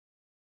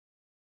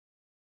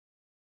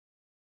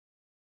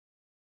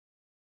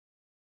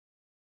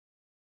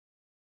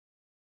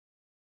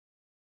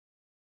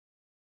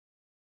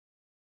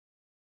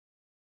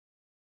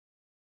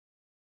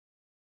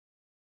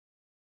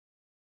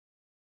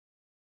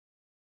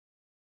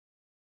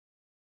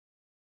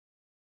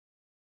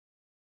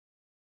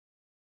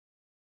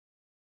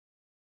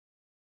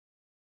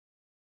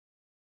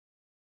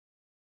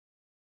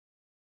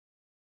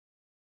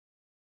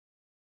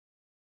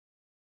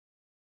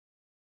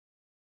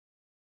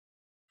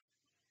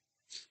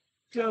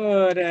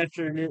Good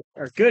afternoon,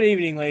 or good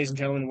evening, ladies and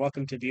gentlemen.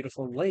 Welcome to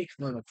beautiful Lake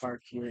Myrtle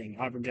Park here in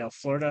Auburndale,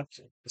 Florida,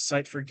 the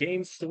site for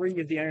Game 3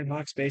 of the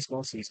Ironhawks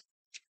baseball season.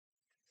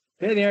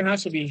 Today, the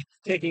Ironhawks will be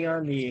taking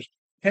on the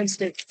Penn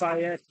State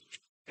Fayette,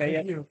 I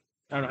don't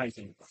know how you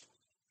say it,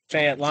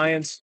 Fayette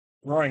Lions,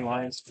 Roaring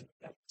Lions.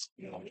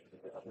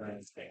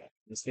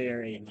 As they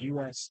are a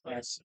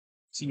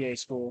USSCA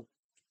school.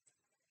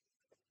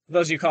 For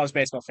those of you college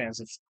baseball fans,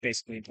 it's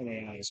basically an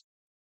AIA.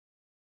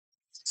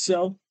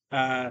 So,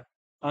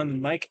 on the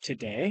mic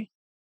today,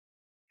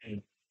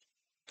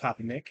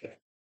 Poppy Mick,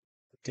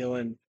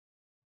 Dylan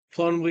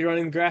Plone will be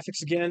running the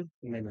graphics again,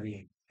 and then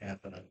we have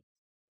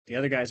the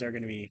other guys are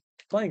going to be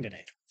playing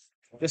today.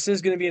 This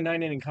is going to be a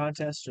 9-inning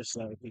contest, just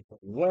so people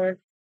are aware.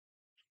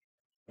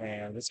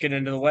 And let's get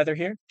into the weather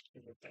here.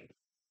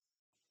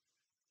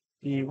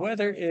 The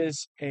weather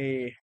is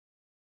a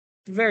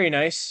very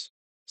nice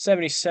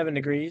 77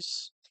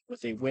 degrees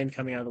with a wind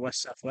coming out of the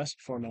west-southwest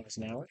at 4 miles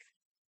an hour.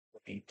 Will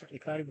be partly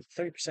cloudy with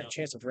a 30%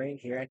 chance of rain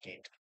here at game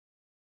time.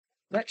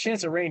 That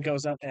chance of rain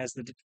goes up as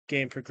the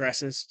game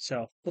progresses,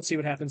 so let's see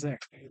what happens there.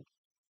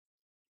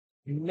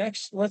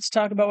 Next, let's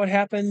talk about what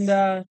happened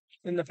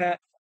in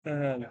the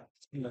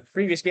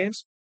previous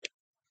games.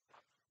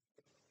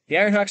 The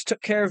Ironhawks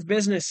took care of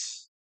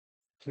business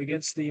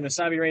against the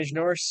Mesabi Range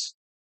Norse.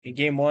 In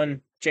game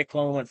 1, Jake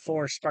Plone went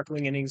 4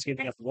 sparkling innings,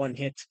 giving up 1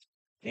 hit.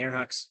 The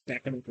Ironhawks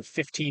backed them up with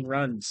 15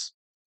 runs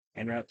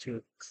en route to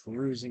a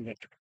cruising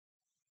victory.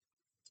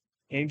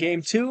 In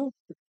game 2,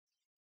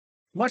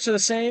 much of the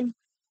same.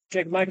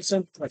 Jacob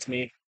Michelson, that's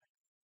me.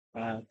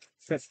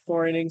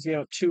 4 innings, gave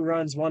up 2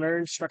 runs, 1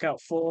 earned, struck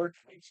out 4.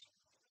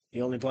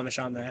 The only blemish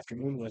on the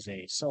afternoon was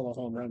a solo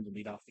home run to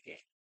lead off the game.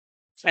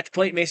 At the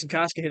plate, Mason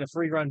Koska hit a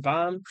 3-run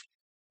bomb,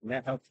 and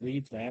that helped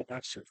lead the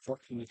Ironhawks to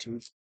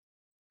 14-2.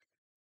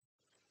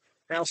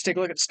 Now let's take a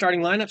look at the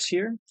starting lineups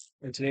here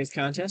in today's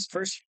contest.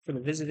 First, for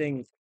the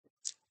visiting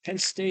Penn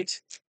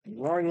State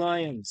Roaring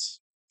Lions.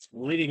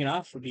 Leading it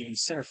off would be the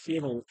center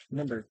fielder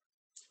number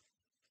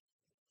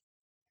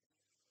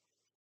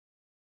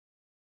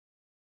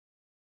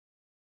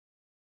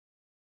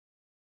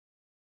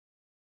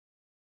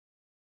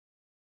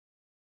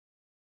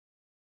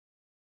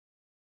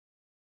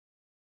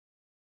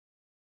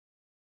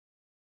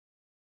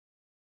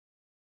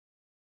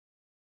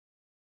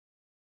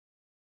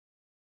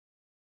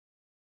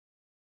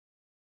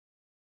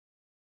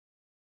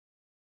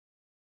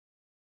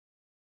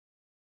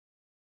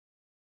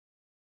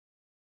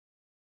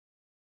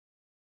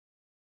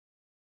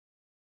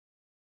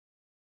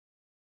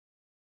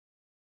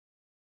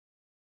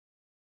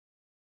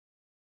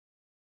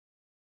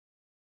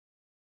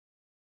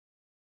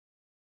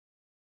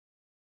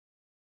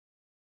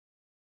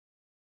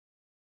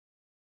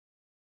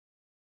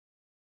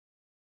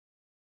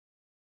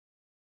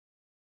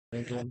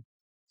we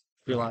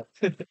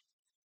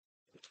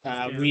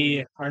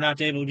are not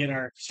able to get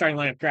our starting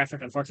lineup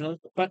graphic, unfortunately.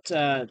 But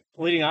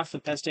leading off the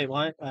Penn State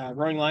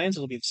Roaring Lions,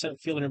 it'll be the center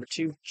fielder number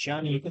 2,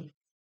 Johnny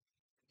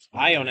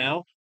Io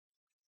now.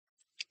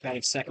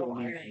 Batting second will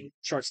be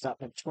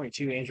shortstop number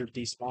 22, Andrew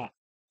D. Spot.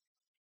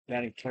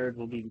 Batting third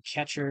will be the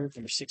catcher,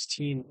 number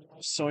 16,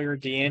 Sawyer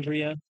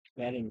DeAndrea.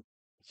 Batting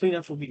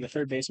cleanup will be the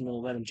third baseman,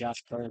 number 11,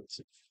 Josh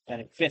Burns.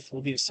 Batting fifth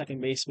will be the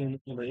second baseman,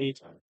 number 8,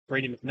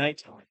 Brady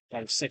McKnight.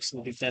 Batting sixth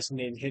will be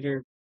designated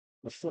hitter,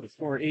 number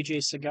 44,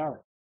 AJ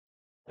Segar.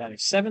 Batting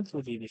seventh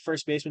will be the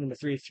first baseman, number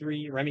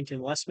 33,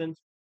 Remington Lessman.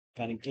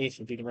 Batting eighth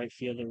will be the right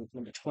fielder,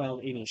 number 12,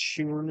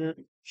 Aiden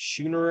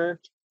Schoonerer.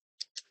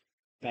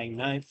 Batting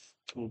ninth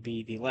will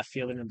be the left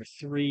fielder, number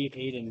 3,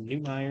 Aiden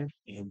Newmeyer.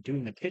 And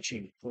doing the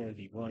pitching for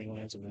the Roaring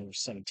Lions of number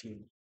 17,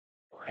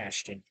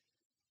 Ashton.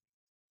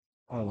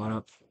 All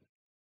lineup.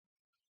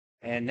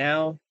 And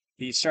now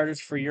the starters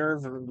for your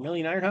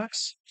Vermilion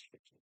Ironhawks.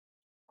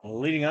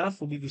 Leading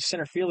off will be the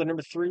center fielder,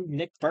 number 3,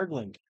 Nick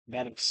Berglund.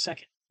 Batting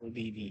second will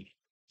be the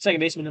second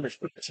baseman, number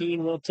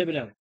 15, Will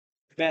Thibodeau.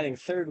 Batting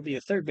third will be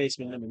the third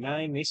baseman, number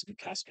 9, Mason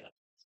Koska.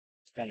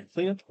 Batting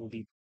cleanup will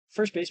be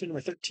first baseman,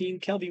 number 13,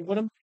 Kelby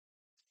Woodham.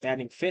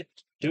 Batting fifth,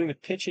 doing the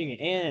pitching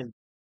and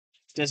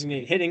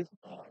designated hitting,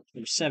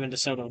 number 7,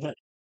 DeSoto Hood.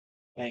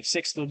 Batting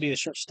sixth will be the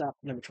shortstop,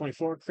 number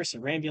 24, Chris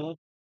Arambula.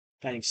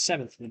 Batting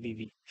seventh will be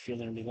the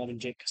fielder, number 11,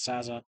 Jake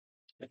Casaza.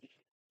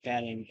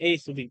 Batting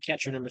eighth will be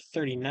catcher, number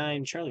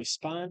 39, Charlie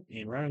Spahn.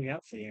 And rounding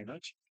out for the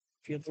Ironhawks,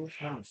 fielder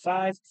number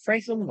 5,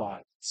 Franklin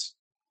Watts.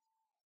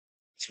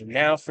 So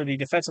now for the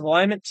defensive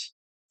alignment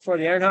for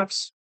the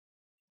Ironhawks.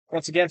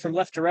 Once again, from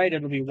left to right,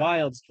 it'll be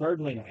Wilds,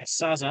 Berglund,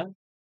 Casaza.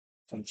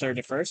 From third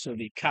to first, it'll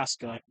be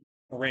Koska,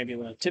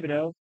 Arambula,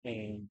 Thibodeau,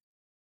 and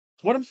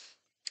Woodham.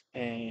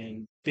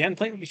 And behind the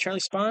plate will be Charlie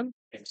Spahn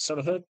and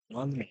Soda Hood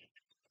on the main.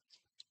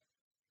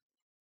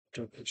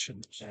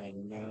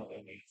 And now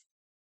a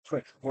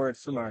quick word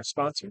from our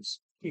sponsors.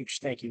 Huge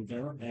thank you,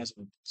 Dylan, as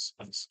the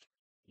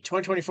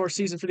 2024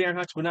 season for the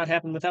Ironhawks would not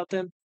happen without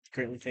them.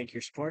 Greatly thank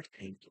your support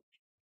and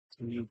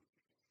continue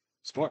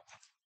support.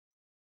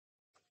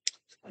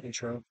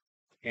 Intro.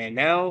 And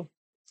now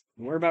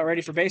we're about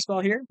ready for baseball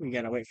here. We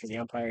gotta wait for the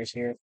umpires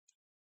here.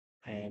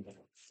 And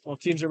all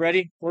teams are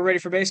ready. We're ready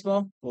for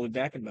baseball. We'll be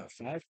back in about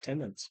 5-10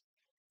 minutes.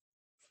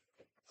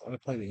 Want to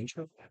play the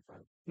intro?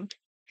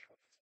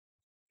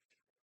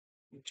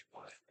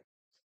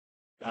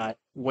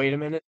 Wait a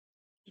minute.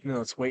 No,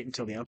 let's wait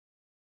until the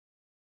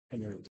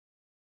and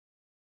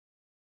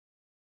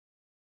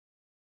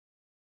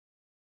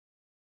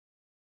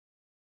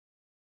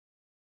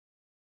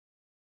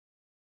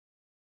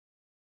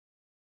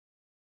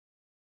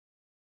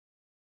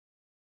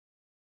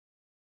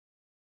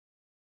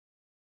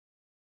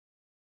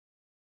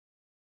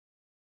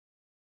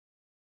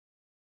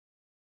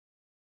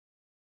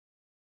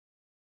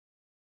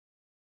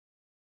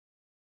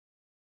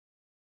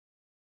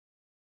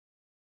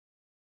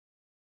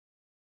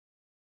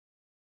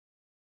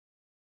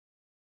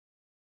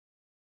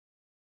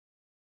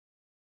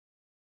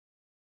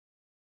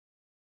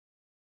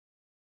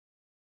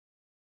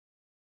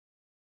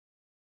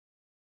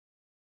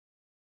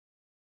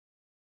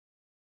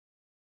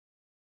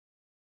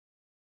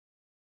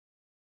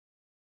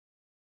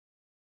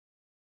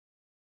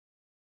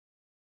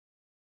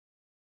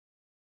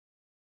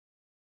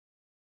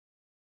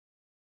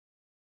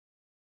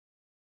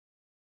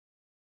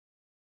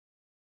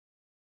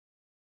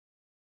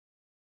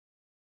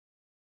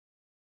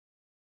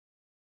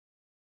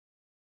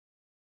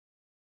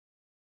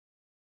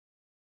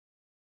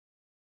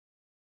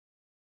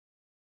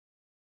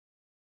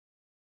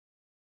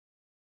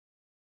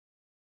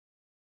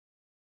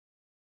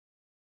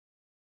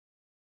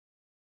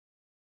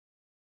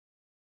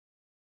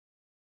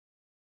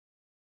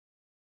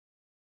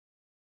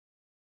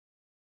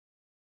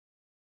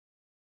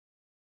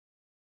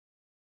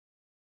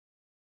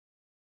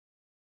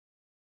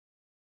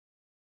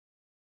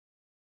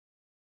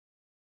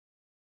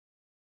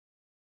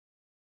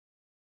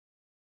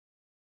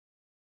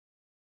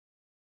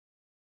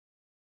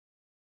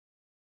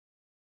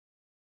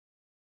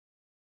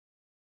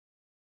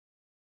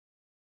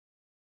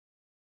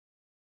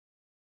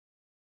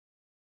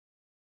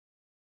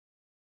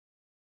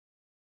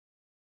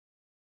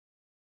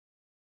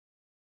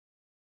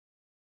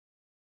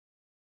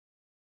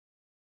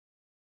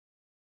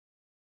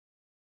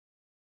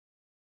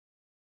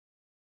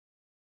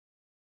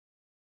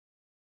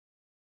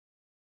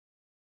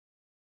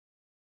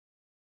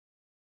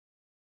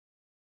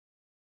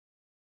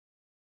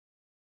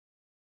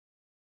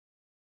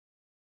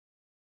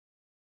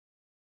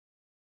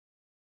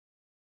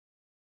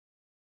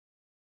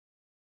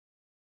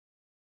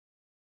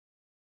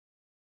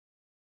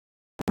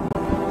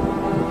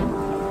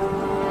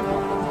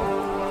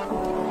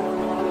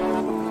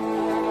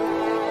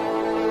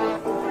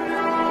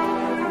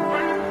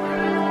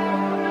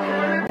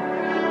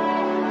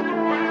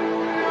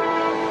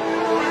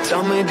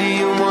Tell me, do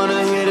you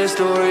wanna hear the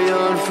story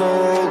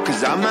unfold?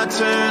 Cause I might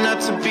turn out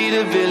to be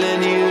the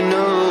villain, you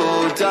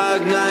know.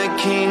 Dark Knight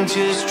King,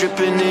 just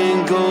dripping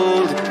in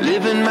gold,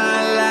 living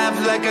my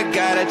life like I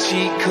got a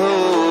cheat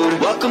code.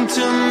 Welcome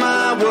to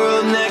my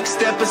world,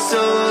 next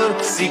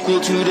episode, sequel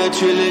to the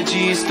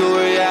trilogy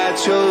story I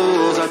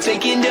chose. I'm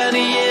taking down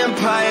the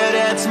empire,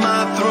 that's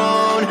my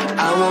throne.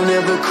 I won't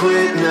ever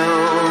quit, no.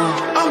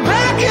 I'm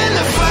back in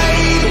the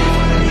fight,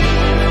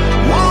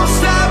 won't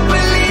stop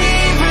believing.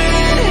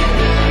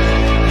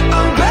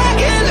 I'm back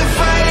in the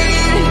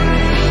fight,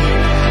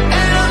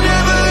 and I'm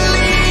never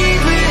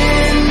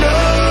leaving,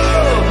 no.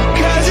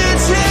 Cause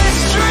it's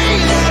history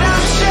that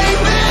I'm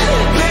shaping,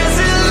 there's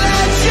a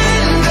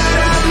legend that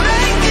I'm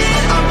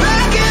making. I'm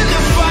back in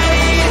the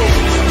fight,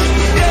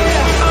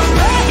 yeah, I'm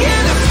back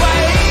in the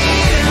fight.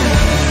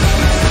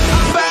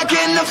 I'm back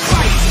in the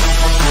fight.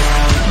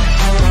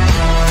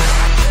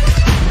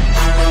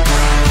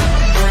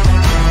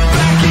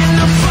 Back in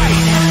the fight.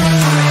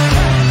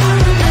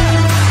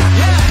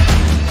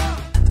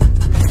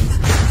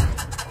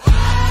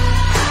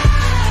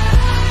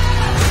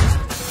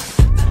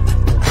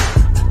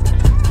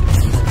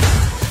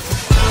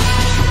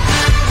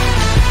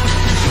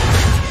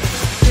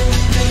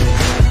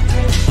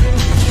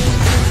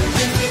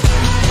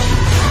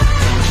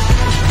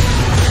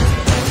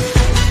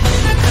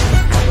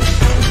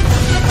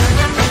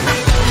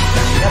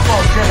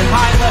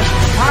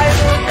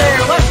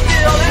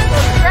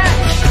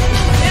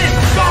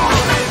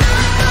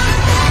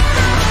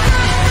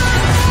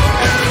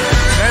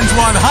 Sends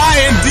one high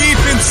and deep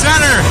in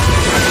center.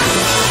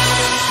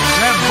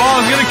 That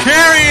ball is going to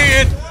carry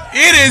it.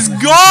 It is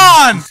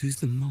gone. This is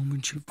the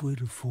moment you've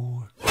waited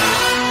for.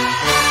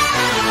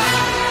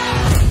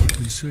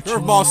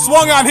 Curveball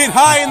swung on, hit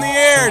high in the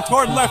air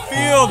toward left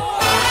field.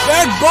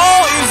 That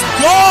ball is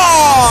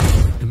gone.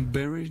 And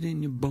buried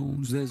in your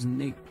bones, there's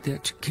an ache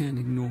that you can't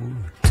ignore.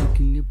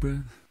 Taking your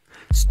breath,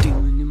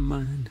 stealing your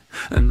mind,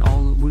 and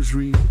all that was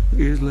real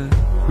is left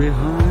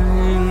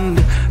behind.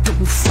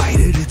 Don't fight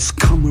it, it's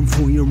coming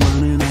for you,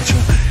 running at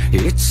you.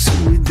 It's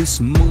only this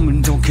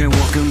moment, don't care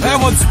what can That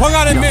one swung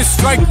on and missed,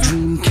 strike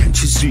dream, can't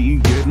you see,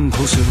 getting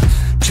closer.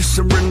 Just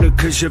surrender,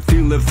 cause you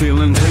feel the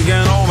feeling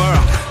taking over.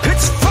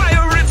 It's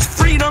fire, it's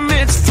freedom,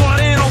 it's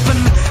flooding open.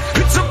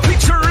 It's a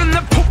picture in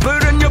the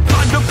pulpit and your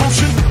blind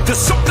devotion. There's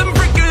something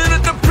breaking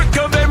at the brick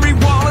of every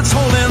wall, it's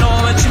holding on.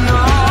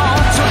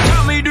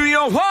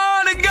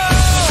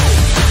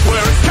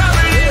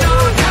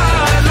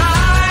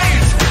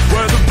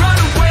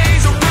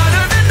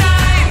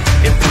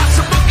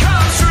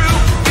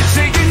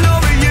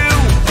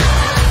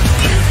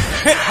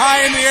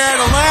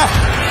 left.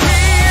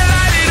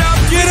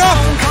 Get up.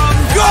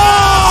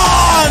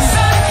 Gone!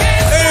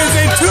 It is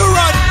a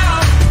 2-run.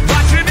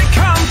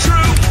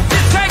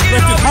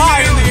 Lifted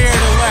high in the air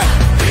to the left.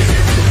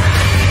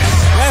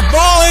 That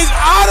ball is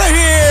out of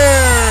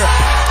here.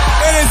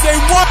 It is a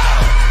 1.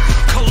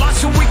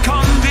 Colossal, we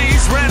come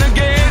these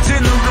renegades in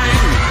the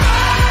ring.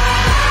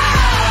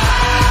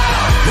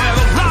 Where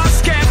the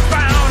lost get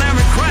found,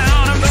 every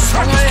crown of the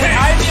circus king.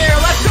 High in the air,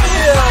 left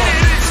field.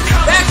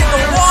 Back in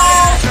the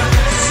wall.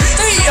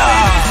 See ya.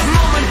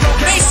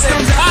 Mason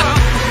up.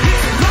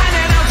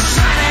 Lining up,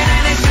 shining,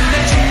 and it's to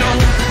let you know.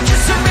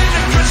 Just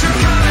surrender, pressure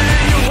coming,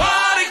 and you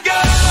want to go.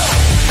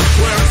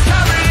 Where it's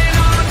covered in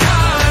all the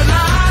colored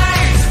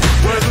lines.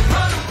 Where the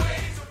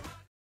runaways are.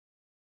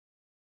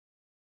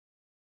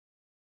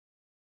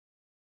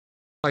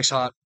 Nice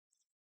shot.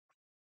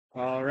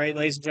 All right,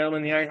 ladies and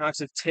gentlemen, the Ironhawks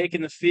have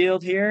taken the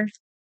field here.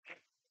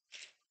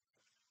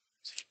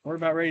 We're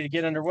about ready to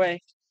get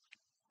underway.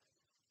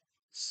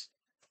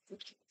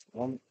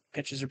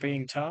 Pitches are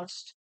being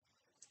tossed.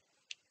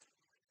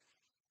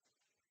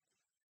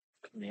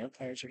 And the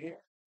umpires are here.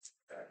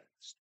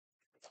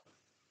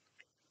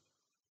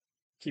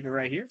 Keep it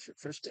right here for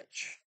first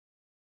pitch.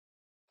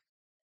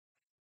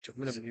 2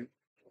 minutes of you.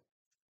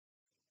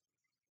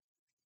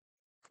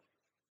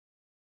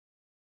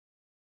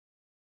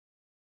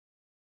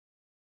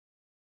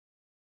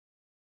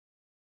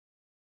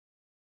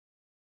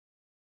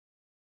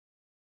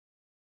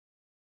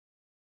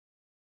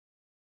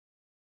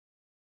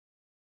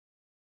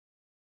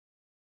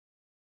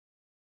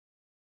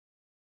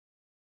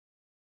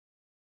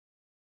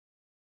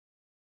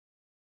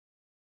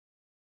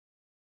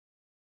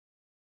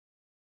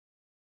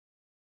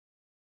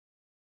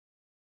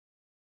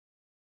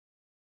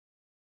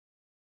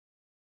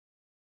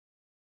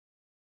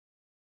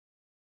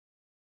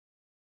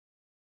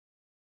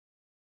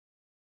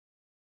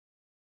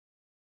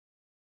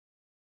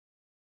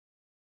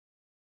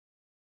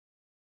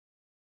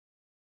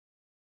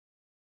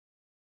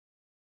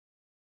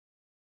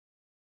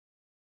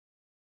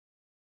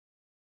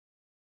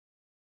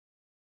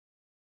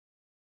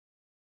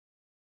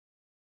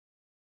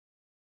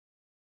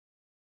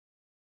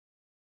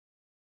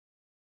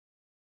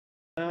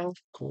 Now,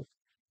 Cool.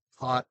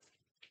 Hot.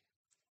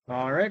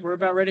 all right, we're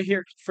about ready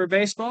here for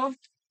baseball.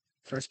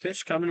 First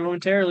pitch coming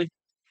momentarily.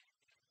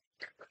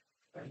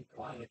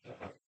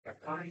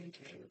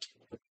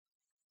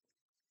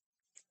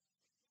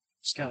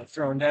 Just kind of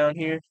throwing down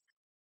here.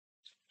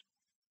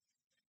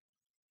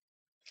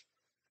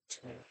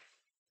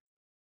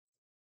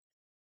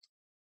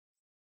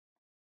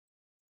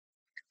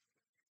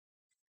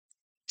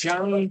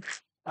 Johnny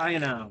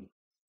Ironhawks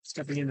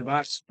stepping in the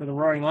box for the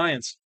Roaring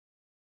Lions.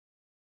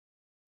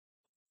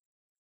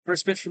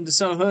 First pitch from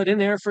DeSoto Hood in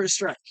there for a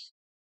strike.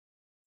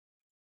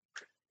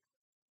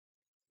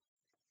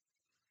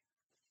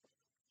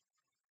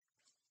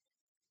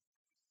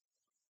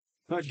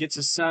 Hood gets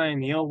a sign,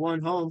 the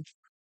 0-1 home.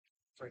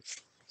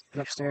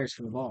 Upstairs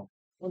for the ball.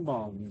 1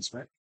 ball in this,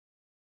 right?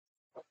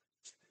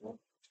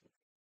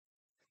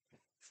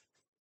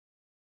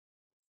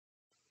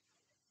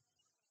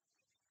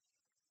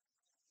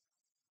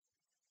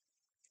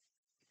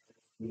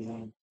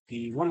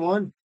 The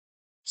 1-1.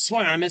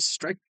 Swung on a miss,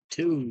 strike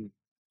 2.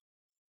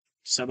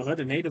 DeSoto Hood,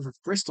 a native of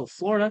Bristol,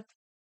 Florida.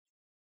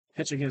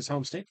 Pitching his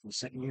home state for the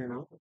second year in a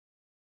row.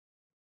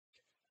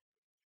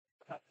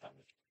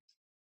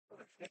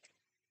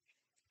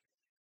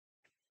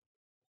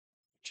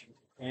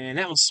 And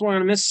that was swung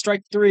on a miss,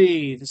 strike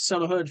 3. The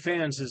DeSoto Hood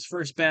fans, his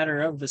first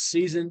batter of the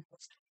season.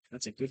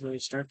 That's a good way to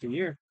start the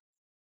year.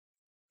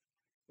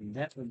 And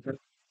that would be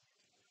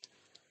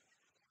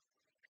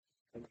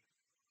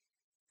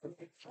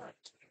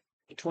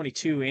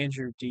 22,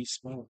 Andrew D.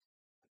 Spot.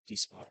 D.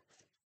 Spot.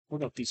 We'll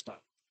go D. Spot.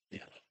 Yeah.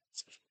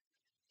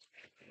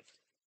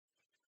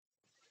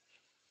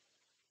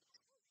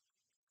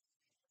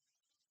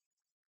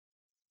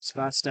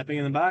 Spot stepping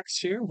in the box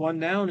here. 1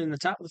 down in the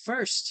top of the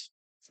first.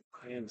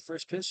 And the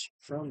first pitch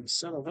from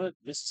DeSoto Hood.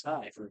 This is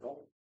high for a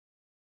ball.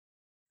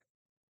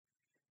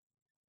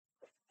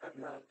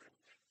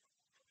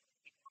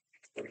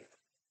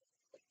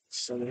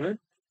 DeSoto Hood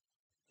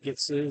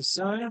gets his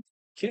sign,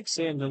 kicks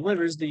and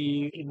delivers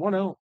the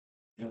 1-0.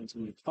 And it's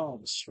going to be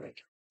called a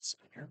strike.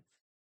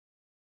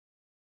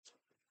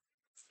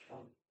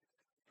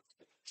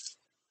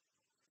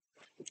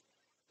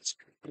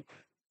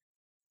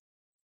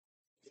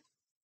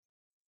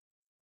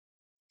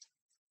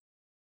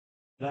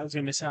 That was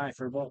going to miss high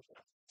for a ball.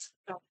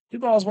 2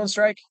 balls, 1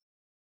 strike.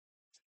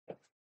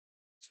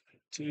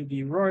 To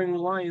the Roaring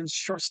Lions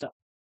shortstop.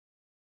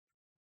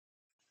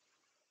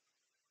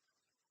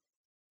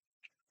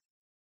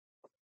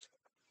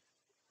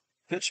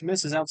 Pitch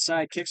misses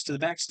outside, kicks to the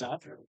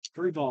backstop.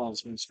 3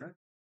 balls, 1 strike.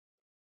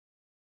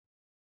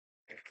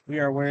 We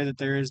are aware that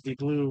there is the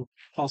blue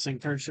pulsing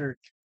cursor,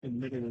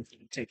 and we're going to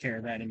take care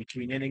of that in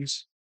between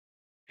innings.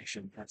 Make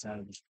sure that's out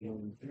of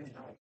the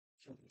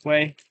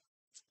way.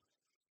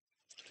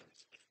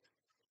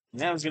 And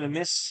that was going to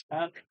miss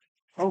out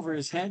over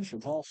his head for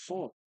ball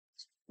 4.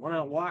 1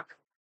 out walk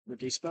with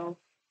the spell.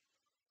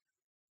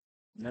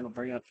 And that'll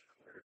bring up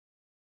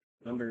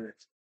number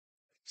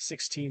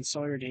 16,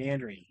 Sawyer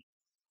DeAndre.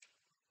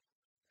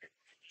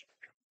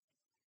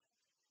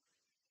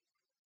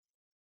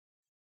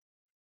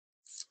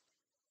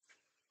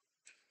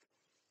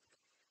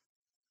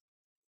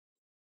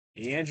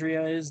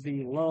 DeAndrea is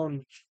the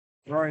lone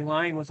Roaring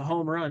Lion with a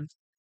home run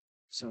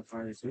so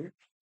far this year.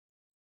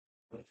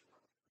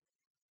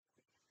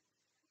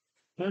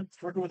 Good.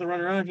 Working with a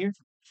runner on here.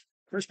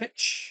 First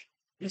pitch.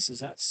 Misses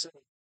that.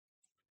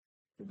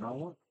 Ball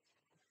one.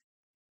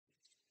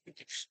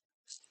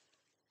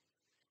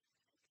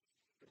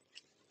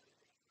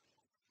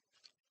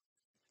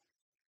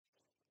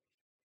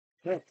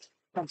 Good.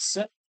 Come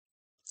set.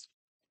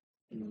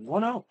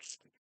 1-0.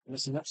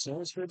 Missing up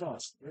sales for the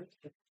boss.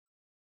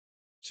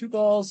 2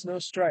 balls, no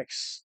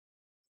strikes.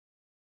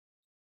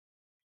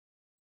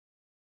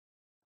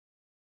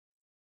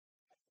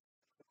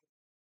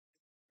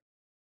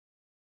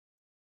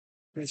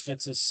 Chris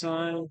gets his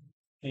sign.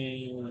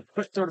 And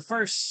quick throw to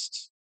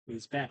first.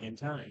 He's back in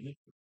time.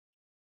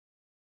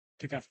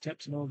 Pick off tip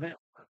to no avail.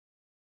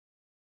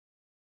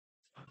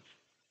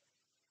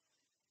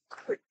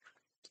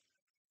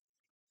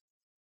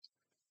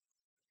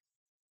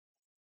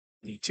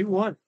 The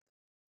 2-1.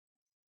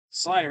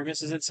 Slider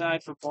misses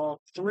inside for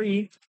ball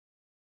 3.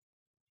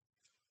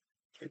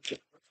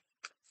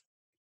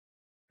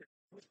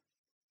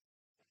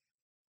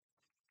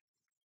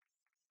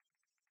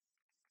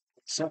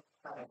 So,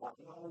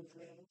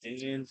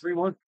 and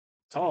 3-1.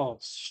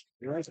 Calls.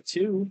 You're right to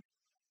 2.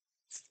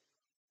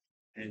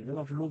 And we'll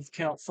have to move the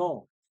count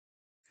full.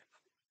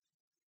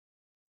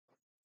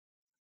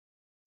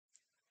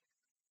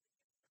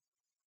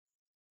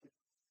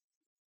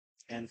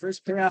 And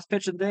first payoff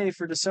pitch of the day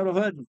for DeSoto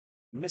Hood.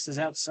 Misses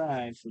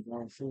outside for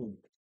ball 4.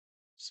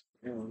 So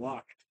we're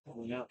locked.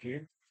 Pulling out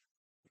here.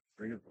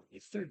 Bring up the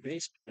third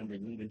base number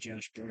leaving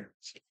Josh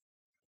Burns.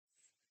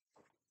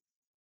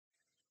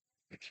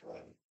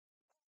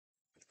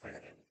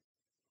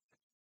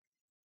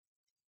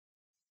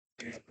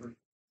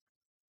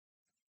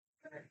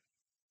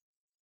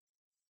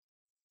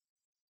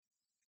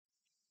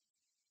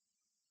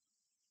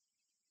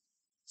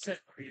 Set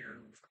here.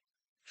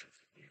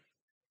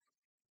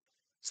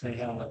 So they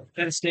have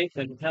Penn State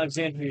and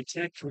Alexandria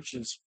Tech, which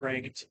is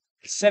ranked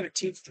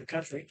 17th in the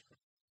country.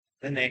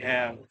 Then they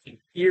have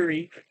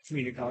Erie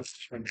Community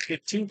College, which is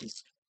ranked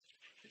 15th.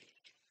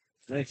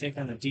 Then they take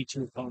on a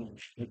D2 opponent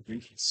in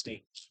Green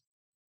State.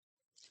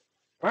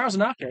 Tomorrow's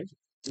an off day.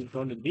 We're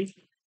going to the beach.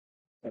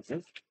 That's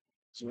it.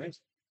 It's a race.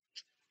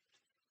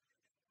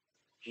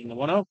 In the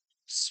 1-0,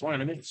 swung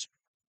on a miss.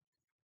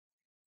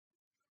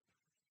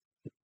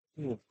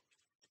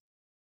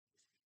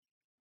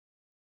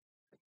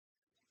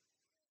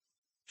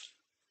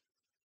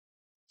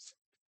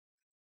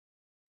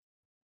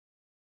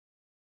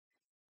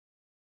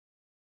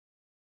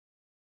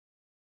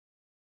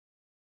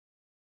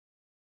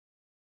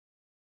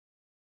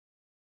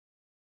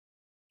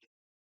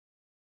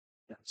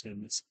 That's going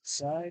to miss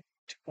inside.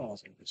 2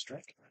 balls into the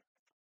strike.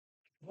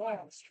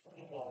 Wow.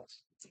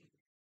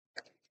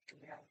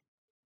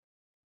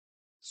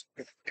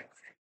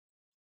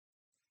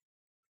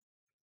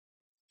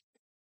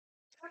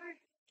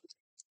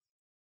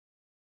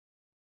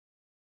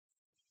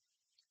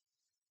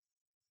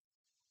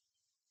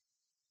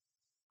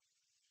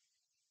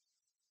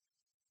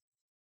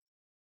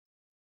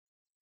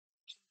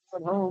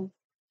 Home.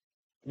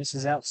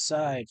 Misses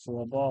outside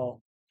for a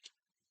ball.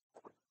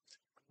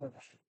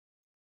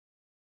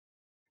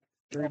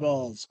 3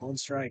 balls, 1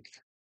 strike.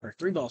 Or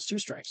 3 balls, 2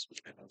 strikes.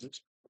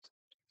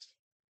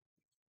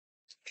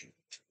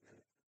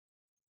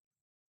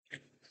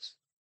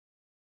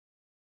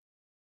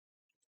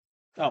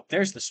 Oh,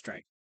 there's the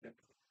strike.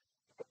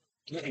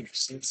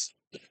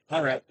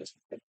 All right.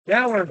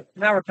 Now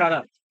we're caught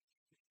up.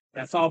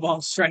 That foul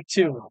ball, strike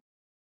 2.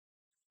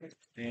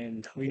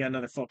 And we got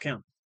another full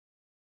count.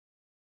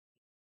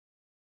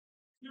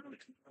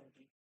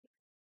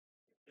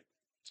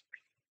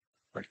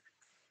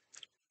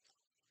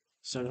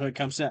 So the Hood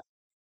comes set.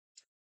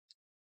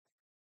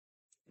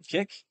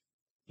 Kick.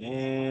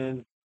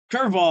 And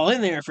curveball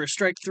in there for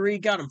strike 3.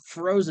 Got him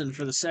frozen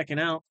for the second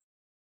out.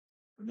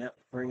 And that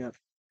will bring up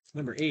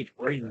number 8,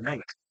 Braden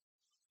Knight.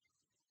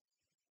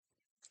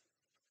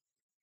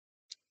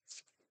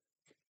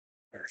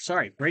 Or,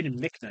 sorry, Braden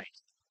McKnight.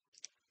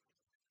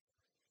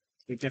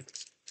 Big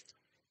difference.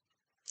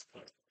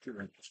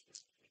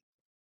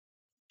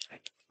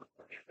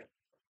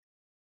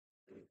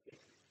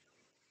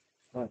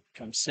 Oh,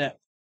 comes set.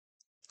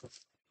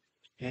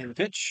 And the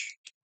pitch.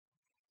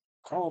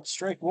 Called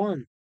strike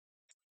 1.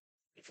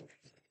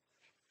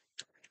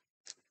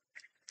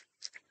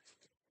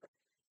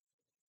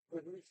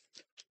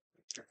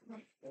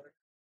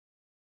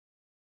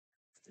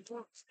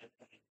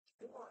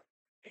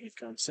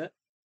 Comes set.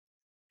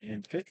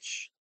 And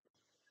pitch.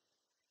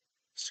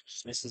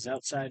 Misses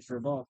outside for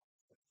a ball.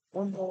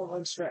 1 ball,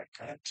 1 strike.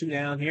 2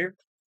 down here.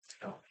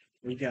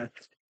 We got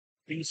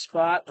B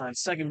spot on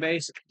second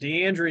base.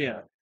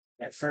 DeAndrea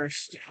at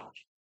first.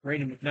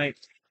 Braden McKnight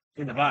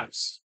in the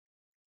box.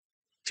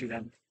 2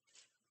 down.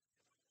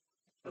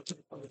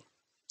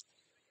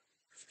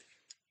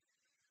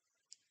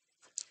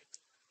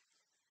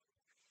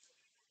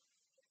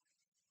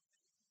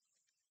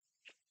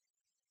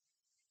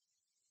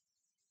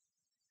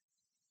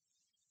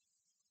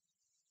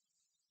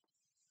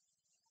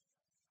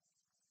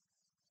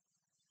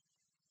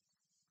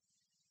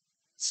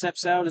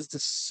 Steps out as the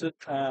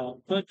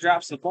foot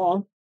drops the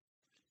ball.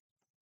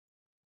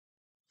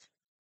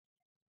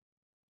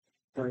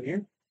 Right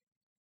here.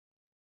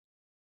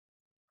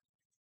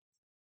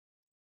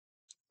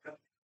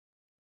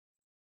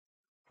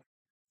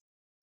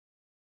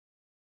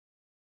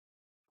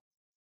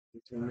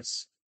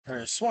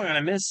 Swung on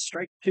a miss,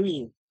 strike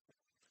two.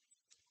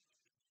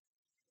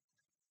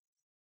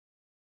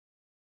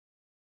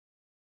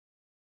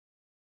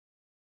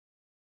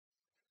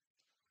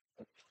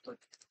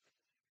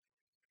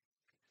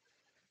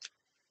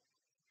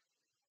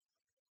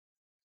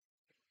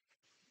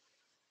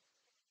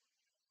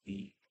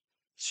 The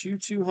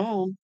 2-2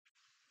 home.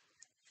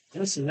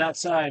 This is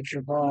outside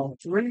for ball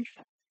three.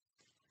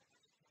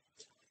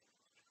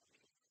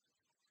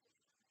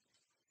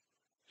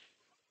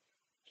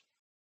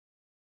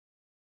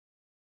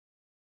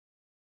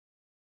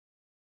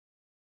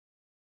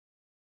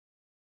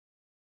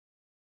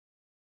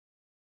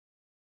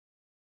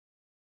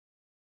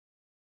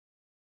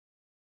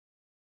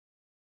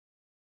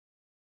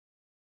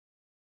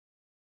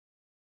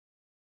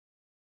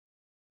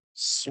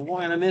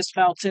 Swung on a miss,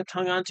 foul tipped,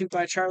 hung onto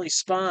by Charlie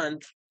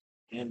Spahn.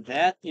 And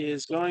that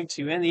is going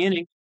to end the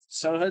inning.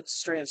 So Hood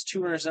straight has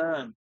two runners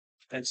on.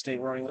 Penn State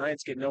Roaring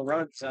Lions get no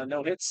runs,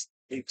 no hits.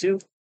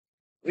 8-2.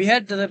 We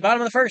head to the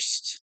bottom of the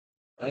first.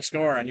 No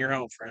score on your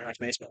home for Ironhawks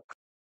Baseball.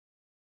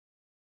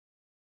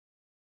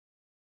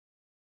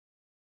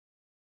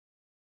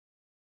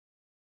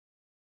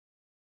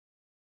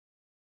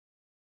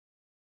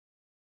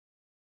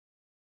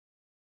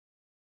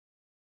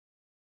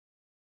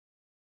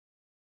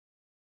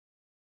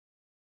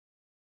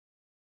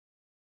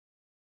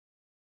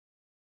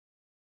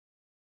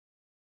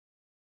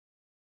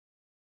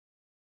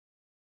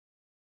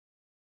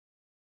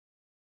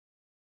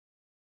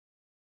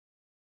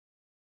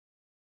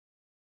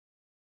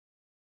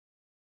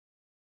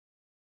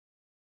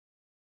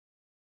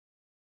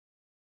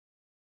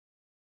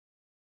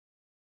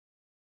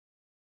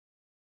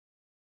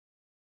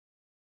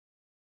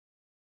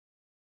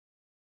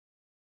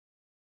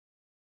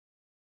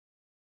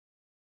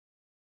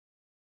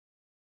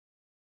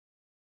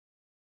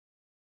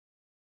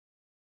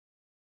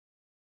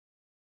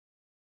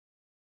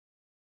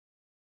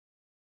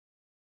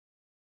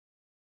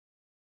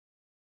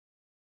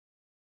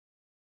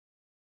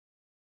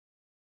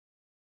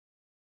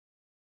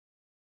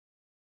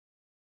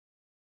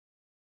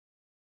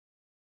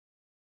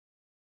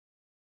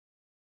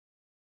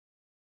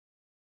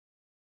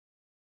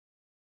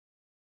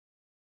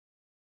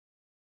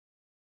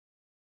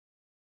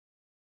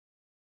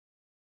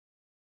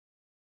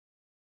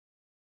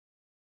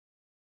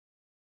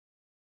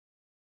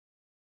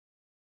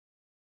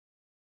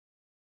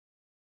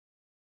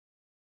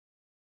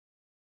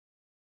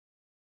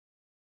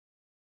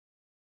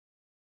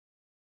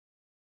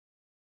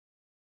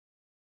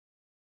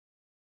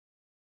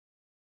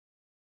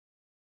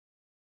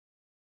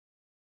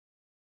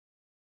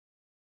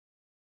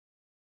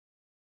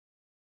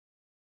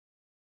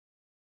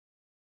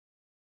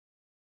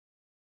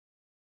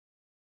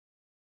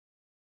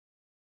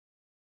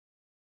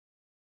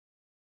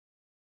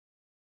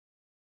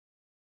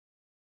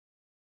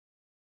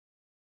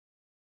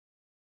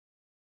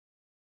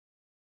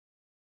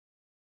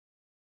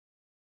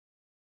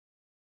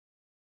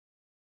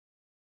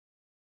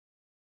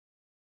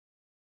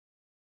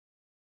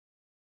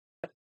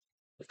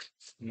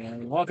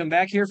 And welcome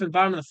back here for the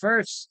bottom of the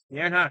first. The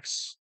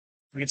Ironhawks.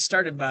 We get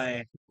started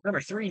by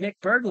number 3, Nick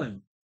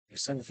Berglund.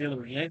 Center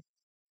fielder game.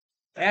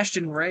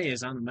 Ashton Ray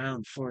is on the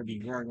mound for the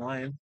Roaring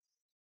Lion.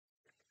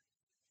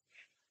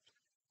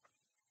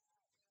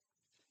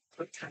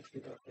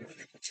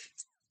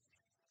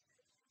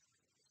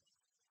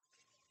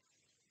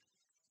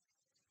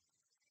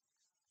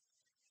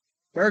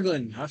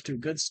 Berglund off to a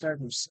good start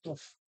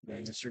himself.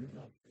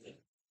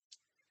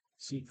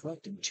 He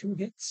collected 2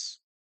 hits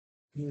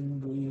in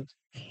the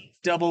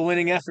double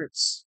winning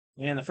efforts.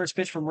 And the first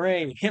pitch from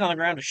Ray hit on the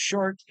ground to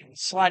short,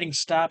 sliding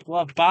stop,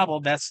 glove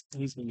bobbled.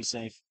 He's gonna be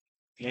safe.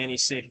 And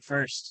he's safe at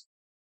first.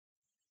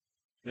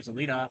 There's a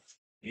leadoff.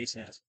 Ace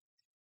has.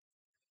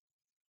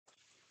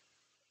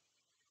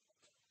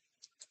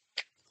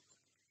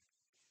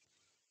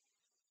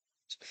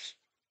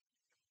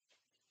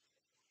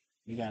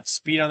 We got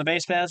speed on the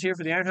base paths here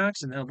for the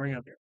Ironhawks, and they'll bring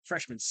up their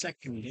freshman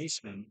second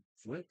baseman,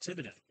 Flip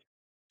Thibodeau.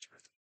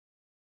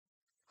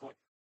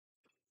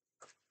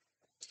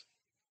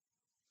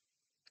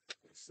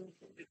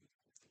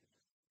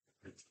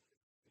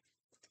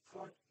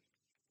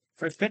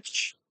 First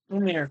pitch,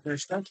 in there,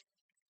 first up.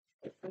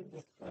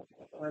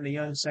 On the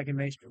young second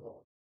baseman.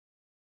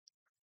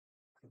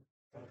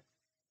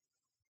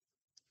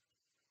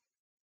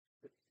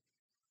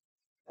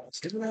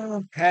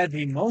 Thibodeau had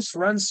the most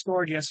runs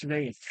scored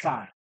yesterday at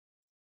 5.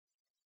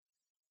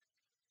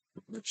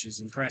 which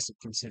is impressive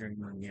considering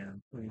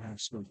we have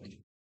smoking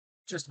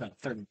just about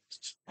 30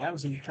 minutes. That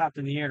was in the top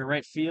of the air to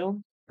right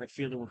field. Right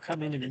fielder will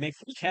come in and make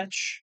the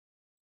catch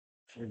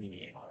for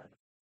the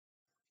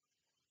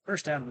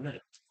first out of the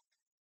minute.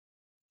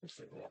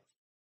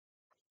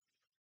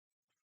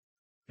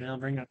 And I'll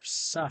bring up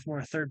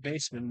sophomore third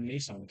baseman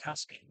Mason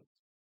Koski.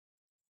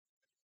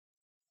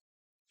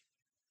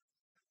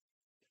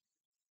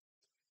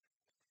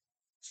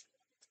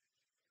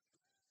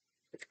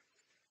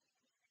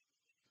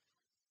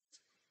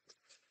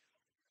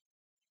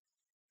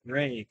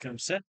 Ray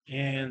comes set,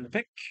 and the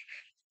pick.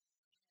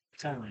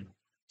 Time.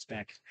 It's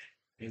back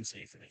in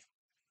safely.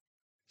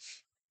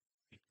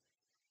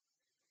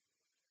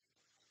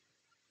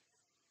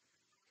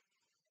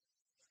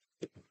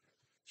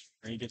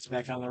 Ray gets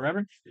back on the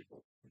rubber.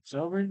 It's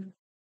over.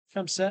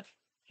 Comes set,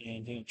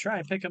 and he'll try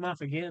and pick him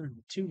off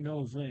again.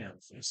 2-0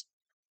 Vans.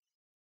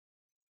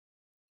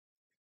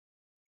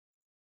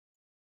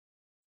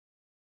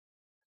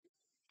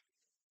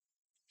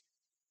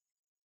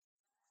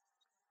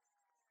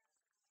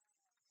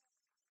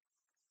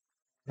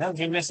 That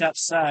one missed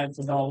outside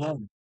for ball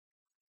one.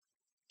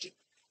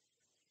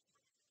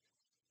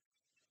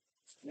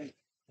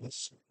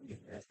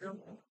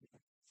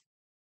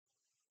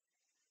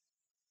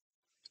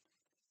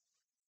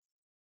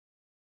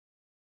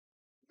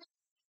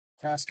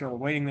 Castro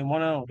waiting the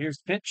 1-0. Here's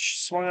the pitch.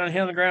 Swung on, hit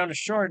on the ground to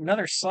short.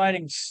 Another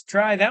sliding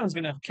stride. That one's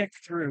going to kick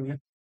through.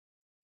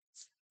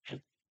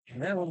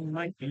 And that one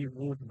might be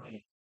ruled.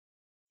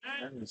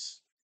 That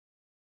was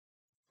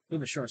who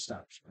the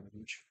shortstops.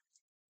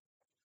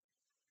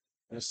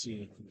 Let's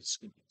see.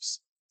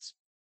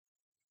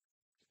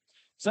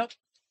 So,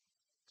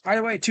 by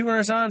the way, 2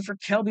 runners on for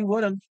Kelby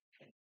Woodham.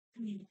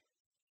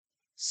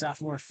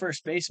 Sophomore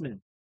first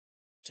baseman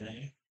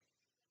today.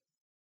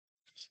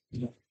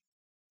 He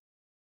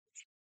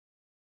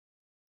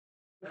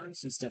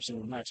steps in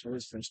the box for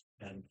his first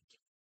batter.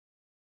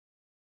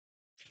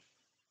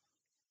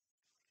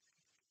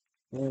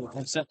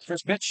 Set the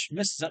first pitch,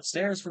 misses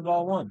upstairs for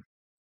ball one.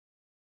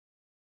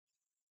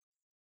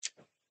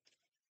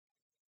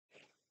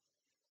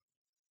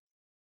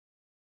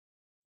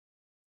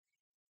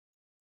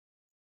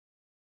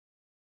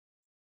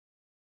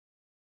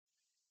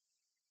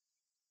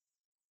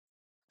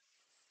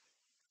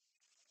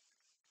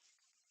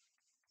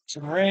 So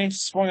Ray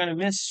swung on a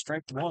miss,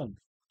 strike one.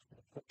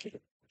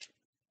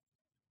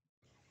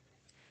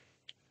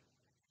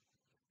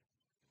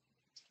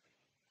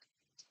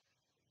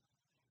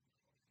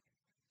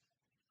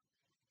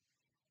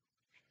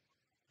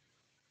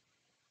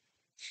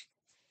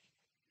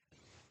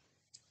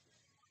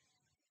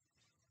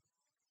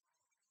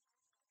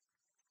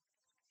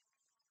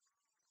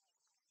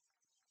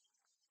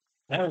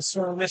 That was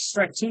sort of missed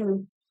strike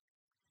two.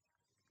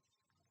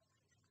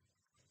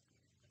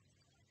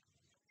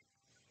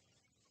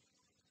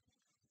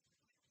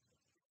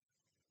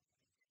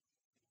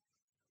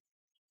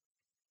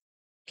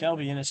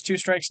 Kelby in his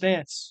 2-strike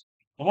stance.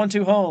 A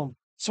 1-2 home.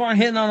 Swan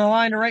hitting on the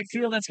line to right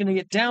field. That's going to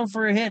get down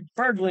for a hit.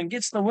 Berglund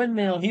gets the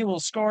windmill. He will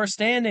score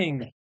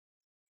standing.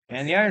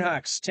 And the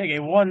Ironhawks take a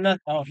 1-0.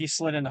 Oh, he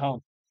slid into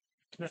home.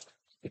 The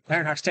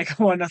Ironhawks take a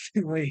 1-0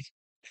 lead.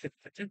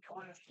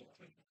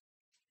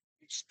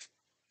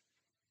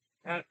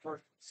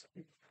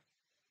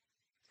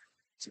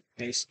 It's a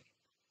base.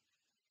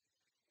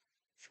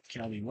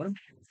 Kelby Woodham.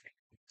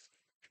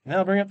 Now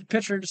I'll bring up the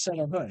pitcher to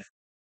center hood.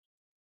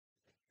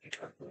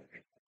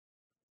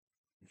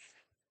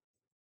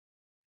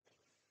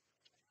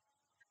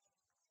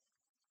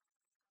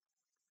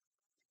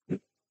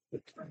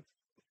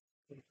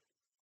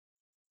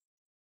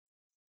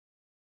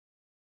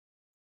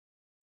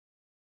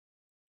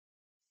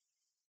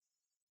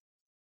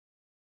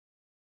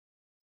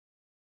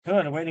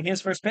 Hood awaiting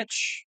his first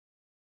pitch.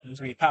 He's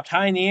going to be popped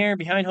high in the air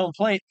behind home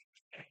plate.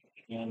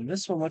 And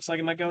this one looks like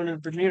it might go into the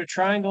Bermuda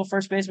Triangle.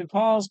 First baseman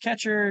calls,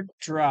 catcher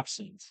drops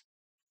it.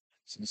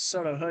 So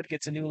Soto Hood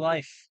gets a new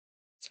life.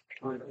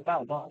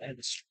 Foul ball and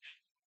a strike.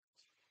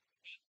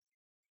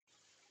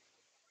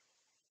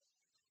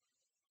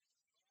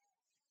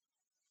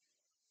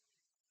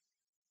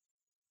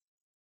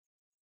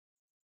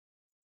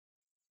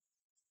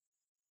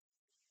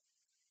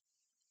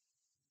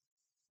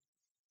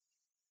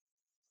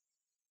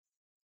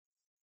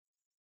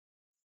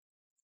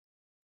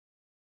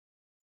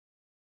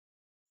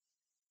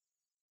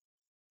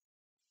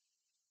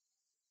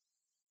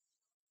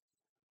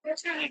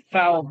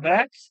 Foul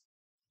back.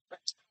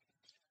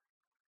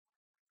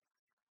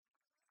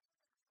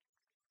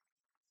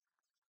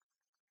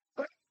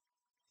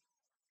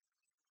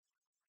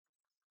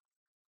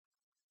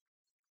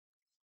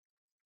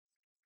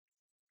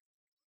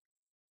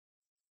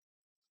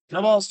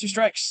 No balls, 2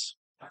 strikes.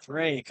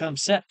 Ray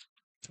comes set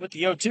with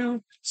the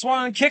 0-2.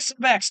 Swan kicks the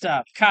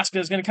backstop. Koska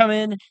is going to come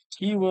in.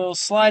 He will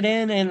slide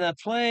in and the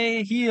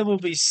play. He will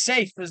be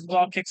safe as the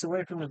ball kicks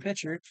away from the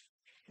pitcher.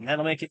 And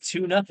that'll make it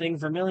 2-0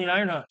 Vermilion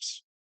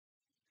Ironhawks.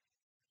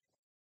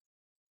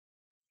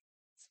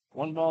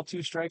 1 ball,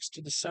 2 strikes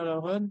to the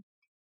Soto Hood.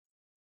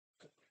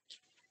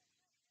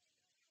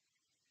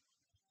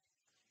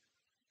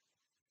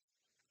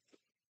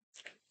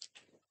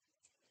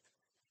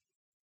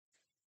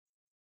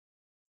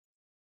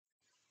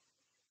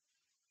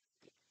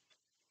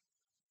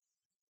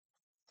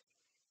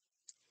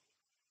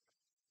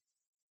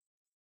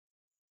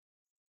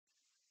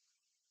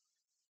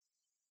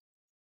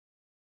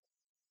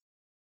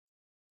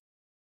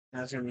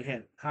 That's going to be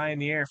hit high in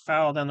the air,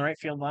 foul down the right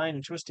field line,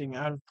 and twisting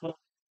out of play.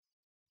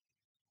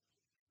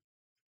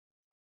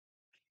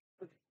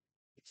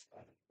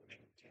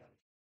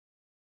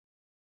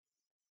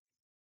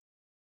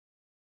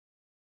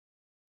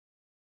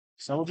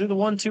 So we'll do the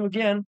 1-2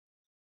 again.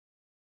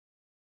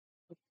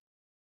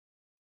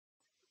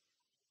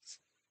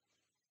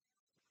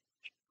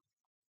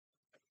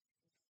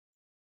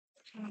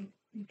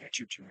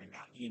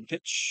 Ian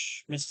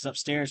pitch misses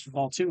upstairs for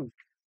ball 2.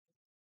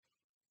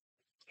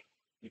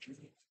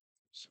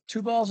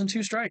 2 balls and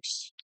 2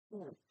 strikes.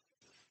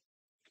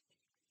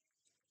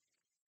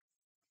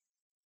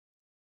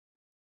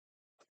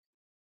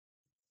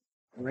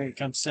 Ready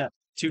comes set.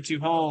 2-2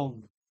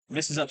 home.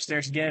 Misses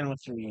upstairs again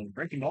with the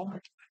breaking ball.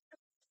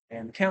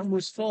 And the count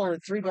moves full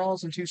at 3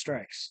 balls and 2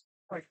 strikes.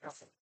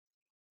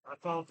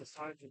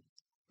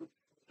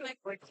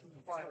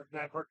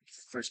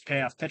 First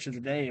payoff pitch of the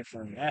day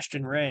from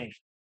Ashton Ray.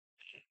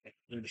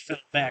 He fell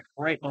back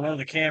right below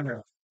the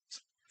camera.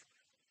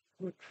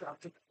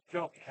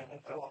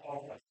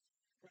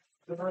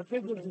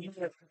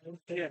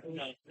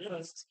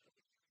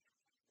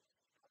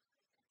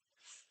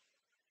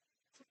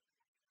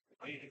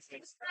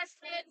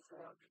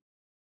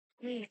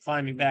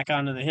 Climbing back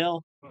onto the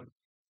hill.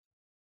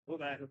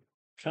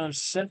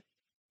 Comes set.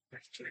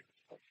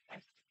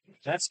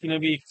 That's going to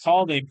be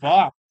called a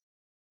balk.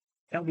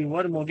 Shelby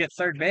Woodham will get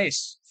third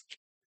base.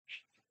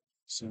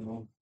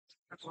 So,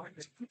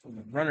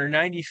 runner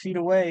 90 feet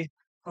away.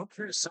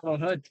 Solo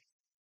Hood.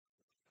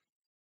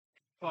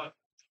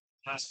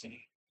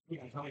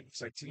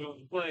 It's like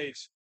 2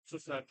 plays. So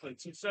I played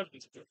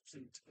 270.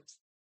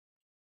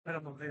 I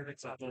don't know, maybe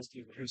it's not those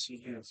two.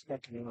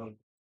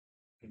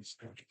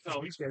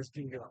 No, these guys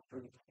do get up.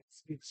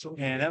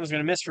 And that was going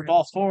to miss for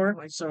ball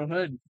 4. So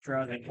Hood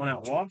draws a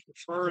 1-out walk.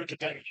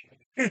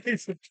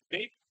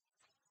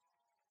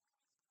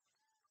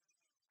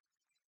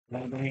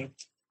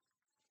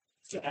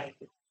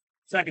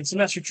 Second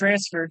semester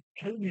transfer,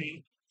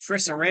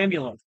 Trissa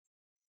Rambulo.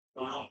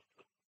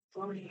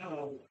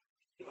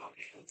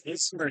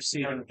 His first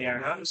season with the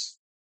Ironhawks.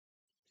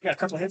 Got a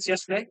couple of hits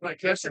yesterday.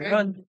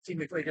 Run. Team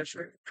they played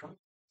yesterday.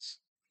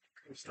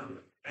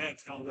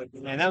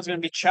 And that was going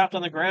to be chopped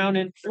on the ground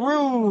and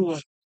through.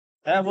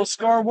 That will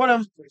score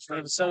Woodham.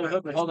 So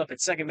Hood would hold up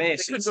at second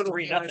base. It's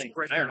 3-0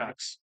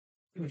 Ironhawks.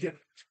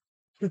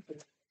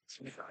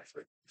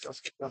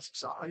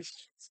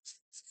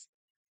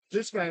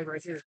 This guy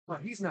right here, well,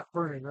 he's not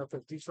burning up,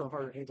 but he's so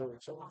hard to handle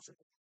it so often.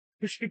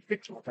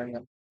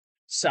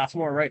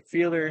 Sophomore right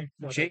fielder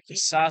Jake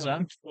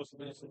Saza.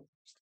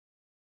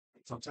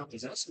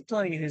 He's also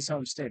playing in his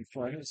home state of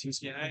Florida.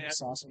 He's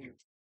awesome.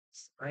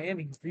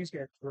 Miami, these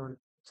guys burn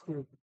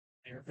through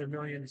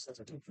Vermilion.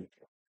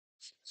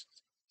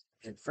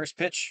 And first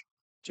pitch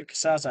to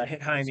Casaza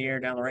hit high in the air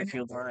down the right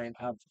field line.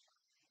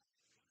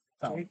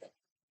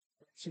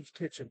 She's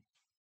pitching.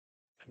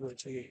 I really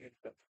tell you,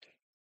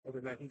 other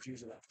than he's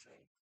using that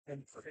thing.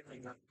 And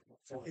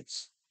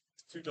it's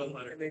two double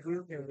letter. And they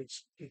do,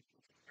 it's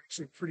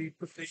actually pretty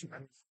proficient.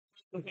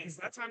 Is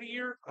that time of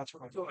year? That's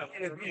right.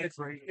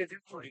 It's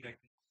pretty good.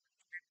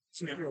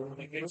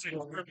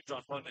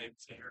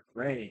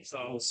 Ray.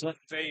 So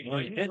they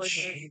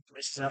pitch.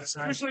 Misses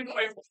outside.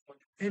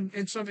 And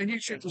you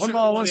should 1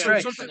 ball, 1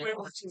 strike.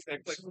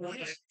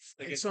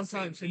 And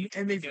sometimes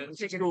and maybe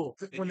take it all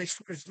when they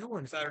start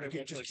doing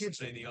Saturday just kids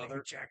say the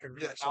other jack and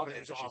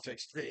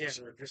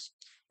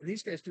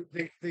these guys do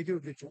they do a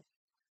good job.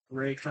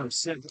 Ray comes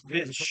set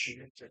pitch.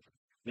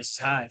 Misses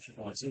high.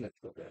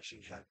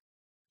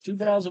 2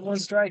 balls and 1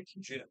 strike.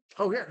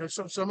 Oh yeah,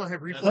 some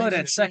have replays. Hood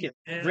at second.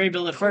 Ray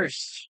Bill at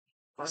first.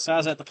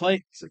 Saws at the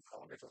plate.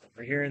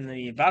 We're here in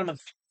the bottom of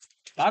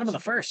the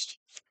first.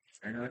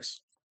 Very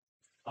nice.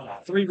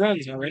 3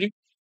 runs already.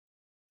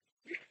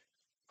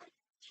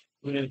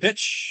 The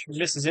pitch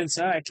misses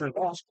inside for a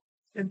ball.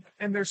 And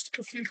there's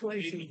a few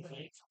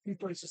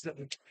places that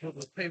would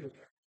pay with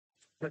there.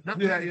 But not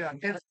yeah.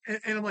 And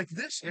I'm like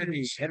this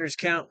Hitters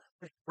count.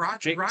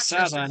 Jake Rochester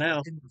Saza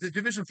now. the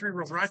Division III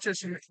world,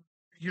 Rochester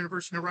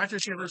University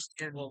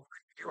and all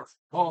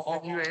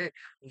UAA.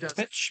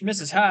 Pitch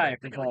misses high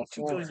for ball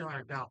 4.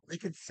 Now they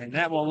can, And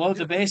that will load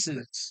the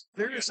bases.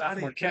 there is not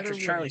Sophomore a catcher better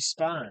Charlie way,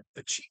 Spahn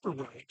a cheaper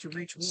way to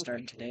reach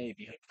starting today.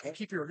 and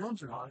keep your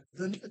lungs on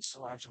than it's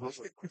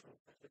absolutely.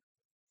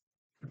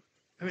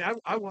 I mean,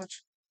 I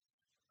watched.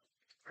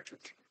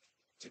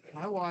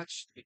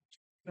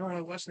 No,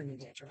 I wasn't.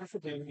 They're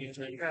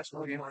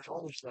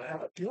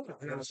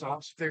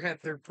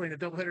playing a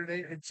doubleheader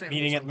today in San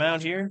Meeting at the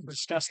mound here.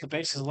 Discuss the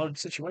bases loaded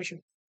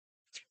situation.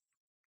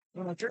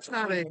 There's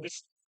not a.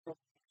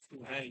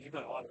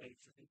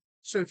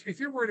 So if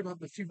you're worried about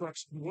the few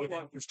bucks,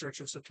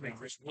 restrictions to make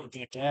this work,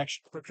 Get to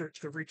action. but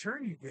the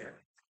return you get in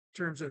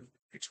terms of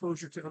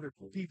exposure to other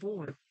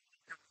people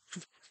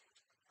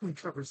and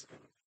covers.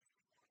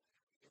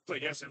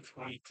 But yes,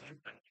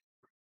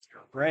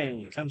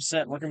 Ray comes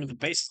set, working with the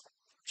base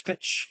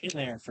pitch in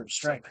there for a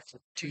strike.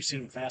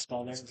 2-seam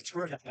fastball there.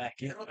 Cut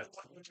back in.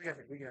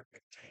 We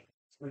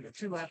got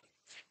 2 left.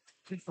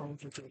 2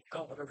 phones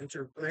which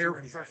are there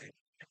in front.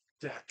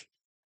 deck.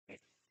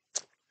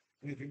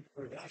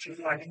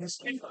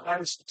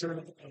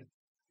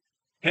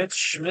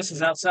 Pitch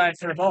misses outside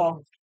for a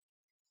ball.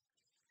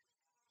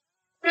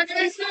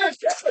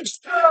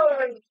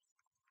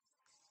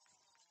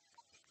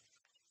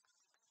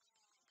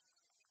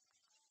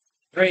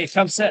 Great,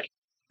 come set.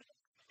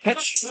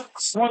 Pitch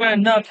swung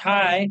on nubbed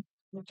high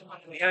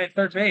behind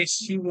third base.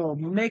 He will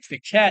make the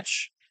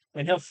catch,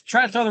 and he'll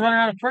try to throw the runner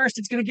out at first.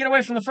 It's going to get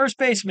away from the first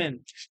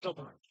baseman.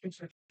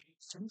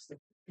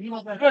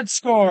 Good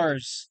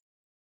scores.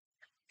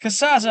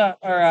 Casaza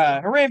or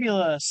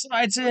Harambula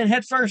slides in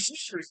head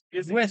first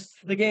with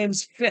the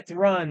game's 5th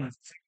run,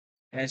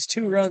 as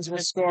 2 runs will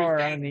score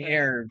on the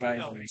error by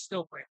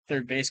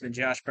third baseman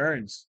Josh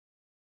Burns.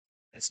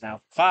 It's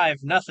now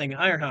 5-0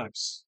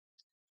 Ironhawks.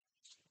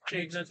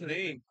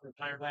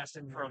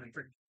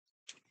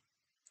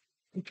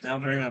 Now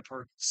bring up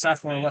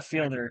sophomore left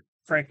fielder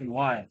Franklin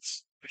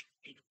Wise.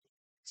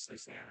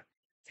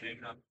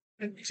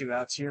 2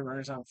 outs here.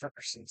 Runners on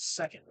first and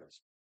second.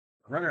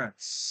 Runner on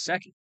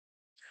second.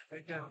 Oh,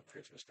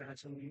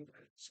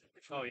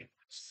 yeah.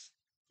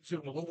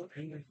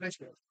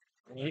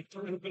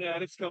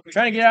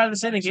 Trying to get out of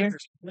this inning here.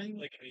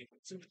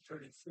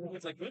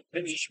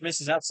 Pitch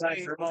misses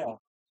outside for a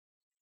ball.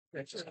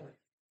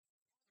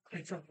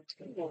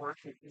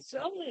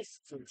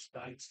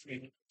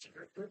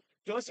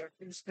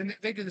 And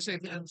they do the same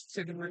thing.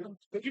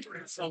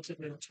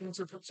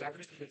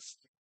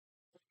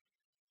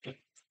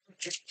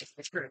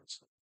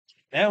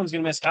 That one's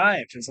going to miss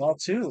high. It's all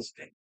 2.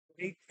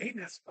 Eight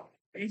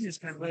is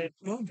kind of let it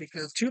go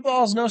because 2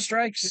 balls, no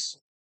strikes.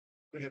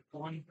 we had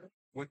one.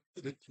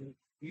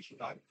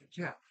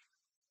 Yeah.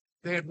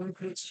 They had one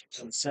pitch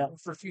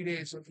for a few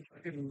days.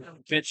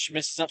 Pitch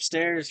misses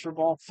upstairs for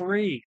ball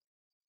 3.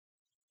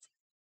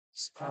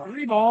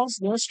 3 balls,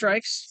 no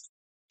strikes.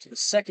 To the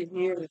second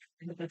year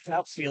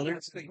outfielder.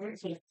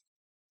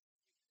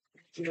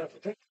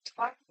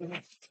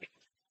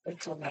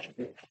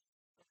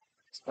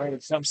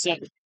 Some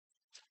second.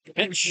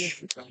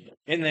 Pitch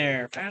in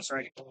there. Pass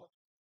right.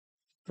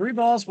 3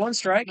 balls, 1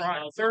 strike.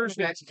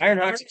 Thursday.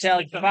 Ironhawks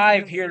tally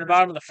 5 here in the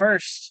bottom of the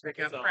first. They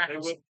got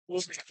practice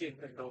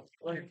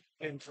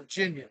in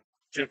Virginia.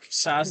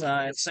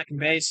 Saza at second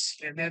base.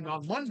 And then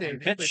on Monday,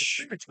 they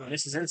Pitch. played a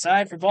This is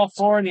inside for ball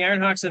 4, and the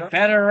Ironhawks have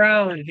batted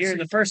around here in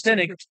the first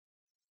inning.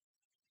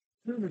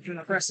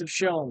 Impressive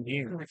showing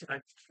here. It's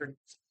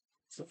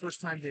the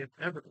first time they've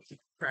ever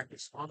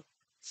practiced on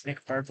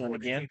Nick Berglund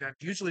again.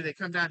 Usually they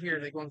come down here,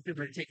 they go on field,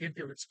 they take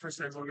infield. It's the first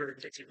time we're going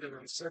to take infield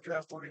on the circuit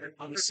out for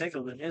He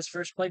singled in his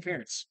first plate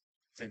appearance.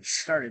 They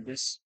started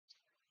this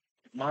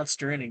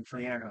monster inning for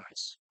the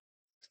Ironhawks.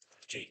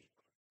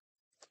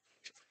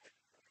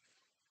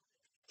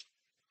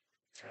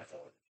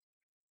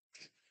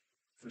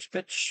 First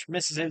pitch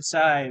misses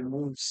inside,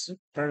 moves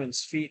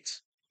Berglund's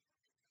feet.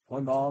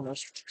 1 ball, no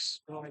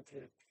strikes. They're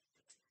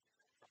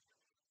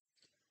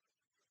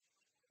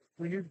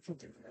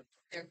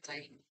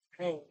playing.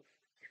 Oh.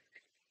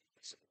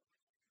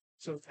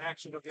 So it's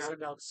actually looking out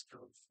now.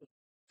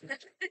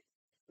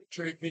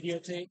 Trade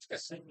videotape.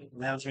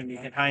 That was going to be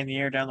hit high in the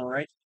air down the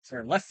right.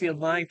 For left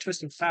field line,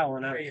 twisting foul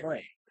and out of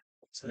play.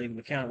 So leaving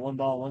the count 1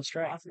 ball, 1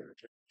 strike.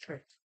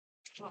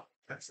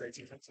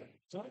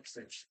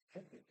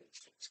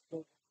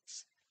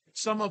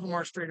 Some of them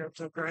are straight up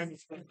so grand.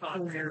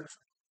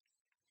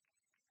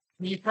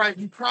 You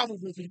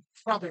probably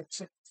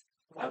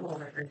I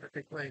won't agree with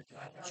they play.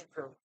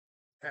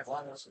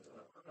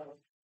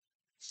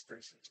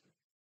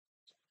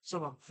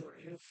 Some of them.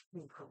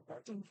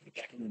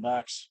 Back in the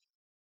box.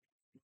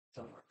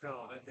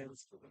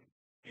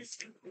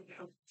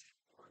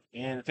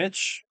 And the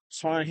pitch.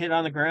 Swung hit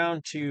on the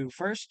ground to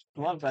first.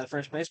 Gloved by the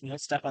first baseman. He'll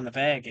step on the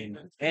bag and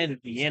end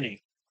the inning.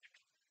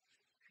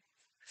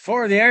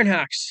 For the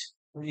Ironhawks,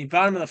 in the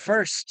bottom of the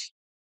first,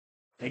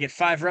 they get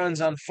 5 runs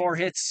on 4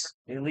 hits.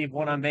 They leave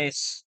 1 on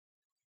base.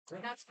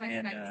 That's my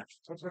And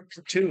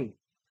 2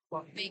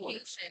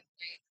 vacation.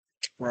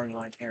 wrong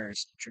line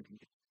errors.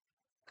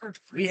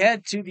 We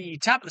head to the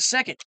top of the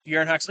second.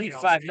 Ironhawks lead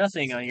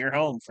 5-0 on your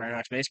home for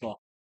Ironhawks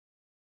baseball.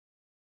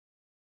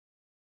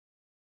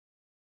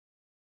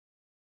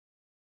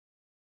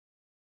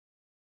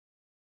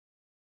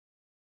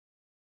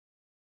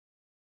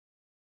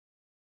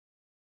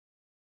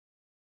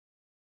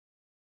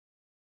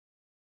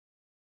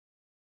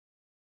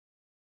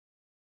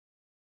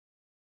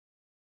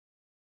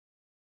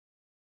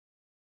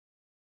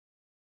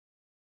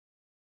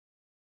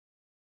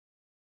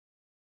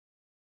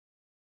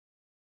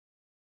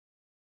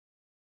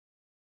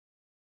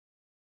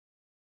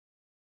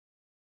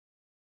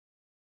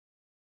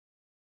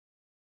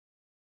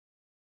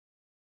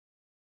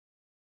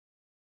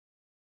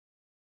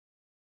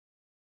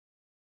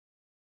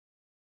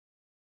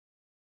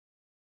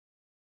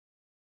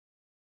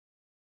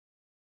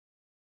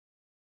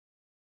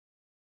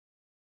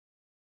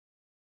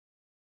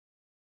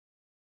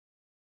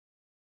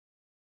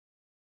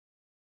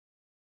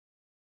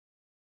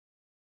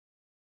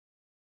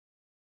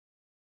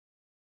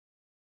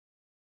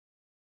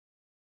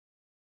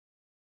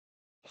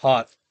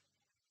 Hot.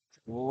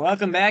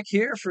 Welcome back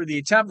here for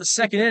the top of the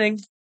second inning.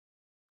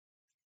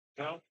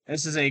 No.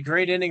 This is a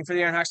great inning for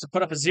the Ironhawks to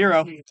put up a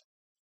 0.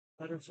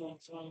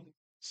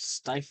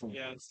 Stifling.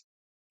 Yeah, it's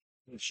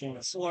Shame.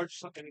 a large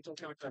fucking don't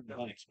count that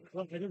down.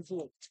 Well, I didn't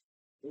feel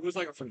it was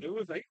like a it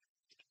was like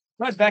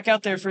Right, back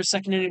out there for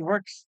second inning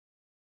work.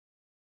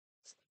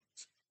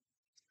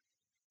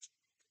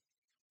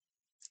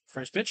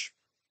 First pitch.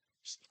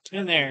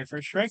 In there,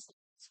 first strike.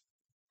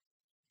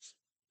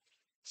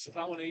 so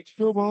that one H.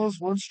 2 balls,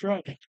 1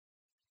 strike.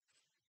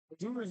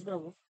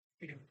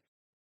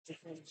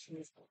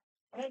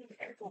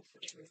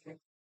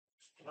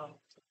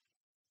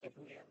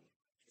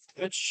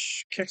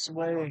 Pitch kicks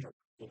away.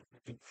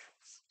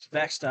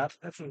 Backstop.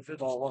 That's what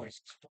ball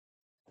was.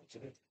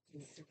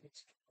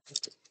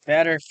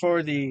 Batter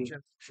for the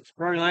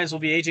Roaring Lions will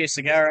be AJ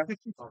Segura.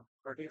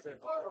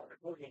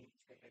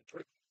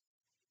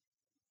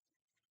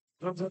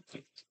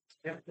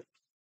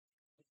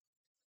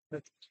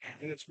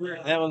 It's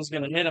weird. That one's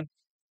going to hit him.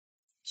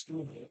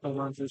 Hold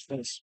on to his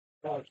face.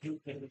 Yeah,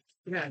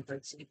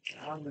 that's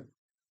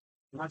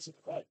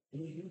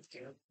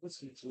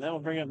So that will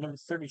bring up number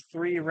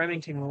 33,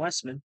 Remington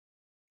Westman.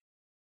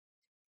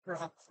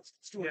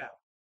 yeah.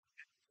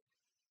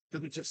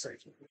 Let me just say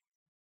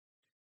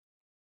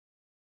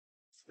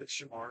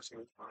it's Shamar's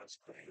going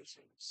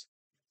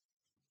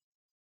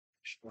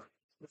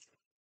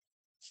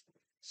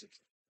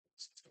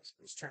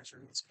it's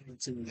transferred.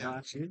 It's in the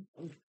box here.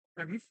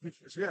 I mean,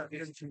 yeah, he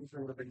doesn't change for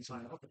whatever he's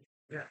on.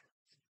 Yeah.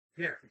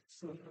 Yeah.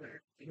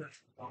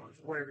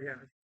 Whatever, yeah.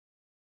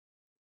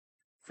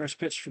 First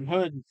pitch from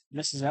Hood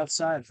misses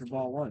outside for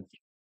ball 1.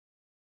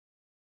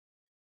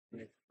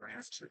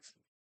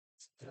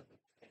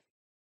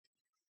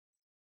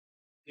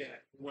 Yeah,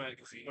 when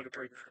what a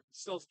break.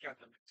 Still got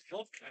them.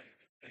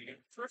 And you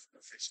get first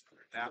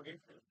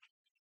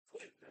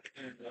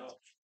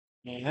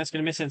And that's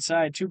going to miss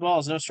inside. 2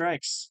 balls, no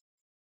strikes.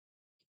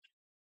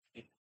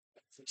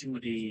 To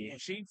the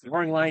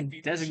Roaring Line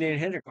designated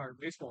hitter. Or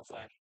baseball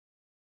flag.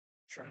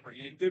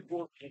 It did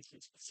work.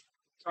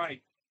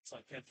 Right. It's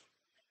like that.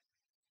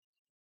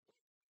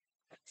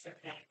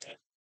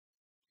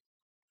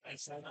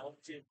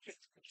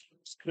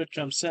 Good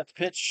jump set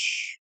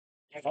pitch.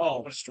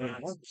 Oh,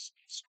 straight 1.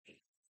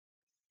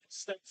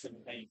 Steps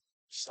in the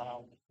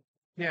style.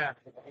 Yeah.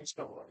 It's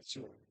got what it's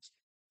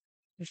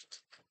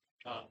it's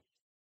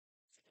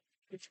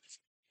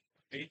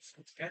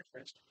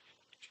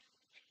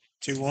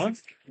 2-1.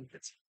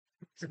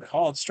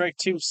 Called strike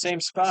 2,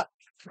 same spot.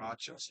 Good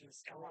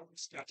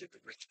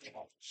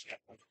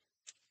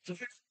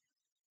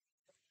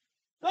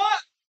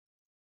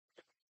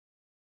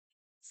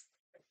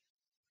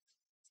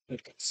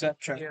set,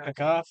 try to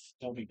pick off.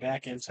 They'll be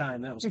back in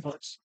time. That was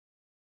close.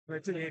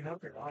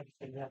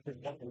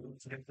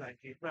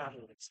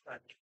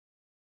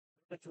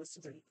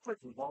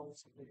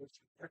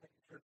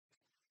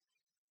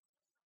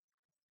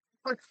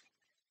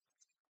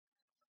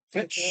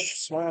 Pitch,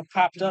 swung,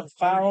 popped up,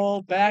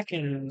 foul, back,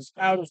 and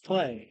out of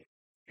play.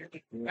 And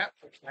that's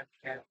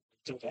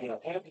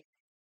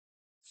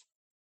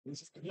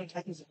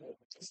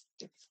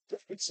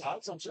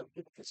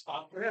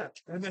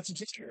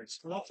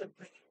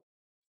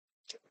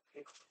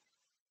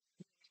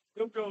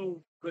don't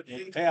go good.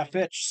 Payoff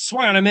pitch,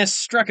 swung on a miss,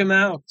 struck him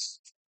out.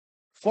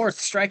 4th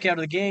strikeout of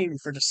the game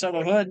for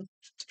DeSoto Hood.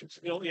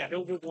 Yeah,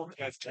 he'll do one,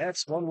 guys.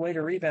 That's one way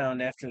to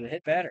rebound after the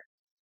hit batter.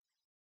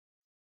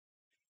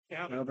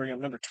 Yeah, We'll bring up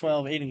number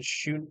 12, Aiden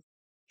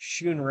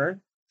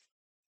Schoonrer.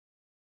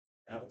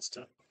 That was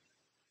tough.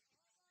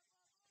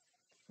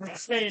 we're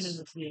staying in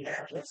the field.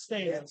 Let's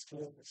stay in the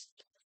field.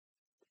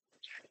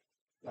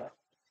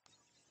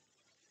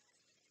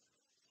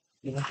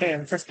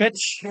 And first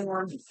pitch,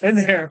 in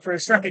there for a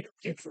strike.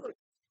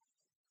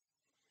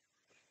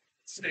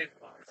 Stay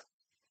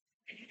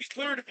he's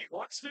cleared if he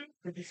wants to.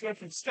 If he's going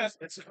from step,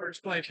 it's his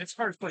first play. It's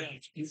hard play.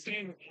 He's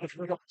staying. And that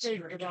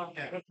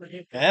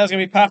was going to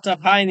be popped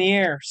up high in the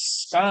air.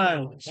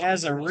 Spahn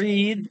has a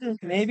read,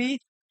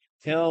 maybe.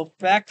 He'll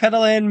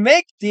backpedal and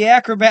make the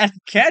acrobatic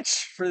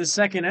catch for the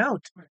second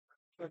out.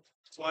 That's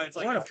why it's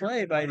like What a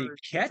play by the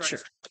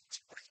catcher,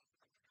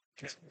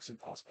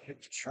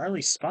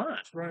 Charlie Spahn.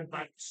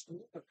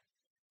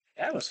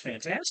 That was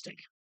fantastic.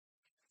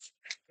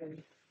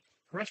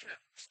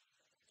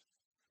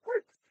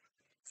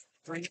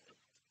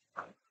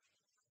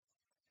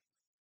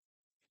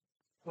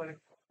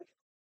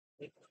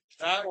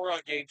 That we're on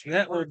gauge.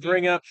 That will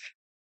bring up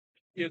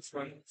It's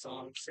running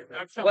songs.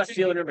 left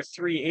fielder number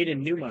 3,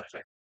 Aiden Newmont.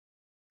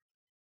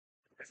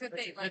 Good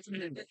thing, like,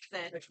 it's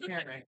that,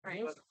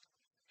 right?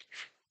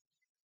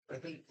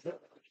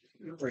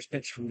 First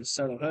pitch from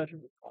DeSoto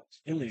Hood.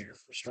 In there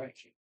for strike.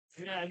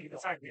 Yeah,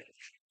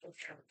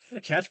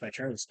 Good catch by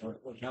Charlie Spahn.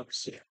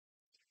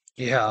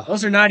 Yeah.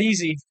 Those are not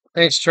easy.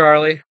 Thanks,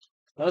 Charlie.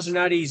 Those are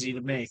not easy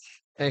to make.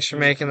 Thanks for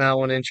making that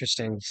one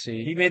interesting. He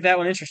See, made that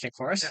one interesting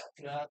for us.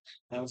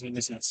 That was going to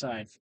miss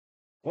outside.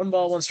 1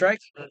 ball, 1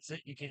 strike. That's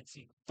it. You can't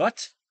see.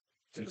 But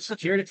we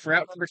secured it for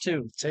out number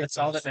 2. That's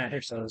all that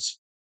matters.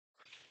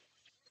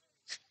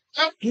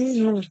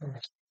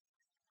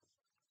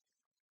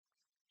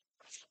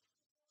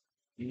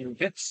 New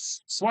pitch.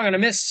 Swung and a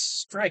miss.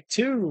 Strike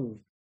 2.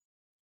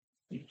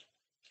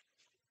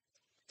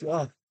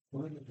 Oh.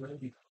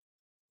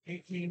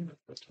 18,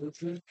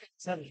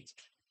 17,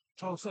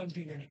 12,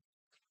 17.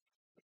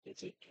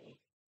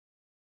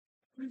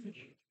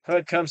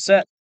 Hood comes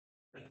set.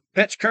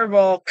 Pitch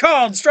curveball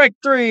called. Strike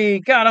 3.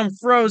 Got him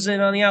frozen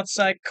on the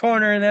outside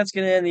corner, and that's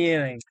going to end the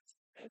inning.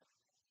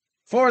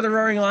 For the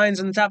Roaring Lions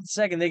in the top of the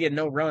second, they get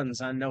no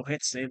runs on no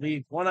hits. They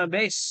leave one on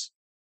base.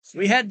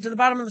 We head to the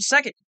bottom of the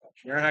second.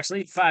 The Ironhawks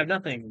lead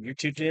 5-0. You're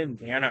tuned in.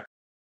 The Ironhawks.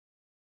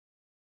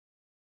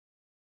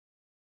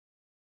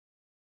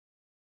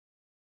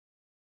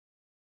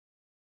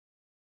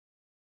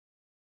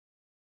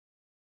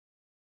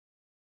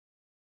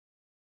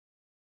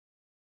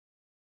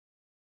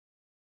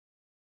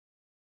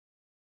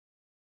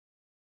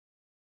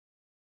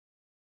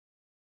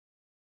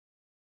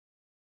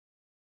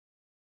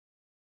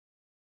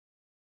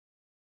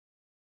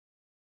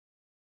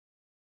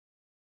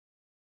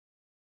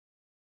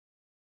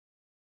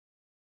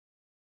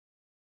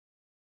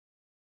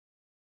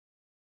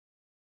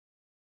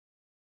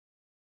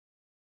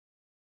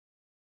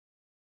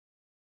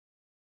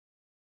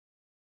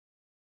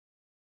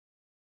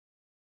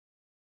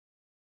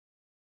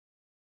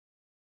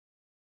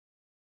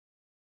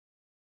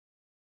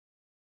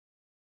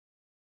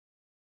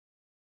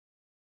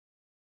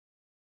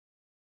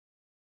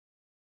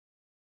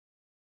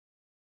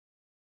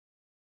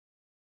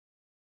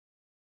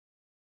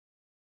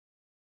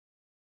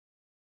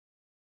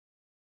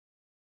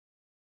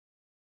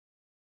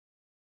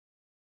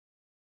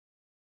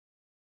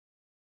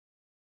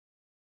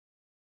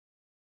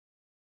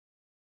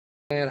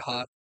 And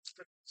hot.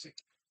 All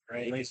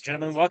right, ladies and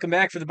gentlemen, welcome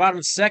back for the bottom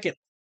of the second.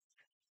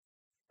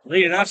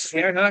 Leading off, the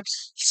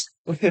Ironhawks.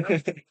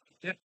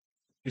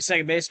 Your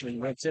second baseman,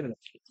 Red Simmons.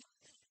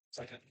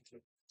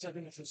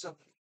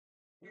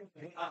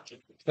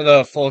 For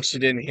the folks who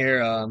didn't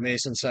hear,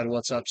 Mason said,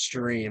 "What's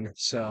upstream?"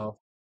 So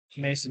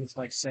Mason's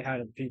like to say hi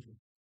to the people.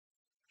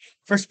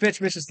 First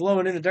pitch misses low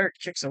and in the dirt,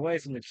 kicks away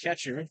from the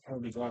catcher.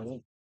 That'll be going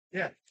in.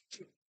 Yeah.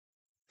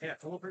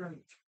 Come over and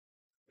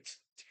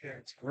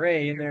It's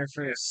Gray in there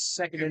for his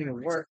second inning of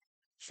work.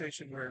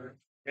 station where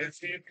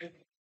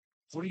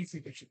what do you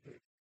think it should be?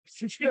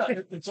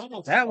 It's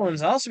almost That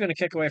one's also going to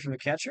kick away from the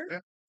catcher. Yeah.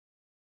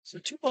 So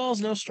 2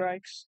 balls, no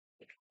strikes.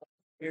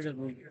 Here's a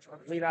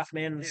leadoff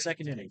man in the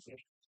second inning.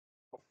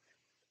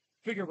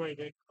 figure way,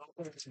 Dave.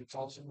 It's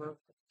also work.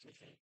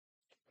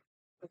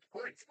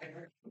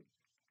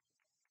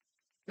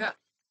 Yeah.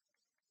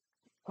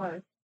 All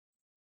right.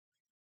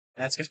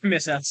 That's going to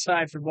miss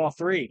outside for ball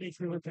 3.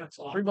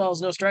 3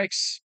 balls, no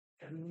strikes.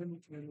 And then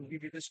we'll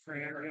give you this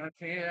grant, we're gonna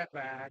pay that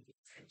back.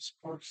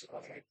 Sports,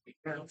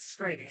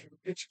 straight.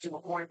 It's to a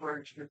point where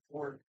it's good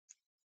for.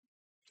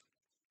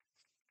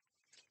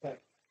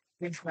 But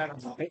think about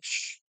it.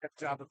 Pitch. Good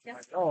job of.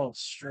 Oh,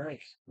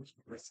 strike. This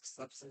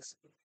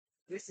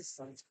is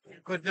science.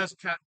 But it doesn't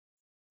count.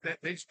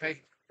 They just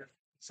pay.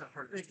 It's not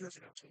hard. They just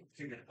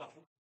do that.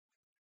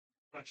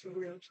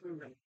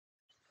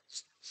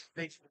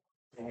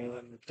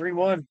 And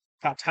 3-1.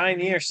 Popped high in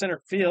the air,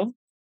 center field.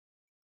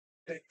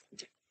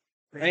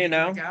 Hey,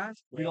 now,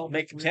 we don't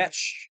make the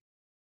catch.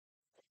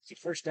 It's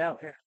first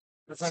out.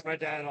 That's like my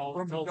dad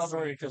all told the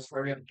story because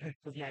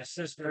my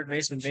sister, Third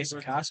baseman,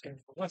 Mason Koska.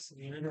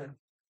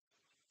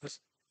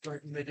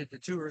 they did the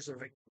tours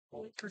of like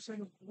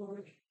 40%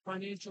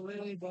 financial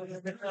aid, but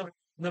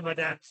no, my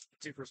dad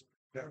 2%.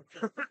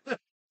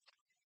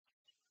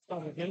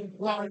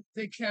 Well,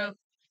 they count.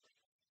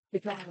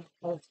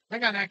 I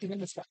got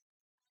academic stuff.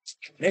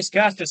 Mason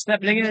Koska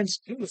stepping in.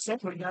 It was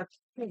something that.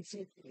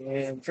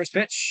 And first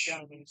pitch.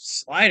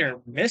 Slider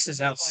misses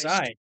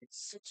outside.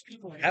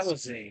 That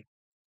was a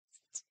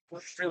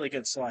really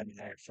good slide in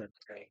there for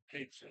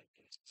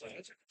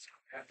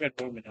good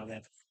movement on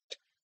that.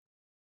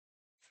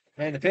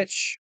 And the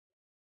pitch.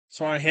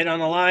 Swan hit on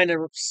the line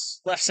to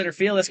left center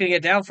field. That's going to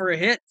get down for a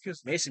hit.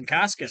 Mason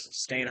Koska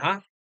staying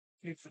hot.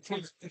 If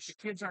the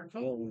kids aren't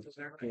told,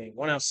 Okay,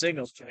 1-out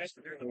signal.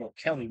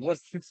 Kelly Wood.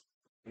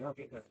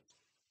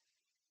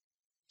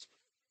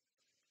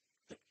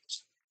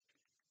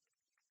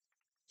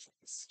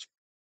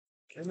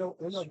 they know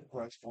the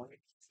price point.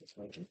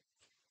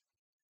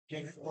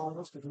 Get it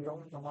almost because we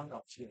don't come on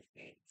up to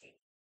it.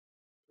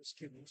 This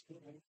kid was good.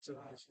 So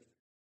I said,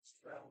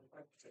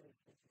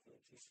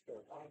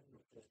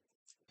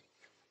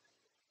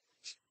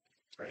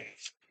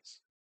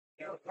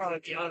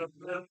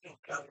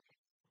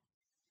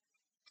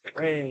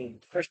 Rain.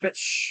 First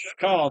pitch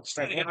called.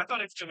 Strike one. I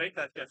thought it should make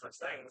that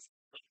difference.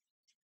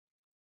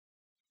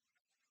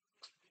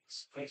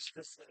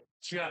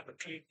 Yeah, but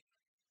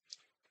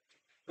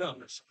no,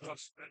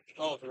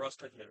 oh, the rust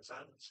taking it.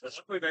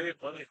 That's what they did.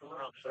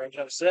 Right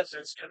up set.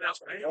 It's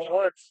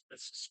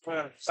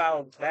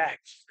fouled back.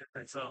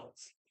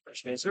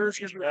 First base.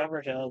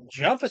 Robert, he'll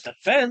jump at the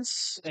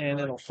fence and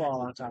it'll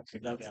fall on top of the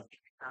dugout.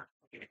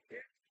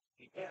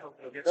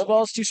 No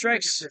balls, 2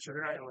 strikes.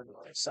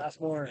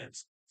 Sophomore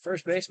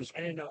first baseman.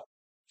 I didn't know.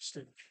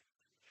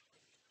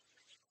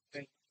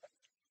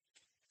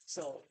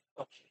 So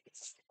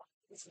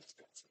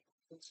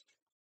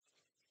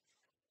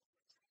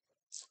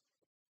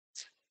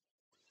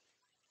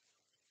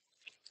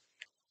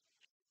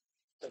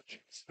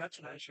That's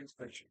an issue.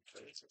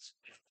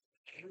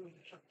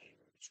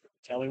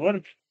 Kelly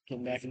Woodham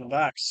getting back in the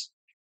box.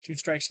 2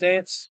 strike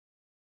stance.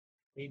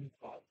 That's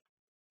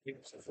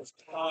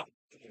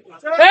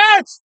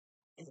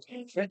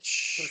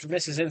pitch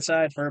misses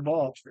inside for a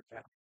ball.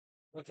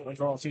 1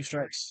 ball, 2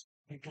 strikes.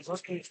 He was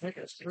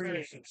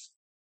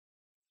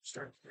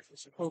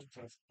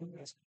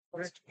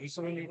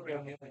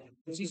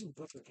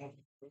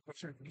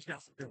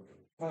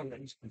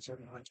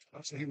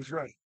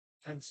right.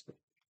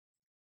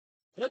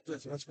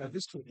 That's bad.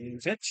 This could be.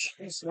 Pitch.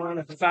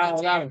 Swan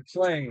fouled out of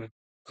play.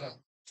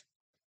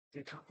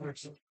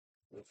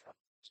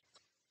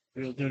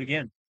 We'll do it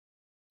again.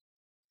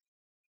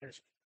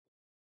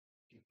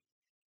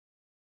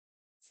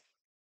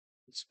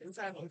 In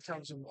fact, it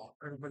tells him all.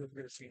 Everybody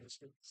going to see this.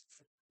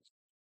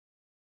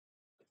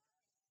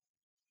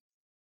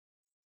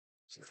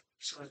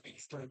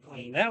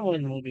 And that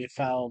one will be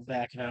fouled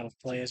back and out of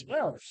play as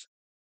well.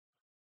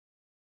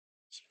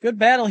 Good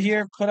battle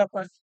here.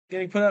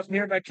 Getting put up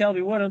here by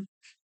Kelby Woodham.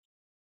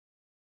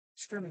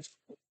 Scrimmage.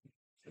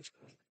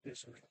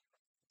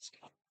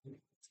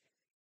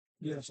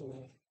 Yes.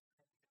 And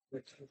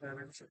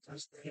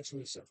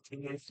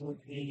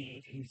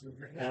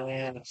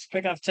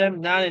pickoff attempt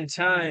not in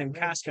time.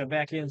 Casca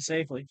back in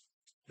safely.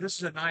 This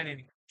is a 9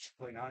 inning.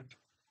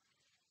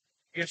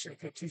 Yes, they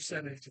put 2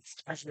 7.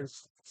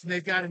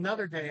 They've got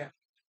another day.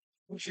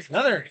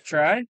 Another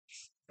try.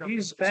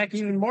 He's back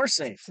even more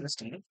safe this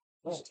time.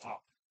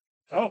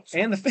 Oh,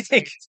 and the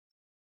fake.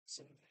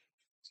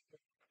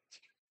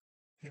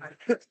 I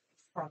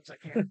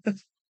can't.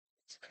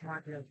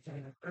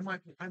 I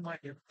might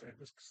be able to.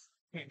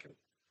 Can't get it.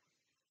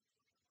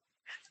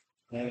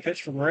 And the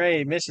pitch from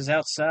Ray misses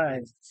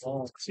outside.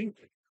 Ball 2.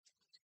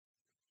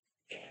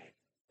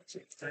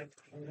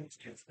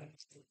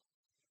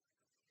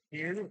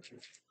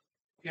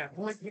 Yeah,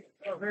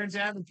 we're in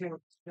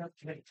Davenport.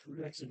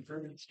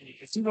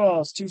 2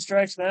 balls, 2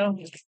 strikes now.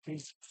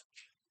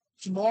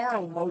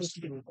 Tomorrow, most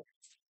of them.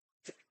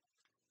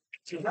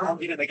 I'll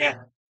get it again.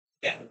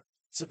 Yeah.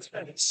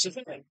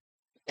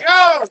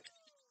 Go!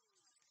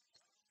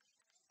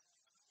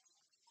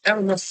 That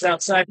one misses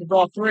outside for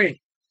ball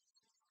 3.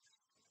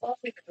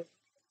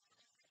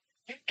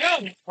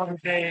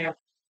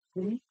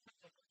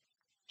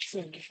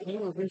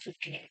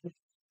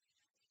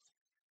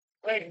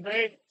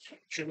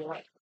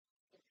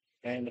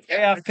 And the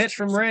payoff pitch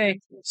from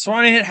Ray.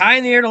 Swanee hit high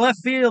in the air to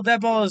left field.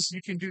 That ball is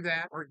You can do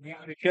that, or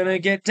gonna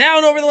get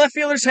down over the left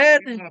fielder's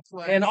head and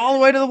all the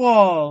way to the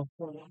wall.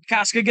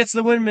 Casca gets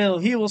the windmill.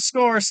 He will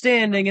score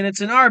standing, and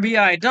it's an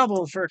RBI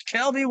double for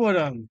Kelby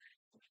Woodham.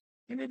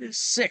 And it is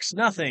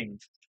 6-0.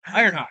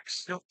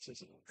 Ironhawks.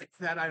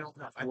 that I don't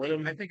know. I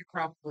think it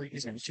probably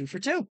He's is. in 2 for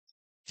 2.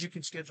 You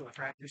can schedule a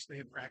practice. They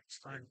have practice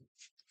time.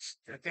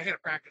 They had a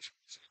practice.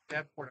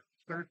 Davenport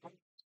third.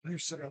 You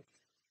set up.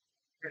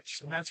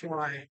 And that's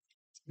why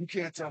you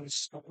can't tell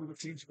us who the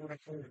teams are going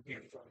to play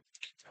again.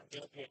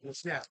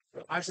 Yeah,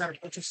 I've got a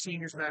bunch of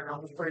seniors that are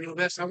on the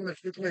list. I'm going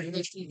to play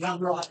this team. Got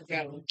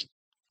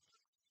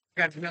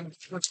young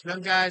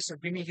guys. So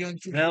give me young.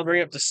 Now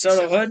bring up the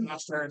Soto Hood.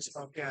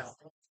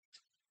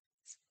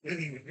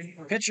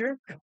 Pitcher.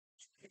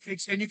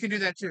 And you can do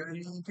that too.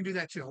 You can do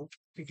that too.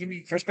 You give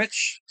me First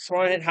pitch.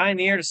 Swan hit high in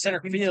the air to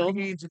center field.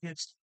 games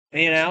against.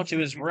 And out to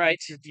his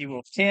right. He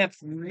will camp,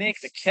 make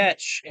the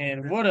catch,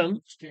 and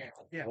Woodham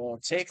Yeah. will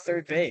take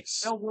third base.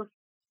 They'll work.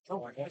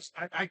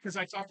 Because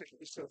I talked to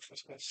you.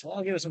 So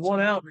I'll give us 1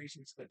 out.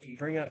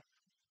 Bring up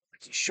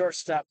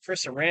shortstop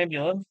Chris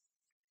Arambula.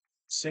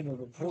 Single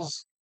to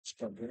his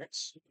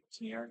appearance.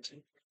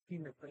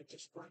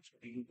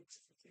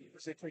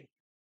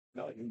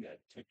 No, you got to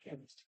take care.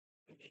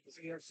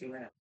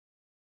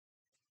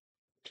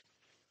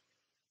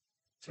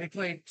 They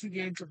played 2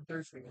 games on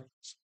Thursday.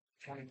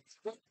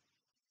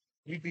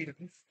 We beat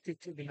them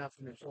 15-0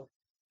 this whole.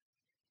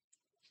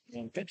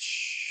 And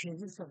pitch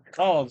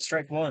called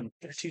strike 1.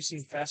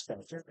 2-seam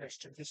fastball.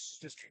 Just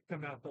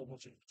come out double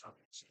to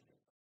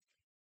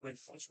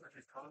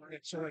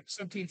so like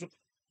some teams will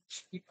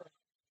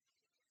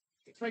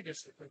play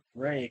just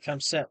Ray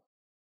comes set.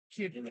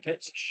 kid In the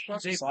pitch.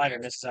 They- Slider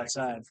misses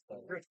outside.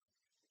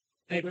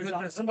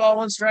 1 ball,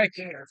 1 strike.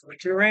 To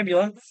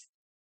Arambula.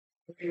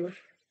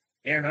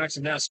 Ironhawks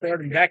have now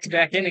scored in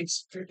back-to-back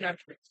innings. They're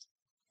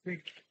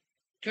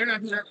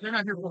not here. They're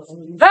not here.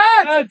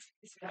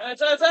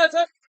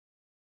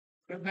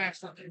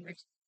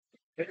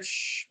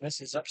 Pitch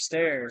misses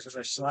upstairs with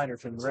a slider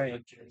from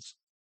Ray.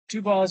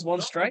 2 balls,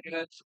 1 strike.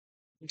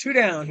 2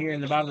 down here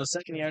in the bottom of the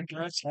second. The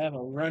Ironhawks have a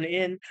run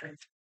in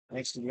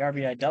thanks to the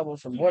RBI double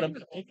from Woodham.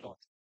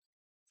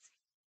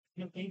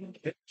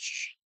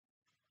 Pitch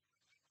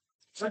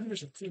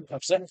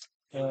upset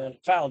and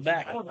fouled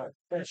back. Ray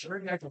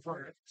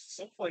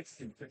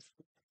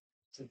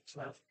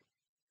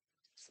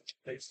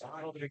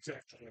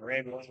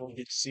won't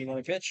get to see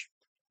another pitch.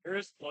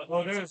 There's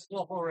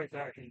still right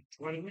there.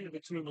 When we the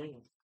 2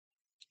 million.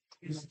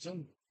 That's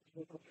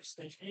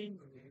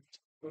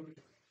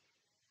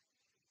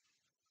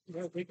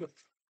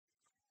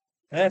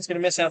going to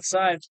miss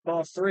outside.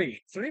 Ball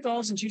 3. 3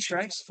 balls and 2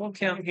 strikes. Full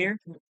count here.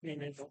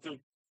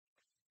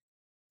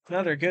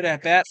 Another good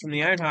at bat from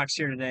the Ironhawks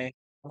here today.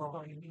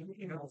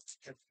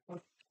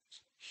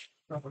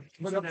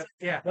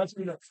 Yeah, that's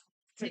good.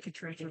 Take a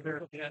trade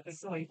there. Hit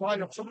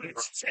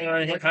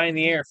high in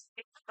the air.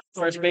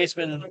 First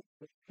baseman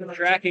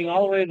tracking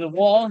all the way to the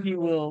wall. He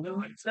will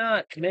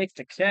not make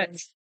the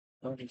catch.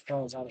 Oh, he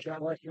falls out of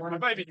play.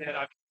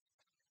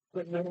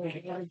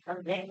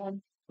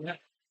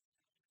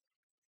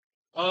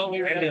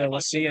 Maybe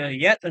we'll see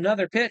yet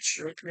another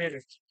pitch. So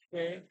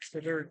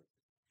they're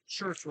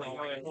shirts were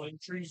all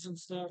trees and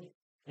stuff.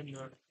 And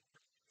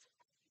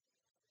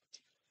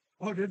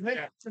oh, did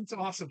they? That's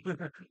awesome.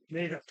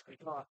 Made it.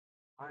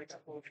 I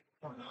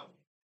got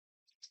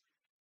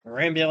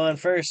Rambiel on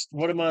first.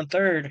 Woodham on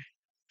third.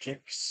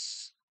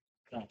 Kicks.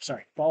 Oh,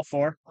 sorry. Ball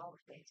 4.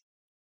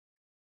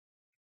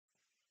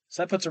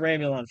 So that puts a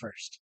Rambiel on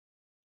first.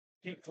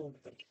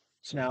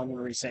 So now I'm going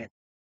to reset.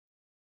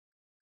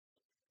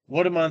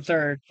 Woodham on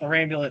third. A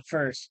Rambiel at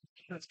first.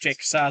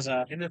 Jake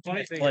Saza. And the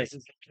funny thing Place.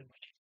 is,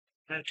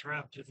 that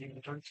draft is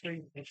even third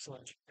string. It's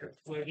like,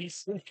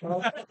 ladies.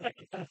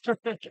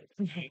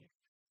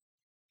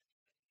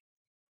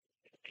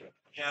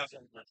 Yeah.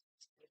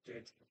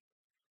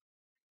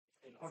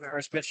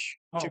 First pitch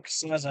to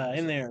Saza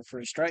in there for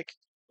a strike.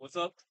 What's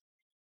up?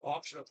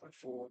 Option up at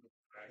 4.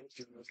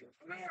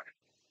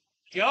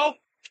 Go.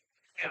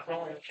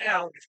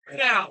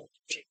 Now.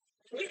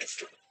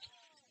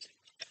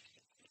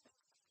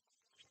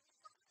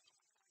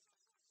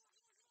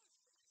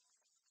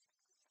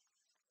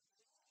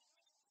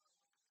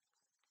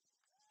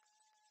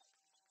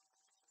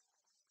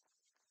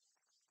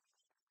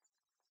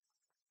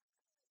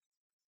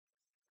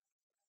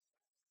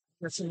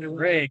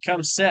 Ray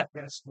comes set.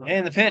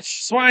 And the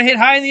pitch. Swung hit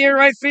high in the air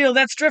right field.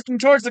 That's drifting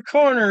towards the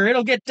corner.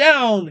 It'll get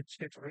down.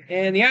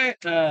 And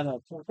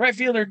the right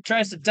fielder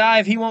tries to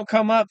dive. He won't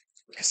come up.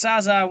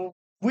 Saza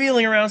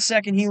wheeling around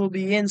second. He will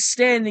be in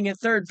standing at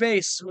third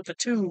base with a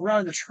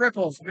 2-run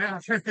triple.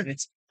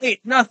 It's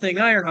 8-0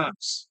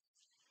 Ironhawks.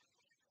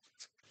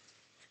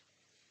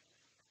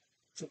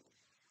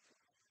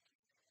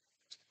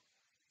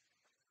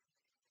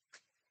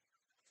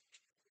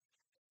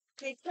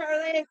 Hey,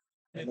 Charlie.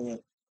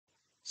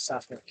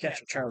 Sophomore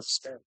catcher Charles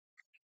Sparrow.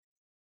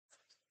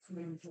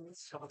 There's a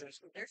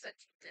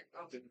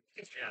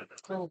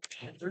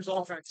There's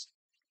all kinds.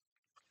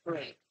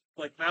 Right.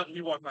 Like Mountain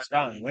View walk by.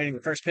 Stalin waiting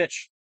the first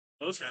pitch.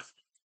 Those guys.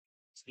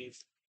 Steve.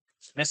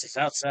 Misses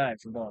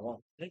outside from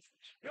ball 1.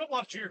 You don't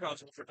want junior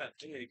college for that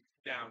dig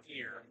down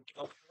here.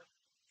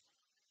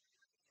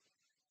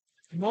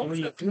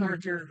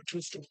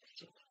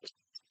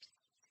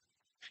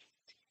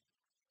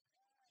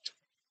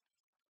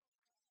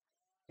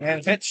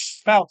 And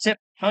pitch, foul tip,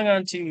 hung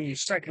on to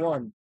strike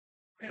 1.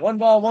 1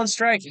 ball, 1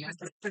 strike.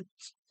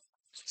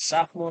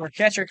 Sophomore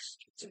catcher.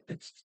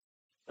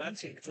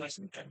 That's it.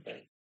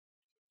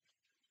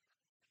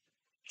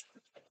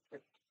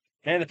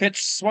 And the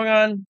pitch swung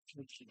on.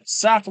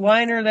 Soft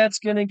liner, that's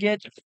going to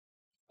get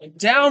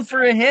down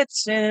for a hit,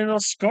 and it'll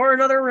score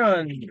another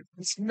run.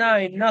 It's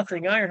 9-0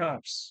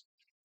 Ironhawks.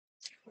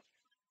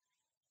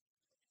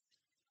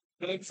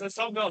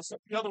 Something else.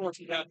 The other ones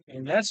you got.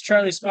 And that's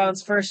Charlie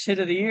Spawn's first hit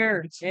of the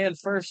year and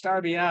first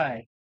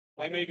RBI.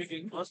 I may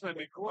be unless I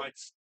make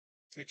points.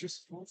 They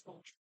just You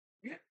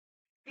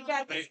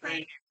got this,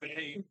 Frank. I'll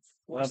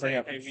bring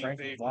up Frank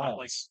like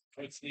Wiles.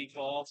 it's the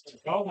balls.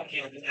 Oh, I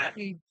can't do that.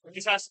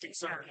 This has to be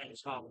certain in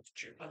his college.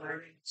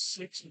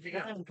 6.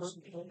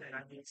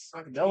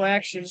 No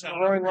action.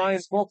 Roaring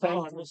Lions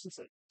bullpen.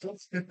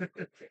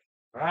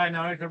 All right,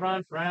 now I can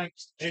run, Frank.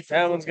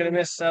 That one's going to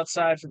miss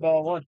outside for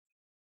ball 1.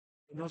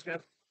 Those guys.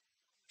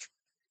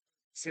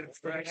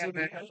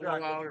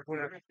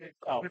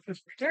 Oh,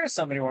 there's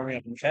somebody warming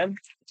up in the pen.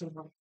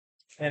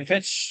 And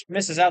pitch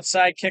misses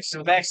outside, kicks to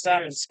the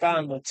backstop, and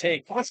Spawn will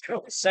take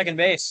second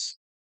base.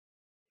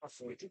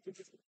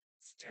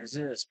 There's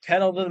this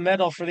pedal to the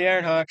metal for the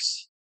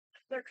Ironhawks.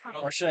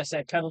 Or should I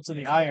say pedal to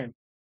the iron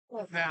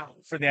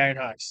for the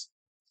Ironhawks.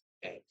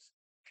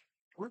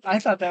 I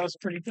thought that was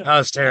pretty good. That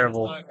was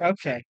terrible.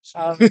 Okay.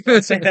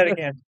 Let's say that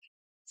again.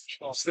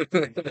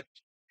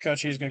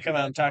 Coach, he's going to come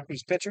out and talk to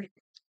his pitcher.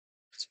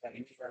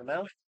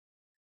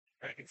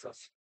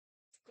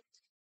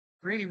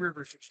 Grady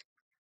Rivers.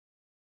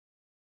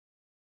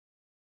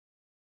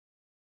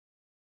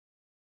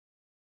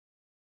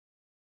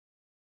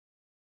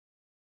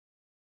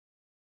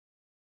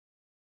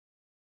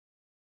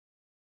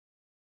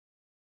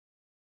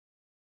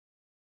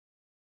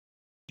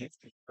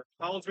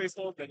 College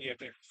baseball, then you have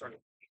to start.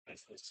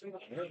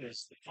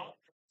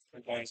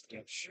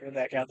 Sure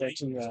that got there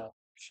to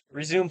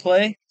resume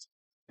play.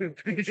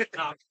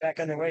 Back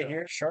underway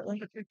here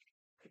shortly.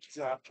 It's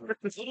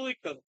literally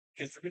the.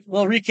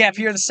 Little recap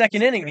here of the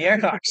second inning. The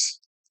Ironhawks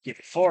get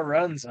 4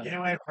 runs on, You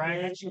know, I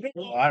I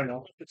don't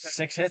know,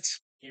 6 hits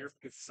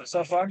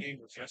so far.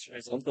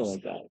 Something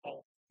like that.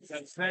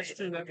 That's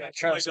true. That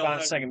Charlie Spahn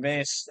at second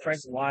base.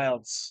 Frank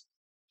Wilds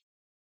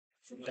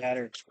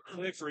battered.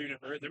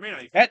 There may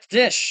not At the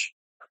dish.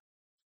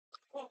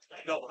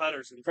 double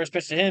headers. First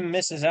pitch to him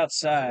misses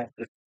outside.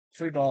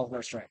 3 balls,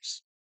 no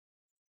strikes.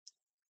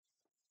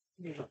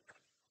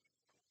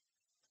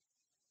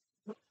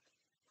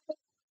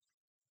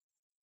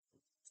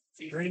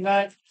 Green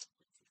light.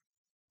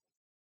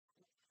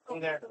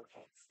 There.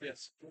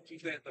 Yes.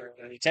 Tuesday and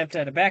Thursday. An attempt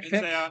at a back pitch.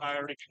 Wednesday, I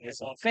already can It's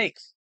get a fake.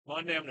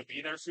 Monday, I'm going to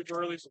be there super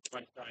early, so I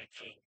might try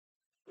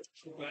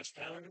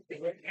and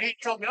Hey,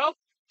 coming up.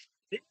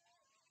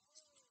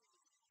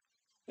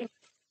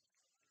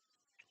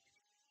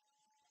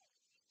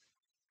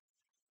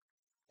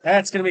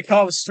 That's going to be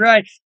called a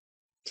strike.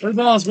 3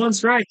 balls, 1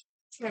 strike.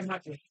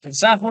 And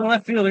sophomore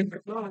left fielder.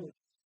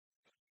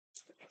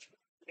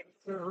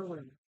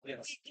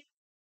 Yes.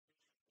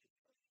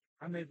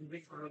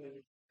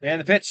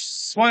 And the pitch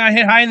swung on,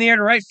 hit high in the air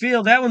to right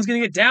field. That one's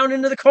going to get down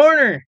into the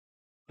corner.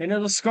 And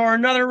it'll score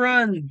another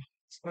run.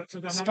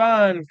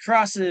 Spahn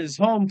crosses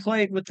home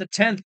plate with the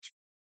 10th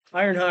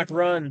Ironhawk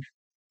run.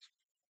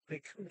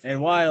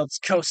 And Wilds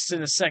coasts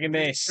into second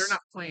base They're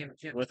not playing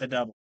again. with a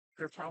double.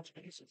 They're probably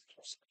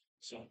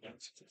so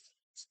that's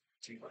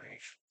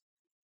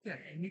yeah,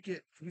 and you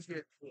get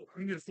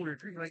a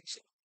 43 like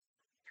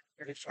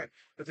it's fine.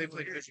 But they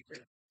play good.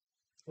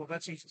 Well,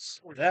 that's easy.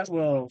 That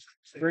will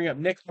bring up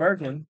Nick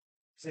Berglund,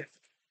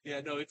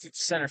 Yeah, no, it's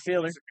center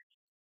fielder.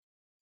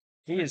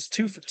 He is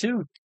 2 for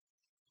 2.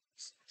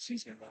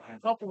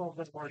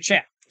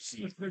 Chat.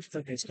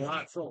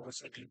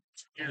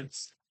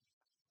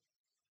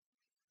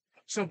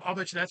 So I'll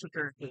bet you that's what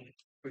they're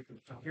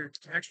your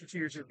extra 2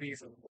 years would be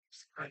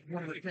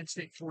one of the Penn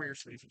State 4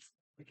 years.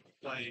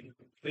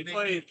 They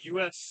played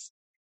US.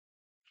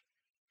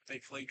 They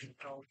played you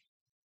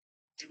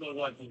know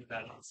what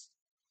that is.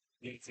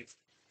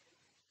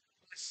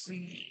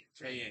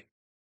 CJA,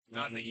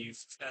 not in the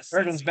youth.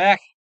 Berglund's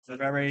back. They're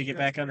about ready to get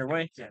back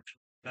underway. Yeah,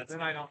 that's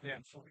then I don't. Yeah,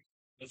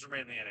 those are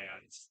mainly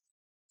NAIs.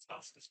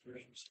 It's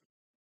great.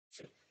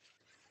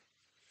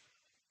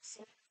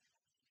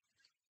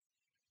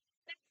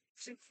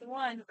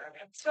 6-1.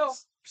 So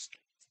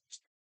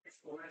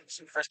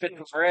First pitch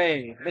for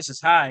Ray.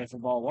 Misses high for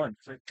ball 1.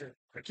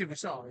 I keep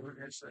myself.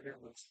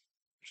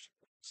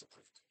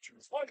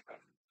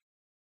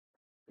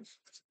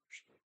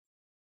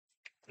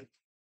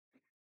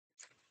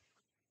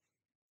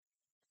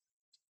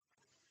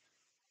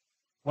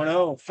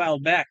 1-0,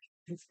 fouled back.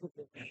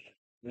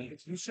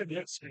 You said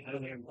yes.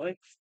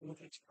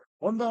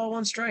 1 ball,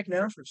 1 strike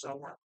now.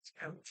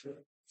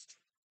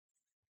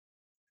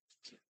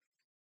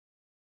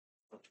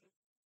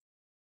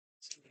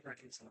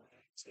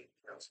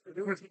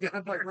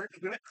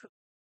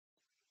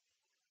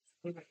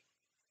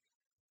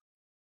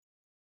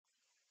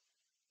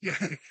 Yeah.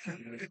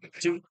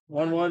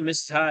 1-1,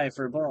 misses high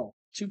for a ball.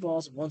 2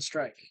 balls, 1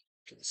 strike.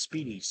 To the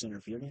speedy center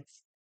fielder.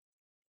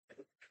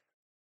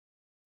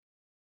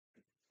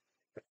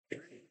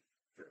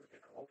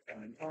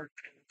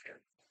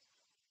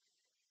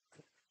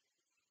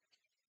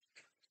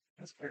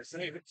 That's fair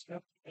save. It's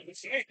not.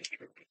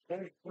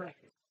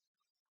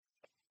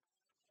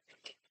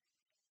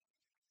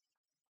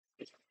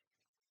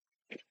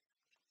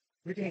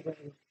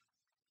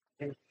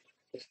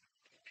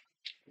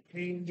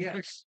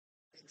 Yes.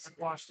 I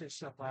watched this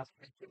stuff last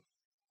week.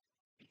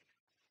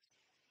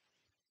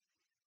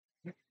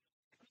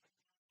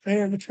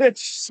 And the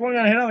pitch swung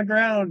on, hit on the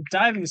ground.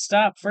 Diving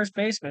stop, first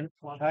baseman.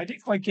 I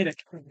didn't quite get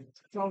it.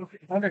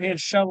 Underhand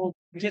shovel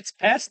gets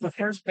past the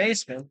first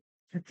baseman.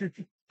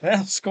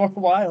 That'll score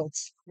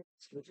Wilds.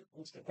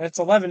 It's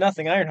 11-0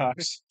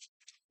 Ironhawks.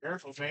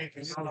 Careful, Jake.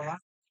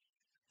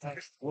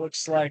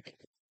 Looks like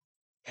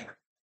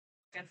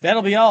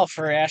that'll be all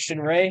for Ashton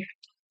Ray.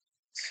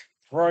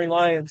 Roaring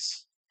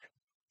Lions.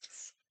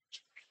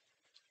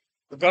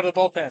 We'll go to the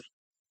bullpen.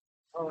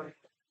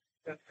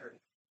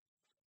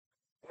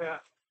 Yeah.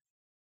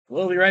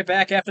 We'll be right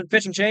back after the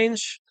pitching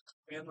change.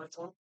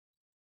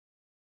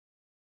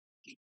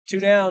 2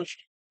 down.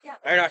 Yeah.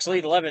 Ironhawks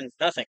lead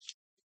 11-0.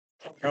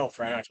 No,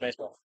 for Ironhawks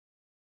baseball.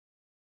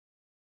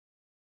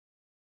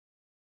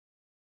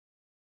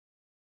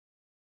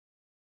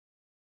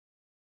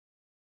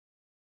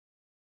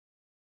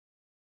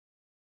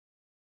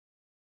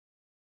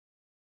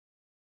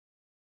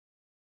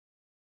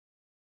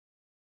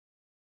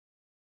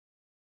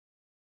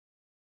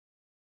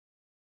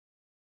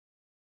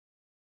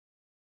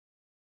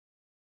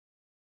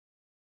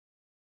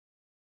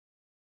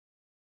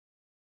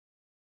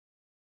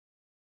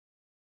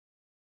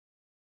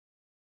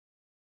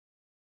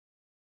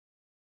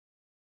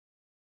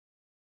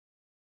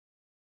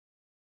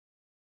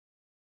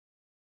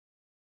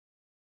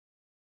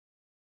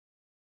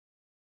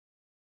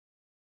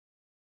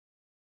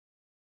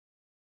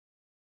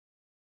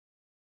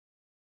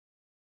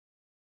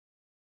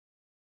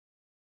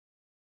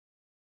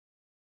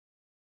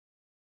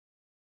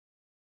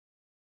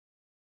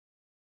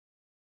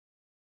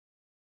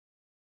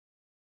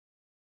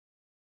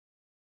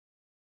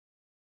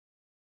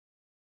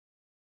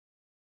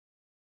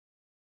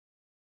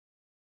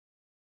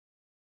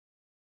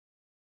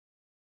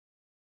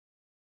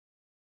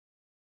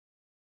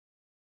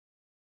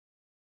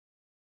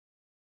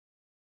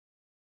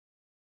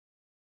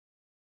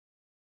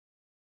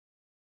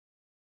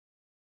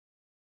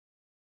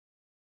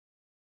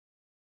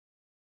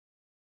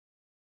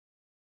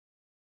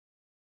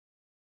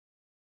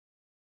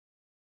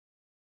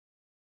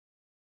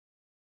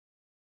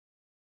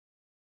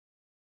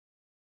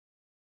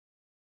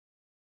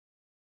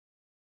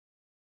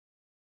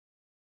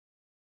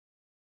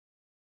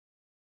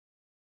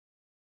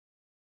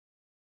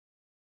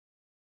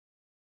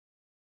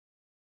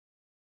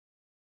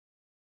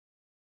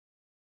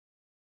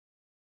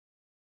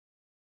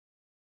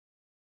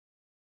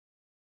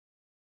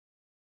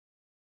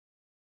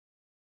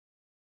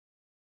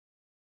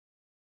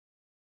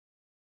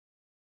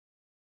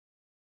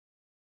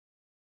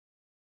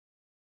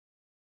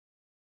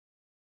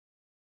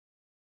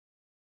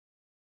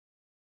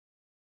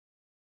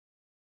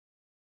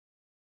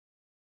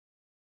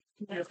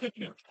 Yeah.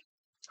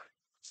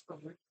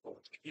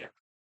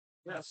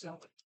 Yeah, so.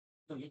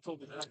 No, you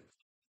told me that.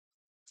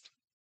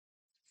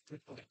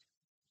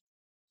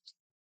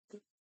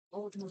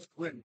 Oh, it was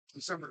when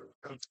December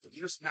of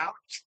just now.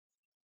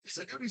 He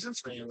said, he's in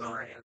spring. All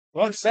right.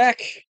 Well, it's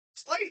back.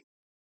 It's late.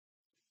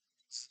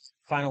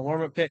 Final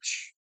warm-up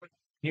pitch.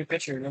 New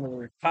pitcher,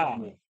 number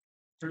 5.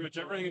 Pretty much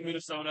everything in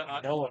Minnesota.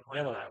 No one,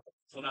 yellow.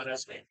 So not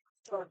as bad.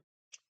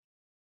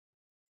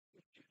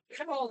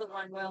 Come hold it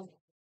one, Will.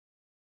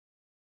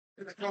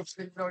 And the coach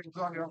didn't know he was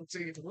on the other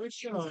team.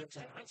 Which,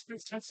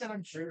 that's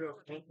untrue.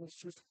 It's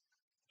just.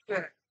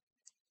 Yeah.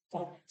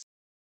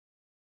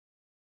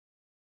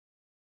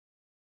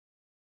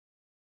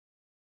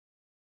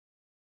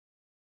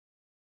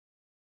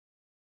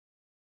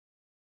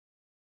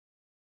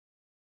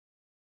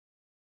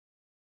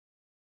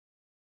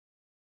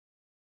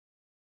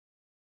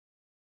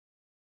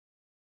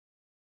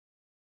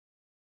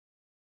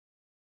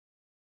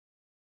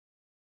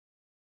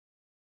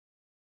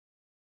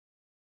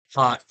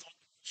 Hot.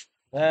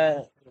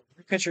 The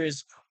pitcher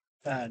is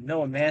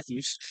Noah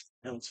Matthews.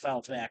 And it's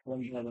fouled back.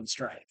 1-1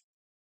 strike.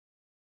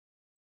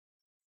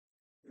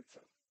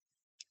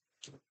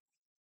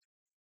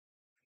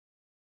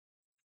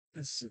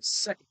 This is his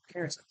second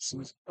appearance of the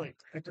season. Like,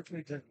 I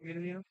definitely did. You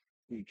know?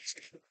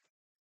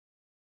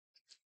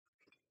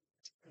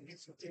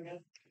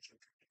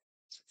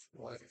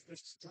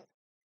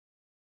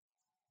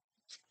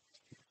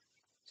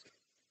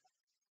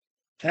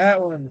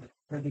 That one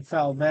will be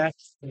fouled back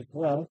as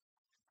well.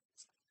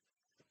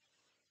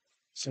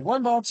 So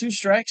 1 ball, 2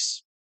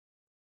 strikes.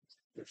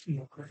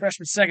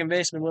 Freshman second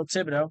baseman Will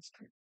Thibodeau.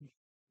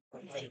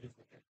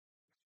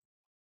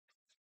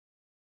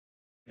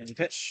 And the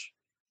pitch.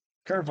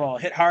 Curveball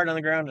hit hard on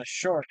the ground to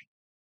short.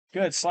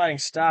 Good sliding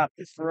stop.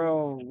 The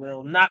throw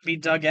will not be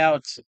dug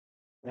out.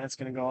 That's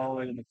going to go all the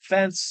way to the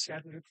fence.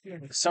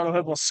 Soto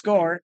Hood will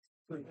score.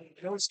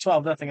 It's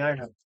 12-0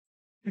 Ironhawks.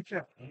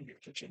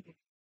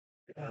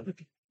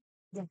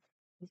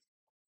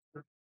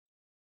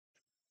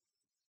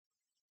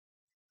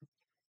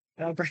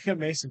 That'll bring up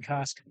Mason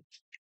Koska.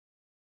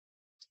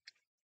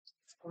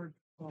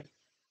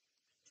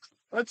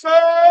 Let's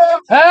go!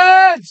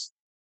 Heads!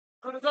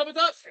 Go to double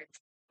dust.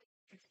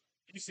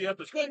 You see up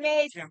the Good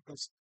night.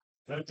 campus.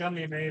 Don't tell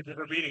me, man, that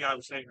they're beating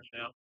Iowa State right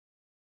now.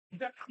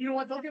 You know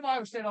what? Don't give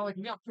Iowa State all they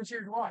can get. Because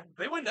here's why.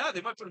 They win that.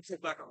 They might put them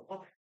back on.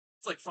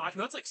 It's like 5.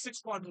 No, it's like 6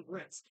 quadruple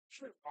wins.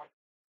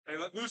 They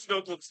lose to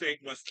Oklahoma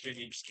State and West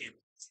Virginia. You just can't.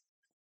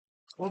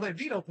 Well, they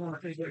beat Oklahoma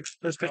State.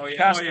 First pitch Oh, to yeah.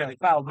 Koska. Oh, yeah.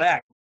 Fouled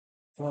back.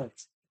 But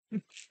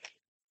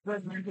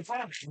the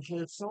problem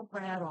is so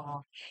bad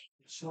off,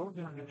 so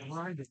down and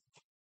grinded.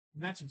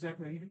 And that's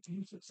exactly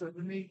you said. So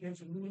to me, as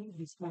a me,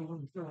 he's going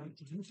on the third.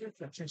 You said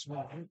that chase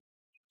well.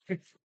 The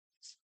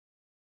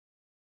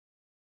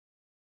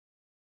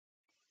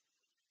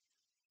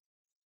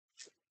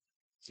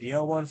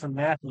 0-1 from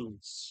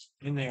Matthews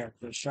in there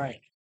for a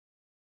strike.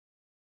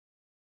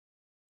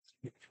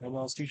 No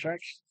balls, 2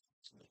 strikes.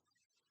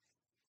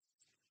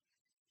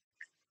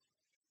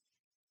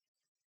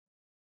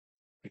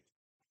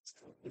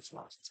 It's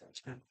lost.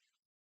 It's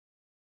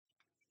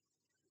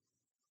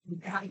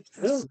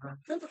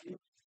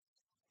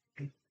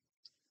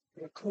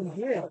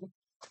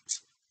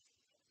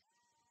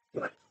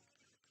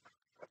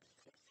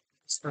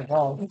the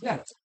ball. Yeah.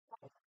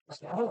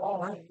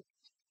 All right.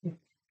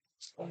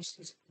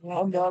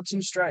 1 ball,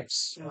 2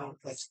 strikes.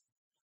 Not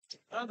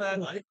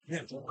bad.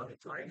 Yeah.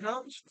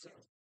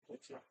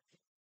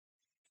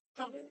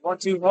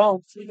 1-2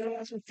 home.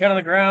 Cut on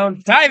the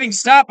ground. Diving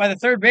stop by the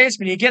third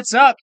baseman. He gets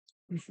up.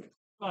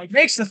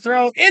 Makes the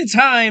throw in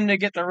time to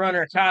get the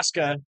runner,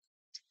 Koska.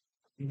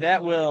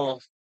 That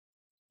will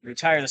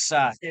retire the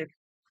side.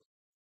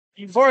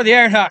 For the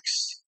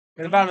Ironhawks,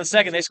 in the bottom of the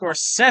second, they score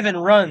 7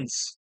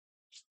 runs.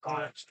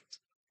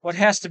 What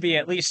has to be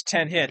at least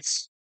 10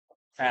 hits.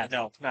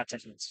 No, not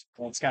 10 hits.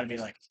 Well, it's got to be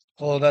like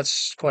Well,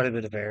 that's quite a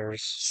bit of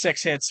errors.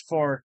 6 hits,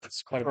 4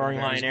 That's quite a bit scoring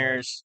of line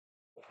errors.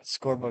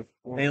 Scorebook.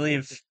 They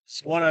leave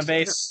 1 on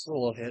base. A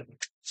little hit.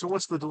 So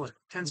what's the delay?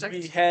 10 We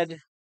seconds? head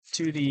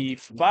to the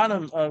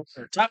bottom of,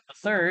 or top of the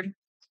third.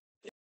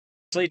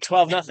 It's lead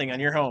 12-0 on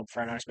your home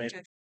for Ironhawks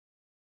baseball.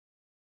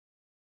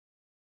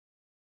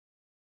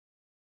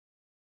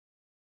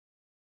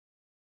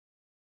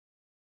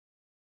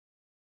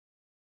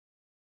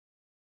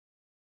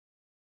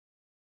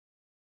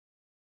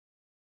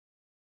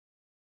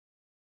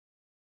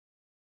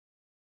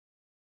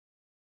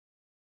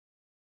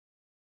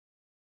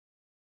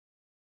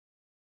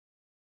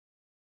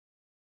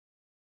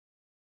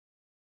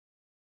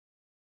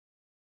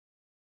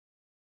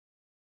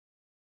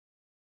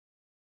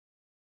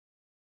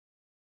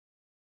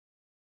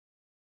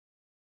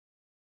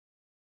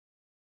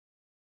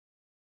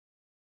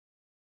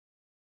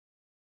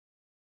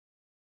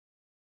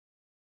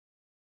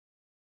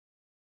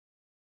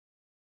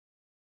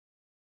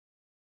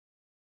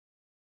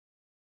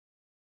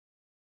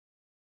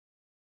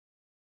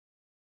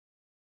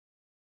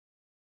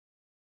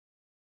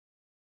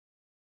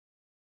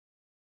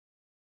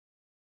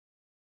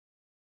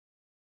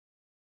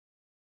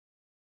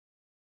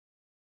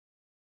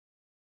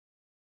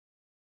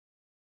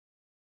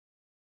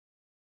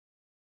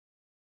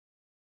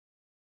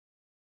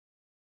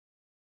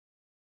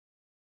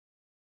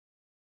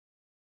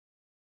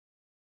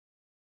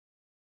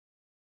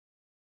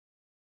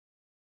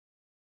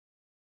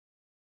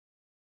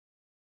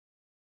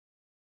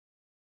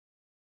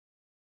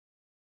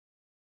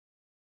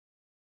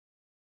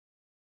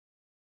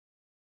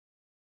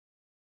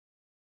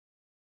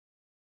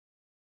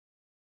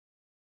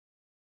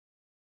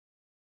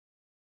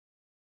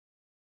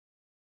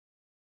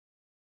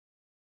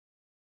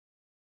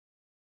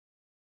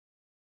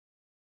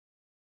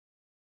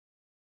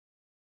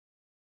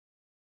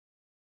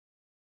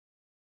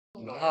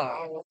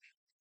 All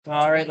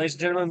right, ladies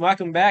and gentlemen,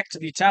 welcome back to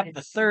the top of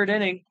the third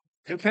inning.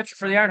 New pitcher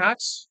for the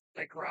Ironhawks.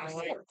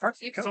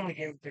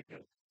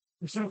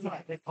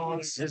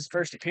 It's his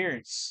first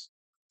appearance.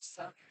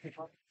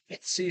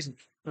 It's season.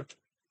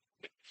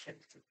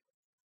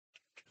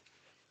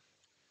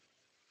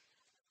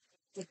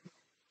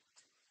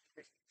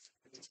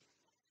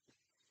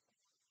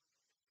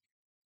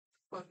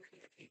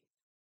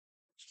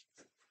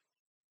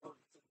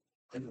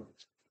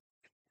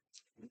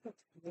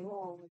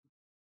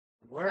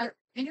 Where?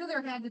 I knew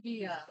there had to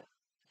be a.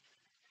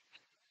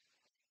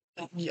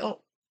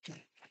 Yo.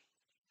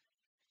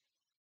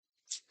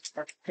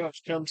 Our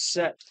coach comes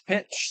set,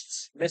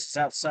 pitch, misses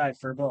outside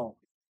for a ball.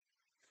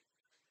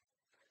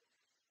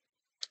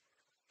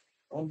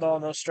 1 ball,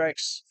 no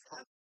strikes.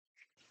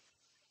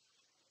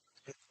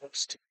 It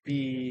looks to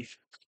be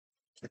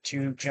the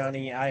 2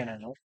 Johnny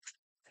Ionel.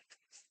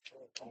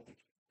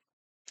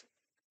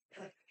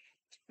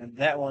 And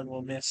that one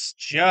will miss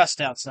just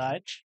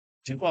outside.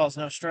 2 balls,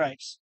 no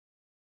strikes.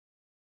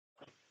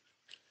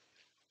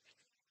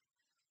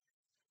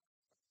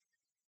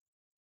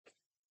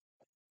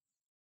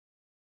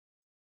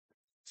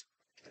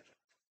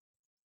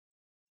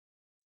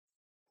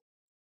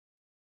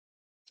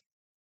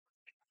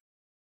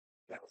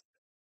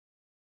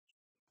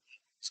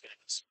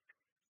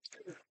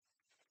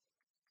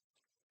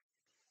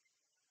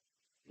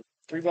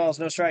 Three balls,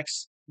 no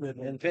strikes.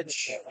 And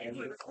pitch.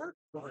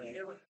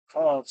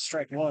 Called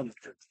strike 1.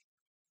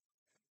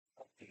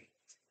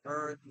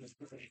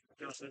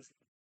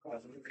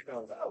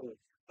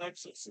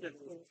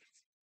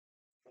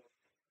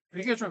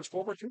 You guys run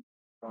scoreboard too?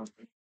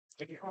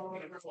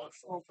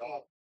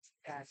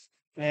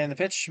 And the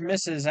pitch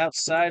misses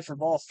outside for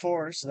ball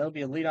 4, so that'll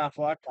be a leadoff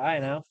walk. I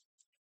know.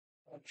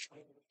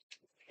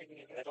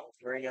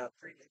 Bring up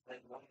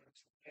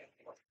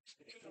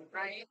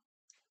Right?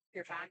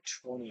 You're fine.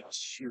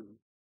 22.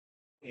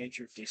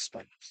 Andrew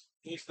Despite.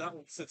 He's that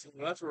one sits.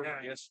 That's where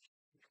I guess.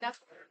 That's.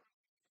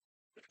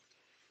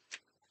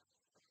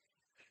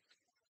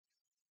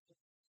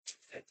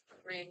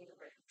 Ring.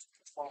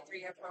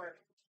 3 or 4.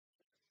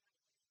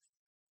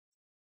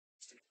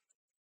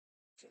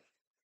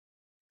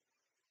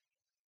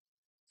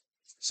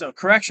 So,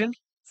 correction.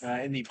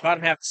 In the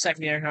bottom half of the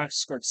second, the Ironhawks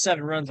scored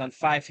 7 runs on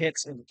 5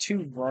 hits and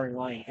 2 roaring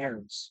line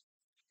errors.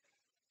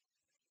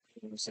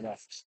 What's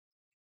left?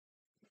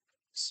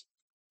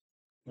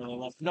 No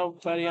left.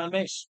 Nobody on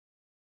base.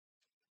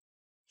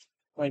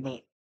 Wait a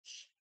minute.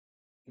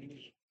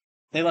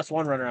 They left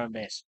 1 runner on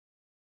base.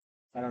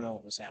 I don't know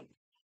what was happening.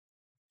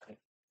 Okay.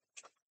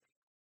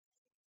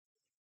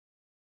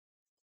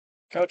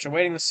 Coach,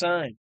 awaiting the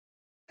sign.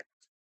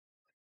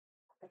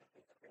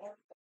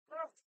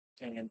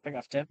 And pick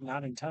off tip,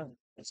 not in time.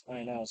 It's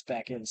fine now. It's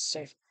back in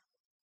safe.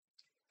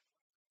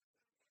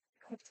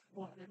 First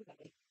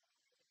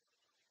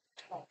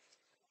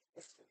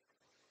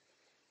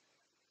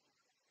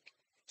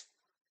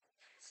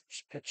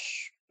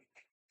pitch.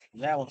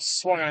 That one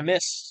swung on a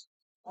miss.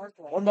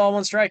 1 ball,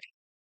 1 strike.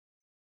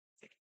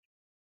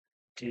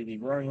 To the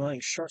roaring line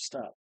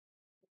shortstop.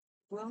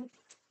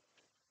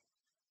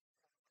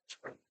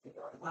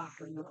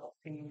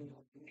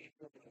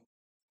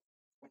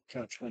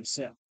 Coach went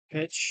set.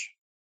 Pitch.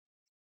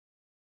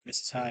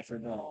 Misses high for a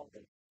ball.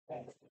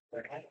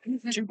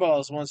 2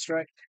 balls, 1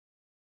 strike.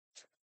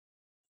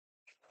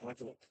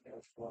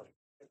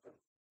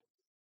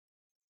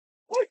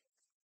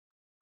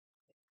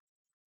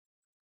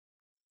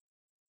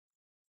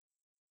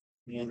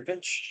 And the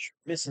pitch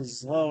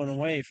misses low and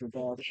away for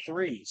ball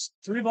 3.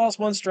 3 balls,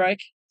 1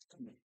 strike.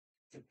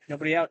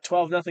 Nobody out.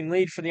 12-0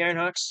 lead for the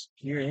Ironhawks.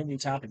 Here in the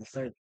top of the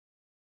third.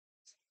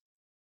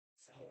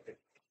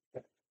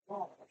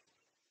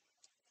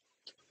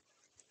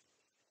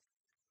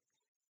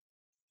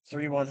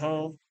 Three one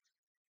home.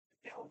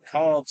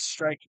 Called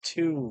strike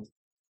 2.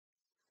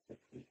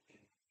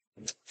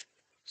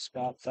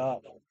 Spot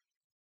thought.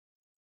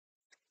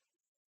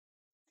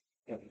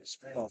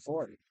 Ball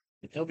 4.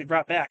 He'll be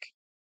brought back.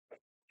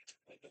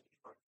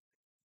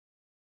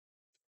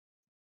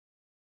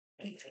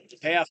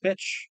 Payoff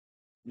pitch.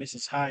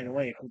 Misses high and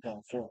away for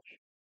ball 4.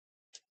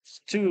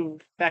 2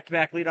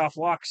 back-to-back leadoff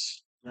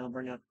walks. Now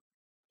bring up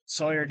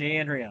Sawyer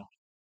DeAndrea.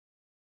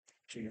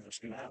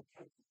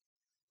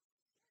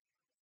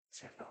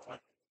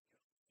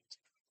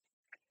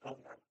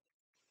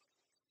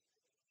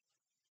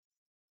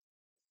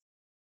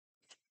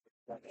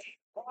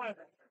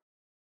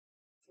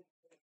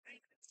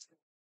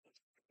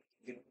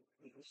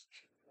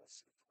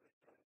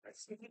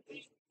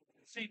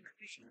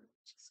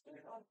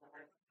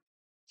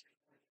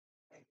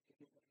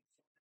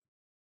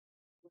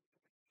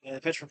 And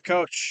the pitch from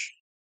Coach.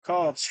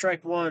 Called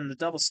strike 1. The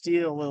double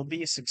steal will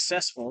be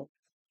successful.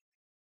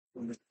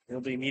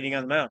 He'll be meeting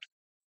on the mound.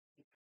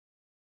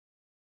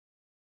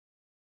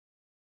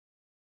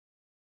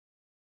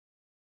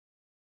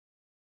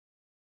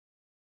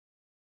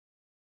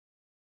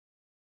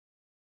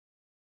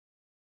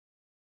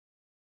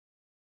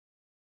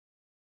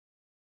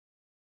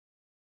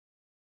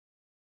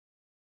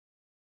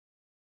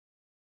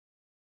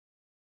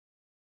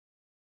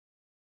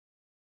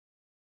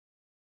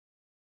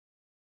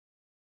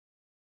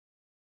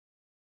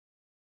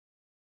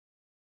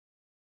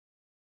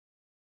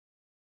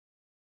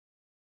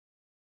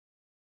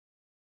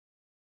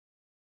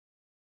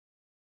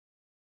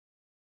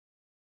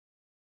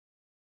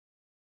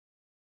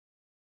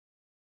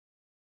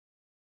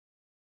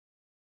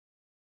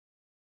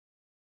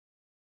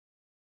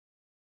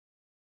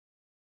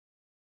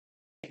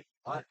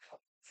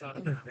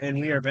 And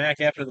we are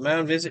back after the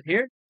mound visit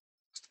here.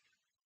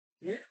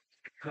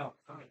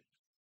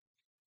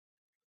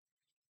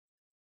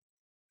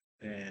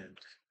 And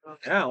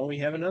now we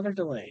have another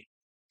delay.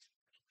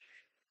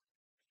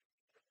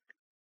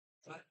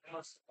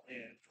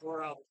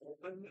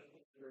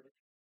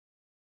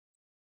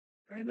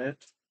 And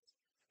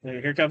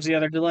here comes the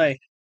other delay.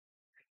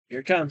 Here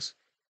it comes.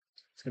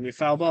 It's going to be a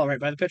foul ball right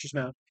by the pitcher's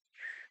mound.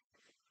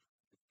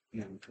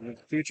 The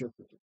future.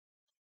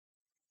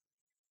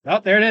 Oh,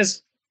 there it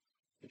is.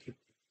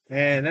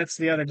 And that's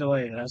the other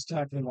delay that I was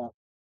talking about.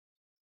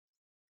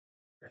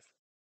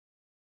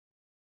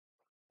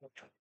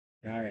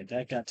 All right,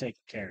 that got taken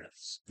care of.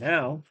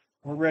 Now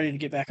we're ready to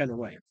get back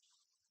underway.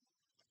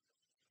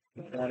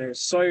 That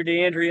is Sawyer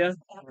DeAndrea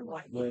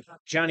with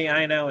Johnny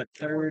Ionow at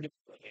third,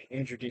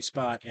 Andrew D.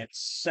 Spot at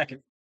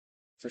second.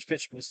 First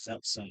pitch misses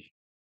outside.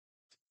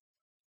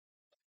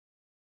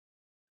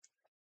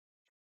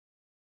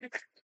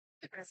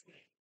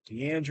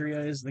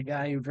 DeAndrea is the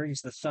guy who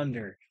brings the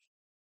thunder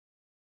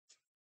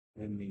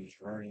in the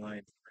Roaring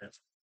Lions.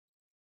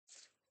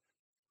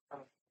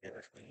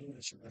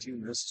 This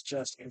is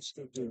just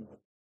two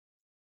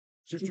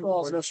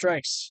balls, no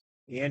strikes.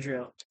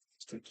 DeAndrea.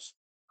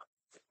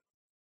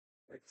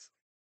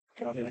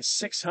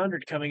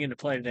 600 coming into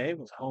play today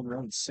with home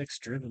run 6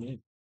 driven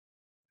in.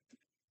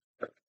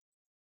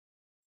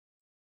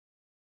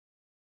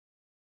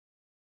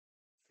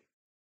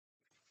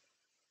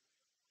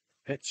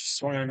 Pitch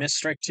swung on a miss,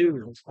 strike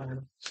 2.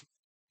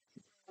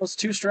 Those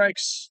 2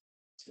 strikes.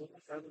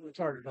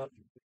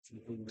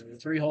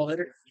 3-hole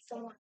hitter.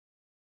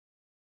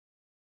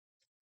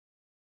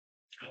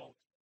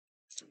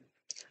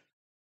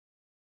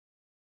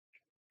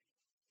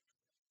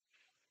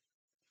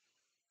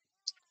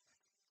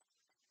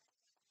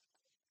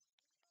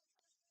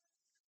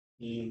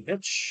 The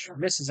pitch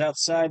misses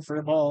outside for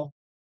a ball.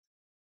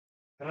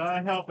 Can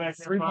I help back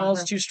 3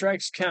 balls, 2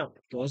 strikes, count.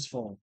 Goes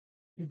full.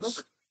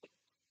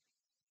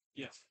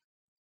 Yes.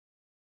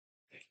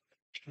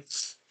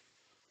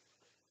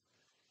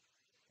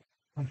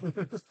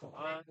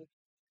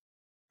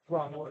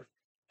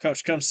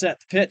 Coach comes set.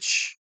 The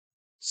pitch.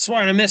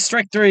 Swung on a miss,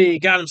 strike 3.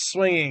 Got him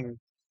swinging.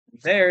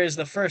 There is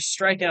the first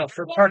strikeout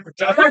for Parker.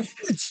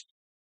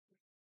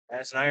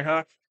 As an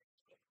Ironhawk.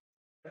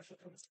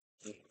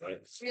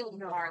 Really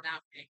hard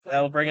out.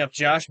 That'll bring up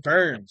Josh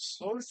Burns.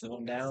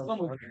 Going down.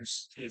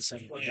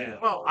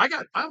 Well, I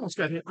almost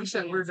got hit. We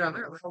said we were down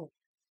there.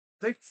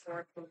 They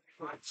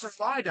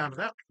fly down to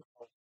that.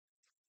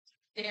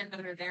 Stand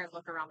under there and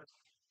look around.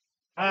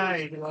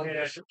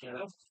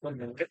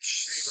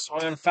 Pitch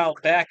swung on foul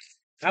back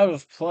out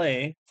of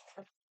play.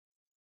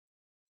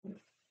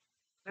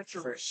 That's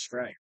your First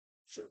strike.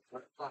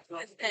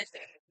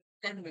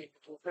 And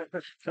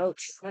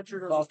Coach,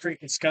 Fall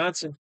Creek,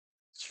 Wisconsin.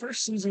 His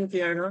first season with the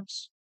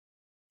Ironhawks.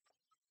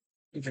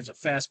 There's a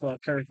fastball,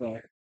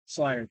 curveball,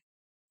 slider.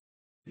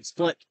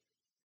 Split.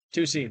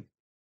 2-seam.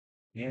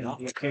 And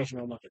the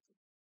occasional bucket.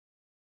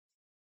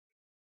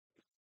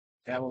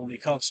 That one will be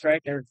called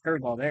strike. There's a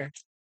curveball there.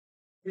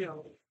 you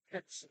know,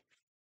 it's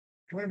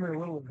way more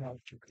little about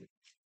you.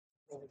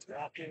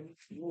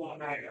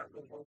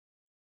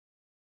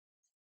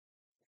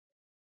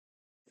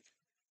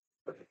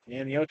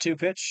 And the 0-2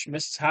 pitch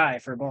misses high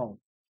for a ball.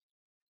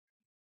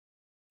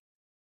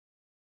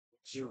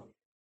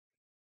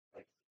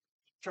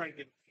 Try and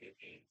get.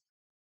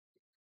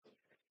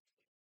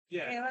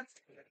 Yeah.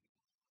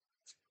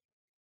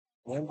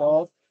 1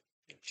 ball,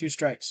 2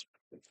 strikes.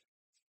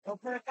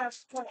 Okay,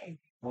 that's fine.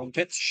 1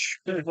 pitch,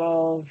 good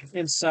ball,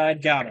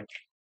 inside, got him.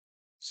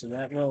 So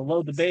that will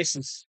load the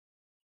bases.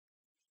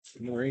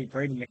 Brady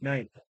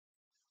McKnight.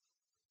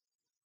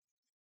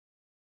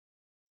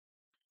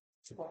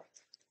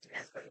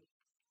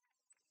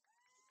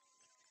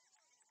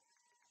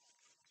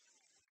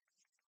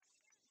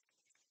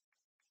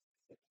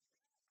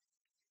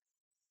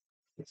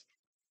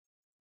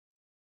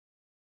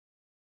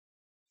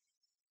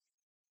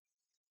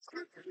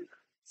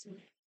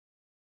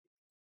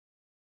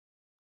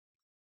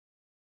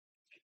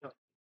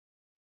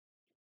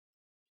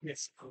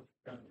 Yes.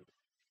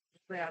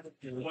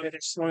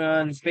 Pitch swung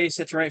on base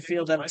hit to right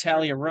field. That'll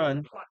tally a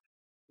run.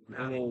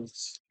 It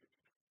is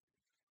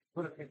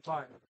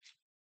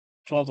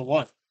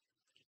 12-1.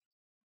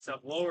 It's a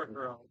lower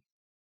throw.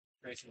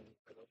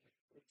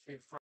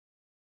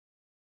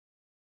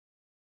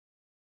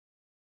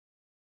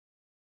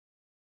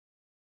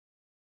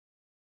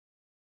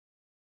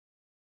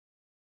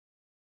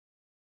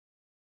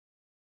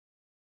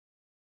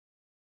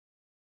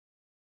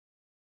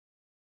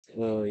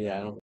 Oh, yeah.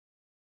 I don't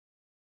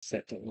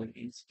set to one.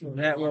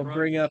 That will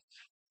bring up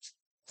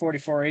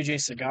 44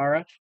 AJ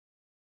Segara.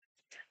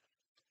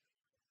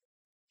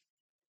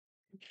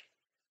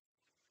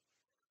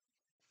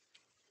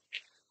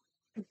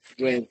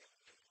 Wait.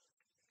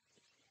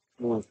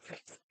 One.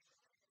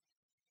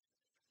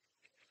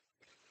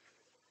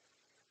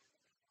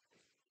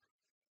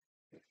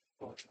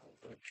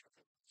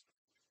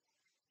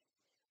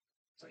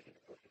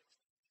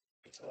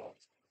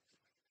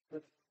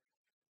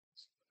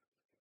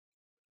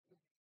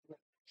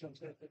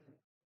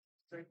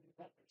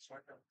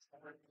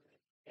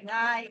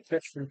 Nice.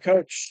 Pitch from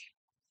coach.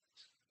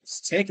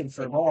 It's taken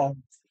for a ball.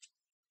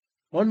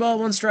 1 ball,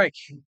 1 strike.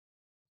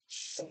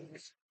 Sorry,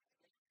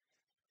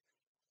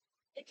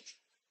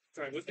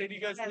 what day do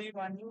you guys leave?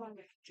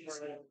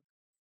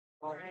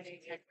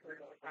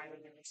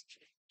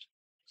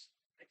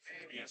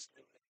 Yes.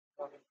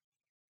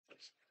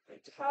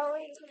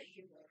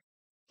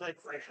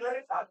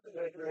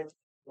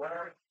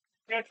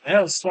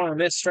 That was swung and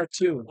missed. Strike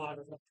 2.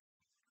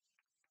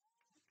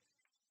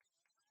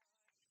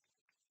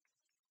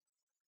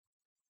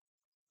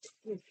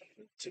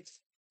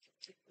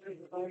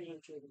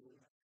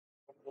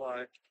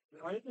 Why?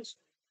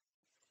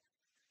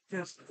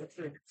 Yes,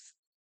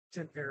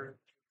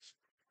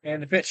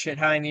 And the pitch hit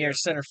high in the air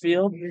center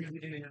field.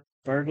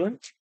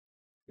 Berglund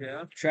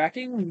yeah.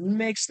 tracking,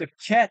 makes the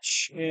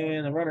catch,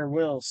 and the runner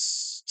will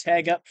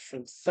tag up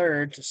from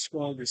third to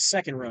score the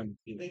second run.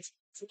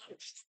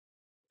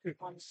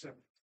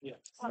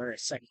 Or a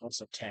second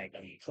also tagged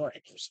on the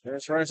play.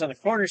 There's runners on the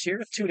corners here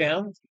with 2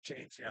 down.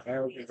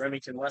 That would be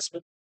Remington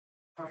Westman.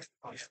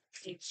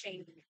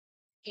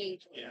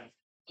 Yeah.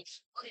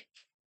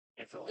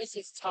 This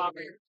is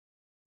Togger.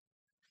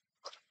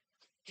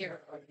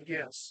 Here.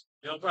 Yes.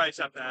 You'll probably just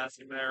have to ask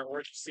him there,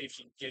 or just see if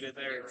you can get in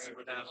there and see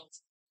what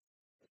happens.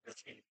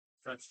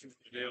 That's too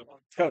to do.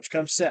 Coach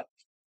comes set.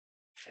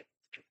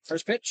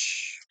 First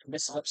pitch.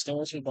 Misses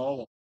upstairs with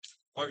ball.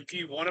 Or do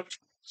you want him?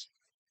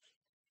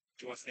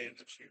 Do you want to stay in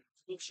the shoot?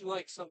 Looks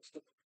like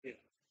something. Yeah.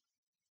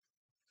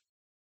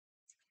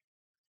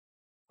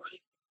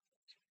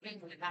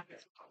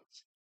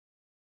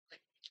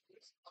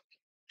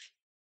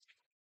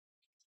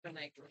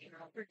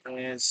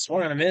 And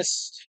swung on a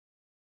miss.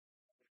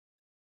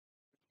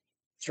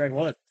 Strike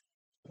 1.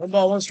 1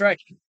 ball, 1 strike.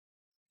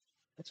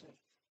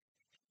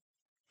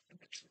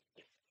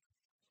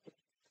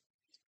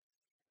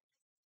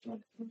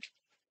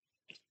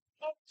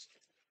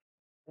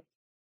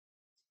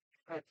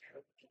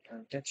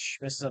 Pitch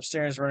misses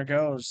upstairs. Runner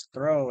goes.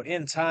 Throw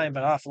in time,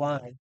 but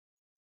offline.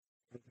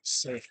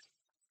 Safe.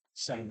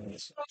 7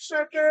 minutes.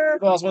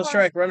 Balls, 1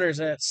 strike. Runners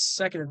at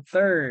second and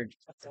third.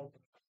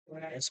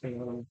 That's me a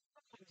little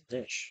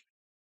dish.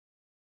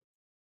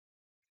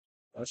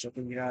 Let's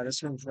open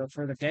this one for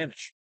further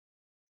damage.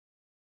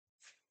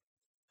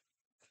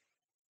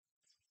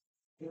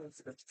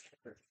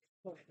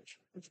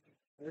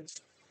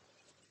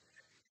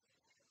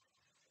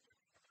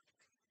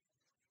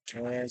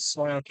 And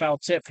swung on a foul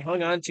tip,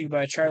 hung on to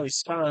by Charlie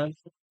Spahn.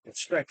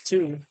 Strike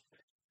 2.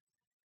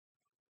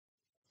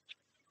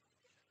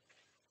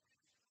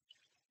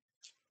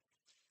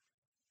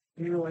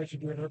 You know I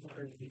should do it.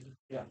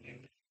 Yeah.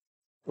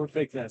 We'll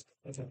fake that.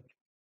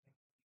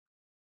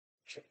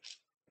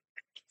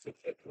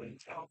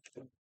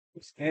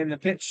 And the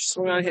pitch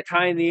swung on, hit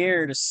high in the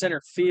air to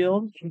center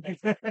field.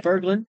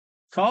 Berglund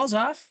calls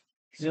off.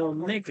 He'll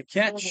make the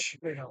catch.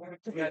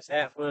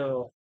 That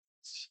will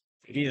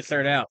be the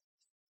third out.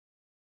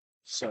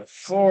 So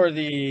for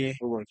the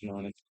We're working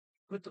on it.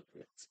 I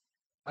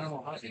don't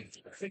know how to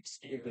fix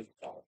it.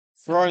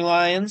 Roaring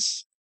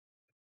Lions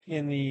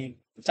in the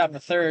top of the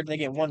third, they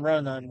get 1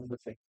 run on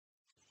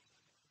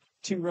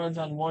 2 runs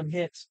on 1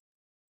 hit.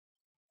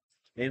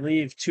 They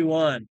leave 2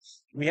 on.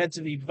 We head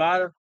to the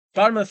bottom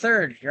of the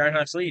third. Your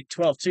Ironhawks lead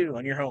 12-2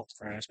 on your home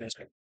for Ironhawks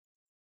baseball.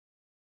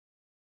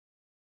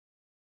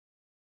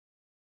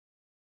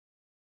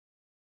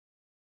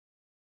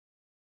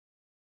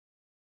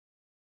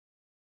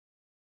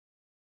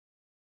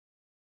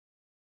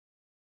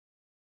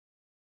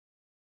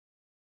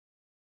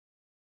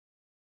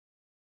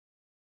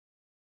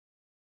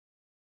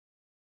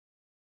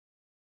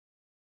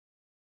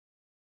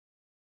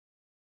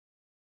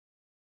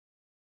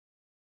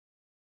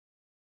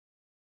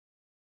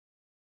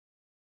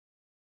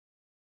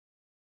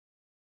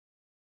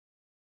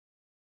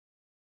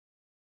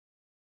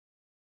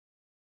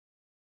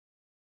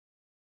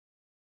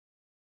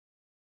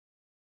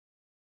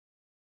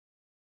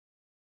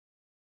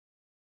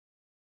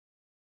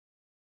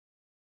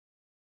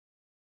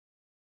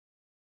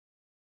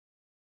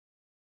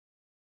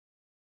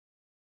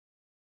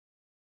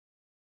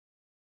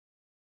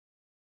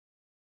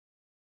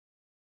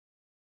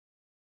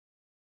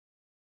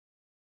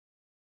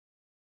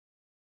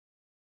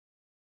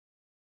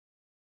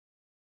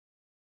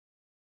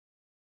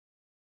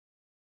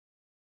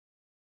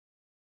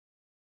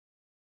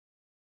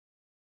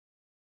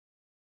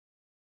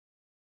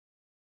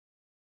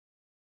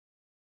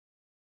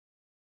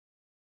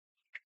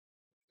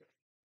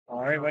 All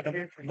right,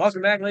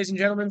 welcome back, ladies and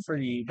gentlemen, for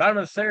the bottom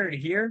of the third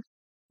here.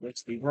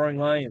 It's the Roaring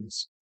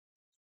Lions.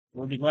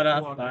 We'll be led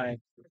off by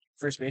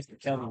first baseman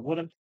Kelvin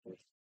Woodham.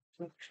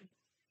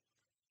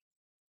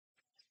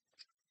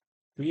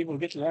 We will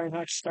get the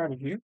Ironhawks started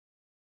here.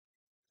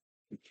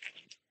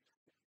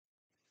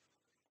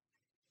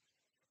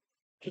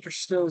 Kicker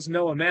still is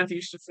Noah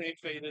Matthews. The same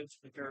fate as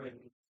the current.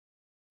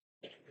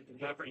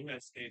 Never in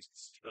that stage.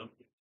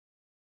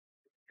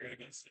 You're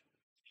against it.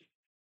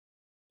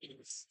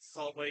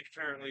 Salt Lake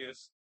apparently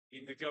is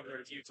the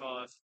governor of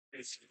Utah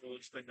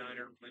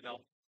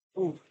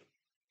Ooh.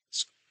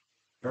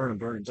 Burn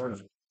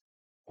him.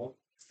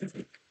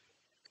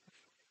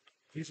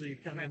 Usually you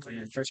come in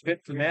And first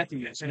pitch for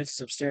Matthew. Smith's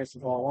upstairs for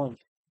ball one.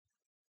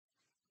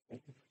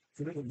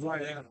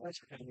 right out.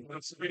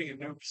 It's getting a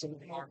new some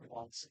market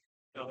ones.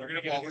 No, they're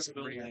gonna get this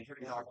pretty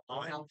hard.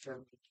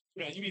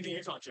 Yeah, you mean the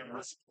Utah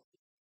Jazz?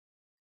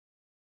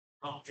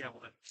 Oh, yeah,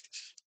 well,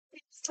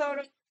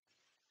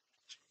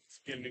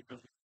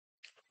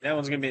 That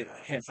one's going to be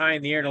hit high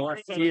in the air to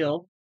left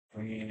field.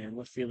 And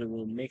left fielder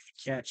will make the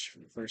catch for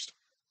the first.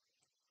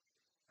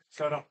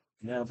 shut up.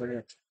 Now bring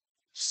it.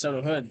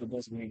 Soto Hood, but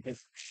doesn't make it.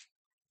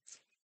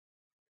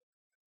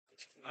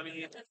 I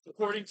mean,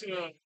 according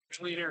to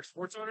millionaire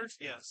sports owners,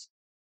 yes.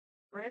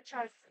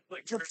 Franchise,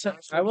 like,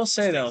 I will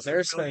say, though,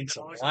 there's been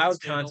some loud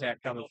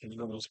contact coming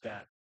from those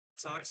bat.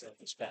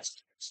 This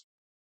best.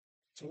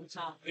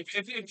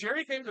 if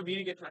Jerry came to a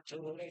meeting at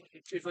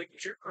if like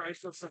Jerry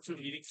Christ was such a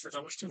meeting for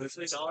how much to this,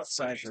 they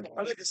Outside for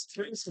I think it's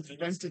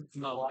invented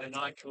no, and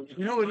I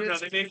you know what it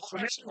is? They made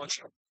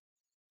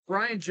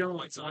Brian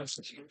Jones,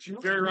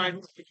 Jerry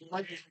Ryan,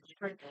 like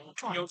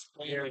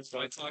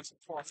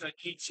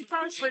she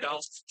probably played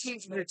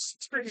teams that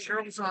spring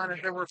girls on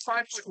it. There were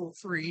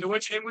 5-3.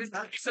 Which it was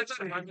such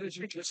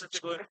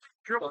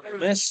a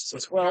Missed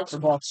as well for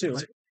ball two.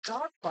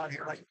 talk about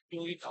here, like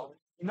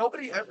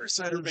nobody ever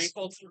said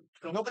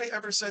nobody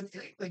ever said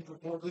anything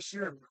before this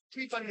year.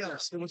 Anybody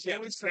else? It was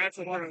always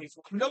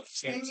no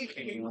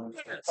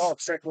Oh,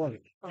 strike one.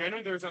 I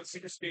know there was on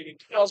Cedar Stadium.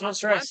 Balls one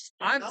strike.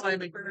 I'm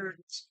claiming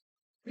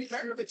Pete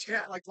Maravich,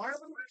 yeah. Like why are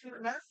we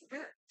doing that?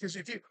 Because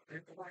if you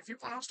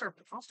want, I'll start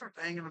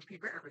banging on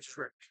Pete Maravich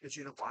trick. Because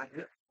you know why?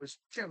 It was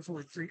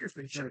only 3 years,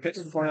 but he should have Pitch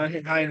before not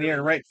hit high in the air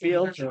to right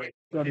field. So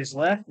go to his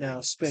left.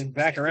 Now spin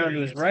back around to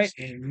his right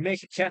and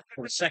make a catch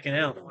for the second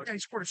out. Yeah, he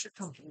scored a shit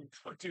ton.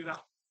 Do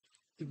that.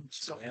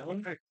 So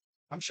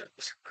I'm sure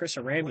Chris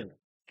Arambula.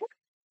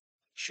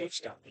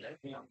 showstopper.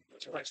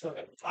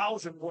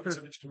 Thousand waters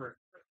in his career.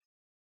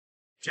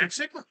 Jack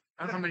Sigma.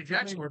 I don't know how many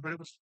Jacks were, but it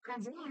was.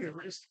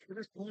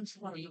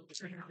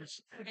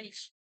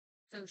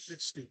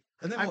 It's stupid.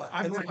 And then I- what? I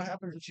And then like- what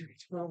happens if you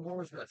throw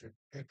more record?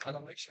 And I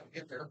don't make sure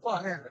get there.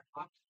 But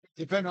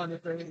depending on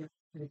if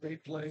they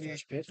play,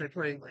 First pitch. They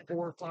play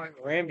 4 or 5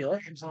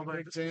 Arambula. games on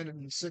Big Ten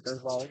and 6.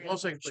 Curveball.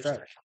 Most likely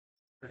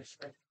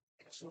Strike.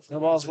 No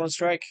balls, one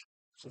strike.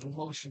 So the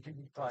motion can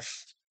be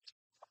priced.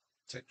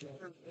 Take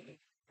And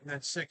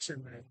that's 6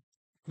 in there.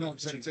 no,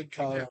 it's a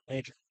Colorado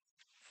Major.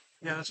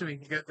 Yeah, that's what I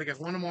mean. They got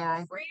one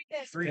tomorrow,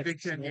 3 Big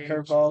Ten games,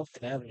 Curveball.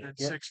 and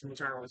 6 in the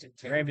tournament.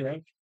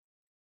 Arambula.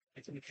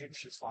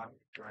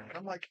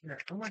 I'm like,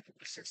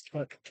 the 6th.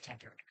 But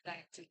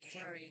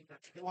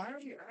Why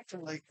are you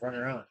acting like?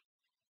 runner on.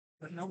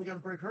 But now we got to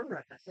break her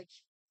record.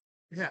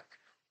 Yeah.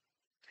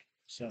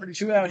 So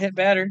 2 out hit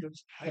batter.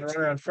 Got a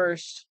runner on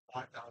first.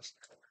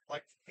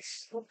 Like,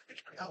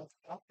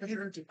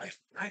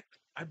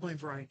 I blame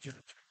Brian Jones.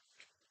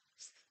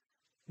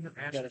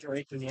 Got a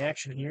break in the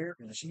action here.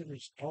 Penn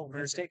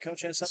State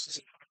coach has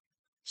something.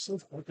 so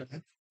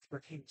fucking.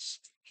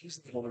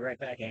 He's We'll be right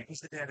back. he's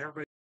the dad.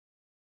 Everybody.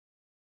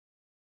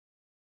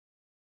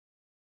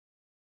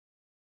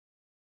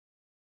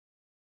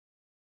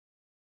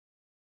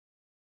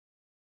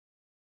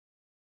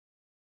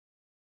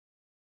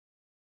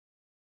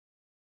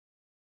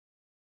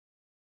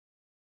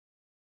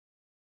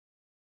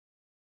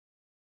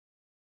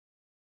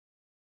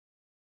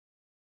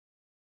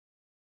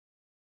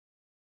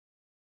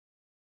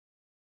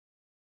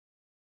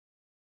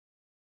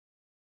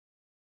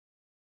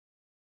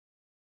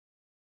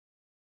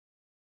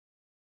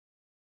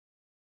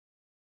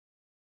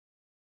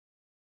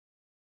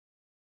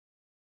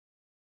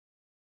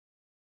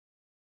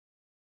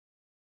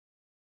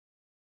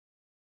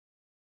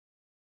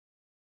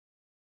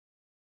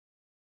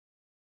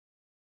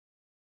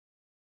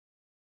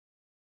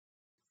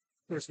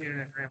 Where's the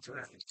internet ran for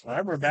that? All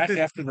right, we're back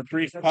after the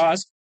brief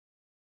pause.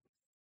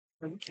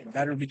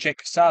 That would be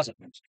Jake Casaza.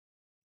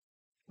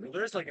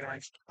 There's like an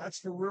ice. That's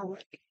the real way.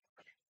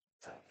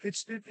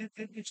 It's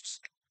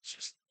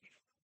just.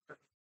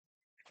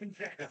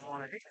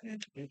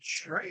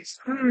 Trace.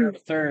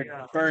 Third,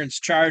 Burns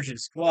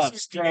charges,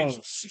 gloves, throws.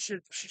 She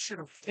should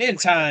have. In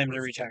time to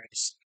retire.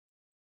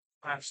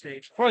 Last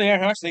stage. For the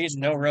Ironhawks, they get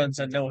no runs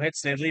and no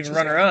hits. They leave a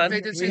runner on.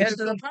 They did We head to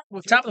the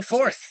with top of the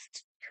fourth.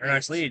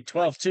 Ironhawks lead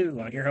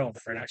 12-2 on your home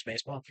for Ironhawks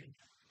baseball.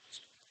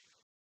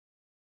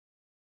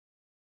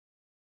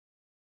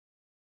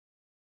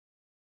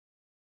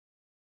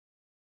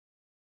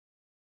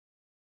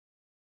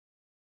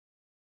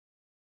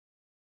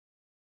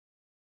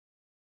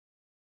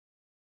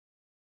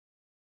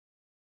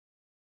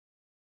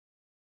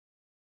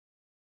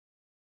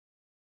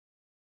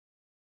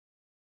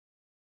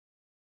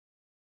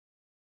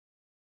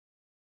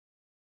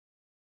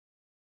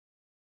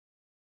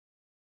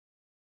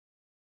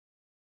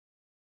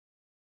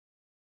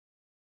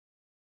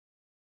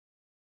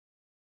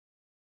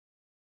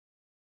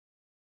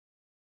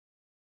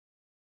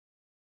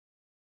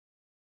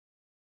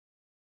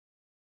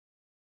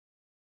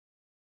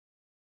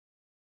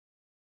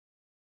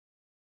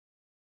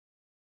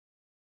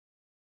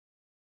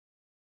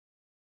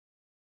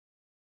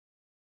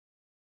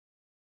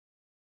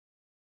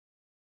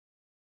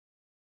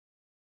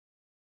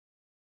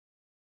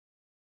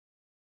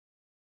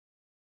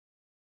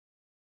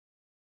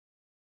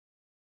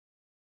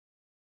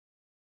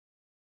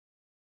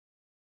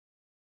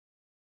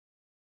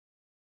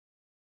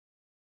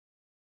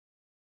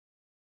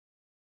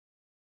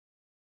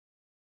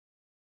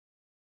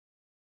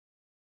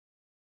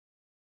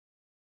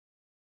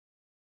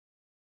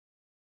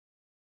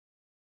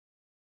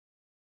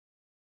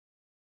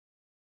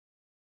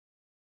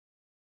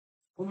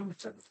 All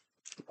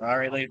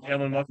right, ladies and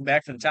gentlemen, welcome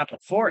back to the top of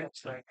the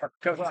fourth. Parker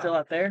Coach is still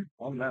out there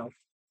on the mound.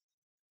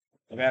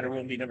 The batter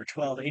will be number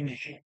 12, Aiden.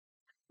 Hey,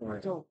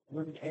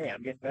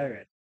 I'm getting better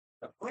at it.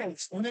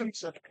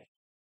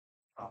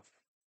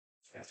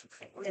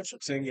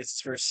 So he gets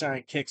his first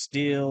sign, kicks,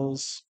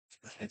 deals.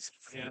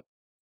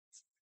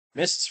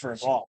 Misses for a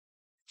ball.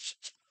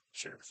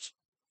 Sure.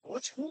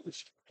 What's cool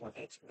is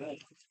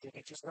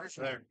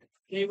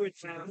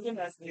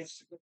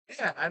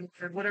yeah, and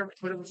whatever,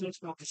 but it was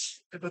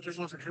but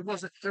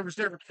there was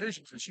different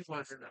divisions, and she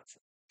wanted it.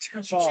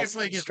 She Ball,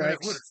 played against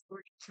strikes.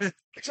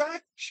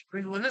 exactly.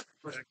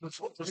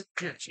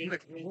 Yeah, she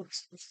like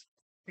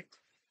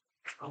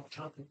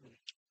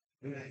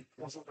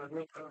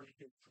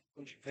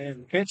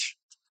And pitch.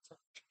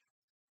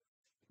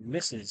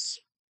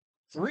 Misses.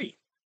 3.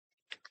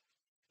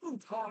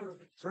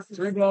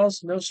 3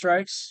 balls, no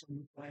strikes.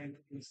 I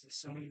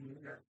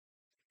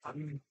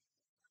mean,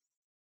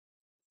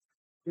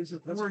 is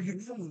it where you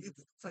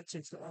fight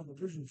since the other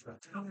divisions?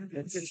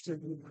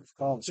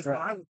 Call and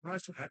strike.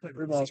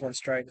 3 balls, 1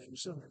 strike.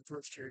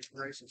 First year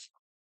races.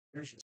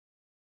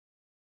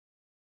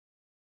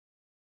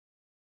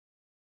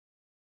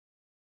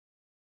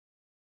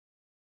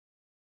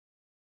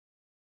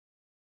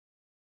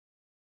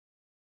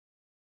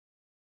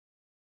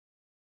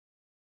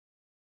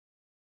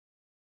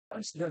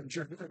 That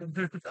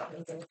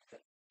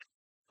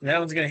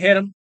one's going to hit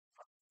him.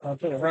 I'll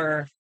put the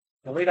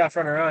leadoff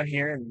runner on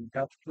here and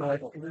There's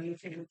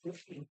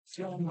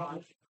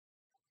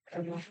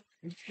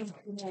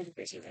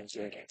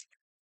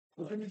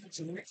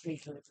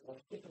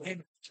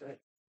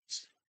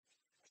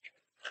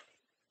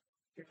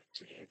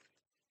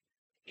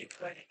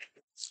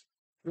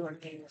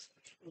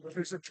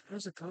a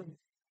con.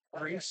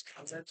 That's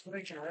what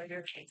I can right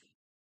here.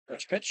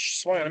 first pitch.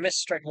 Swung on a miss,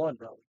 strike 1.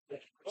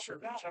 Sure.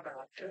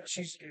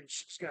 She's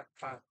got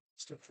 5.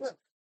 Still.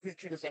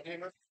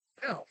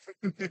 No.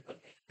 I mean,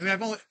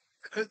 I've only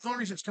the only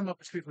reason it's come up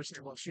is people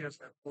say, well, she has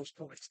that most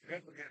points.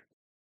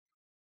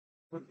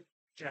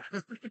 Yeah.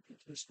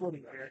 It's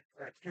floating there.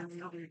 Right. Can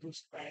we only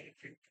just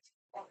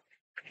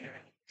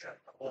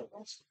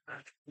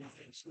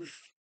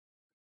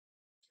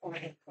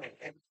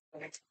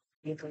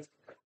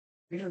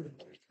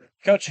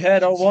Coach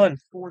ahead 0-1.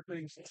 4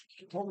 things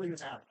totally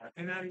is out.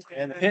 And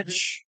the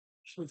pitch.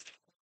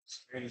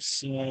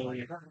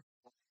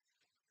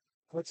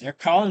 They're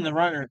calling the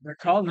runner. They're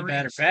calling the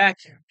batter back,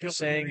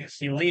 saying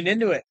he leaned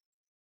into it.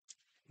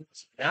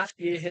 Not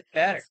be a hit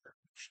batter.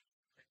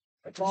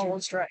 Ball,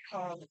 1 strike.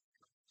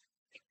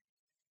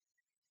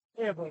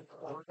 Yeah, but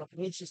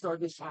needs to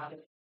start this time.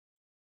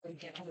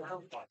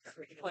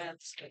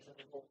 Plants.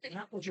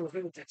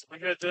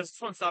 This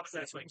one stops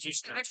that swing.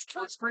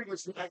 Spring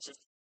was the exit.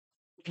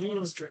 He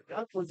was strict.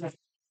 That was that.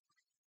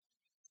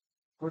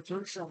 We're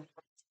through some.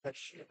 That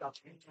shit about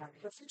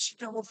she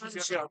doubled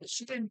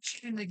she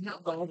didn't ignore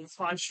all the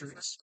 5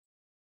 strings.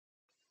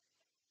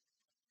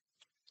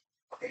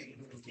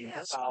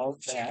 Yes. Oh,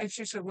 that.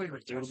 She said, wait a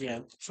minute, Do it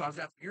again. so I've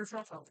got ears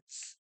off.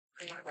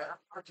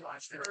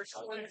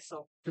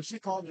 Because she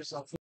called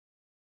herself.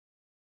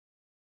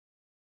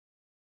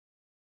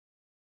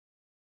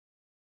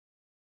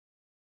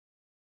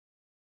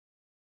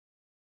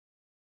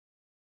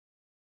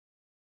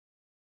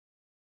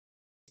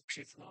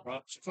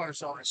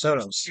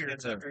 Soto's.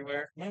 It's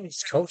everywhere.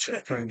 It's coach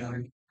at right now.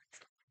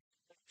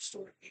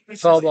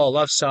 Foul ball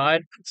left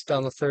side. It's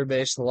down the third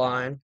base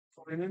line.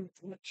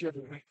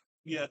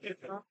 Yeah. 3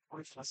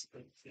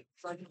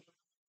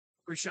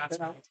 shots.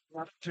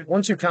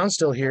 1-2 count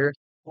still here.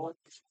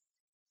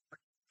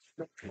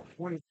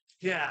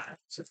 Yeah.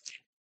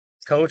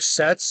 Coach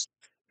sets,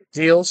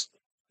 deals.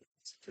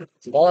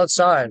 Ball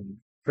outside.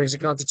 Brings it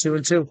count to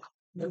 2-2.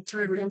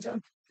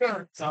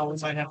 So we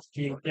might have to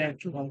keep again.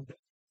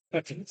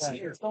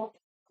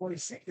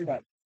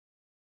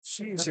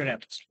 See what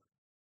happens.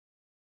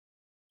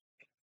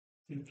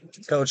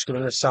 Coach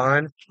giving a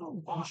sign.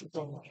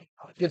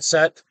 Get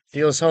set.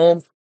 Deals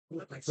home.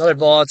 Another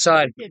ball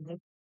outside.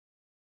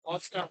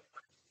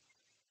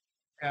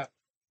 Yeah.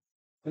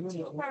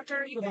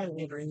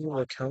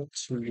 Will count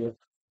to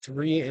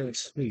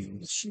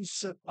 3-2. She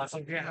said, I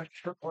think, yeah,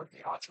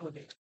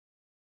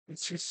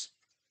 it's just,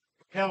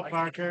 hell,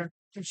 Parker.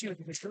 She was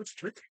the coach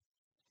trick.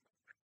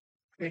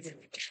 They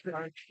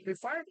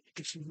fired.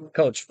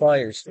 Coach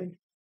fires.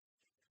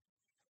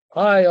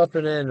 High up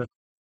and in.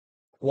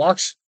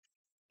 Walks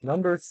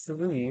number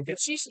 3.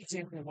 She's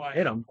exactly why.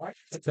 Hit him.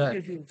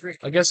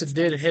 I guess it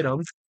did hit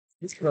him.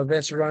 He's going to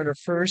advance the runner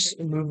first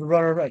and move the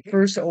runner right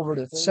first over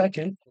to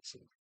second.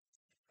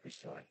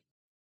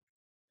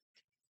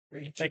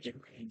 Thank you.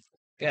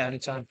 Yeah,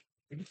 anytime.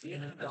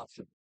 Yeah,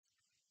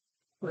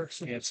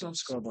 it's some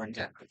scoreboard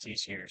tech. It's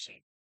easier. So.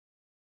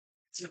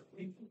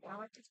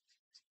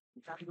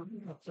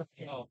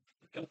 Oh,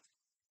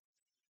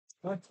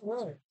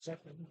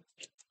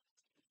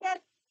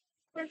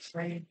 That's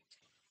right.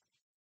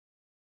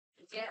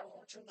 Yeah.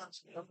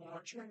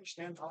 You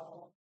understand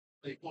how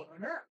they put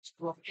on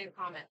And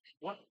comment.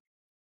 What?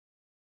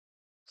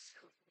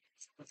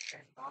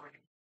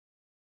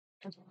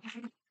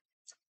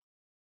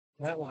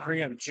 That will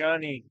bring up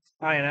Johnny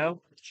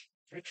Iano.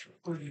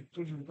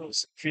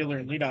 Fielder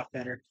and leadoff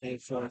batter. They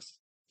for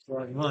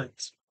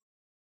lines.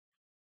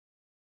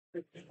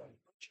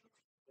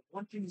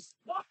 One thing is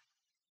what?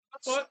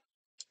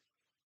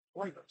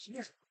 Wait,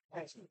 here.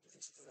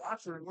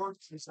 After work,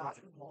 it's not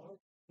involved.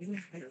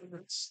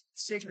 It's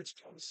sacred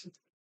place.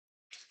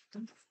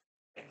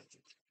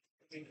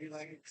 Maybe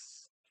like.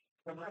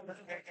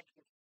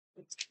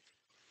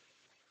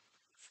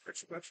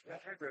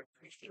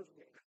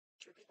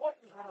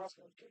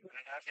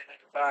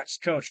 Box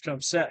coach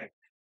comes set.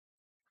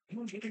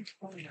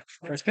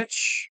 First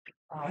pitch.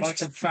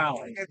 Bunch of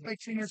foul. Like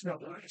 2 years ago,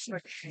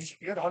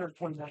 you got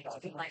 129.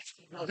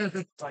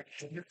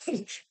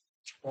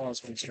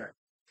 Balls one strike.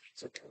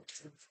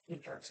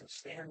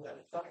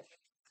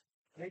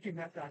 Making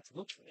that guy to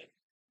look for it.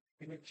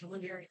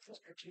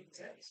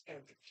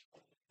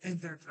 And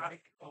they're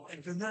like,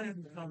 and they're not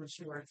even common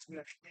sure.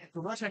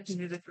 For protecting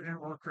you,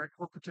 or correct,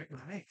 or protecting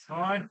me.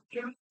 Fine.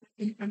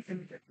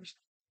 And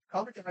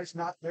other guys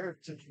not there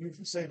to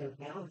even say they're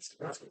now.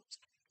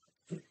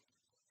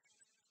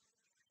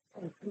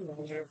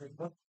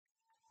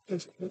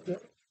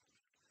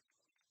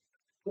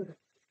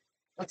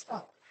 That's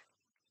not.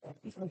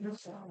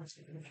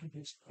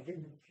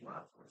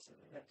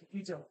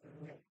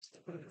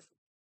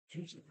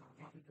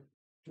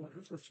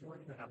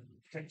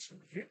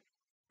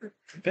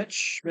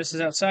 Pitch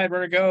misses outside.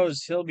 Runner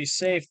goes. He'll be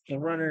safe. The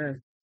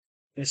runner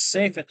is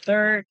safe at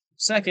third,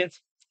 second,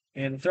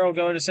 and the throw will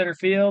go to center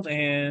field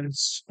and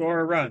score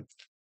a run.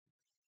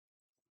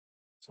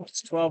 So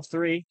it's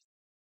 12-3.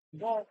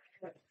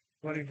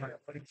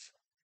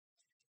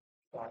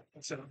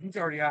 So he's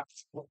already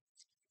asked.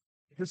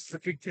 This is a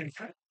Big Ten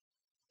cut.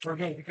 Or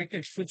no, the Big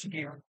Ten switch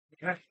game.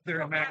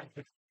 They're a man.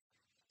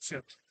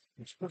 So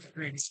it's supposed to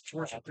be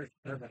towards the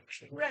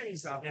ready.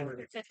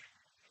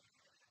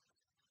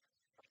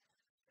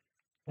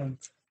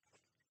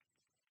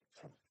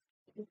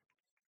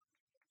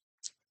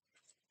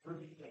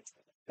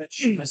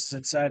 Pitch misses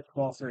inside.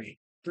 Ball three.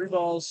 3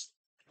 balls,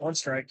 1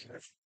 strike.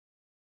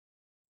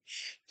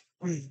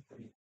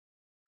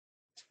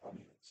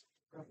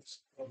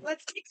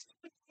 Let's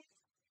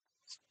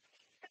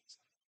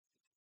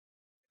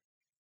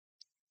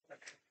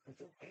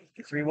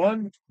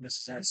 3-1.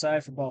 Misses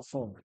outside for ball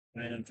 4.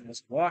 And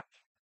missed walk.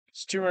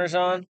 It's 2 runners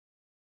on.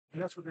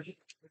 And that's what they're doing.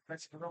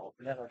 That's the role.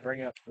 And that'll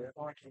bring up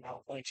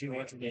 22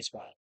 Anthony Day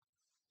spot.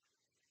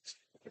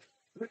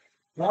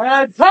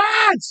 Red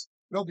Pods!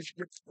 No, but you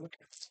get to look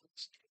at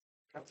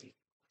it.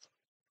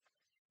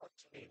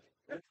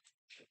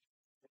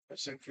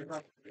 So if you're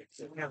not,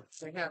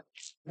 they have.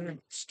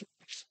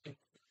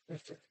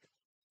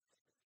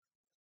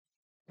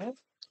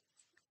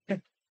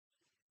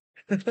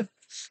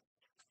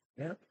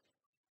 Yeah.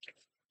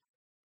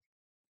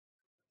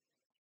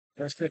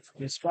 First pitch for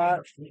this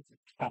spot.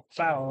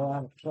 Foul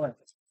on the play.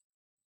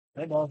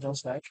 That ball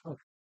goes back.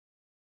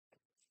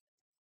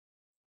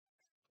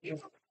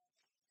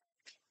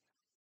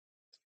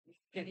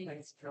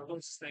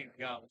 Closest thing I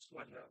got was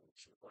one.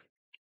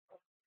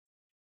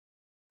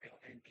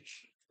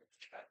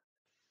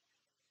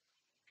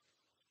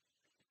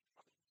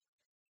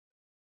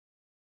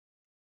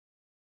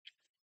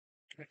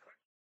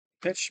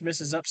 Pitch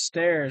misses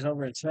upstairs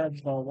over its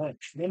head. Ball 1.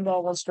 One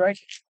ball, 1 strike.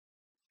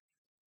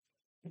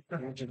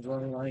 Engine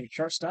running line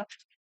shortstop.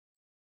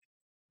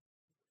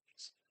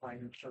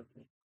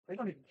 They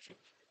don't even.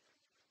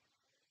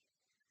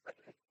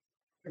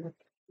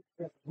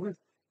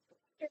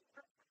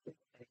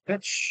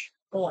 Pitch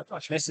Oh, I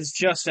thought you misses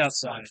just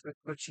outside.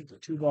 but she's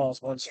 2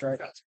 balls, 1 strike.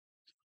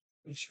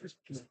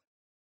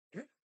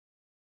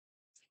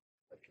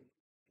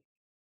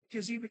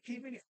 Because even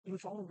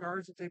with all the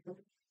guards that they put,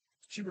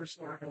 she was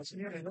smart.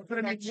 But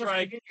I mean,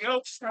 Strike.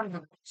 go. Strike.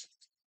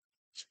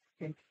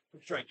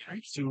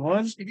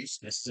 2-1.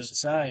 Misses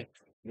inside.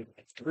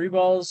 3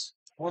 balls,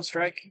 1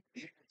 strike.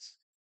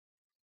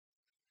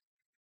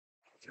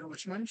 How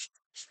much money?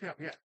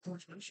 Yeah. How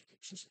much money?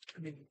 I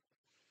mean,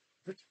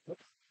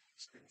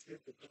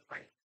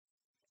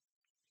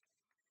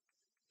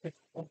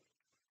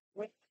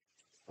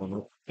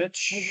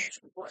 Pitch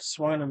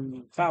swung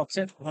him foul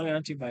tip, hung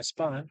onto by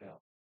Spawn.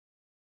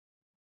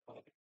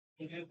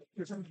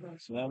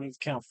 So that means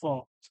count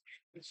full.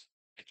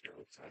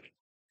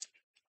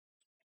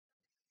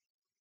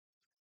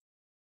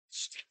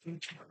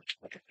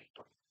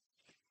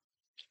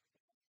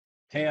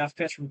 Payoff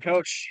pitch from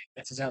coach.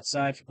 This is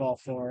outside for ball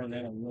 4, and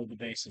then he'll move the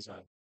bases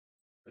on.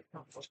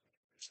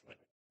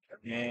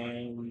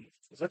 And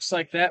it looks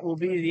like that will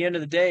be the end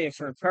of the day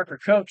for Parker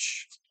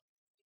Coach.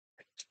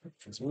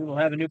 So we will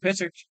have a new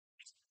pitcher.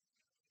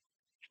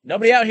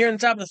 Nobody out here in the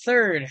top of the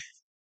 3rd.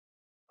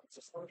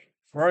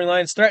 Roaring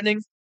Lions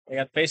threatening. They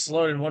got the bases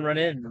loaded, 1 run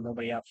in, and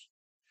nobody out.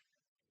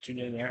 2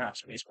 in the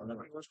Airhawks baseball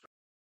number.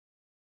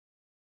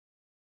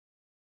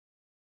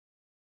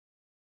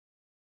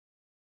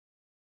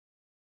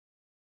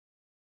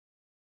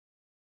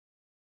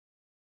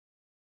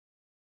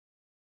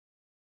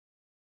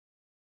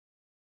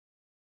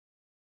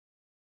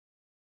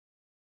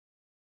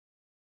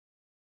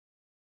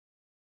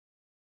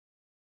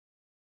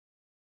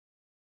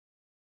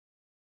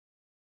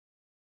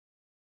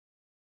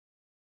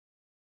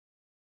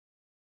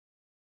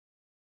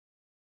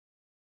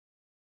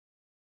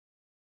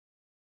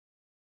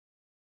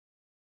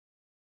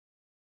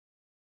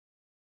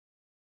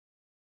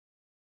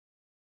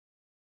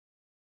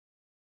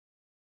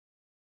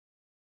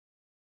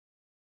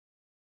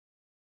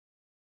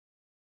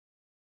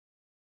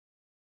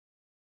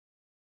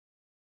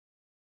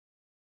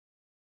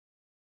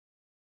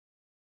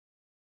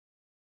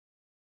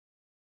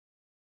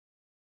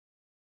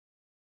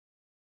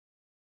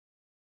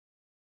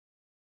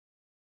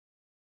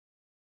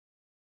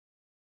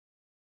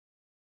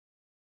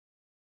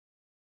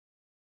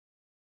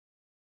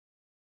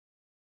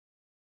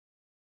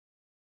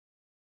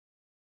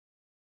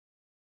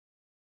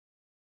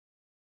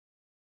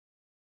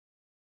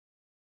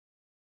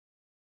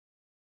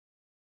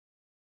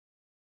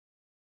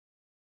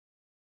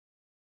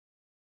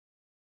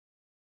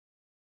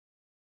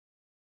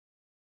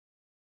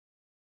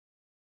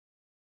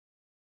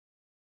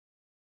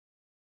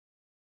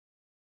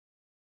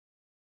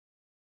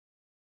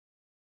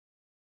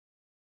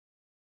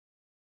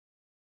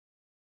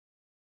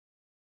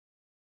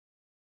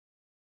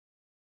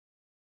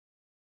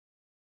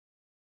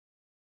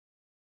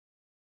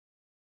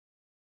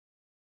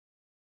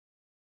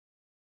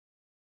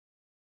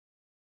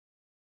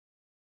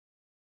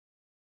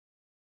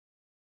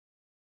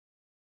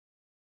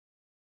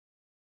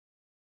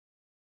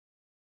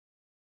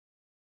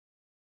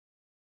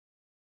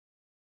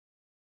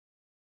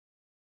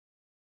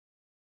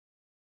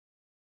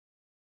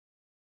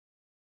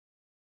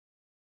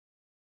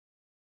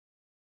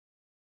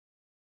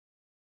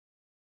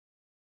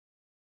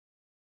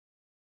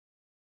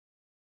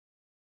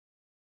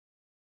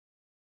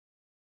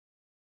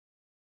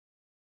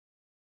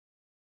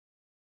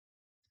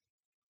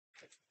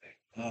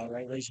 All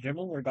right, ladies and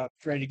gentlemen, we're about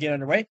ready to get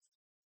underway.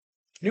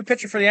 New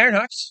pitcher for the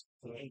Ironhawks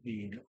will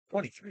be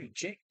 23,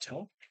 Jake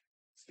Toe.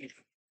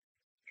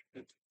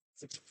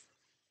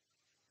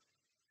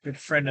 Good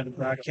friend of the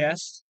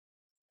broadcast.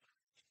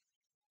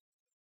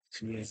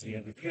 He is the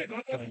other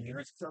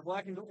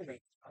Black and gold.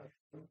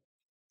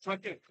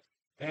 Tuck it.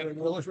 And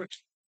Willis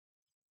Rich.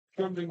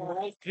 Yeah,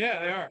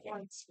 they are.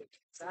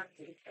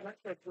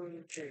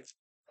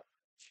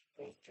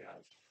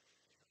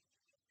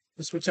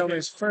 This would tell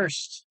his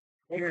first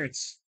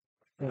appearance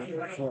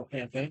for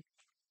campaign.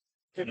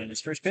 And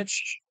his first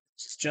pitch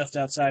is just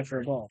outside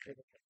for a ball.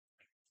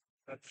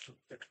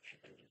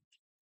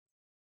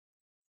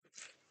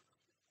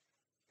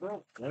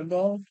 One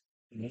ball,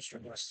 no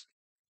strikes.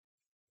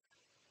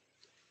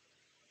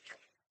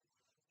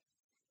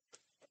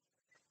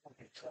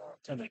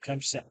 Time to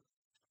come set.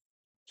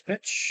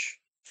 Pitch.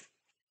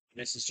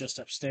 This is just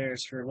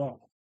upstairs for a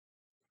ball.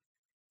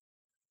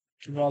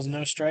 2 balls,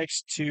 no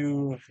strikes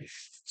to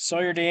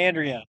Sawyer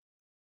DeAndrea.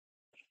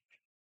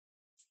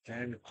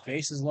 And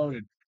base is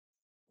loaded.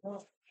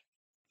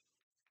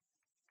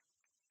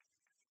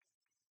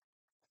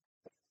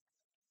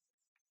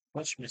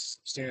 Pitch misses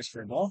upstairs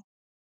for a ball.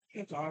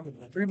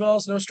 3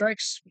 balls, no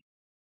strikes.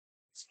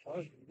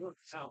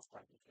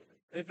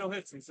 They've no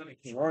hits in Sunny.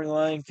 Roaring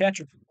line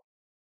catcher.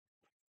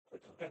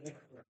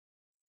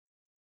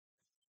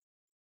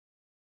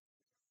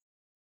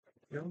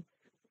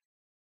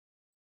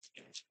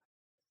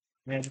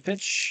 And the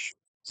pitch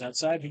is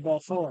outside for ball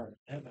 4.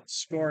 And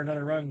score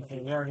another run for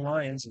the Roaring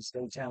Lions as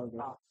they challenge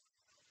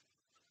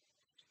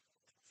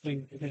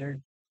the hitter,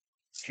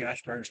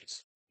 Josh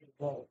Burns.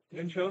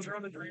 And shows are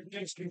on the dream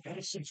games. Pretty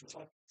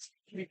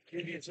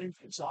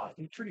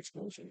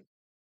explosive.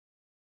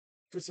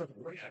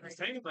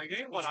 Same my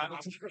game one. I'm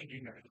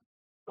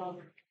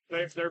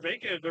if they're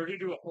vacant, they're going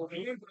to do a whole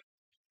game.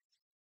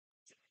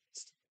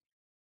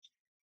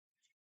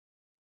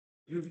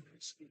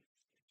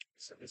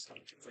 So this time,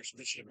 first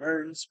pitch to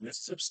Burns,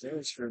 misses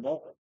upstairs for a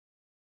ball.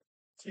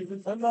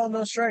 1 ball,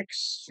 no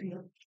strikes.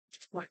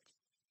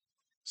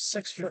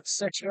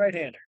 6'6"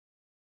 right-hander.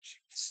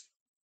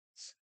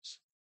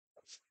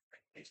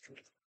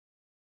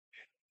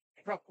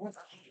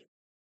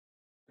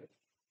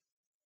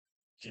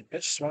 Good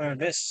pitch, swung and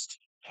missed.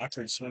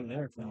 Awkward swing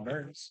there from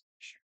Burns.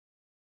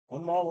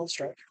 1 ball, 1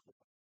 strike.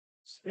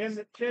 In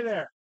the kid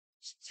there.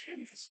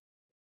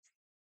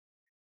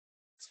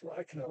 That's why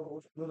I can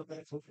hold a little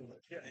bit of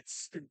yeah,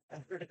 it's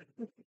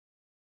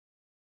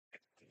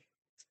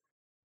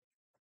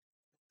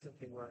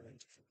something right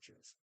into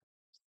futures.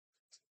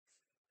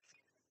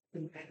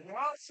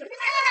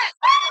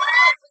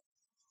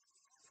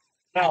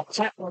 Now,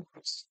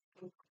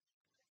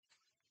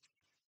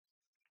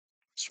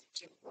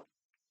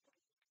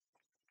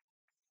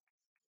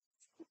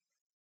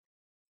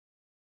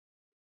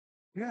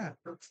 Yeah.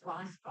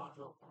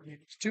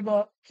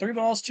 3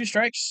 balls, 2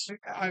 strikes.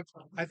 I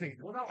think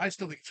I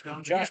still think it's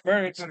down. Josh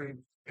Burns.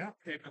 Yeah.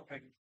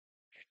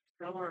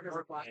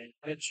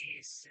 Pitch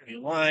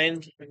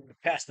lined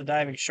past the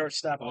diving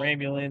shortstop,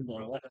 Ramulin, the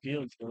left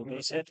field for a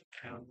base hit.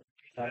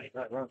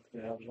 Not run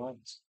for the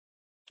lines.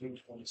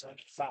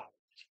 5.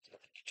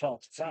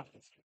 12 to 5.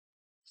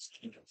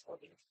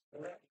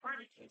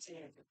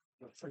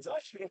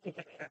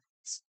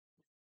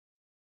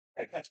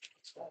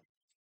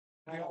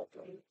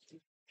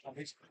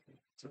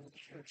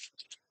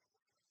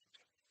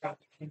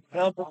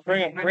 Now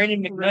bring up Brady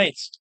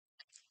McKnight.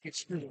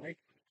 It's true, right?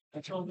 I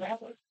told that.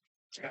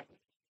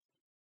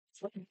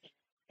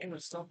 It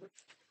was stuff.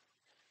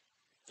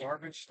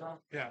 Garbage stuff.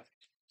 Yeah.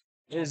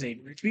 It is a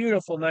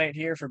beautiful night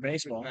here for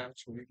baseball.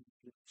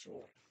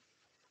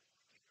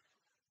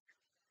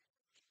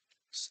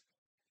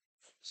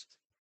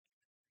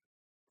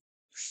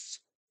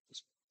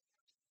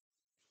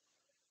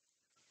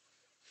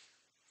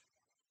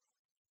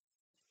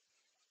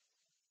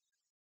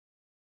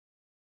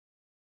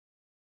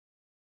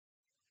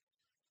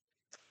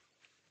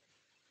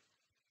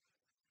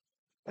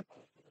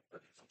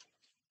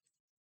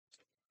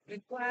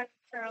 Big black,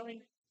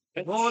 Charlie.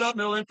 Blow it up,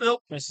 middle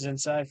infield. Misses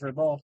inside for a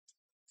ball.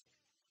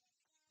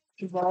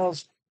 2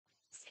 balls.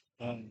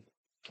 1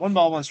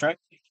 ball, 1 strike.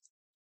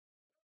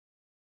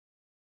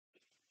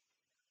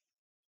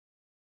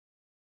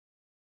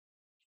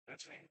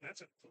 That's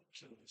a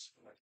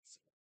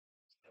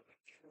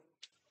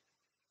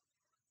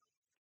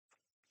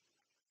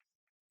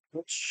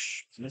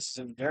Which misses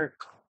in dirt.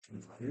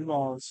 3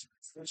 balls,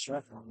 1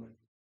 strike.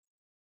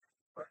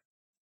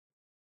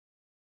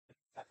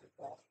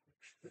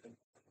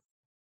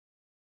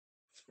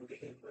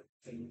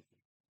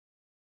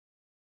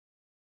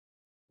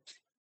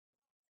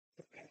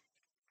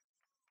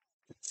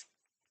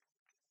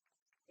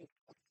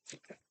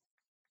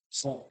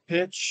 Slow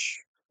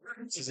pitch.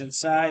 Is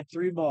inside.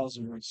 3 balls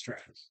and 1 strike.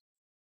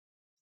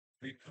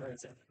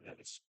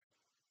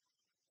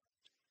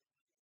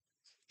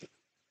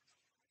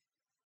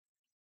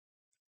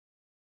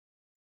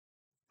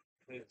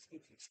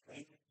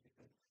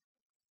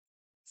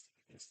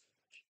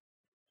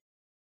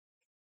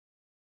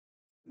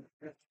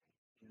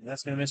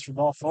 That's going to miss for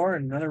ball 4,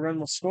 and another run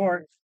will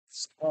score.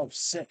 It's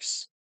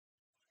 12-6.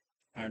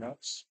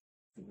 Ironhawks.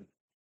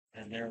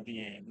 And there will be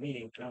a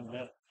meeting coming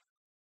up.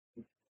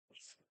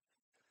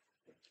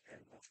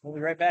 We'll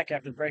be right back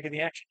after the break of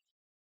the action.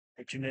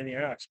 You're tuned in to the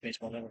Ironhawks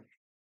Baseball Network.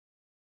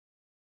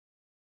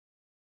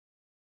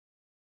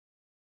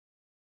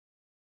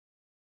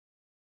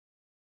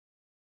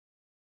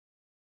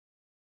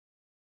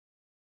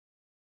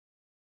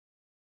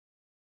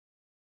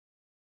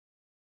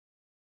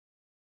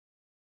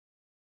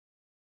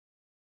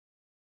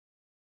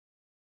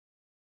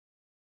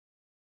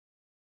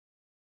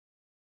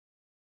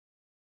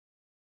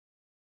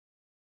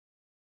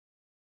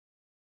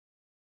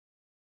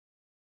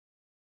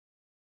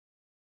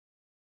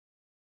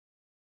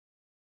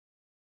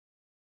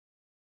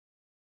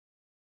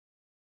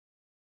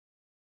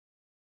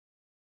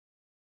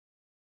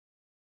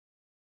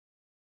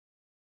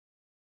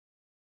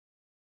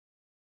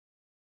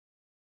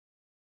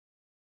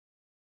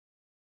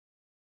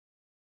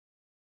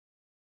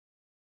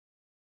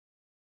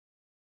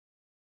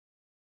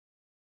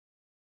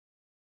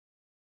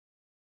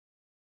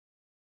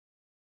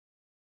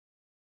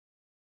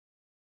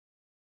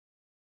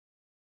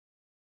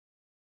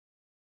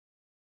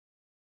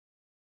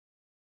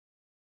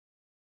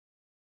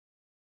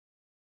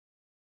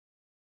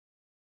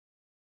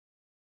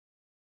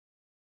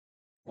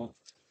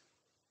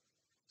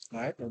 All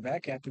right, we're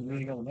back after the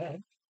meeting on the mat.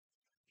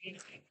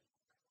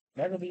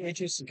 That will be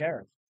H.S. and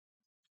Karen.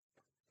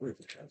 Come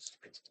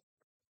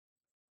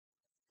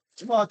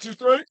on,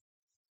 2-3.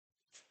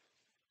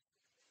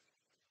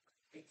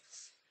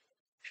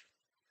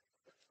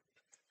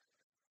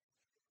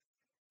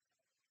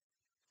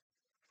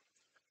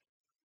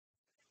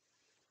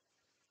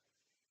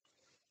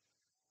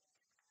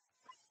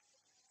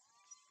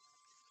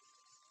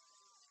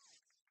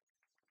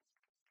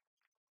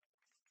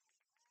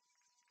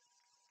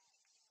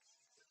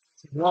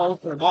 Ball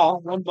for a ball.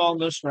 1 ball,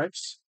 no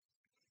strikes.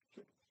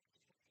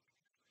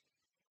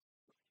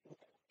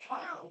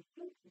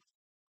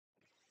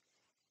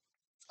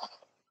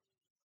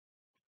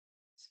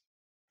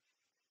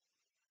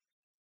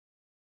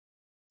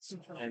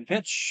 And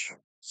pitch.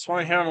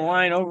 Swung here on the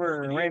line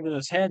over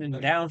Raven's head and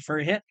down for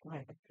a hit.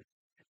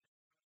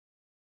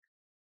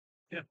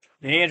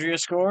 DeAndrea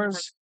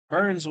scores.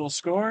 Burns will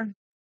score.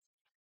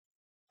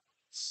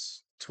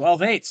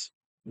 12-8.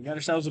 We got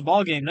ourselves a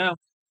ball game now.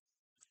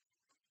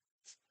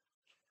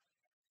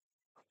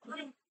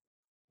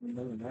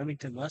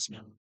 Remington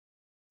Westman.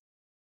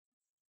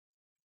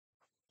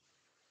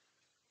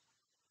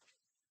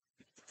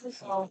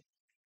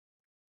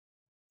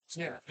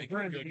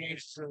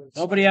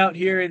 Nobody out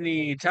here in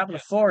the top of the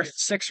 4th.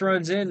 6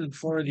 runs in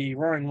for the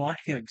Roaring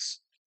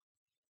Lions.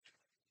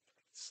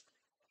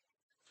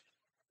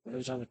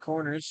 Those on the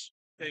corners.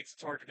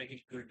 It's hard to make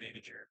a good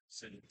manager.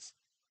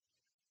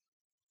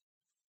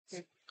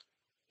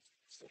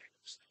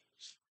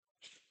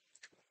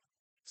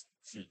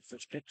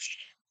 First pitch.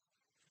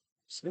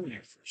 Swing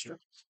there first.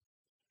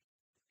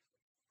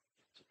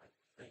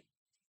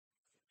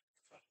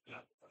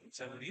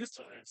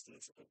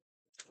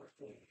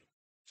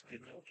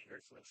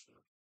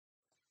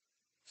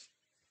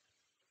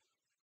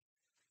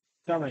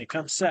 Tell me,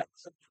 come set.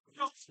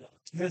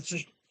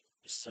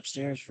 Just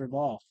upstairs for a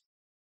ball.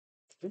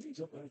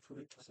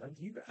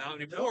 Not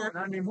anymore.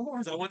 Not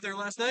anymore. So I went there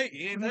last night.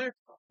 He ain't there.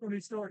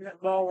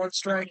 Ball, 1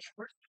 strike.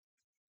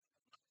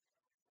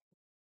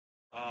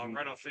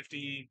 Right on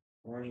 50.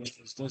 There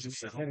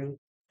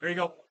There you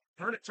go.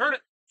 Turn it. Turn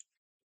it.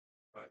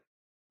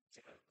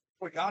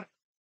 We got it.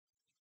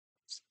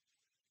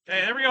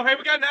 Hey, there we go. Hey,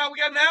 we got it now. We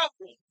got it now.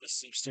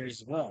 This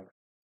upstairs as well.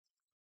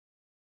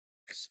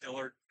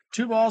 Stiller.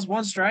 2 balls,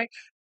 1 strike.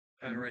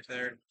 Kind of right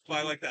there. Well,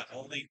 I like that.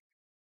 Only.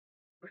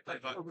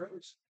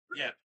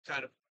 Yeah,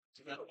 kind of.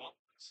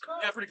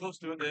 Yeah, pretty close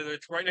to it.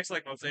 It's right next to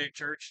like Mosaic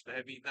Church. They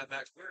have eaten that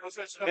back.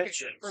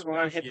 Pitch. First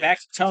one hit back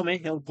to Tommy.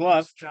 He'll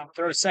glove.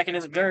 Throw to second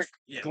in the dirt.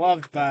 Yeah.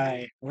 Gloved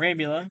by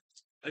Rambula.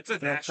 It's a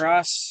Throw national.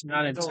 across,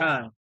 not in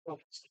time.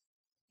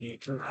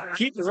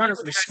 Keep the runner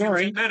for the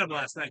scoring. I met him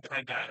last night,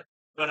 that guy.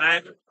 But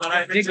I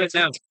Dig it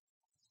down.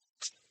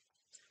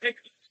 Cake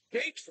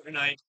for the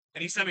night,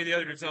 and he sent me the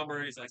other dude's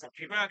number. He's like,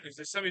 "Hey, back." He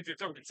sent me the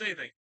number. Didn't say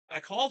anything. I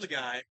called the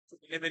guy,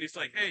 and then he's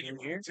like, "Hey, you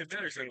here? Tim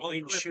Benner's like, oh,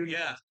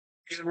 yeah."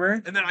 Where?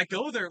 And then I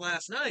go there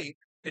last night,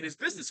 and his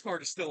business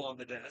card is still on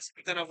the desk.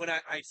 But then when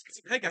I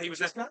hey guy, he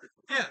was at,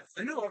 yeah,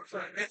 I know.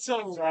 And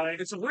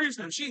so where's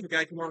the machine? The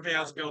guy came over, hey,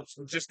 how's it going?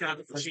 Just got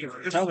the machine.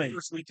 This Tell was me. the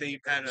first week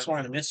they had Just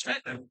wanted to miss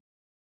it. and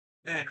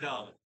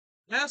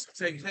asked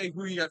saying, hey,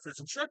 who you got for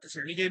some instructors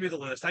here? And he gave me the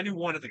list. I knew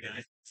one of the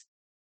guys.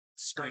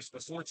 Disgrace,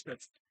 but so much good.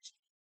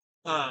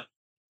 And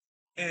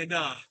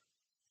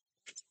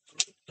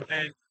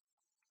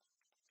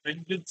he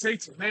didn't say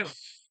to me.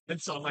 And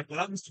so I'm like, well,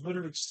 that was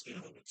literally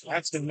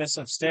That's been missed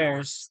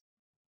upstairs.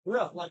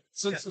 yeah, like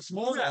since the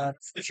small guy.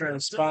 Trying to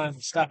spawn,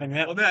 stopping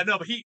that. Well, man, no,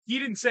 but he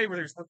didn't say where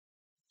there's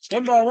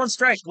 1 ball, 1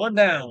 strike, 1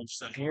 down.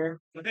 Here,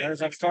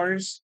 there's up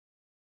corners.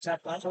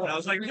 Tap that. And I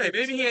was like, okay,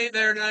 maybe he ain't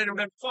there tonight or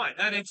whatever. Fine,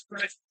 that ain't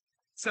right.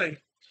 Say,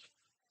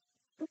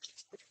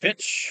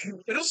 Pitch.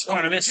 Swung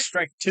on a miss.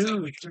 Strike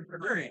two.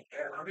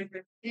 I mean,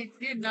 he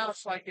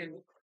announced like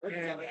in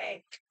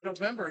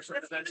November. So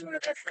that's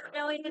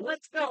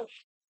Let's go.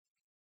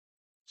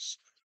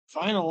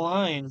 Final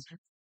line. Is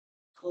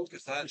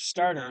that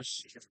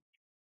Starters.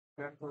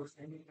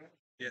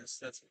 yes,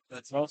 that's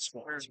Both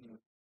sports.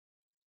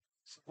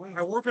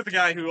 I work with the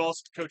guy who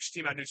also coached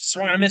team at New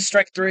Swung on a miss.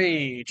 Strike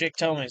three. Jake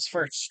Tomey's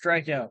first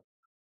strikeout.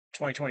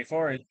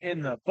 2024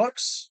 in the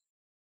books.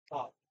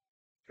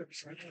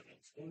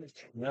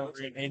 No,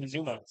 we're in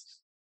Zuma.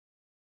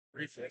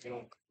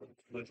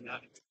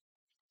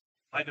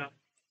 I know.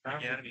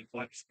 Yeah, I mean,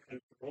 flex.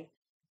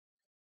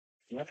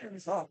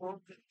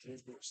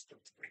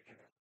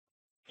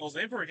 Well,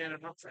 they were again.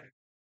 I'm not saying.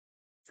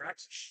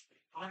 Drax.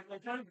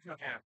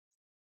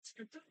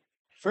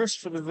 First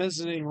for the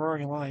visiting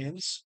Roaring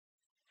Lions.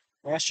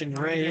 Ashton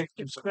Ray,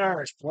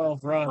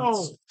 12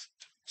 runs.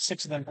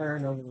 6 of them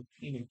earned over the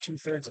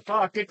 2/3 of.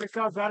 Oh, get the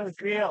Cubs out of the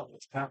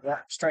field.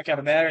 Strike out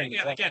a batter. And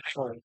Yeah, again.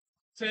 for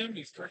Sam,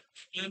 he's correct.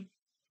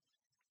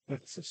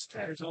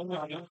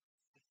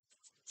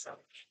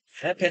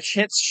 that pitch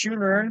hits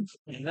Schooner,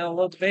 and they'll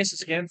load the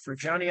bases again for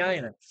Johnny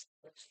Iannett.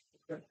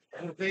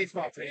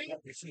 Baseball thing.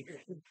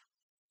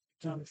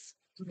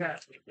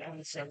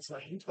 That sounds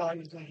like he thought he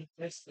was going to hit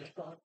this.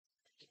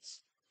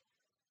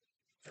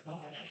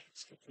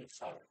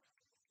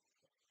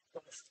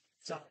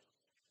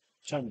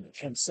 Johnny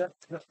comes up.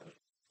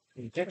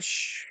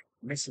 Pitch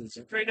misses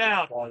it. Straight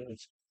down. For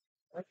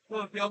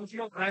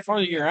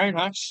the year,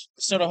 Ironhawks,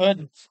 Soda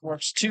Hood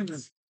works 2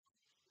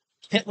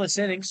 hitless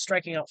innings,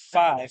 striking out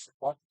 5.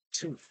 1,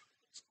 2.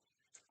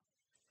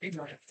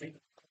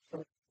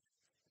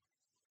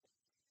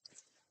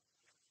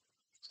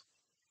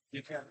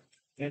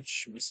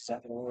 Pitch misses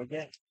out the low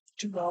again.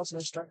 2 balls, no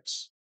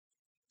strikes.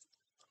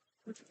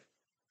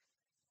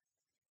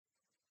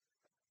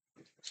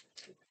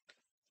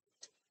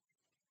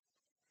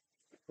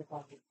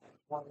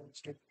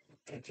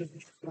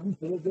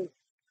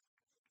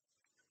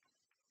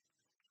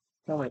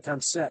 Only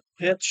comes set.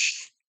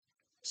 Pitch.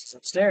 This is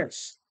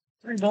upstairs.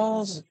 3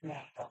 balls,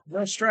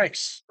 no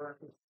strikes.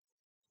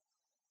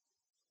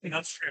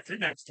 That's true.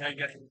 Next time,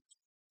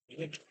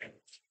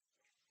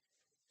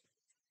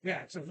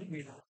 Yeah, so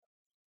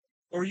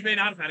or you may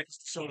not have had it because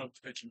Soto's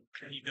pitching.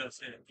 And he does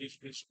it. He's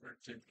pitching for it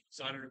too.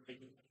 So I don't know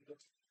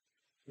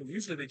if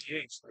usually they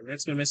DH.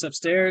 That's going to miss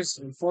upstairs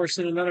and force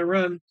in another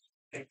run.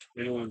 It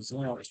was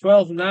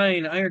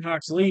 12-9.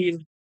 Ironhawks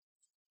lead.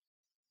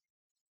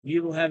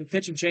 You will have a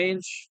pitching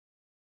change.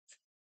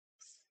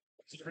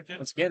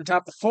 Once again,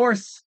 top of the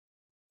 4th.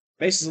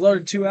 Bases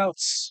loaded, 2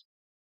 outs.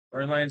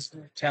 Our Lions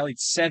tallied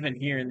 7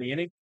 here in the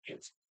inning.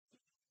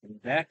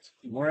 Back,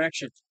 more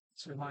action.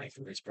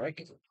 Race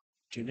break.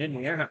 Tune in, the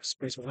Airhouse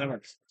Baseball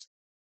Network.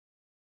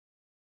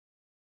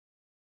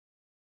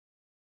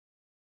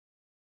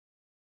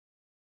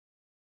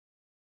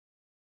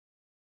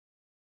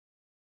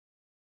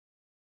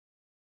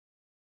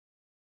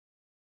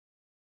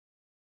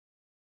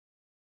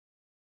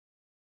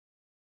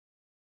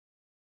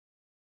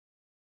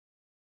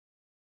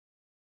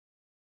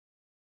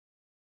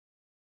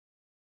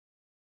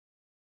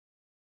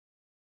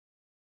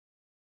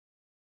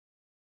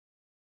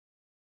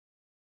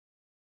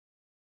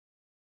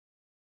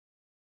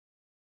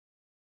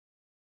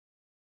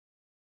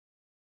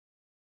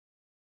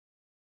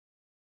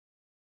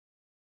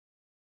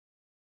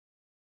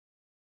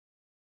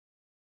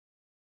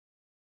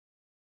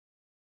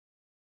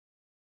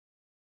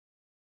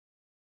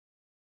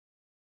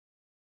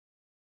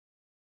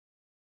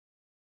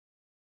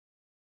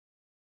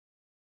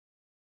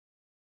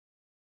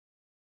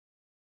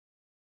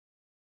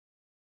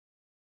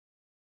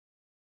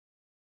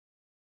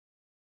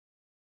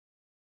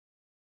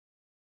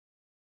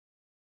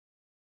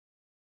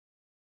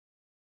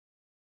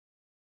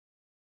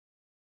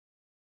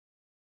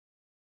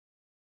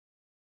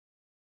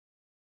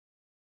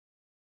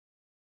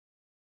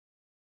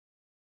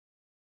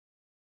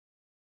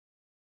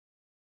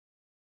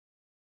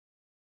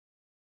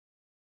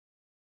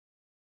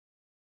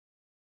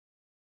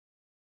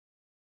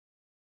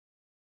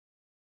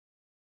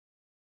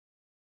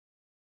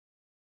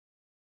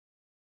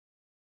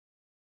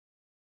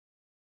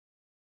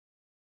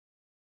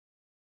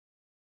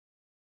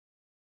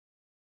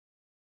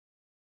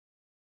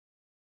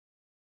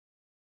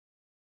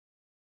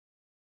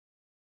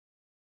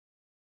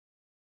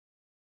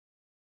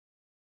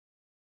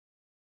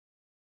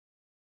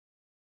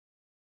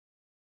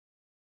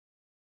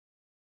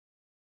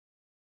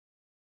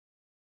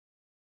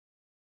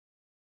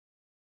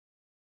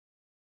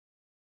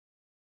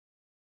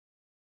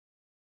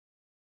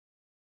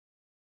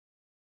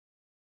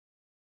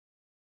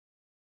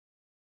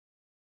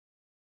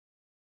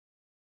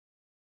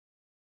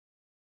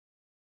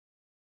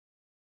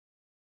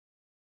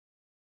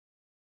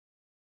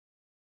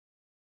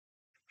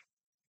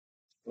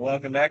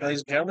 Welcome back, ladies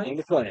and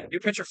gentlemen. New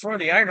pitcher for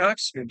the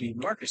Ironhawks going to be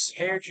Marcus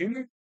Hare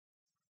Jr.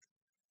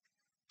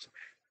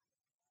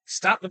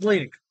 Stop the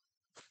bleeding.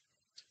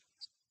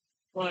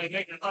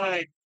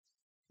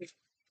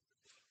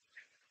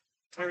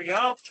 There we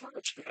go.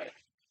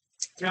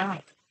 Yeah.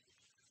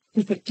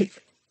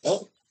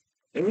 Oh,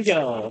 there we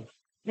go.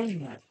 Not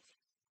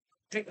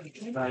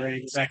ready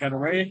to get back on the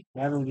way.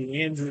 That'll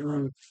be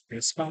Andrew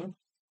Spawn.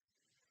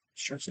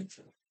 Stretching.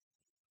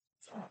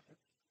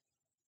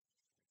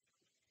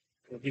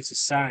 Gets a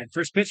sign.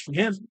 First pitch from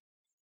him.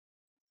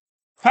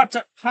 Popped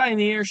up high in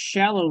the air,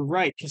 shallow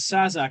right.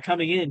 Casaza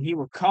coming in. He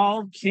will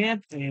call,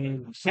 camp,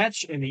 and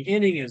catch, and the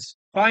inning is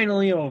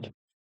finally over.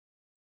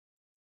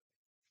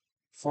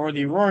 For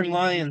the Roaring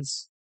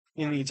Lions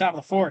in the top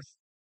of the fourth.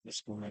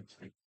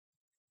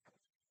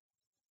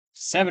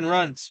 7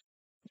 runs.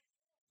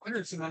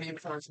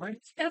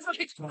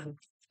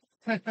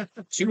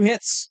 2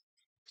 hits.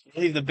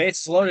 Leave the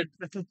bases loaded.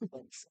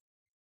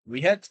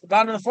 We head to the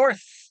bottom of the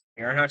fourth.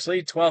 The Ironhawks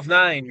lead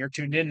 12-9. You're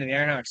tuned in to the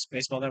Ironhawks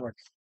Baseball Network.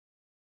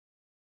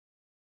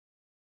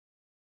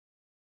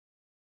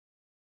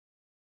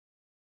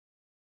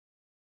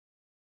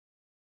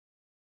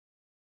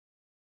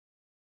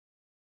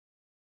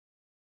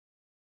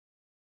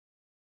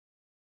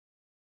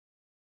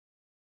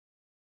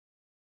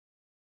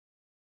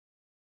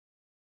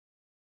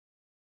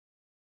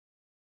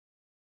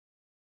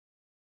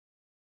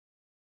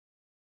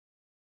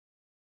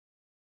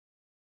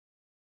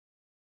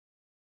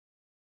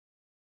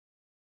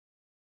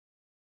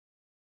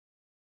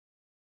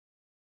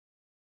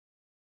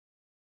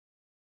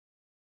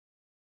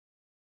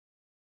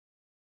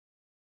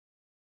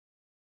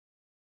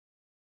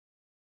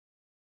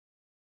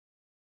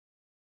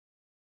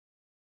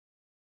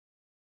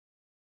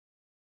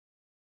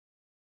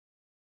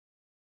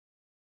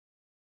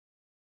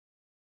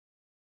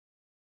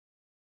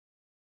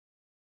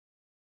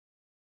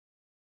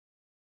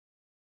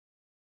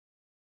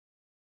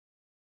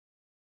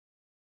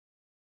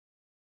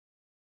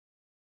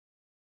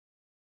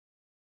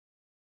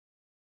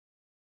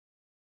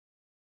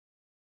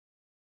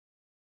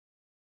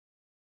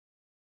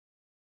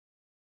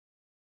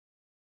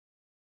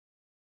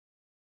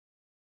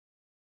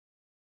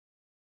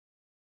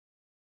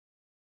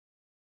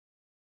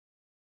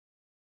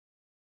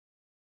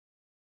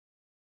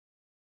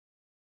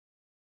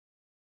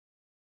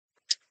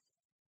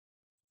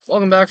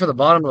 Welcome back for the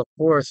bottom of the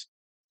fourth.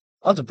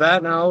 Off the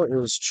bat now, it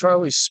was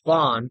Charlie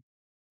Spawn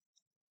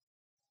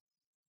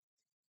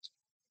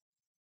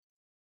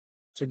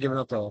to giving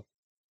up a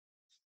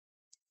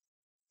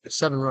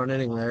 7-run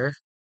inning there.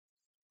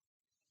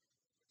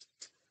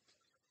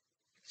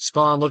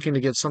 Spawn looking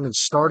to get something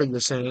starting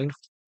this inning.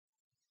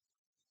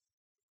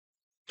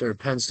 Their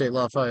Penn State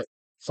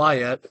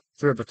Fayette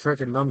threw up a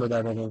cricket number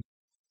that inning.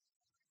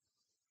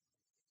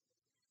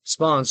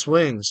 Spawn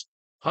swings.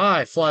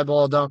 High fly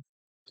ball down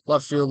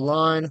left field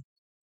line.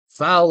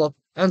 Foul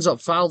ends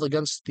up fouled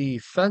against the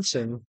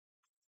fencing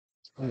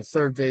on the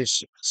third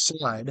base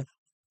side.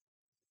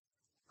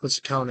 Puts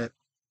the count at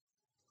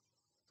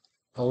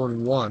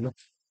 0-1.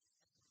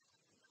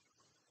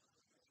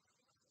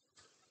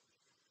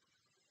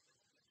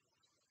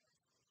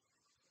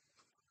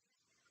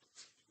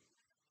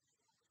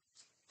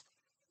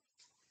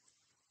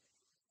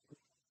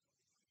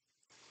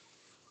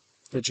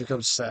 Pitcher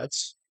comes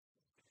sets.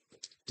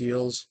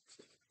 Deals.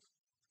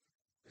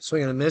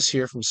 Swing and a miss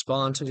here from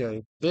Spawn. Took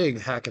a big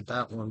hack at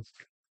that one.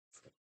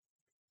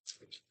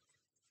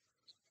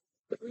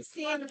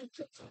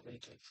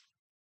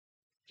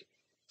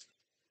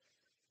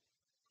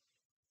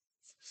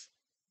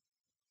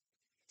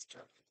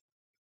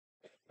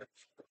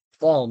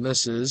 Ball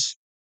misses.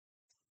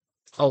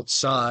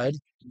 Outside.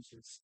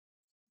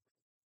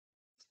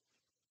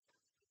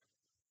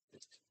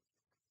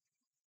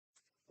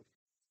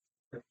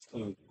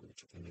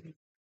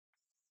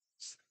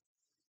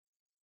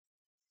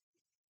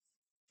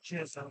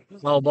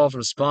 Foul ball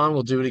from Spawn.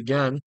 We'll do it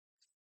again.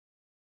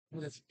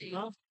 The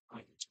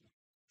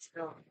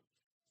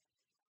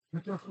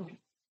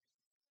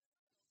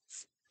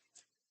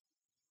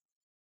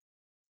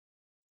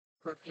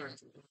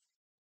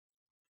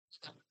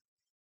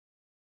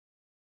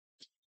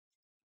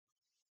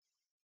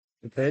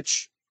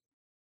pitch.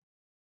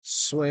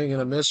 Swing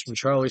and a miss from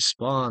Charlie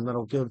Spawn.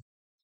 That'll give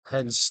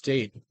Penn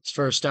State its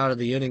first out of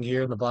the inning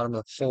here in the bottom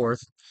of the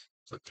fourth.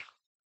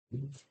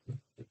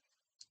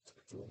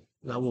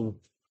 That will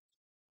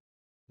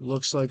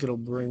looks like it'll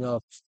bring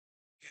up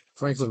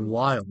Franklin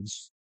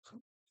Wilds.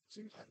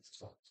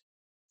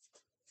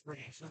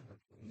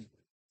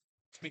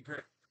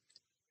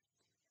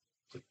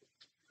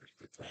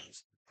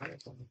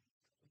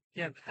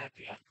 Yeah,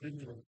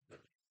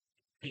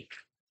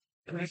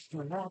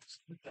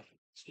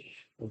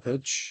 The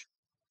pitch.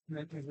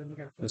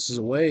 This is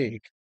away.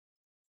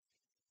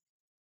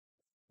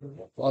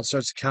 Wild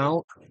starts to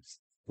count.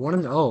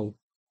 1-0.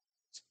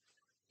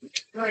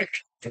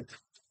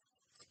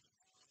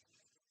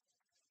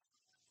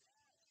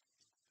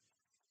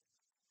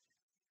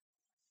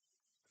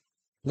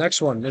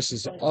 Next one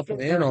misses up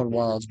and in on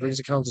Wilds, brings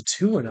the count to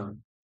 2-0.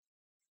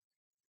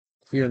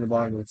 Here in the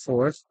bottom of the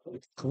fourth.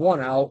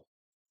 1 out.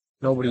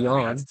 Nobody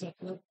on.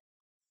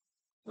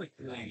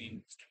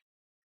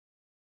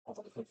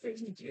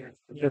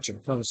 Pitcher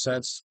comes,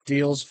 sets,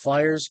 deals,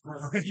 fires.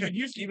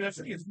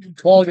 Even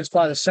Ball gets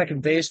by the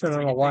second baseman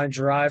on a line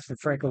drive from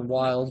Franklin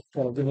Wild.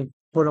 Well, going to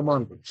put him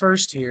on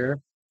first here.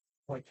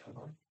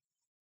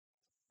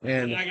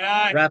 And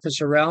wrap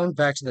us around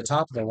back to the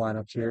top of the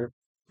lineup here.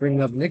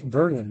 Bringing up Nick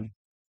Bergen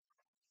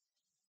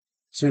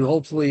to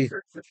hopefully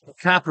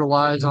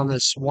capitalize on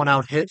this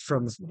one-out hit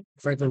from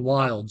Franklin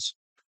Wilds.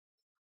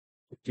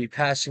 Be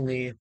passing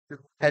the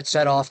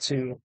headset off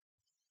to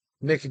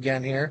Nick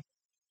again here.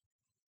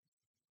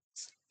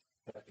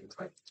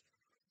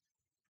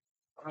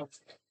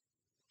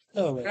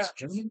 Oh, that's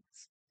Jimmy.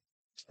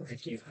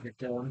 Thank you for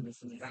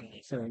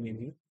filling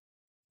in.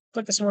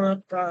 Put this one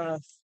up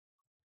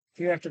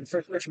here after the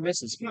first pitcher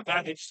misses.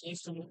 Yeah, they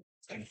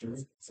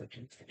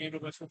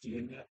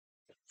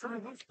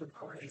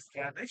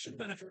should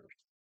benefit.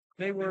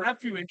 They were a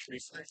few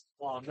injuries.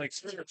 Like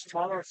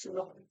smaller.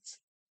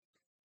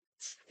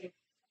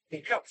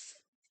 Go.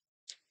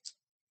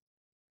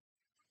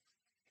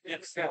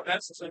 Yes,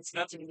 that's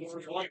a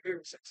good one.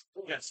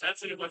 Yes,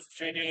 that's a good one.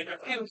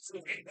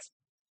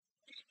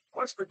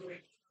 What's the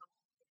green?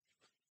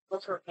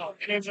 What's her? No,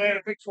 it's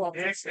a big 12.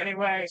 Yes,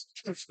 anyway.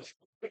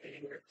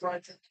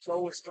 Right,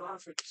 so it's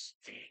confidence.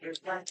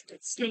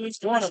 It's still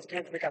it's one of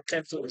them. We got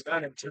 10 to it's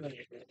not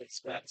intimidating. It's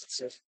bad.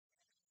 It's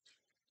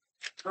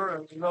an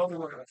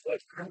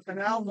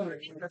album.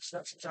 That's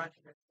the time.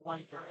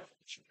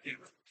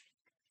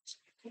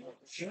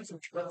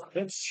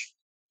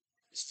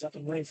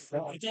 Stepping away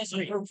from it.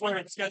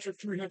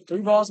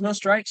 3 balls, no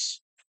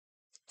strikes.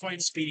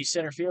 Quite speedy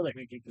center field. I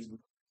think he can.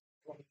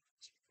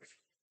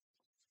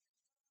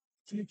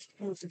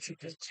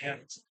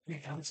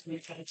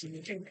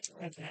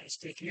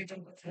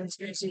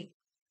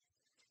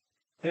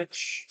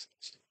 Pitch.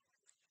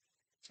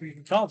 You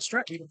can call it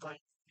strike. 2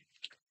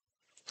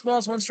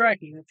 balls, 1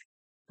 strike.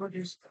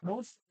 Produce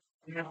both.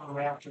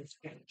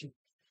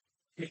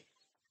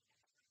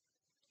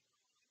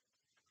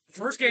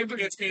 First game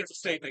against Kansas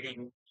State, they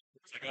game.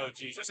 It's like, oh,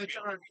 Jesus.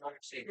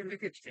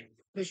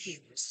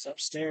 This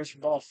upstairs for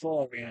ball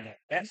 4. We had a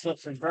bat flip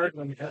from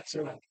Bergman. That's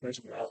it.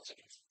 There's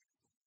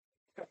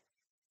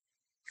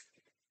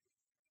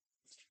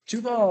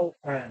 2 ball.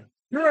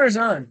 2 runners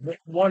on.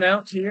 1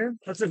 out here.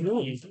 That's a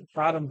move.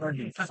 Bottom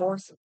Bergman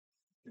 4th.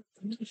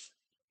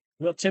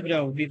 Will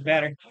Thibodeau would be the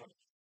batter.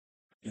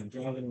 And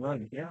drive and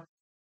run. Yeah.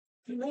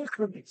 He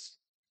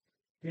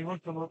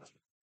won't come up.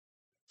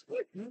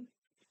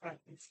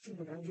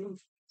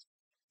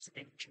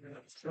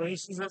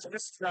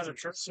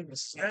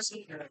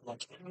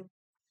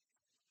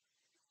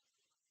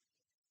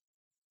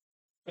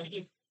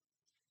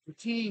 The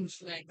teams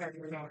think that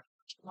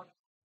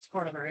it's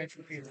part of our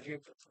entropy of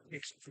the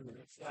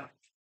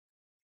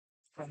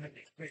from the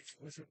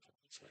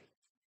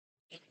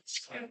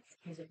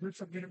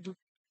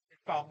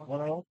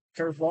 1-0.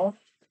 Curveball.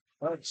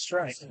 1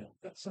 strike.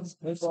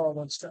 1 ball,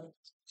 1 strike.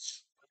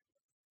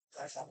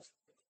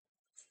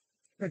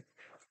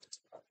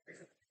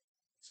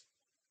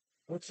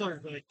 What's our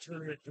like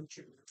tournament?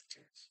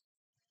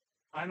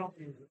 I don't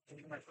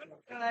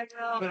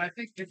know. But I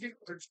think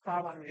there's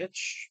probably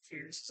Pitch.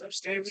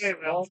 Upstairs.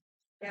 Ball.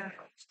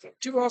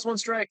 2 balls, 1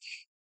 strike.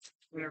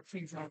 we are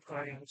pleased on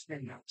Friday. It's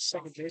been now.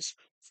 Second base.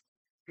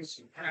 This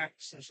is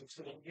practice. This is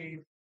the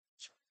game.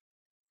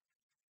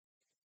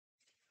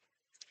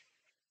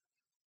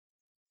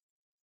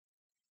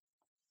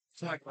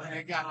 So like when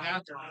I got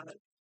out there on it.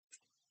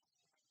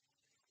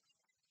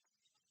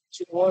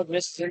 2-1.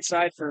 Misses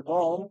inside for a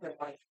ball.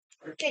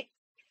 Okay.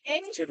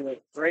 To the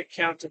great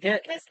count to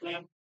hit.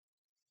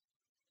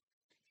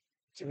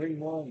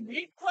 3-1.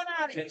 You put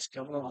out it. Pitch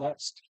coming on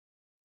next.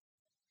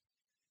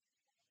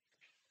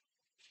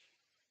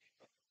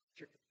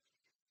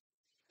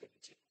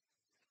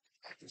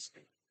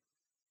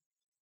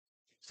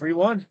 Three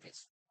one.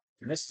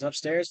 Misses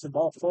upstairs to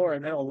ball 4,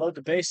 and then we'll load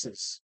the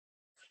bases.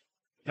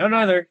 None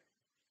other.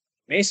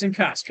 Mason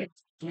Koska.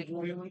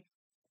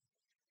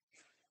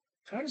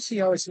 How does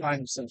he always find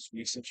himself in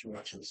these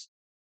situations?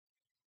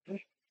 I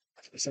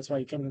guess that's why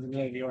you come to the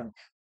middle of the order.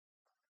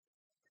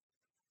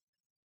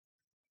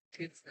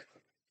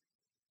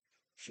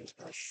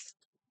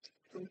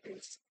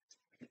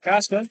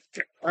 Koska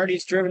already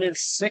has driven in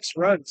 6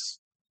 runs.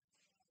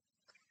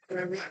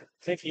 I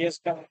think he is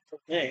coming for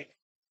me.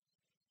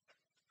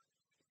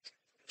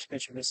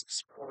 Pitcher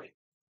misses.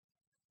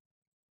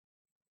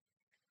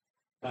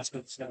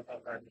 Koska's going to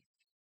run.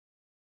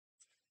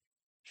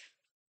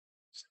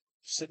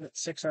 Sitting at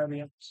 6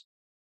 RBMs.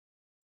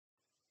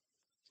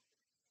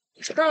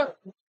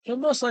 He'll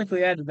most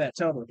likely add to that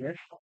total here.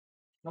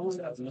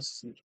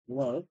 This is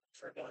low.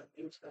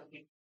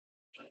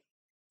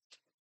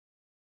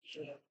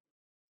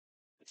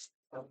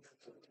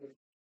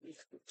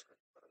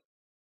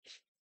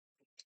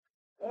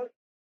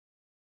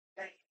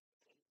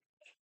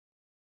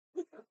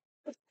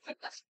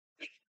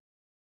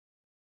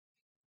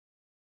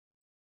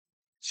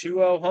 Two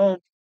 0 home.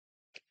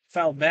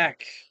 Foul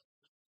back.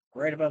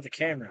 Right above the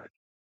camera.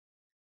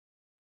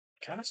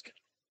 Koska.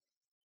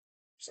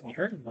 You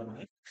heard him on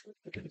that.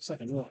 It looks like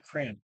a little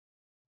cramp.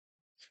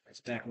 It's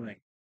back right.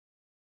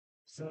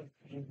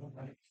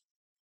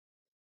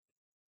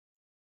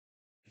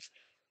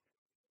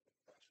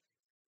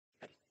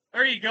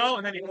 There you go,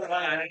 and then you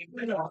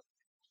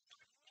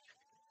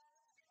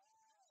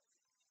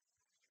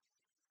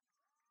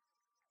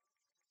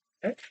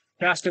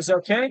Casca's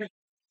okay.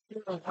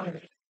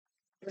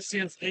 Let's see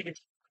if they can.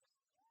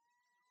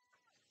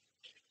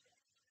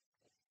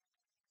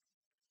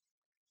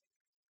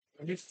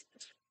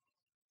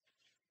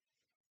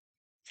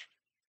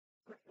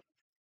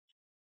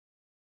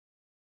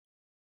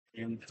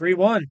 And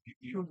 3-1.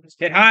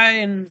 Hit high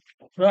and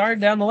hard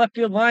down the left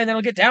field line.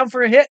 That'll get down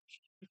for a hit.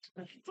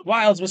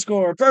 Wilds will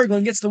score.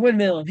 Berglund gets the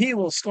windmill, and he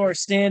will score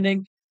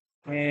standing.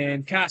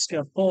 And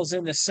Casca pulls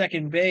into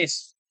second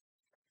base.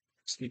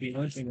 It's going to be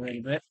lunching right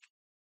a bit.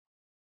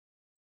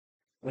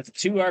 With a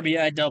 2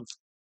 RBI double.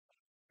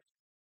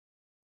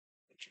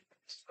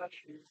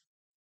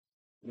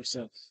 What's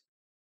up?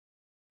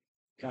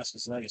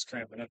 Casca's leg is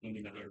cramping up.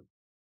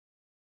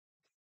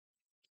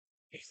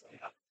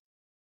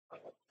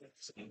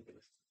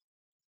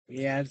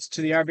 Yeah, it's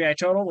to the RBI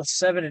total with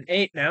 7 and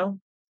 8 now.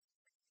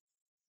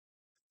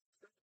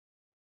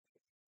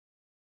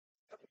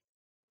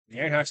 The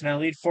Ironhawks now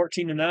lead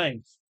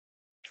 14-9.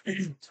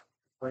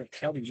 For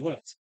Kelby's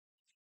Woods.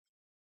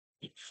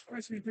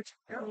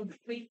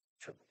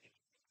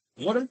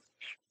 Woodham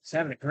is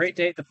having a great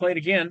day at the plate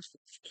again.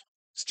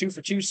 It's 2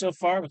 for 2 so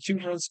far with 2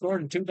 runs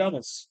scored and 2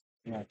 doubles.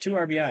 Yeah, 2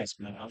 RBIs.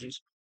 My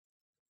apologies.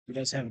 He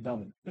does have a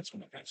double. That's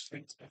what I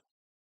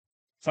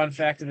Fun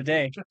fact of the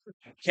day.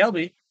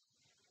 Kelby,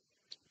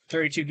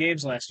 32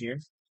 games last year,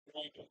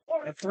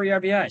 had 3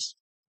 RBIs.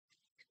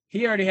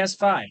 He already has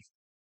 5.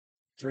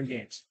 3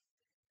 games.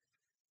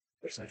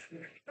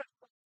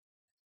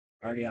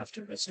 Already off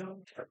to this.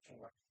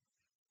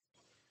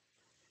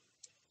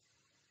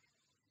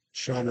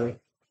 Trouble.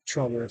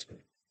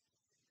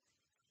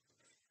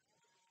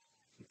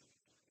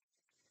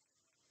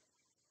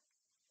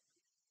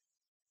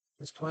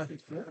 This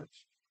classic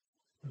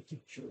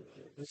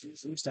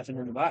Stepping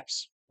in the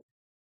box.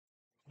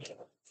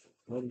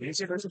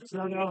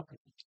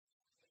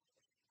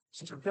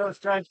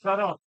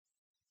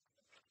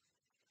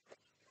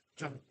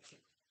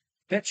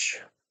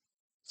 Pitch.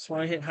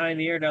 Swung hit high in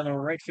the air down the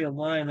right field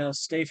line. That'll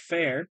stay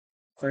fair.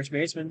 First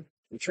baseman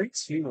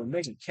retreats. He will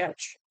make a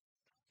catch.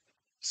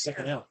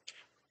 Second out.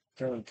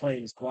 Throwing play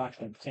is blocked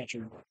by the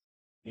catcher.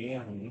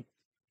 Yeah.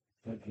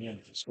 At the end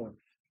of the score.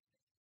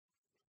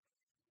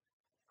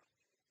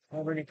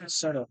 Already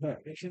Soto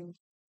hit. This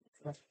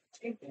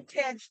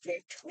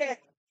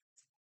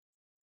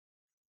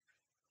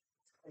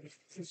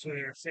is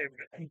your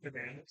favorite pink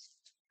bananas.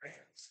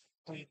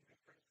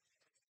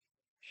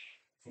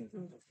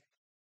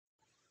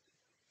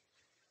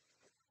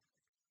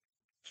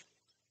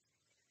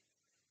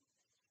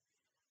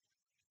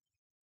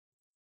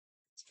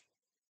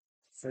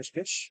 First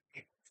pitch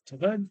to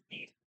Bud.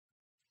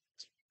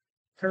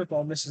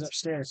 Curveball misses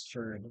upstairs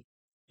for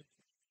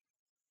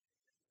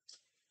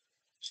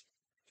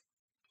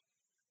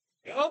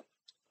Oh,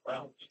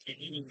 well,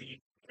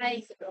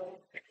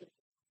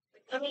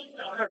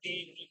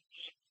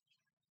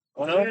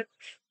 oh no.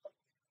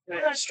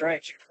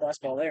 Strike.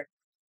 Fastball there.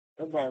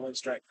 No ball, one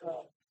strike.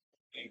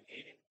 I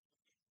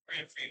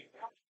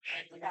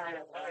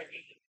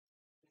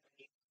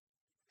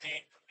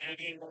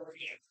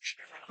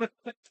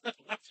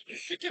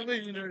can't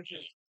believe you never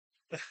did.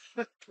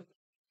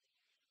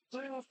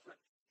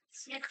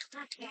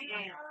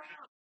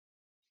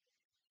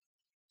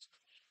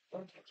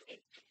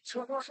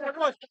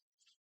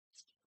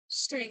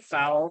 Straight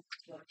foul.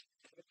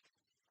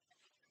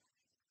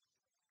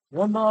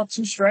 1 ball,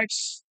 2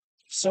 strikes.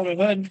 Soto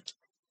Hood.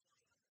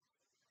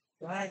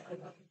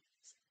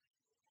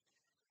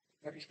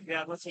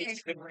 Yeah, let's see.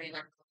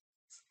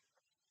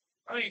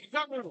 I mean, it's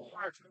not really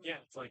hard. Yeah,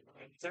 it's like,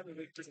 it's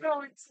everything.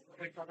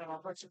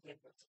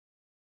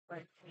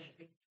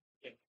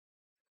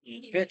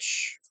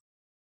 Pitch.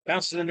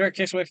 Bounces in the dirt,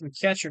 kicks away from the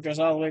catcher, goes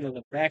all the way to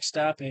the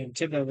backstop, and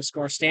Thibodeau will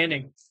score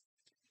standing.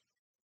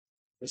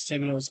 This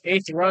Thibodeau's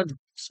 8th run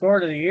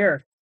scored of the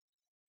year.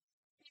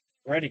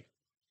 Ready.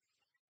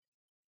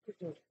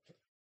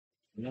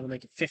 Now to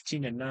make it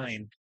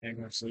 15-9.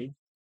 Ironhawks lead.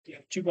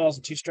 2 balls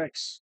and 2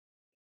 strikes.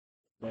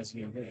 That's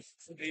game good.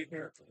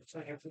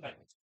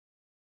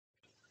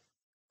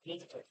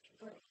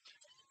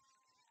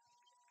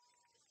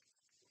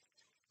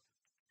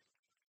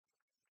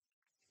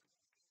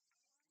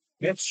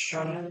 Pitch.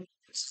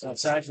 It's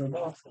outside for the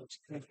ball.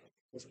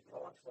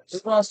 2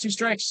 balls, 2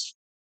 strikes.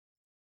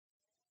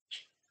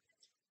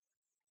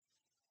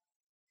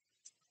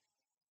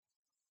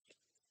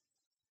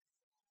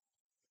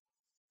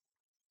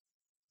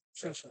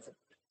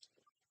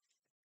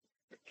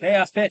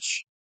 Payoff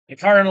pitch. A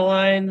card on the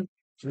line.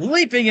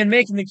 Leaping and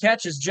making the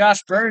catch is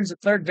Josh Burns at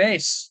third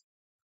base.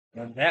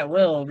 And that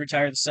will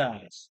retire the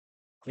side.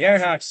 The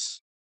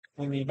Ironhawks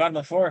in the bottom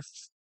of the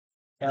 4th.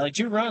 Tally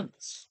 2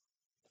 runs.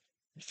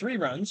 3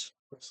 runs.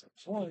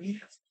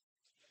 1,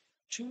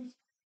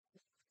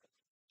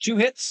 2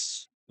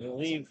 hits. They'll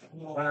leave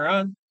runner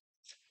on.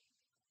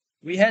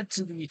 We head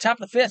to the top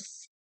of the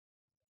fifth.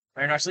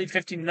 Ironhawks lead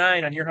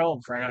 15-9 on your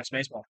home for Ironhawks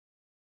baseball.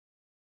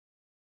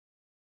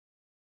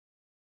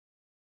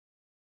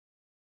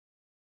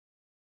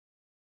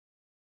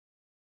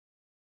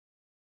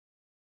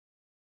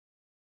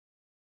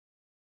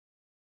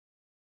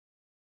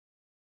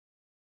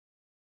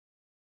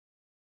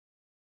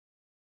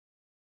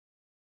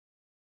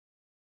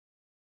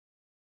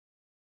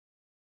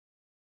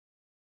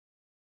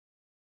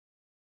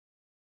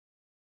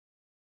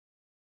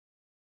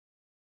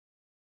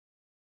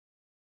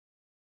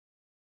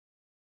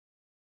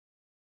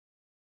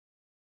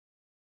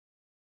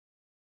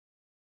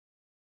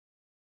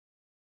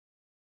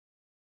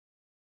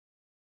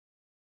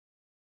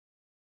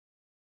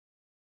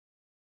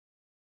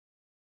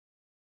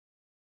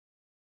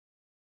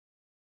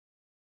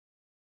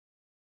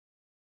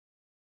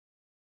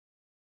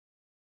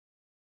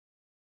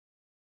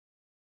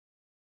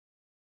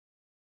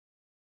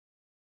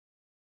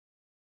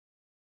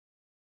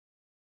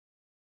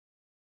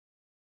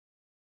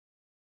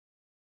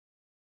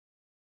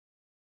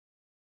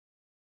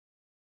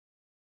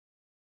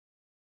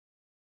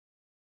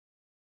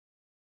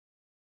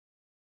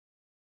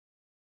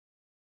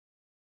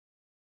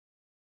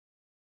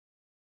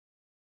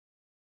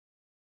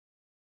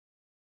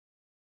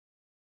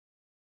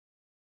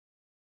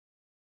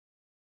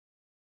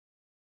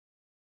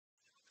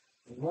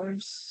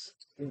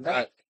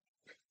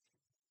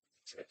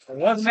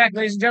 Welcome back,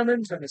 ladies and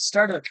gentlemen, to the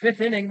start of the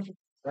fifth inning.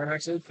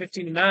 Ironhawks lead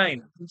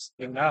 15-9.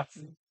 Enough.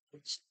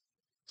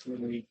 To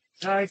the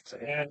ninth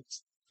and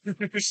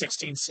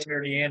 16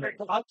 Saturday and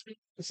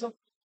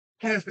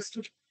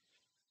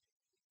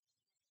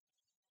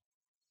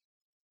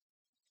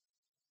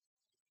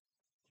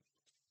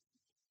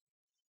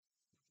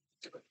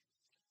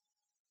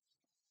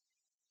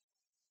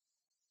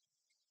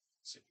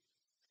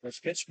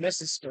first pitch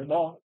misses for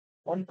ball.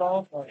 One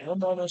ball,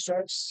 no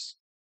strikes.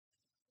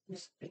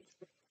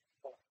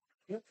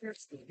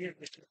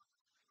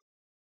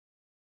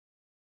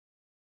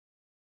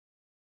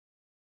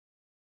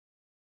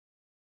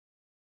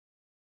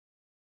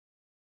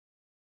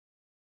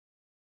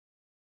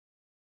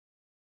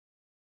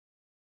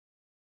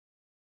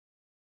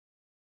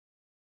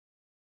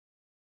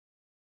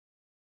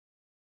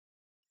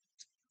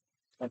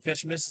 One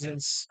pitch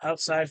misses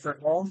outside for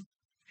a ball.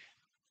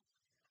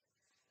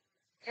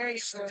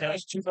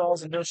 Counts 2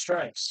 balls and no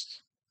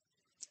strikes.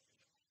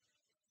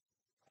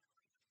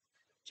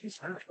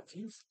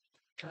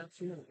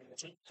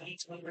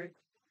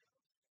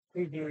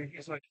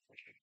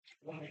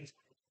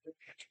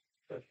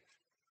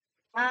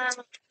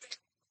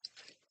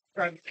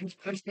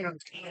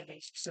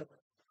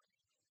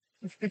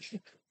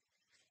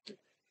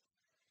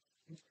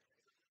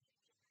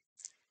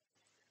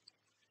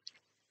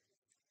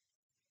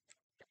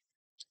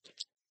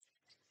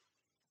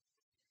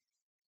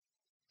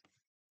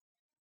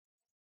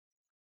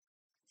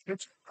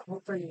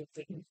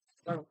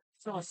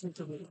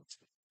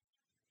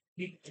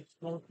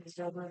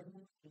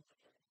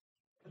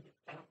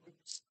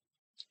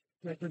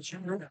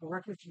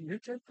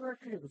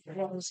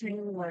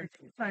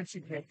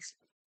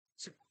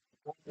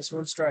 This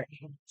one's strike.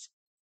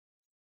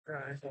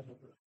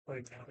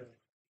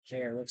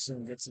 Jair looks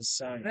and gets his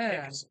sign.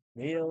 Yeah.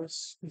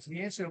 Wheels.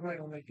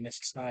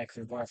 Missed strike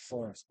for bar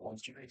 4.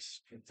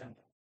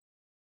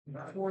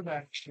 before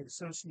that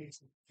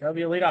association. That'll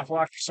be a leadoff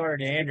walk for Sawyer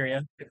to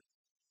Andrea.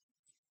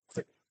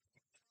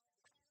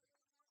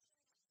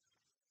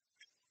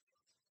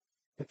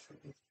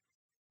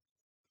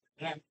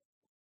 Yeah.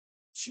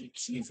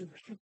 She's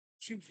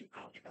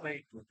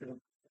played with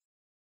them.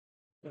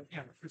 But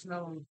yeah, there's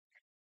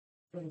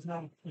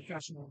no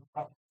professional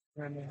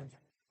Hands!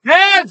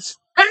 Hands!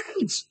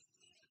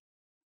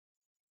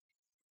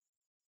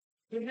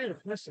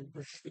 Listen,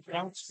 the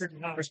bounce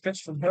First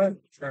pitch from Hood.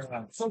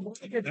 so what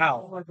they get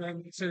Wow.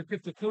 so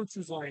if the coach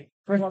is like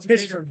First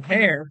pitch from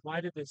Hare.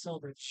 why did they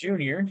celebrate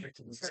Junior.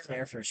 It's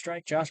there for a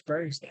strike. Josh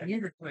Burns. he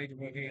played in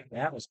the game?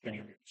 That was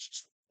bad.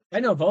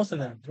 I know both of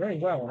them very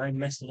well, and I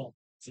messed it up.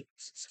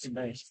 It's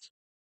nice.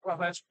 Well,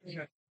 that's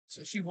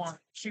so she won.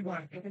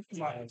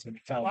 It's gonna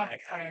foul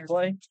back.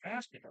 Play.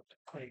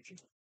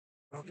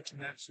 Don't get to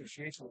that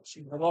association.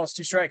 She The ball is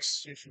 2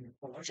 strikes.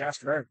 Josh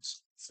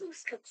Burns.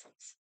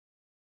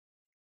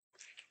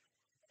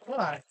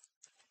 But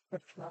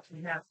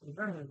we have to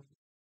learn.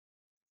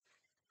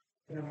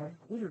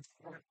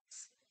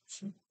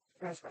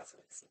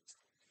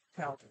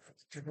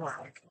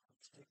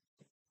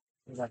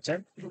 That's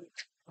it.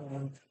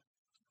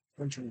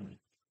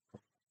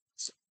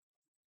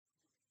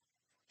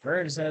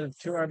 Burns had a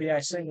 2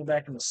 RBI single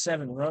back in the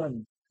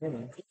 7-run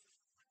inning.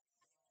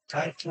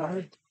 Tied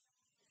for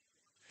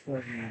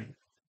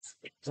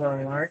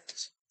throwing art.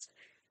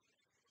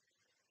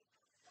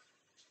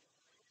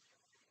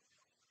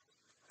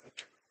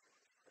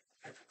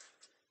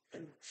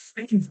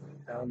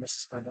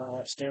 Misses my ball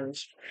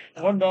upstairs.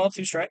 1 ball,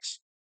 2 strikes.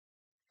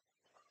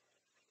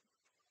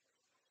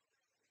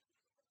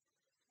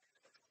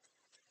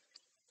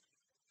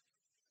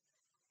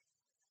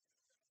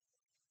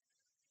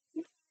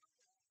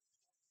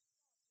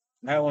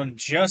 That one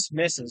just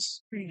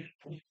misses.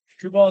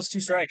 2 balls, 2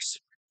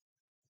 strikes.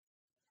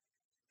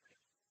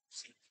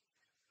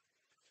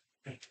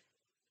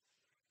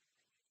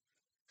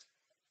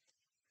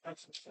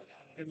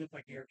 It looked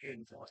like you're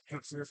getting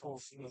takes their whole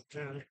field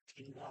down.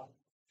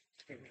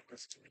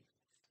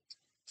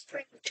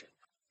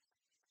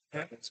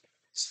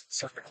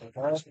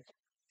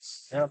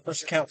 Now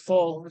push the count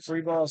full.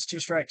 3 balls,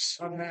 2 strikes.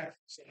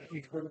 It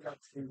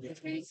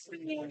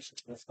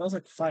smells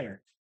like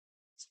fire.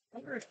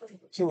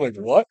 So like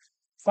what?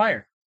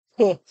 Fire.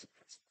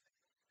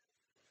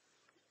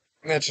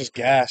 That's just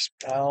gas,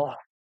 pal.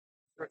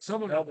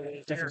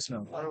 Different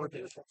smell.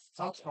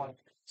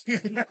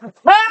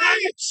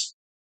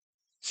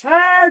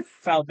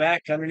 Foul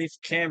back underneath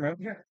the camera.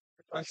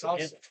 That's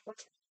awesome.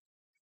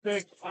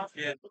 Big.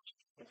 Yeah.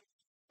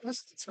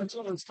 That's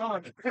all it's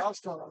time.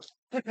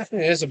 It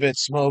is a bit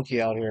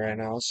smoky out here right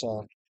now,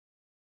 so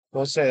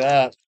we'll say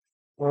that.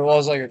 Where it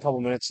was like a couple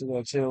minutes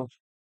ago too.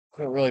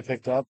 It really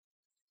picked up.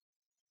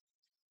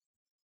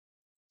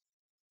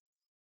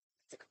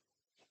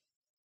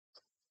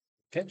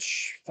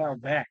 Pitch. Foul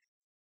back.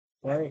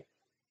 Play.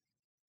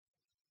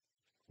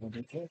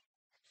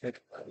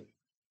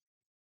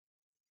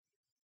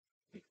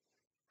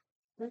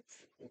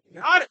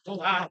 Got it.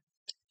 Wow.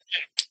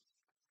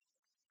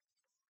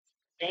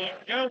 There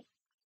we go.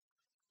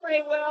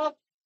 Pretty well.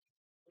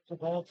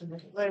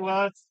 Play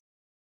well.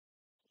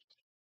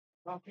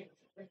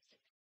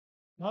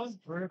 No,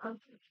 vertical.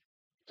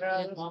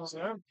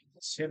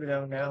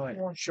 Thibodeau now at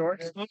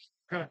short.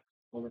 Okay.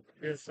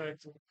 Yes,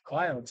 thanks.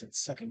 Clouds at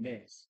second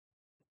base.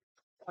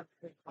 Way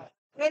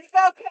to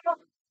go, Carol.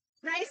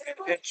 Nice.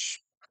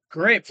 Pitch.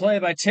 Great play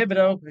by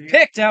Thibodeau.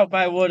 Picked out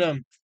by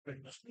Woodham.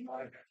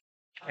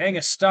 Hang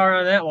a star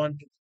on that one.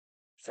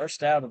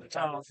 First out of the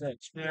top of the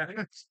pitch.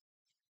 Yeah.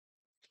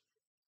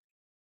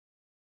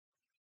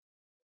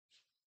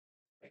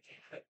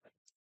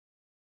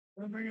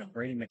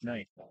 Brady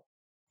McKnight.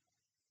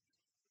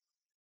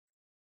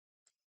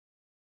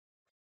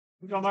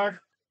 We go,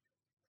 Mark.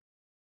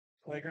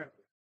 Playground.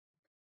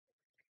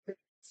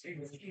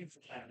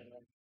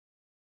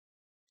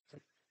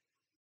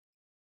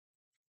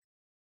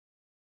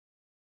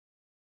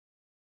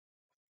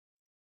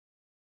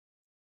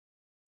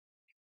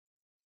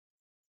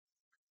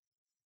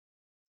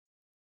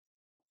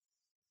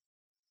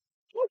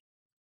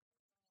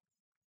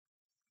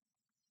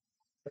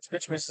 This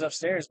pitch misses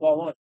upstairs. Ball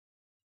 1.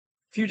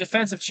 Few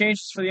defensive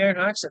changes for the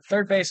Ironhawks. At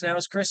third base now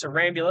is Chris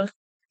Arambula.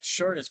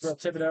 Short is Will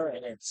Thibodeau.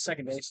 And at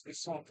second base,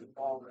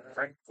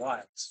 Frank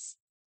Wilds.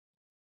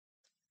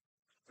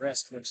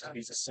 Rest looks to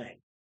be the same.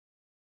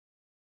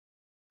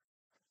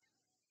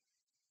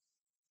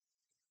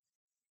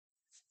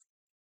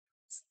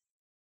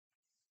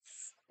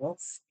 Well,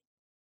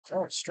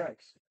 throw it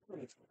strikes.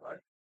 And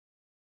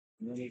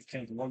then you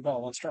can 1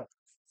 ball, 1 strike.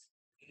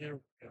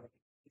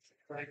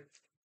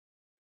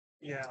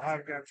 Yeah,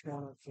 I've got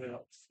one of the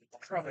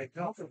probably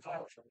golf and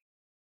power.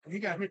 He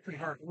got hit pretty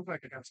hard. It looked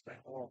like it got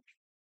spanked.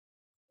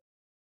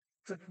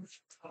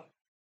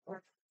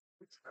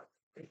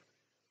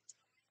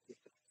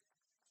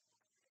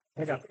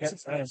 I got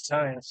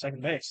time at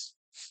second base.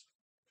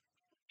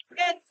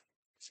 Good.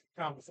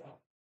 I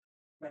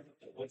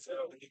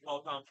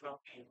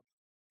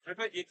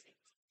bet you.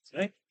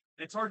 See?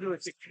 It's hard to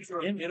hit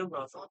him.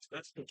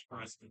 That's good.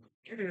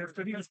 It is,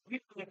 but he was.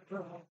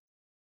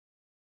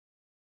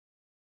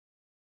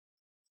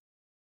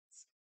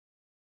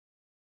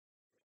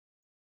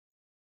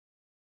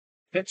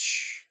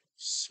 Pitch.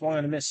 Swung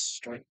and a miss.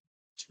 Strike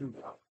 2.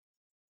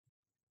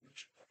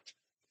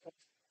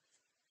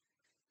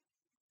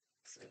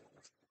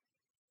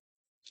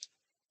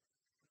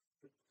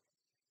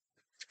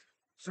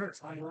 Sure.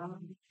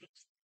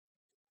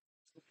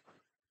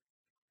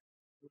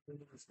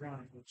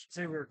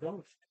 Say we were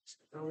going.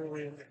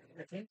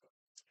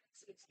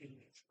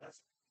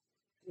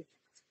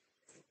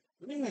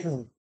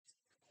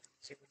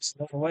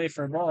 Step away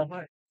for a ball.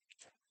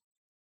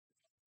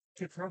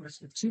 Good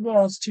promise. 2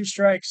 balls, 2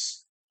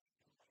 strikes.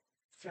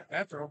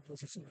 After all,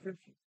 was a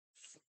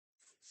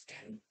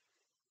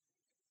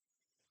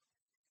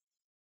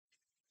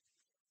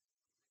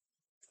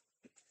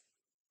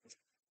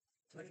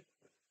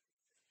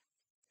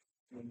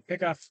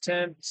Pickoff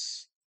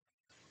attempt.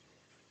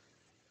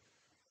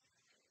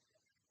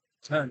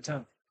 Time.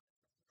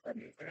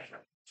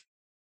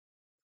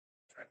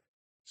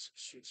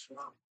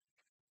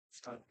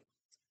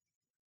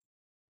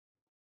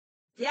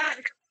 Yeah.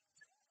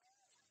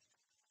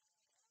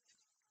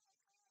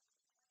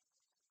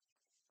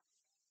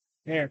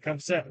 Here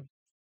comes it.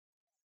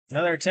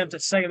 Another attempt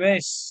at second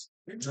base.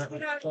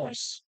 Not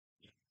close.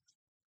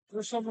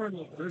 We're somewhere in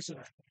the person.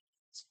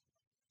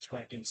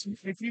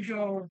 If you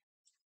go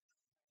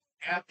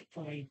at the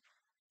plane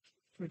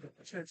with the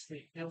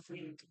potentially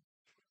healthy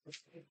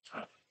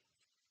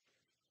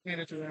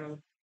hand it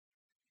around.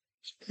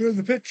 Here's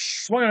the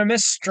pitch. Swung and a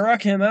miss.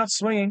 Struck him out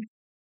swinging.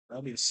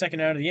 That'll be the second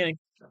out of the inning.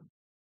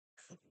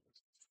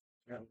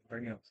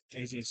 Bring up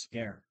AJ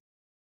Segura.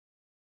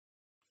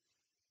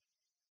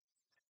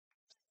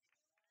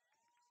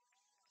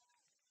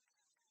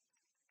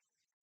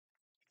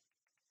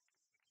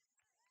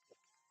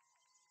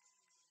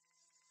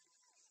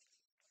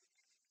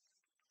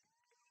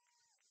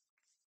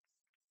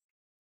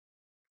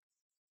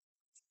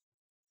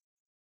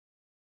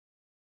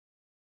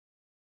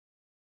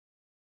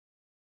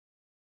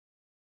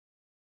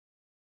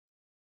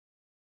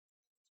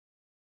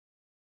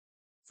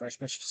 Fresh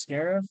pitch to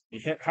Scarab. He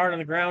hit hard on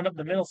the ground up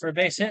the middle for a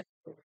base hit.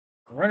 The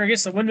runner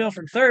gets the windmill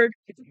from third.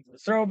 The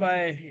throw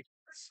by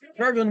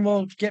Berglund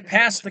will get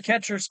past the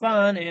catcher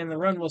Spawn, and the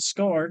run will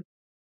score.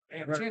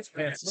 Runner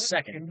advances to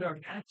second.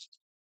 And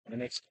it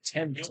makes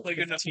 10 to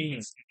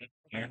 15.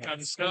 Kind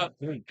of stuff.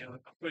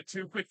 Put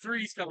two quick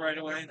threes come right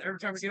away. Every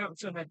time we get up,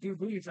 so that dude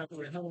believes out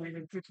there. Hell, we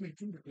even 15.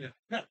 Yeah.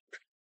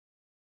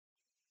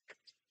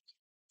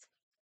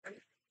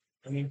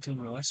 I mean, to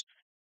the west.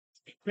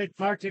 Quick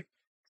market.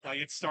 Like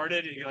it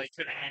started, and you're like,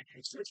 get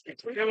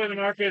with the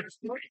market.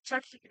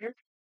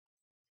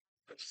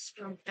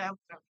 Down.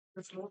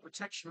 There's more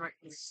protection right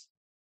here.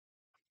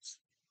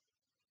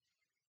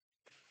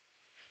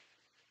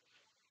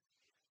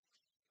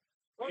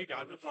 You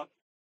got it.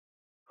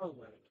 Oh,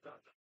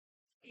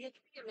 you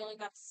really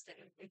got to stick.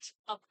 It's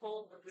a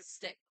pull of the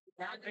stick.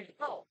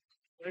 Oh.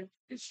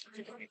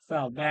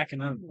 Foul back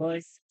and on the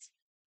play.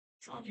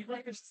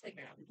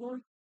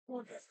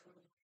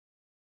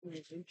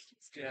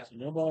 Yeah. So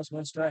no balls,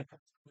 one strike.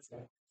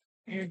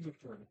 In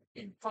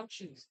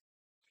functions.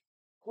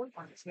 Go,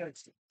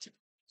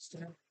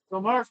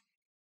 Mark.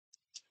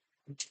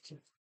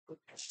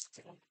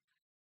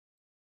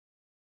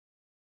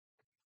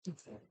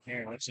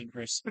 Here, let's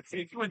increase.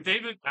 When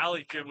David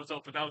Valley kid was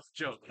open, that was a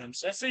joke.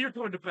 Let's say you're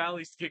going to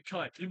Valleys to get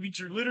cut. It means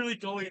you're literally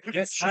going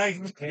Get shot.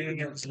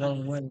 Against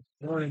long win.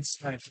 One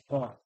inside the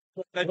ball.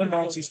 One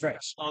ball, two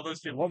strikes. All those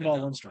people. One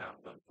ball, one strike.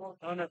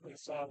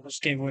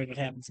 Just gave away what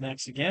happens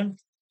next again.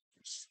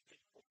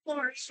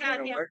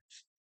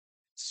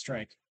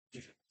 Strike.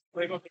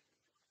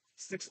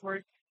 Six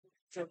for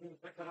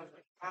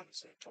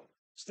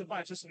Still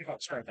by just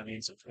like strike. I mean,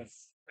 it's like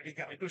he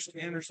got me pushed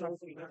in or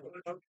something.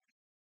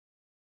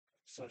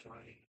 Such an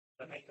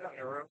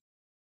arrow.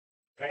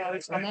 And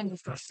then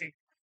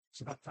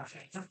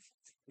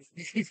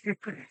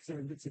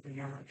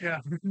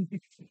Yeah.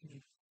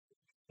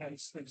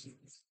 Looks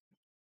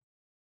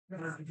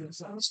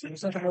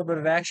like a little bit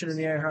of action in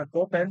the Ironhawk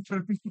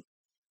bullpen.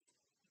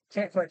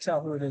 Can't quite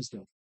tell who it is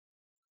though.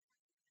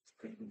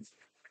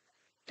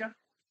 No.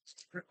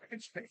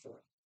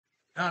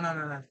 I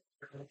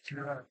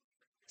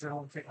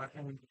don't take my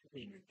phone.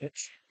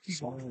 Pitch.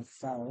 Swung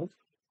fouled.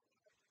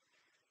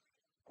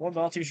 One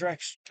ball, two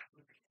strikes.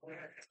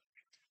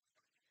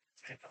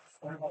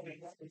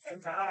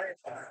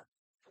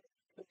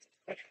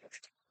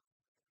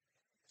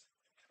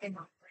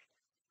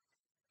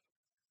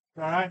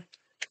 All right.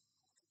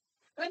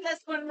 Win this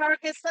one,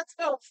 Marcus. Let's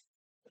go.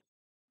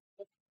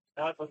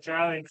 Not for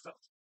Charlie.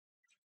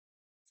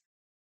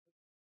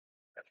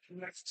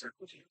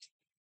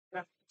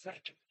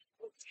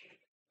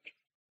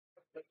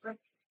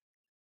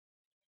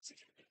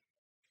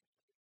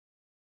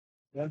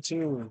 One,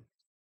 two.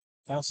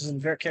 Bounces in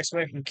Vert, kicks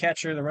away from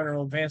catcher. The runner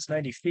will advance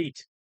 90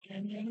 feet.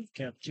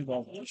 Count two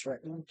balls, one strike.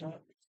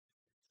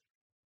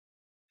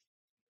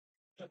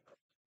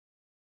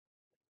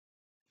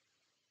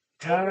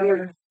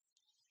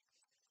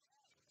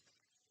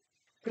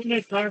 Good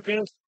night,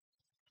 Clarkfield.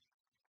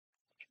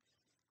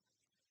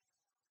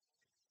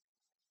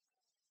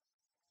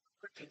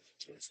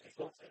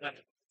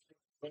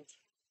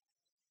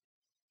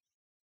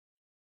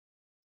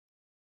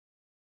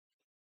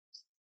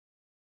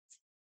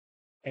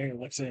 Harry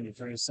looks in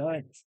for his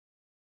side.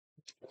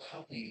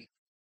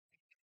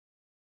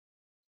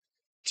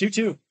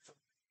 2-2.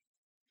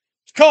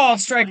 Called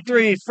strike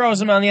three, froze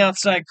him on the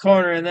outside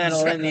corner, and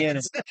that'll end the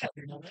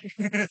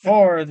inning.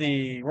 For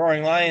the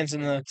Roaring Lions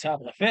in the top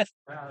of the fifth,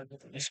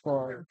 they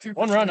score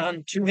one run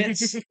on two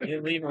hits. They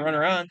leave a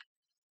runner on.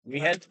 We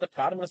head to the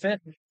bottom of the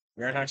fifth.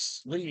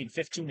 Ironhawks lead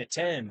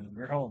 15-10.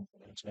 We're home.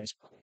 That's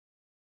baseball.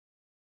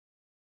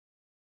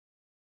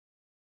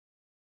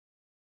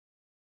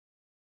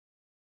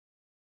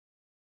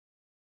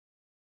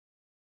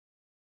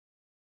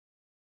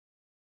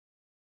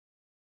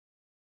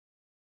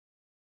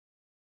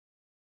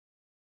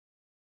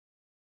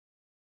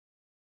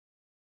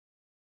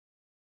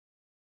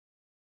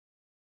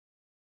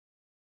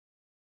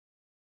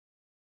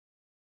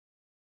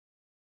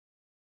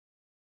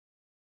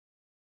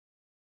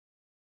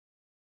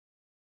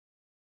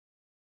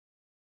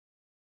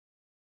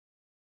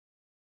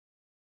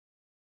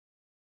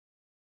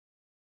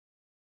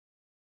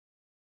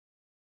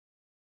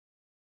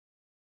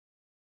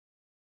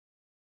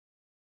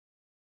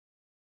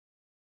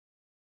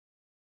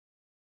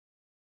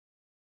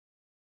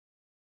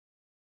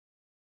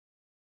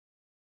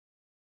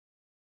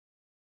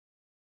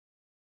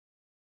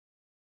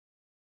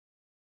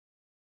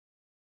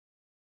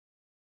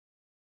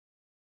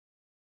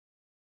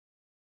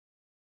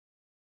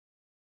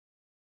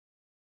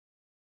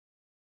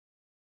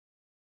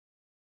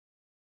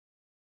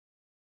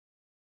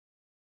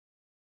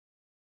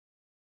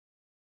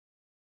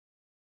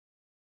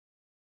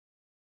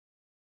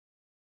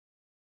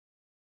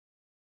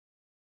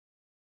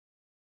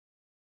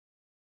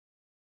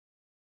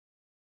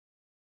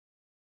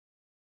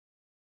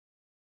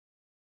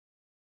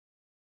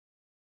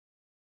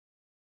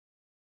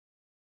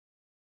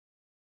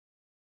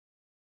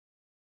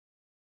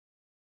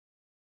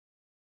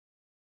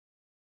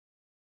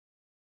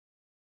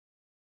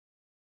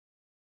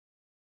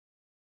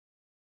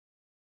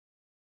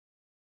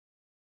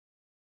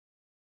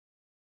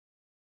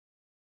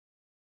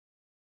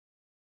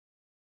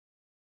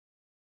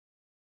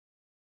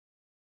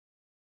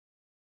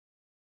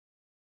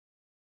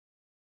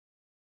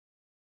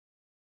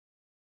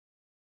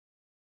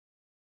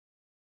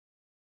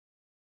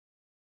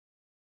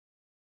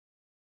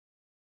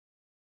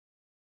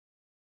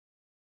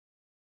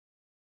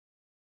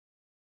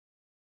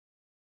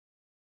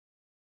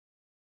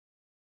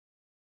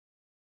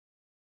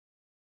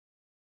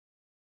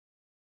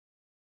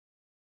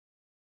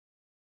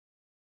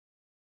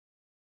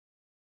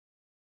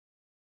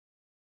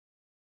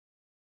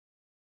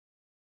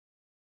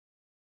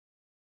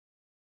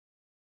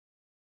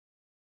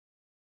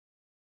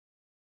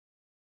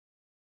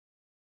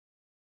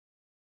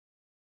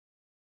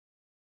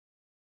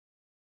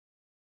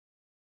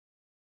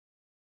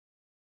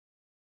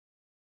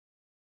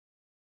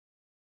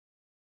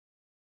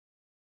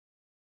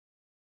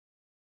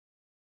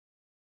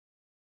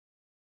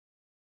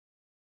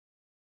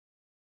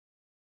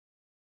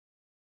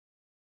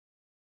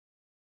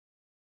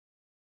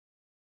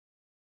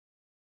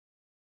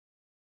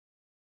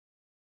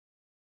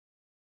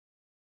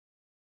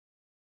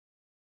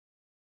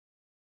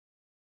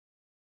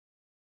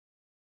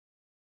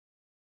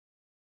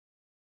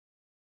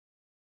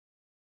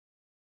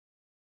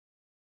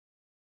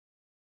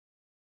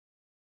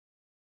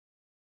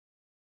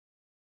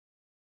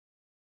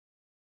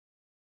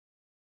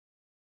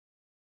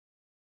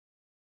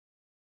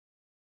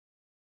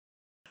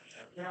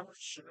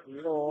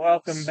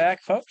 Welcome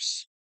back,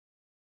 folks.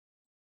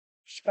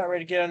 Just about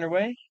ready to get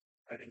underway.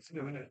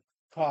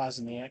 Pause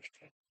in the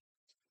action.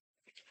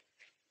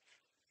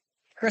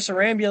 Chris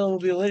Arambula will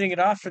be leading it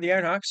off for the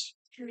Ironhawks.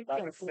 You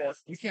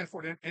can't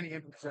afford any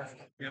improvisation.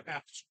 You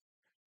have to.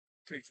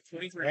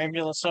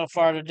 Arambula so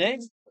far today,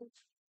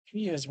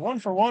 he is 1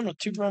 for 1 with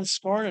 2 runs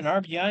scored, an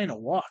RBI, and a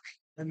walk.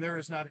 And there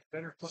is not a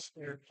better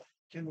player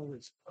in the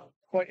league.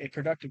 Quite a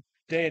productive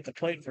day at the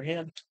plate for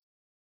him.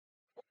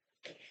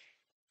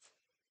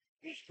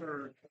 He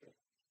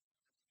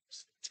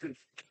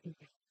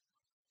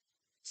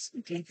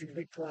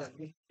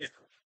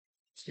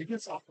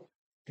gets off.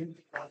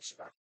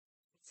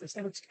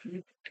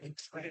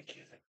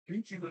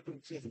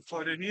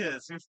 What it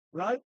is,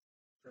 right?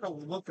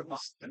 Look at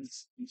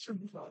this.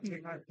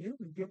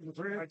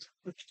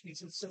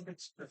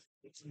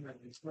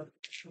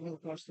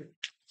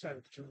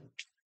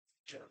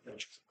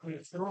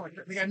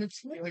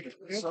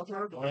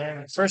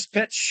 And first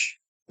pitch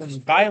from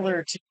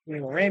Byler to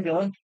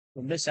Arambula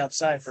will miss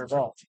outside for a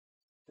ball.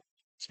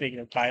 Speaking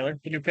of Byler,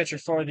 the new pitcher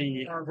for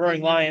the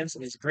Roaring Lions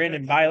is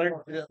Brandon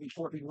Byler. Next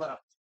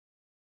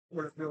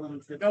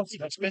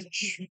pitch,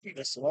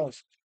 this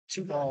was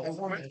 2 balls.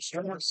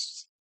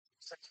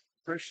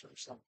 To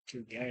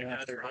the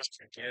Ironhawks.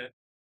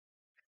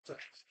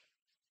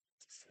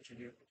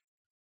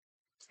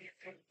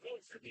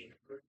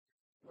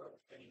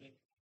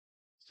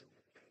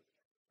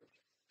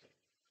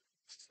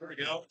 There we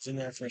go. It's in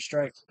there for a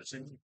strike.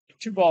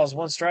 2 balls,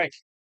 1 strike.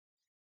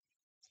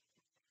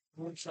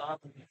 One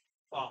shot.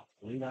 Oh,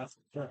 lead off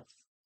the front.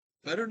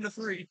 Better than the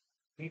 3.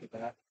 Think of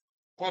that.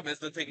 Problem is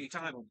they're taking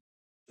time.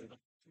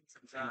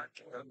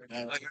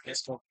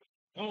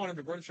 I want him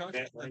to run shot.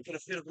 Put a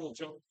field goal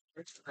jump.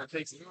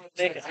 Takes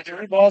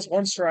 3 balls,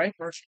 1 strike.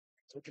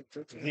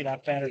 Lead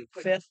off batter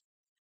 5th.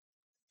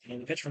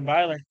 And the pitch from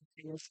Byler.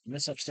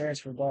 Miss upstairs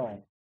for a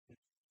ball.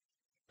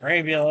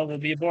 Arambula will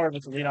be aboard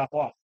with the leadoff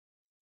walk.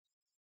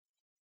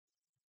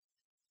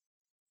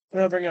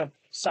 We'll bring up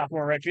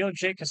sophomore right fielder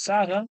Jake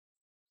Casada.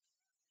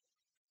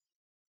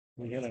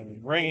 We get a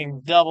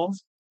ringing double.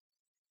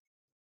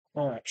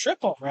 Or a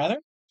triple,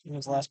 rather. In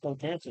his last both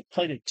appearance, it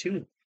played at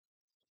 2.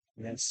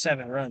 And then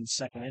 7 runs,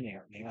 second inning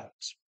on the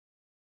outs.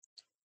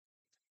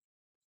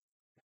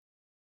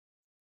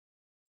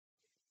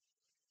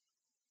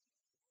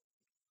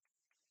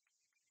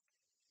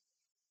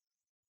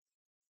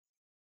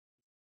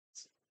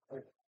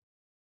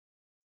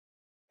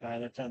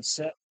 They're done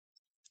set.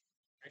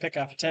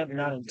 Pickoff attempt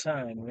not in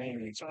time.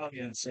 Maybe.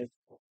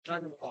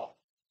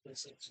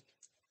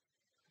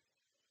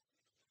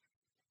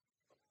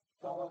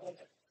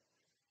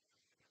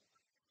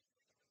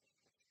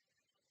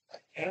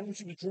 And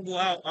we dribble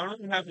out. I don't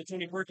even have the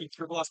Tony working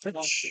dribble off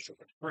pitch.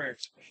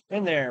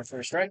 In there,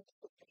 first right.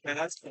 Man,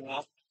 that's been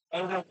off. I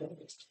don't have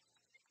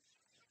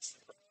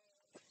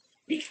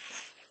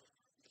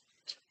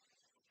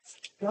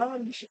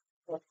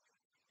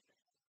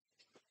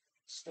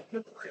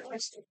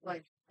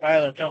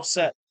Byler comes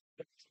set.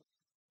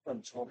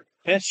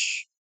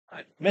 Pitch.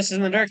 Misses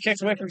in the dirt,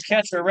 kicks away from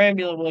catcher.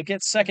 Arambula will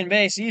get second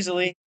base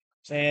easily.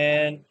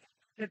 And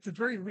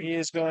he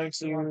is going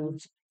to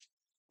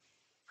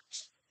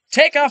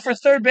take off for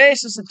third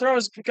base as the throw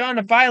is gone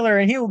to Byler,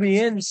 and he will be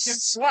in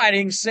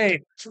sliding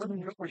safe.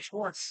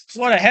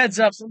 What a heads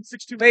up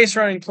base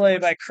running play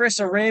by Chris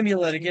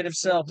Arambula to get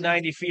himself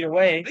 90 feet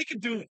away. They can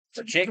do it.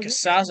 For Jake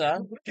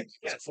Casasa.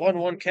 It's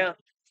 1-1 count.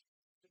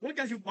 One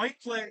guy who might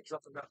play.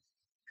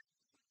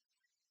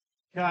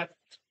 Got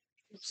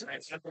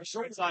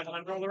short side,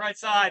 I'm going to the right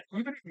side.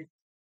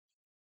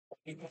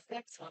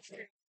 Next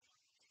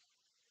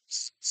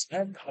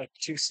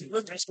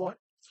one.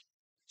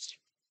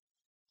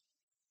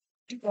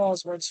 2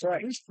 balls, 1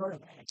 strike.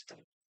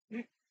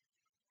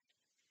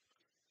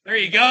 There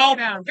you go.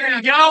 There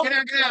you go.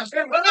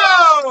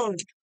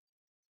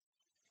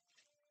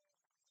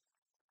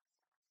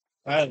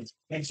 Hello!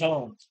 Thanks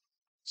home.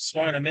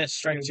 Swung and a miss,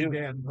 strike 2.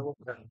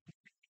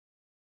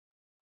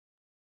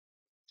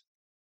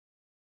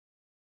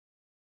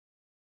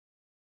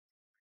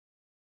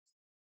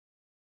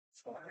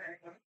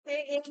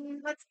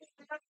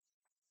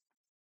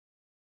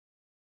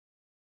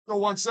 Go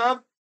 1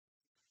 sub.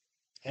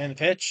 And the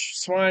pitch,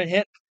 swung and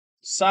hit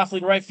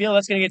softly to right field.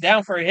 That's going to get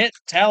down for a hit,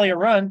 tally a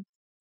run.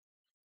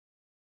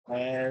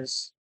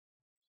 As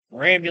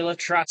Arambula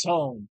trots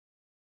home.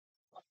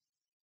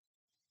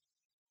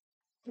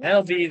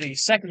 That'll be the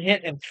second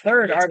hit and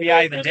third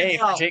RBI of the day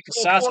for Jake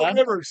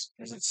Casasa.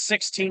 It's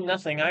 16-0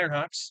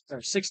 Ironhawks, or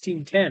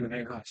 16-10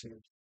 Ironhawks.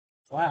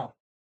 Wow.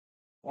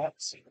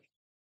 That's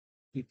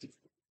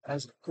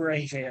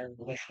great.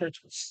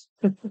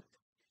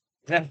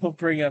 That will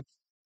bring up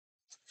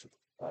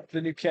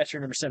the new catcher,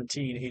 number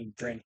 17, Hayden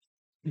Brady.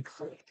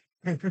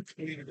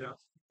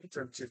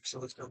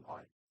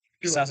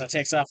 Casasa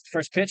takes off the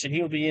first pitch, and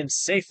he'll be in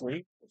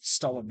safely.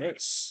 Stolen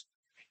base.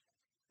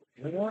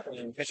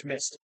 And pitch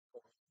missed.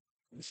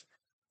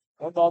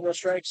 1 ball, no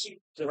strikes.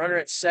 The runner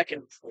at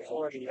second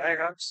for the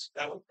Ironhawks.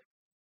 That one.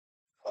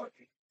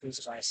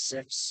 Loses by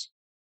 6.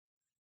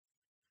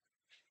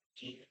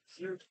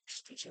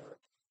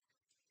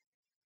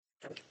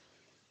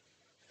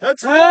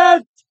 That's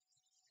it!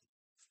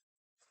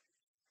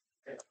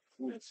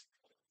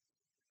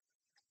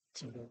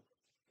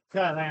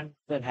 God, man,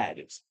 that had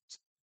it.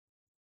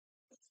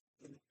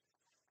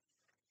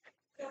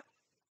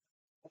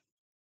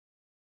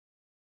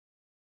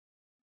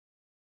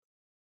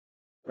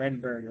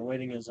 Redberg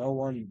awaiting his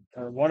 0-1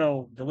 or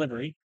 1-0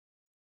 delivery.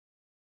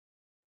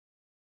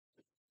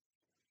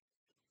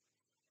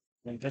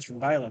 And pitch from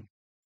Byland.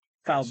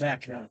 Foul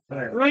back.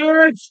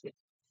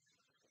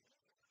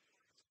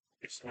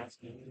 Just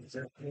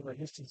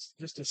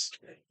a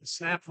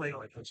snap play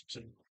like this.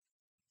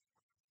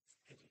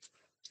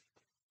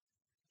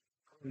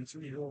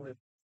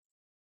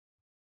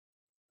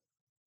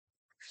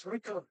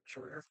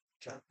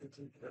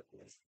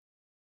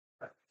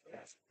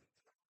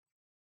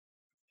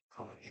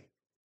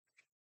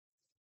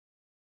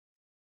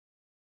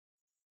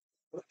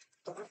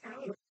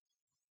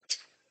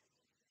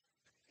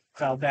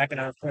 Foul back and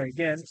out there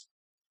again.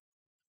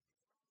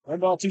 1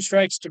 ball, 2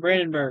 strikes to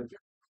Brandenburg.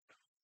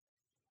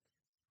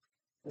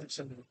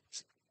 Some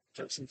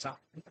time.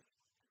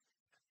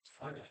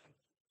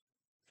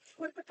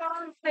 With the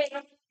dog face.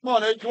 Come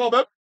on, Ed. Come on,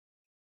 babe.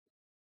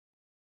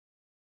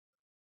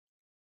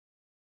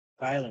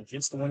 Byland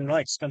gets the one he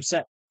likes. Comes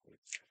set.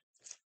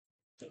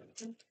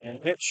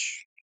 And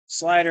pitch.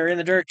 Slider in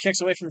the dirt.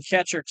 Kicks away from the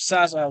catcher.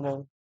 Sasa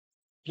will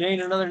gain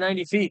another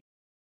 90 feet.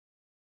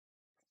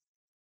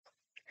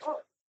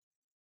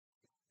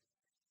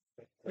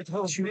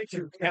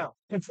 Two count.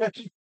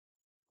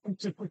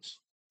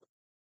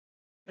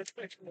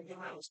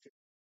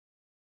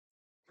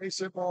 Base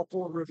hit ball,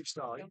 full Ruby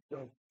style.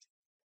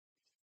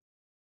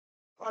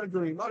 Lot of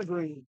green, lot of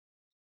green.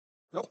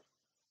 Nope.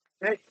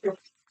 Hey,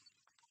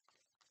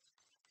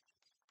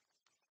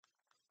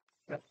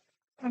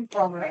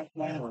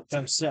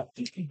 Comes set.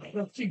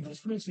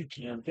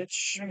 And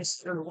pitch.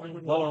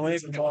 Low away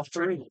from ball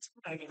 3.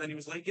 and then he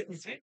was late getting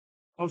his hit.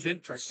 Oh,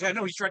 didn't try. Yeah,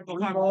 no, he tried both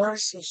 3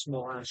 times.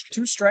 balls,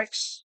 2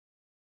 strikes.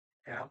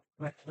 Yeah.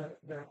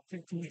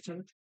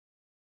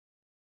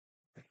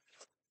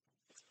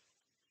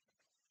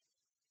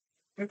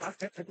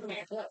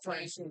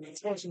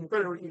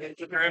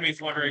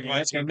 Grammy's wondering Yeah,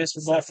 it's going to miss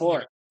for ball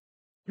 4.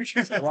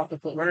 Walker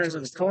put runners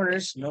in the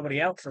corners.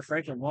 Nobody out for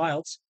Franklin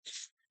Wilds.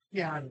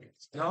 Yeah,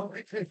 no,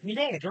 he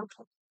did.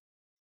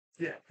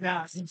 Yeah,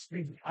 nah, he's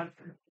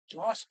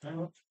lost. He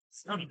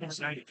weighs less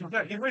than I do.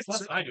 He weighs less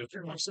than I do.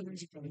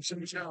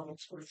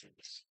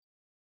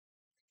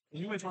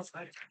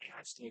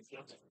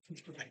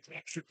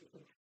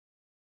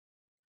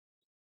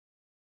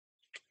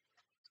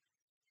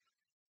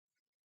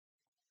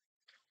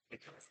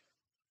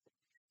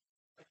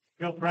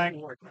 Go, Frank.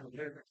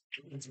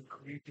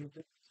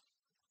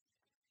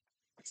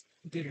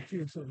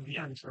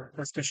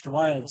 First pitch to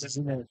Wilds is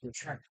in there.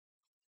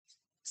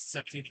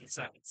 17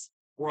 seconds.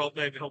 World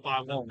maybe he'll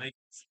buy one.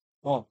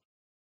 Oh.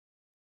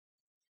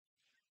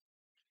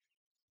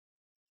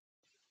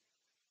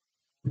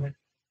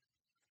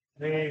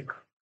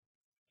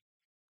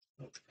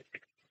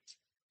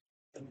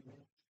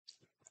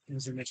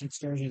 Mr. Mitchell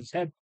stares at his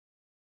head.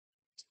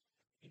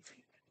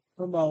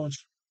 From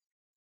Bowens.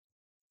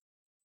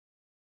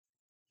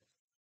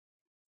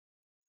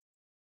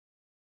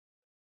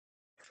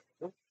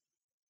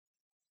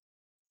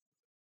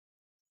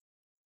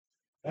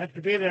 Have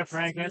to be there,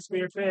 Frank. Has to be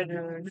your fit.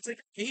 It's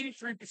like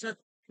 83%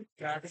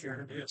 back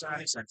here.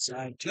 Side.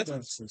 2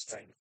 goes this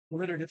time.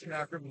 Litter gets an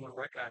acronym and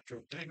right back to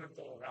him. Dang it,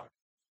 all around.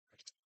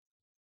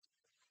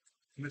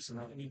 Listen,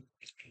 I mean,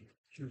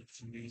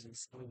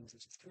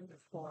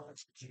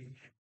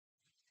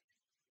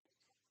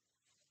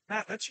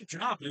 Matt, that's your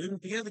job, dude.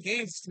 At the end of the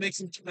game, is to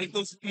make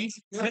those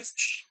easy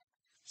pitch.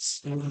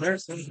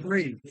 There's the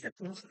 3.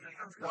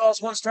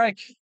 Balls, 1 strike.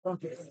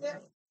 Okay.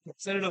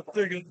 Set it up.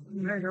 There you go.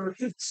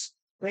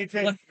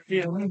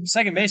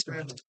 Second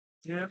baseman.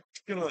 Yeah.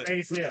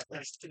 Hey,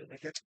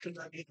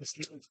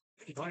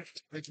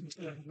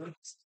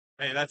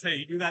 that's how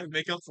you do that and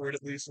make up for it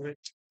at least, right?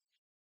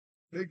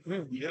 Big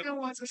move. You know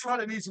what? That's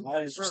what it needs.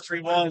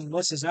 3-1.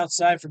 Misses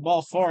outside for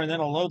ball 4, and then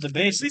he'll load the At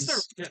bases.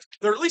 least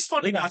they're at least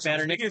fun to They got watch.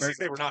 better, Nick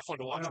They were not fun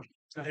to watch.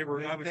 They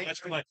were. I was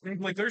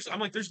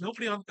there's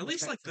nobody on. At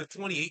least like the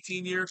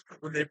 2018 year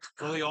when they were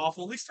really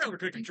awful. At least Tyler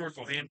Cook and George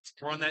Mohan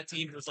were on that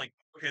team. It was like,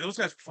 okay, those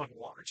guys were fun to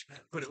watch,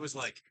 but it was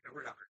like,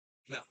 we're not.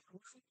 No.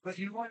 But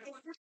you're probably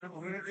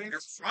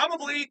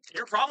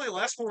the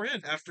last 4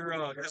 in after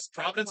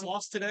Providence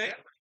lost today.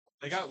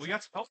 We got some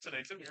help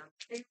today too.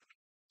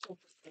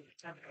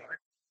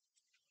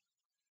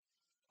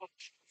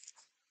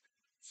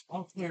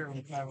 All clear on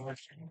the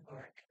evaluation.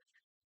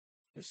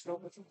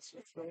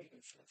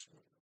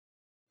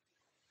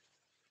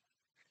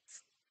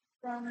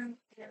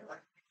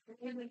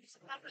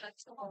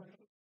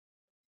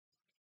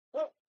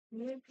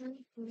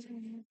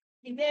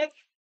 Nick.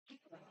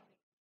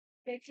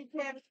 Take your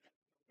time.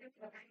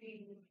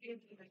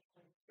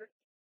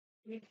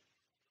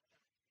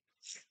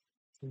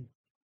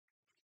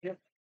 Yep.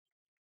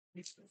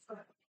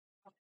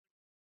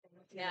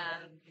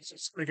 Yeah.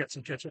 We got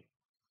some ketchup.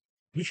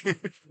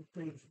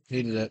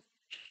 Needed it.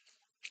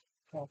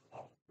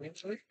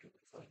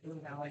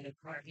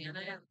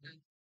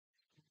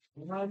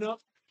 Round up.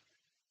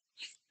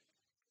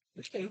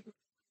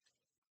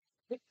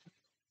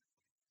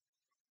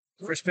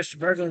 First pitch to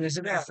Berglund is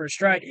in there for a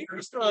strike.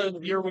 Here's the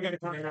year we're going to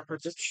come in for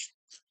this.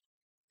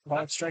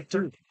 Strike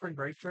two. Spring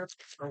break trip.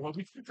 Or what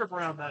we trip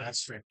around that.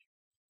 That's right.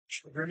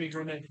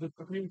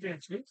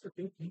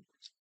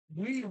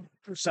 We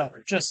So,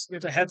 just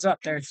a heads up,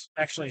 there's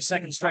actually a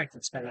second strike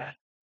that's been at.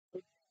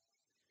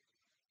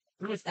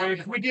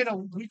 we did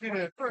an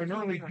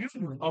early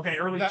June. Okay,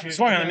 early June.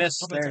 Swung on a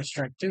miss. There's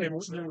strike two.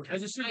 I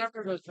just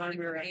remember the time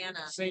we were at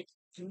St.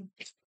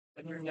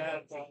 And your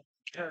dad,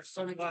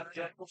 something like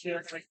that.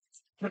 Like,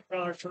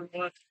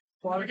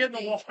 well, we're getting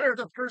the water,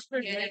 the first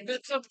big game.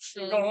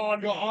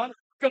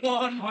 Go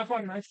on. I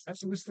find nice.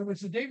 It was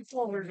the day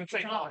before we were going to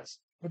take ours.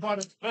 We bought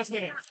it. That's the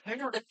game.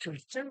 Hang on,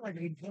 it's like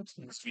 8 bucks.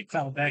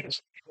 Foul back.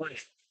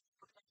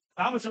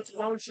 I was just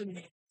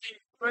watching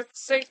with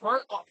St.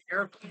 Mark up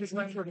here because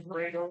my sort of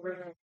right over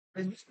there.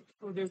 And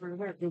they were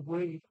there. The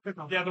way.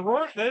 Yeah, the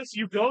roar says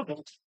you go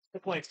to the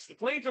plains. The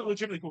plains are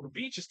legitimately cool. The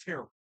beach is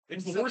terrible.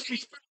 It's the worst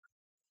beach.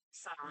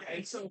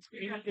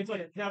 Yeah, it's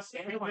like now It's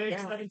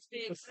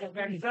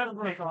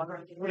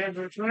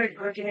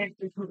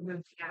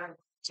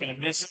going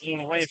to miss going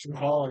away from the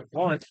ball at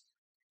one.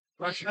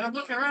 and I'm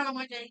looking around. I'm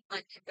like,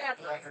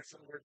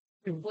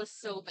 It was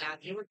so bad.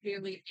 They were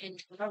barely in.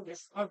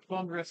 I'm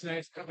bummed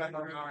yesterday. Come back on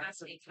our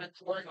Last week, but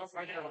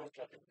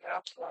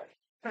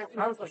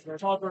I was like,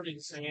 there's all burning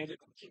sand.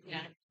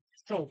 yeah.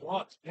 So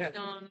what? Yeah.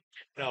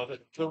 No,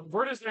 the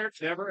word is there.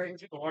 It's never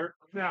into the water.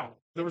 Now,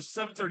 there was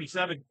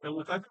 737. It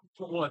was, I think,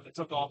 what it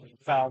took off.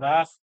 Fouled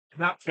off.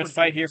 Not Good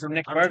fight here from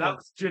Nick I mean, that Berglund.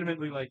 was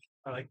legitimately like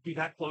be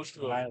that close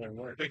to a Tyler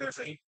Ward. bigger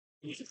thing.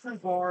 It's just pretty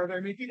far. I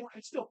mean,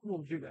 it's still cool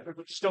to do that.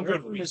 It's still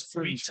good. It's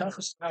pretty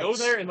toughest. Go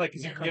there and like,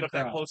 'cause you Yeah, can get up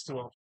that crowd. close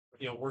to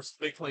a, worst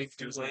big planes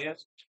do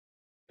land.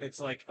 It's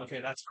like,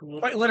 okay, that's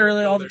cool. Quite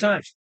literally all the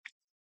time.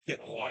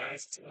 Get the water.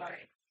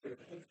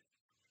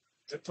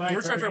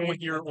 We're trying to remember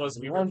what year it was.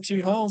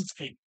 1-2 home.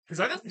 Because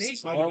I didn't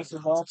think Ball for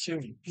ball two.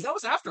 because that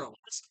was after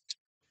Alaska.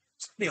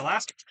 The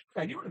Alaska.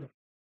 I knew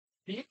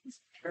it.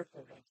 I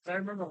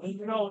remember,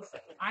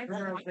 I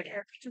remember the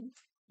air.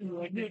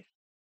 Like, Nick,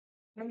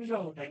 I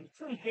know, man. It's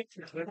really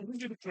pictures, but we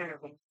do the camera.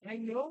 I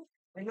know.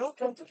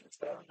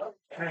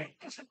 Right.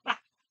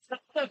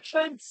 The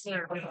fence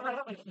there.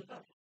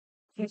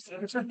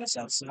 That's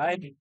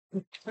outside.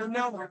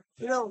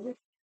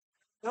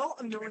 No,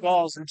 I'm doing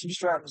Balls and two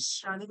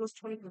strikes. It goes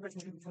 20 minutes.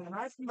 When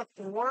I from the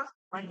floor,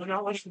 I do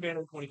not watch the band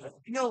in 25.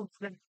 No,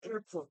 the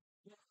airport.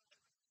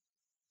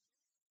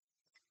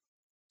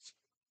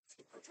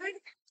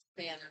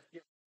 Banner.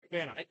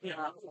 Man, I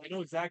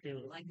know exactly.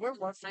 Like, Where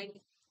was I? I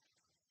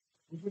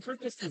We heard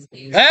this is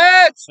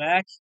That's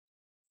back.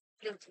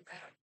 Do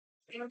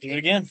it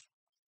again.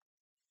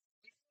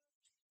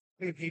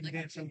 I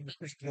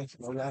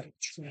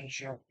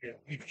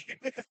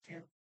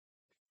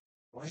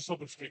just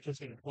hope it's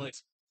in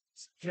place.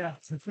 Yeah.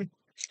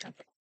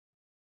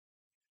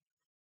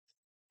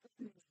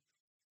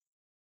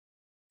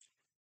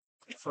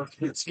 First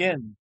hit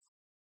skin.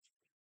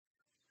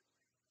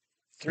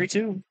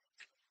 3-2.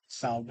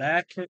 Foul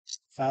back.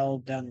 Foul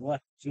down the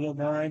left field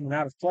line. And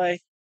out of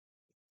play.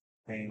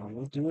 And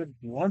we'll do it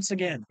once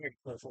again.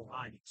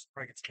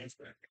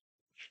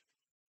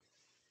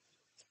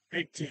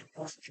 This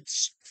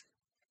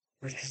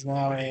is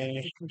now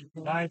a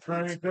Nice,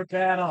 very good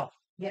battle.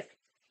 Yep.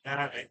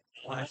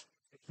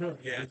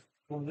 Yeah.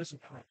 Well, this is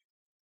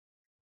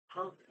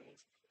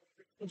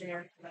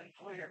there.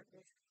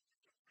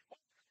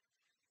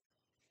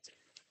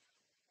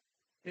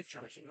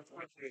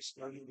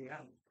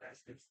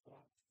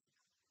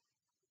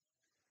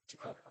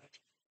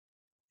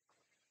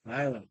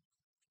 Island.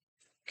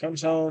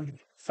 Comes home.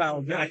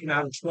 Foul back.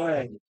 Now it's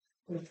play.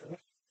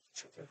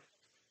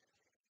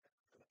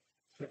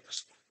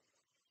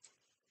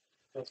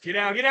 Get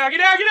out!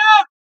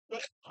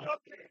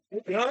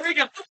 There we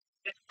go.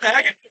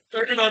 Back it.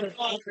 Third another.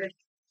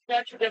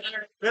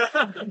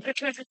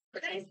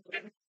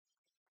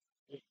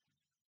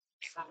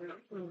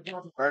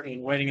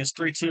 Bergen waiting his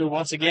 3-2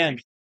 once again.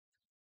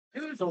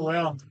 So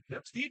well.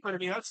 Steve, but I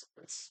mean,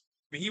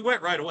 he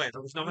went right away.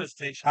 There was no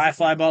hesitation. High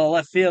fly ball to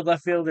left field.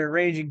 Left fielder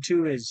ranging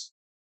to his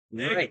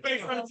right.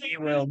 He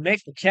will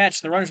make the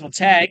catch. The runners will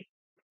tag.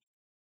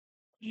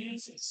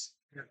 Jesus.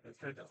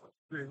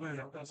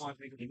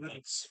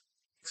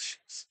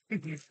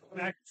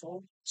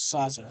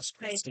 Saza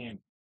stand.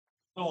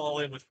 Go all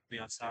in with me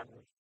on stock.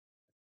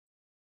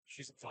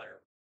 She's a flyer.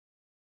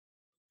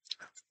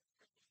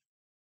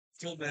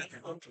 Still bad.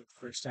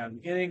 First down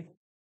beginning.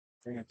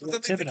 Bring it to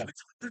Thibodeau.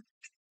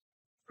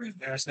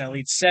 Harris now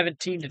leads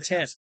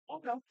 17-10.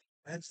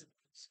 That's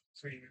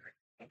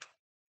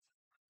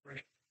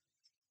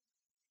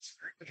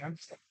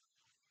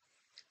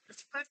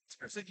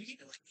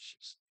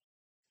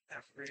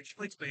She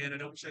likes band. I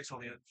know she likes all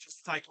the other,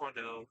 just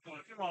taekwondo. I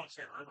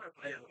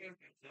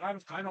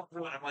don't know.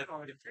 I'm like,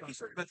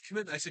 but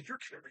commitment. I said,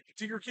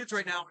 to your kids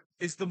right now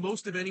is the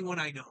most of anyone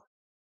I know.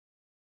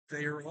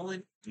 They are all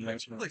in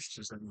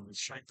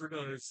for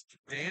those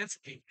dance.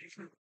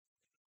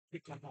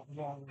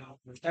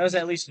 That was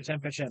at least a 10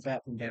 pitch at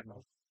bat from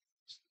Denver.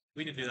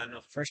 We didn't do that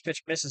enough. First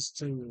pitch misses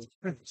to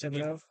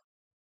Thibodeau.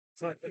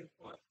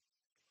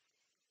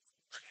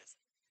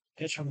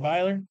 Pitch from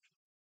Byler.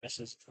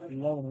 Misses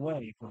low and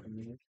away.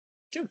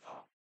 Two.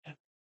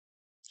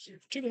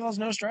 2 balls,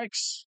 no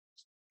strikes.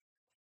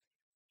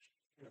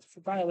 For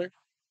Byler.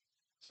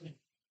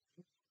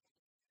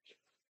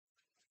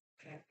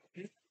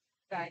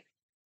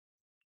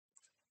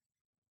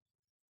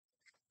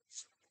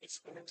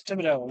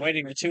 Thibodeau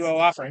waiting the 2-0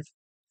 offering.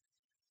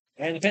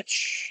 And the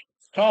pitch.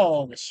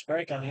 Called.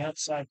 Strike on the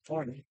outside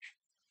corner.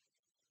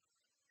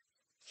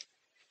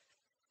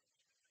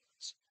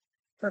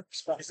 Perfect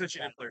spot. He said she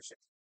didn't play.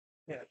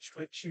 Yeah,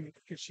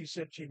 she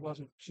said she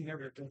wasn't, she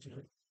never did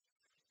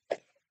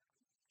it.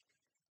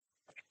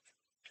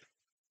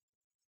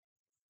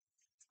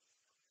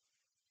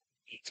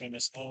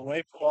 Famous all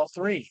away for ball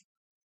 3.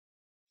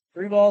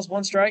 3 balls,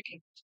 1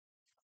 strike.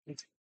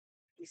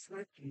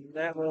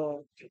 That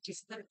will.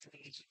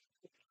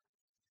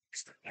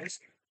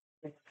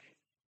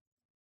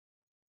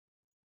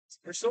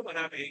 We're still not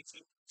having 18.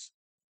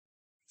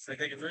 It's like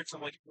they can learn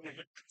something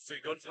like, so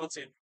you go to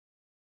Johnson.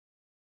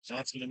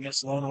 Johnson to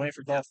miss low and away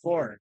for ball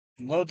 4.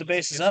 Load the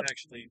bases up.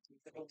 Actually,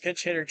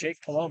 Pitch hitter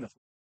Jake Paloma.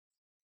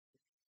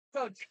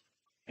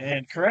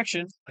 And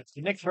correction,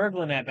 Nick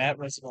Berglund at bat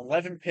was an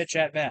 11 pitch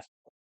at bat.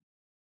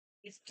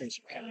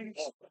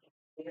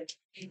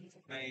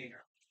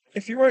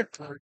 If you weren't,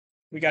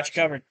 we got you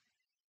covered.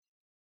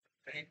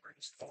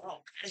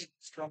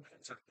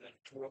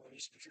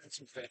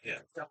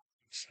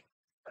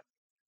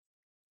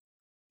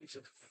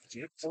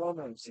 Jake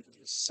Paloma is the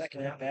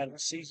second at bat of the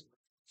season.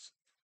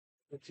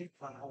 Is it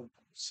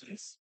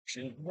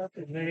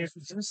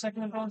the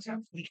second at bat of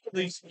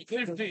the season?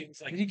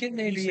 Did he get an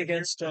AB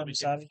against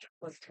Savage? I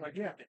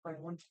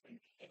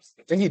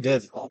think he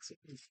did.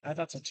 I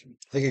thought so too.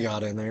 I think he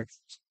got in there.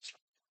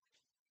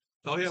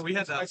 oh yeah, we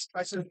had that.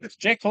 I said,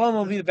 Jake Paloma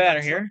will be the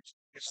batter here.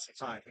 it's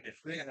time.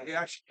 He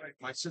actually,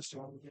 my sister,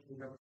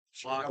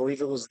 I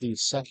believe it was the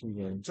second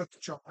game. took the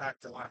jump back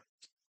to left.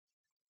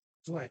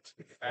 Right.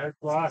 Eric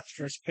Block,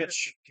 first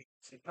pitch.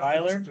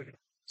 Byler.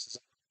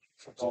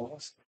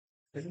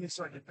 And then he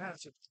started to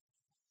pass it.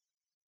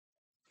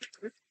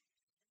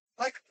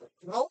 Like,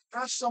 well,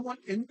 ask someone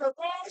in the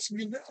box. I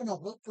mean, no,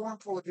 look for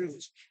full of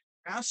dudes.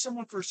 Ask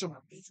someone for a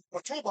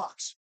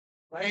toolbox.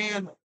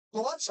 And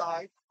go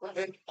outside,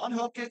 and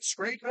unhook it,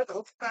 scrape it,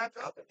 hook it back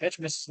up. Pitch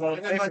misses low and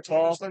And away then for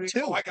ball oh,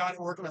 2. I got it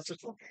working. I said,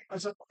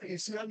 you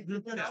see how you do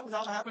that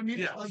without having me?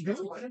 Yeah. Like, do it.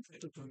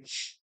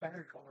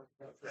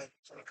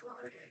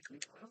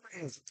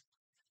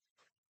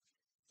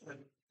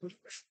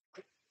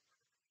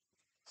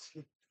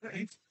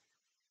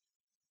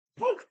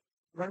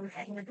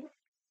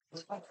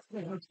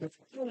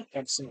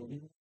 Can't see.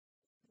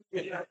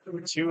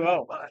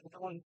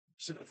 2-0.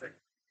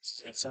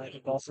 Inside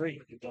of ball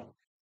 3.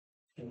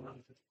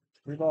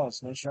 3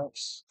 balls, no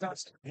strikes.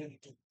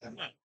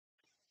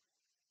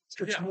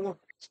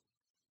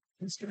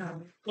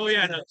 Oh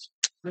yeah, no.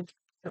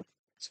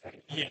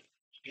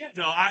 Yeah.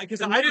 No,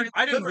 because I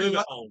didn't live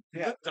at home.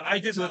 Yeah. I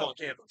did live on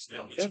campus.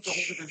 Yeah.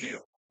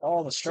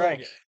 All the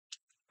strike.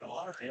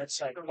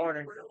 Inside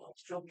corner.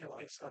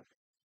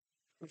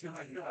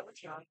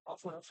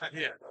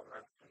 Yeah.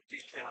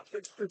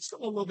 It's a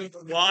little bit.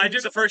 Well, I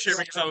did the first year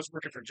because I was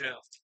working for jail.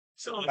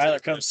 So Byler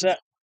comes set.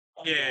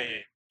 yeah.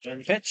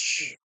 And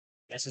pitch.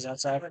 Misses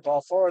outside for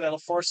ball 4. That'll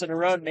force it a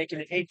run, making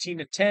it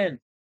 18-10.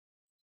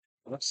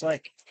 Looks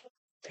like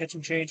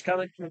pitching change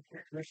coming.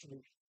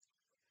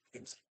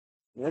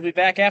 We'll be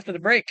back after the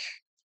break.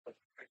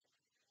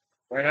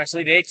 Right now,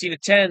 lead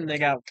 18-10. They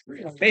got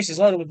bases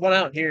loaded with 1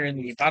 out here in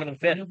the bottom of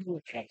the 5th.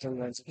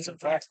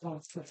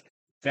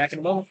 Back in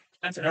a moment.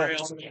 That's an area.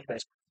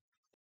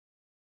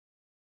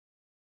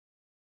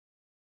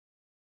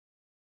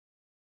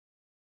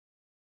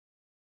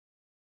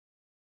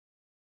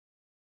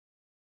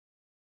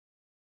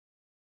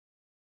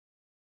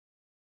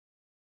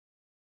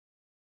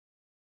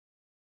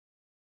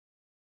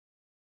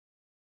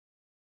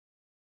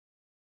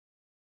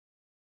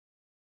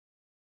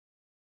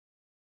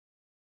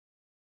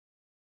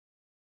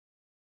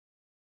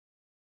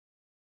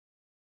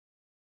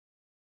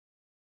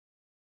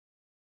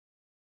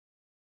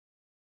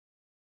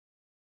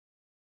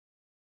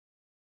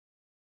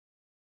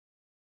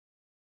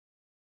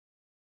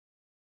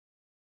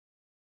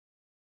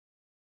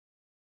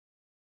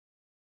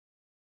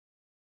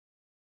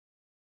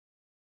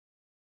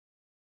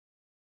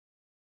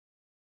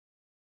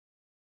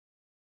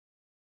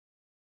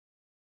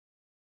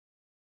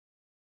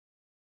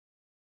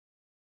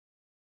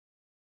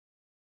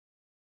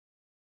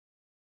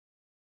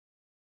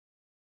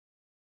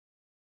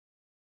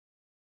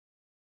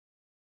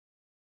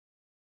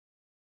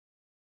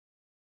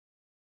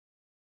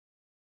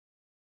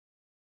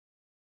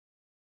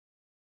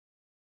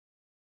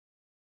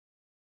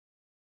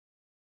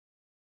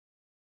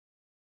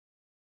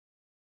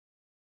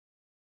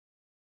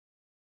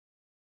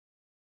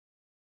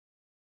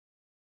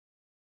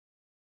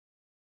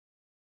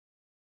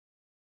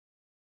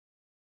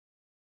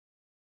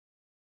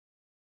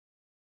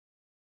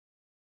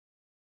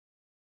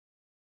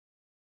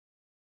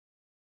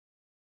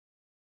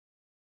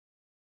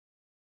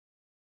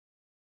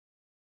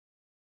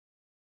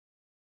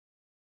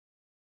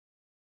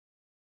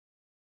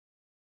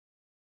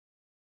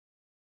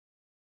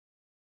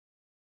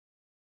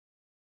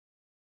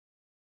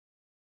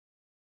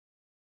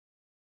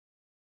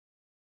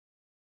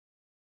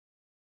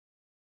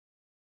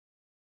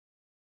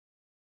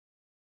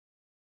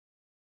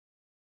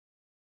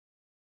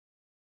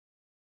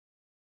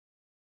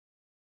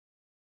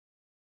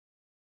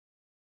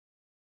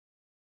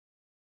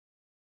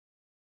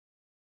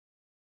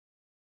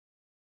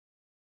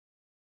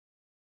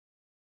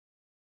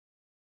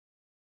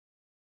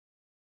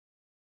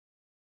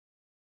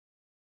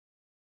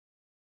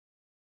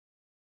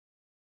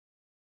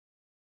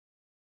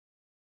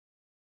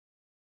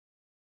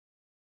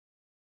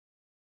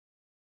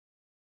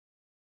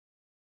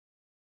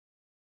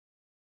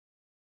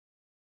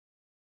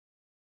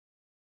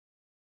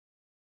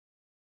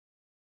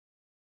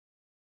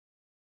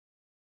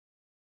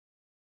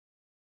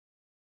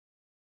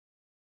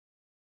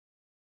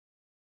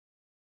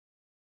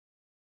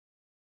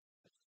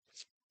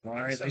 All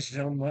right, ladies and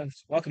gentlemen,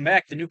 welcome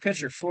back. The new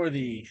pitcher for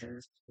the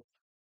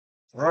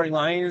Roaring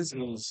Lions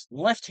is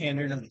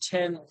left-hander, number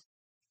 10,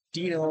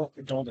 Dino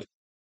Dolden.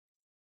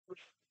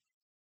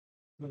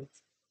 I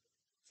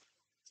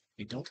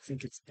don't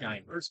think it's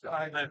nine. First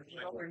guy.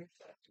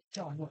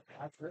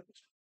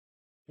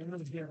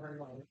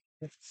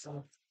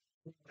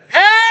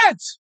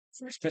 Hit!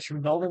 First pitch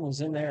from Dolden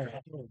was in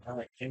there. All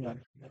right, hang on.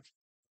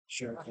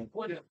 Sure.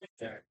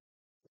 There.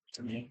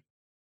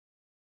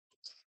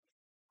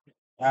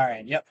 All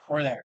right, yep,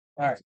 we're there.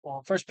 All right,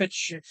 well, first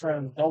pitch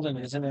from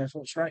Dolden is in there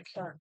for a strike.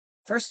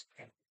 First,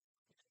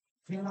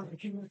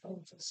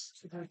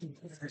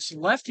 it's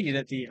lefty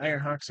that the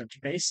Ironhawks are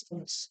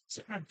facing.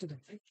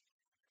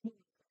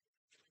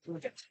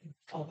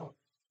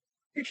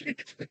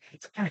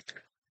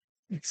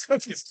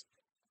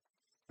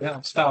 Yeah,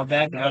 it's fouled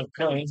back now.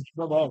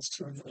 No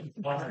balls.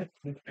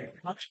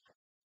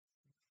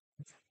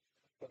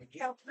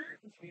 Yeah,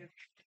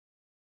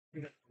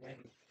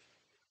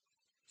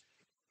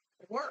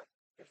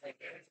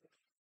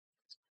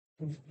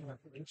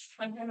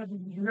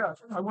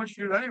 I want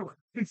you to anyway.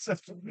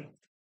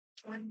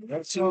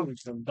 No two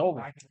from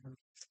Dolden.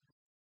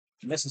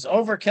 Misses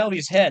over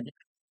Kelby's head.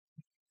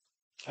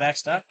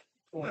 Backstop.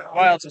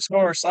 Wild to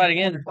score, sliding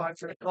in. Five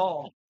for the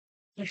call.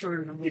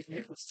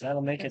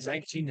 That'll make it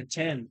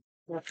 19-10.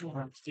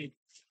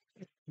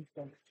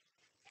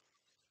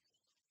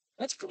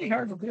 That's pretty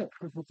hard to do.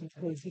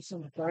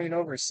 Throwing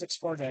over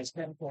 6'4" guys.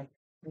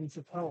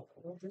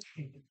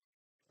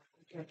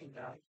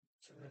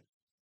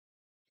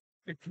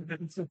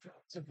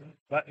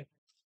 But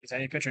as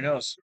any pitcher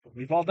knows,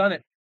 we've all done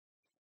it.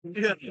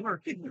 Yeah,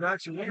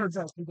 actually,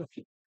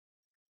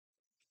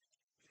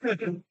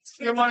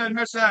 come on and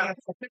miss that.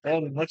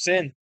 Golden looks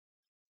in.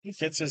 He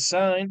gets his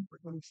sign.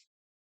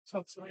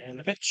 And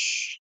the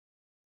pitch.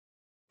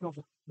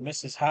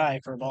 Misses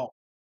high for a ball.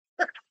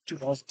 2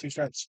 balls, 2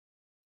 strikes.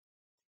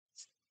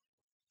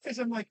 Because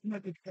I'm like,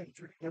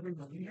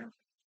 everybody here.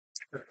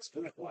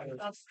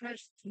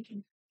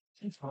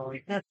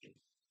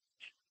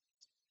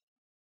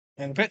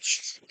 And the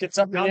pitch gets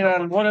up and in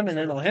on one of them, and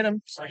then it'll hit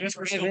him. So I guess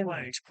we're still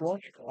playing.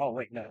 Oh,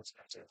 wait, no. It's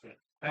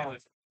not.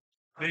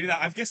 Maybe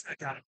that. I guess I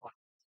got it.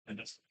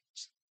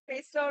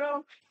 Hey,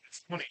 Soto.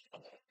 It's funny.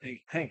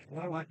 Hey,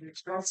 I like the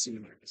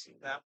expensive.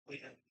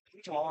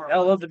 I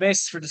love the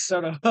bases for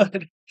DeSoto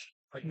Hood.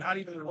 Like, not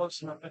even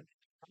close enough. Not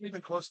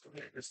even close to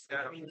me. It's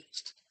that.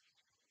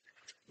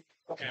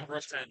 Okay,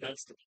 rush 10.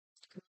 That's the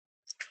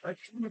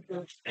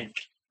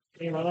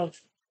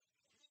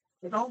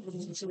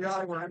It's the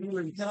guy where I'm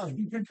really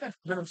young.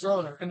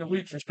 Minnesota in the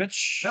week. First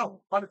pitch.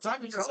 No, by the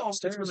time you get home, it's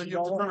going to you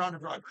have to turn around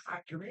and drive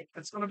back.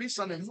 It's going to be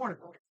Sunday morning.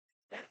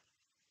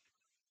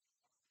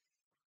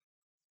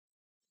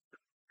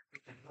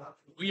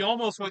 We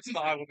almost went to the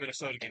Iowa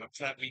Minnesota game up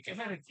to that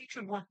weekend.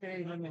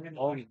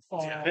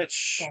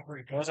 Pitch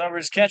goes over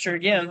his catcher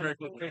again.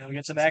 He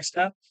gets a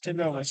backstop. Tip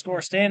over.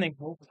 Score standing.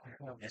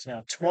 It's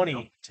now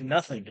 20-0.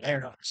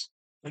 Ironhawks.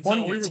 And so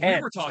 20-10.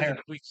 we were talking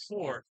the week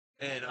before,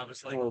 and I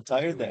was like, A little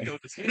tired there. go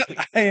to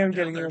the- I am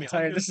getting a little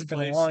tired. This has been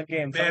a long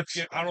game. Man, Folks.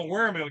 I don't know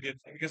where I'm going to get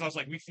because I was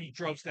like, we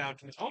drove down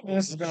to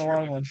This has been a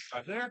long one.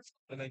 Drive there,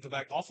 and then go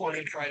back. I'll fly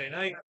in Friday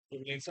night,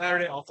 game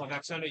Saturday. I'll fly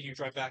back Sunday. You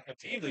drive back up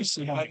to Ely.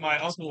 But my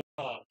uncle,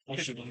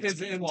 his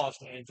in-laws,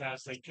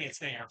 fantastic. Can't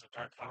stay here after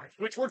dark hour,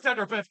 which worked out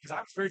our best because I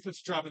was very close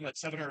to dropping like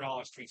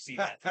 $700 to see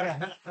that.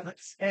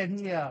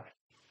 And yeah,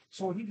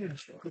 so he did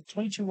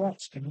 22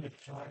 watts.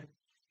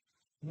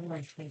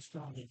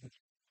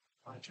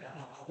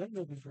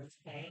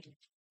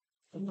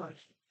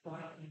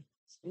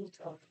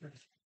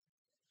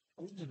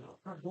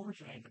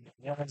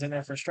 Youngman's in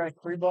there for a strike.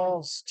 3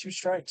 balls, 2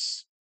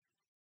 strikes.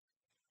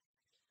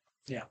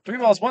 Yeah, 3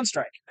 balls, 1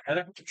 strike.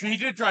 Heather? He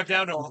did drive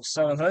down to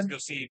So to Hood. go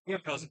see your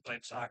cousin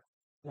playing soccer.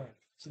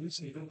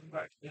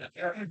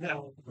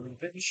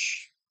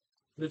 Pitch.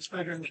 It's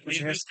better than Which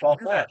here's ball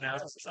flat.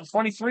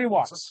 23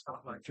 watts.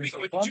 Would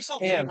you Clubs call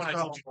and when I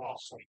told you ball?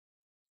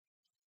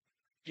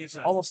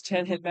 almost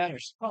 10 hit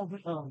batters.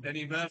 Then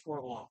he met for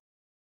a long.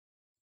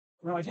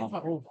 No, I didn't.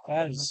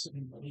 That is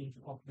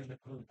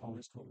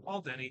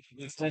All Denny.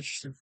 it's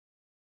interesting.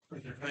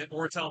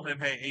 Or tell him,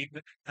 hey,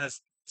 Aiden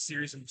has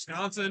series in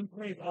Wisconsin.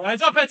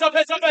 Heads up, heads up,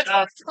 heads up, heads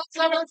up!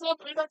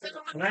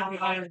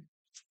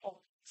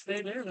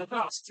 Stay there. The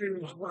boss too.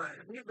 Yeah.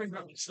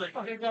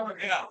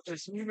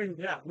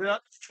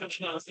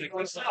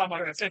 I'm not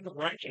gonna take the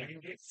right.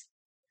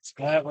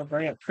 Glad we're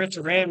bringing Chris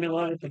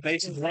Rambulo with the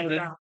bases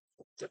loaded.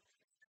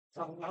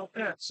 Some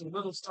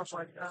little stuff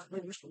like that.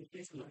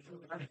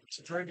 It's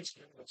a training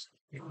skills.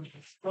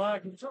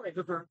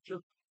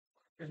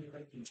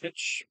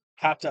 Pitch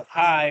popped up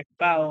high,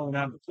 foul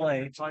on the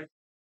play.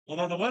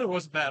 Although the weather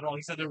wasn't bad at all,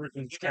 he said they were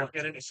going to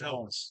get into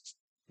cells.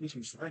 Yeah.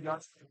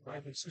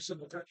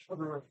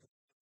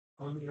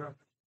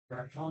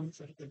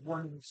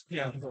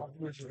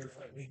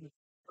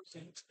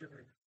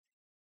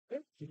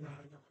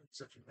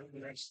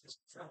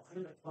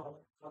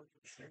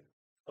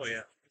 Oh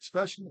yeah.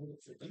 Especially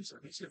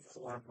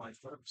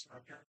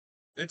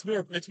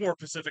It's more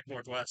Pacific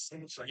Northwest.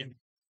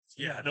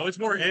 Yeah, no, it's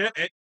more.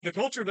 The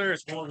culture there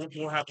is more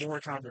have more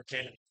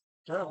complicated.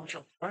 It's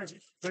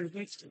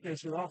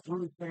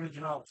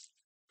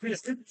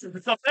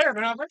up there,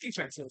 but I'm a Rockies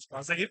fan too. I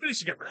was like, everybody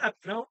should get rap,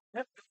 you know?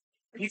 Yep.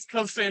 East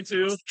Coast fan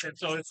too, and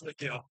so it's like,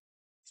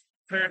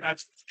 parent.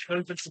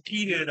 There's been some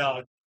heated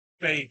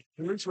debate.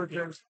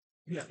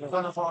 Yeah,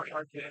 one of our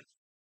kids.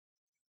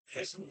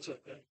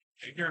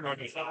 You're not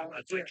going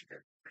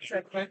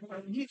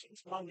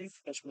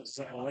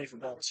Away from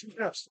balls.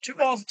 2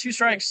 balls, 2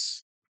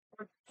 strikes.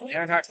 The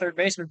Ironhawk third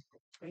baseman.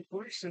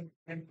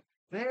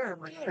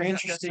 Very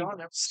interesting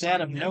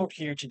stat of note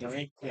here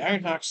today. The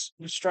Ironhawks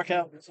who struck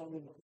out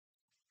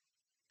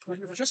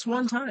just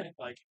one time.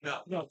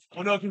 no.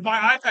 Well, no, because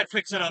my iPad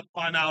picks it up.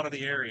 I'm out of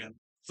the area.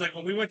 It's like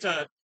when we went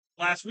to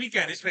last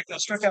weekend, it picked up.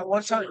 Struck out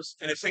one time.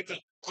 And it picked up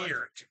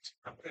here.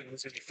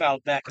 He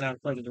fouled back and out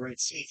of play to the right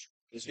seat.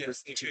 Yeah.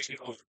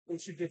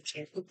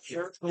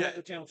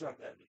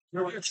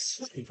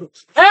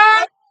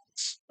 Ah!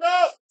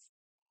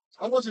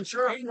 I wasn't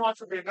sure.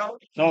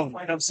 So,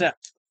 upset.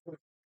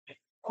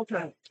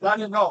 Okay. I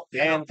didn't know.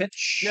 And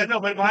pitch. Yeah, no,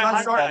 but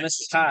Ball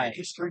misses high.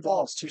 3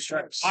 balls, 2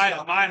 strikes.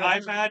 my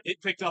iPad,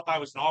 it picked up I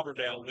was in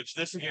Auburndale, which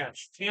this again,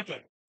 Tampa.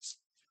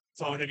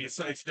 So maybe it's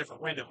a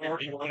different window.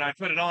 When I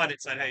put it on,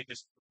 it said, "Hey,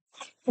 just."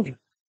 Well,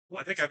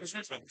 I think I was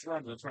that's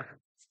right.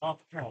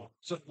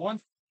 So one.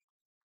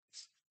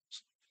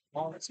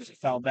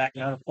 Foul back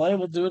and out of play.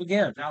 We'll do it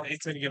again. Now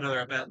it's going to get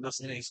another event in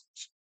this innings.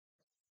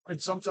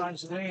 And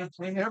sometimes they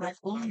have a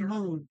full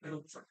moon.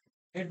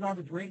 And on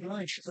the great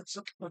night, but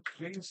something like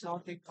James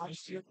Southgate, I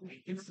see it.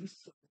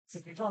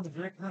 It's on the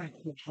great night.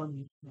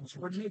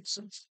 What makes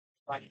sense?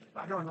 I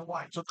don't know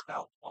why it took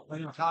out.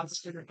 When the God's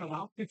figured it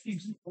out, 50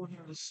 people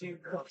here to see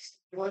it.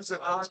 One's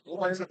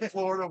at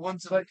Florida,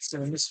 one's at.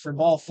 So this for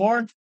ball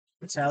 4.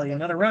 Tally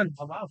another run.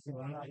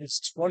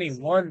 It's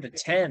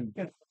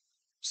 21-10.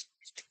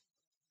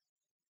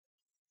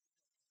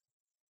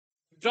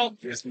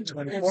 Jump.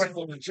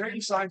 24th. Jerry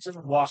signs in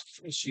the Walk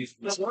issues.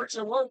 It works.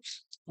 It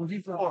works. We'll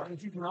keep it on.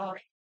 Keep it on.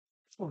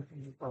 For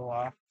a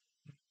while.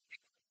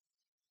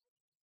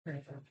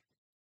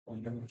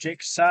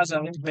 Jake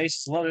Saza with the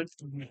bases loaded.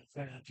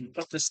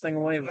 Put this thing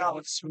away.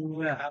 Let's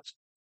move that.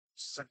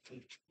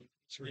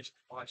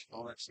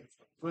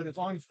 But as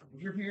long as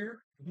you're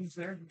here, he's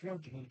there, you go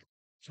to him.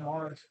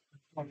 Tomorrow,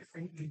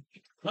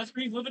 Let's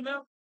be living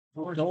now.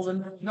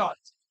 Golden. no,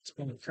 It's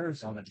been a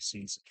curve on the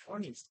season.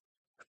 20s.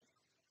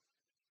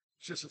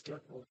 It's just a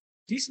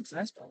Decent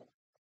fastball.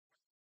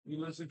 He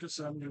listen to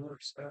some New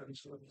York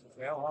Spanish.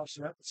 Well, I'll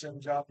set the same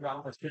job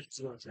around with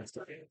 50 hours.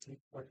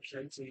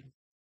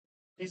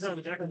 He's on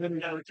the deck and then we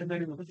have a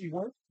committee with you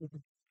work.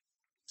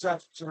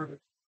 That's sort of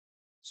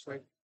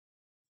straight.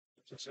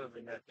 Just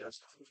serving that does.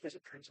 He's a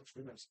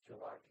principal for us to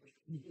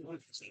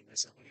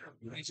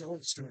he's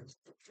always doing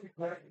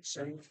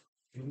saying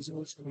he's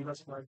always doing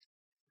us like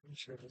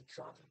sure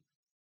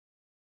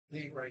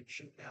he writes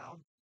shit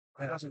down.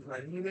 I doesn't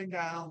write anything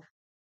down.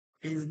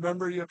 You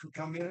remember you have to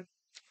come in.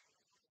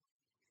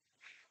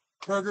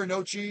 Burger,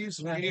 no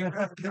cheese. Right,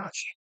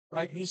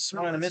 He's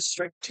swinging a miss,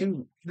 strike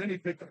 2. then he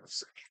picked up a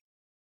second.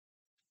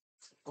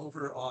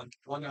 Over on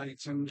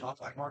 192, off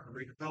by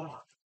Margaritaville.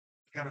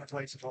 Kind of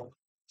place called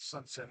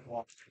Sunset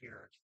Walk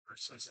here, or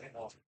Sunset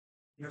Walk.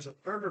 There's a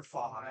burger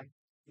fly.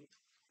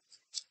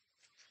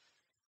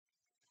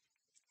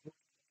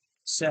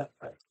 Set.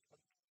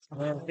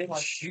 And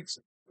pitch.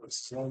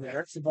 So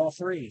there's the ball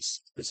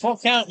 3s. It's full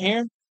count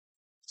here.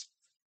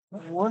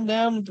 1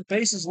 down, the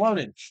base is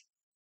loaded.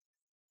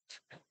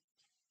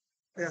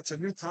 Yeah, it's a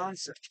new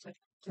concept.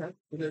 But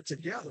they're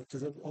together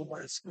because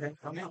everybody's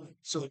come out.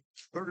 So the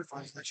burger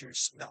flies that your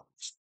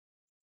smells.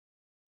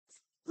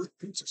 Good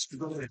pizzas. You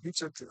go to the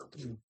pizza to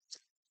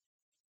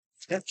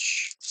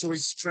Pitch. So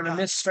he's trying to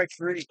miss, strike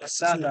 3.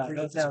 Sada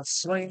goes down,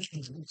 swing.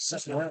 He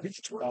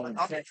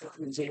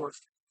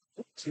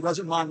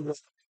doesn't mind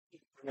with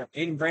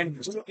Aiden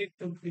Brandon.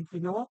 you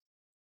know what?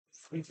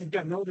 If you've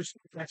got notice,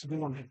 that's a good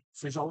one.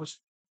 There's always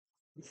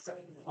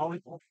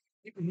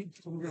people need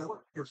to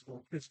work. Here's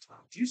time.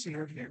 You see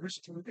her today,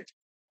 listen to the pitch.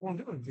 Well, I'm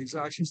doing these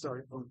actually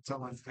started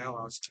telling Cal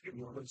I was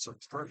taking a little bit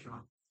of pressure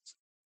on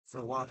for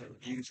a while. They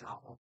would use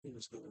how he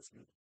was good with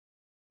me.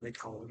 They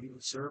call him, he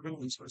was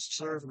serving, he's supposed to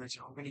serve, and they say,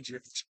 how many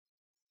jiffs?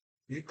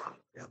 Yeah,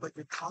 like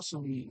they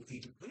constantly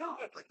eating. No,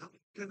 like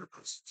dinner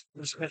posts.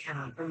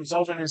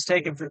 Result is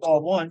taken for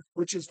ball 1.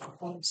 Which is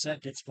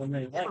Set gets 1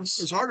 minute legs.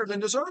 it's harder than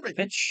deserving.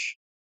 Pitch.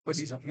 But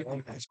he's a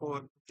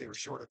baseball. They were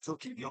short of Phil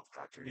Kevion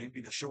factor. He'd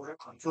be the short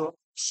on Phil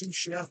sous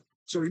chef.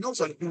 So he knows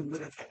how to do it.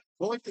 The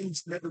only thing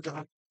he's never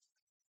done.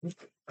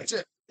 That's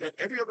it. And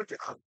every other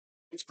job,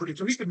 it's pretty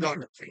good. He's been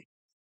done it.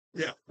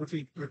 Yeah. If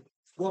he,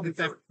 well, if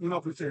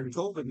they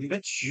told him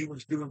he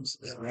was doing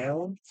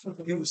Round.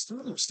 he was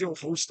still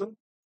hosting,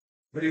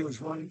 but he was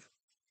running.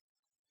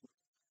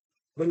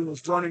 But he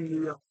was running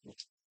the.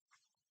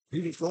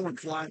 He was going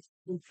flying.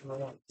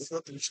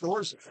 Up in the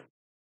stores.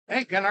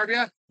 Hey, can I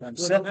RBI?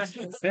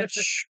 Set.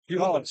 Pitch.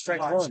 Oh,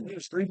 strike 1.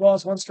 3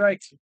 balls, 1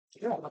 strike.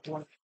 Yeah, that's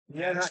one.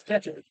 Yeah, not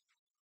catch it.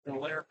 The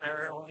layer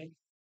parallel.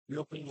 He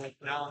opened like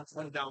down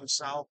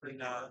south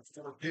in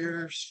Fort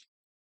Pierce.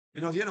 You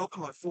know, he had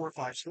opened like 4 or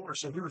 5 stores,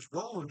 so he was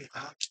rolling with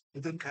that.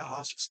 It didn't count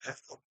us as F.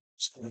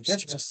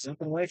 Pitch just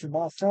zipping away from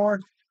ball 4.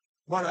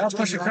 But I'll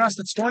push across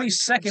the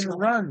 22nd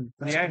run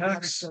for the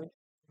Ironhawks.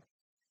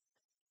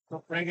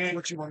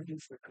 What you want to do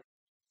for it?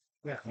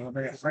 Yeah, we'll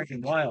bring up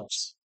Franklin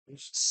Wiles.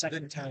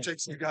 Second Then time.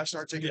 you gotta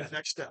start taking the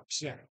next steps.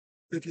 Yeah.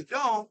 If you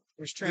don't,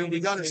 then you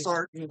gotta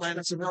start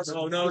planning some else.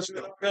 Oh, no.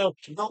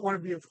 You don't want to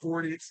be a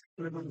 40,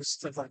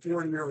 stuff like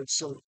 40-year-old.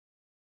 So,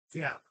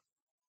 yeah.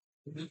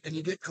 And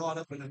you get caught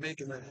up in the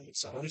making that.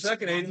 So, 1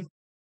 second, Aiden.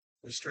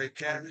 with straight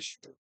cash.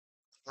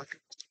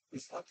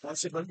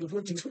 That's it. But you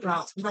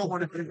don't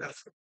want to do that.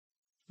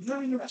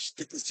 Let's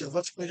get this deal.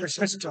 Let's make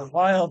ourselves done.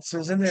 Wilds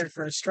was in there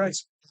for a strike.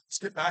 Let's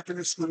get back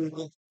into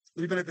school,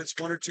 even if it's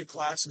 1 or 2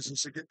 classes, and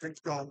so get things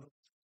going.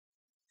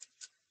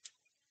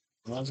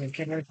 Wilds gonna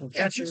kick it from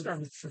catcher.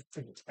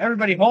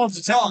 Everybody holds.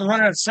 It's out the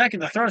runner at second.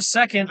 The throw to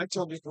second. I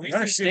told you, The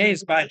runner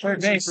stays by third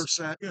base.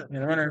 60%, yeah. And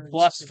the runner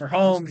bluffs for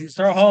home.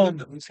 Throw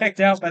home. Picked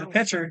out by the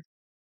pitcher.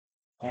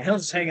 And he'll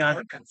just hang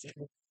on.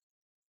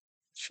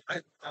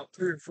 Out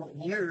 3 or 4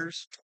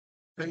 years.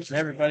 And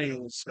everybody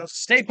was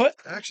stay put.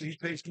 Actually, he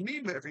pays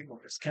me every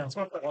month. Counts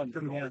 1, 2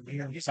 down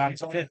here. He's on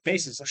fifth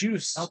base. Is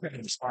juice.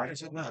 It's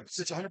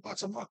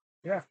 $100 a month.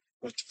 Yeah.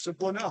 It's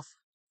simple enough.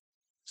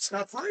 It's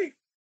not free.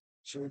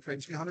 So he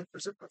pays me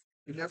 100%.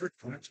 You never.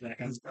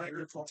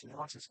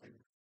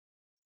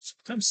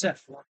 I'm set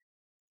for.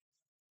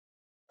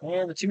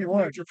 And the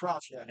 2-1. Your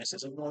props. Yeah. This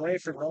is a go away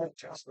for ball.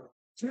 Oh,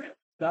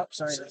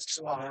 sorry.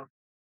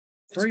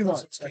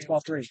 3-1. That's ball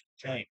 3.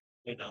 Okay.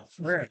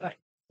 Where?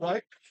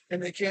 Right?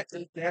 And they can't,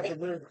 they have to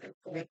learn.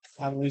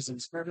 I'm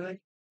losing. Everything.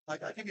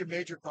 Like, I think your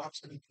major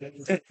props in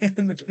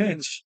In the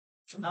pinch.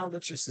 now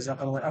let's just This is up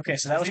and away. Okay,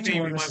 so that was You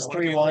mean 2-1. we This might is wanna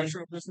be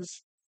 3-1.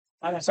 business?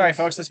 Sorry,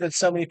 folks. There's been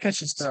so many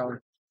pitches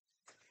thrown.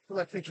 Well,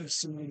 I think it's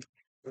seen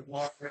with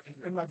Walker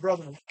and my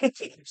brother.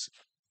 30 years.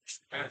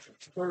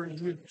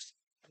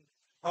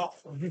 Oh,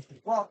 well,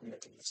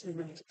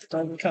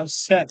 Time comes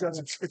set.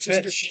 it's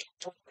Pitch.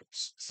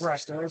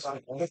 right.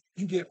 But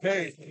you get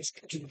paid.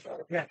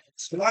 Yeah.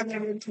 So I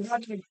mean,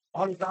 $100.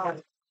 All you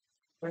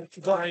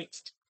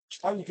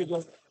could do.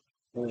 It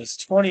was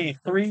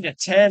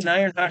 23-10.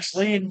 Ironhawks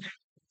lead.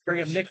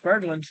 Bring up Nick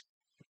Berglund.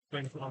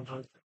 We'll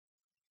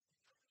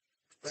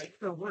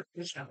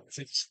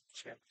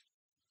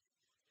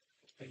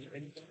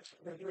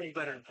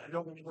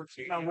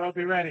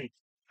be ready.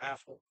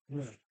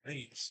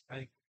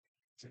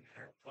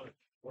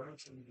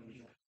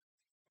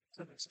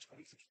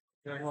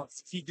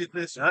 He did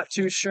this. Not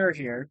too sure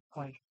here.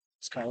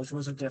 This college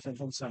wasn't different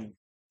from some.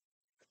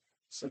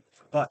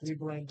 But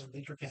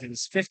if it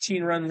is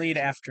 15-run lead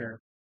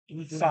after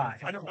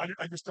 5,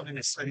 I just don't in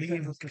this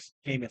understand.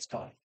 game it's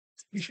called.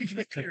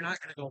 You're not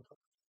going to go.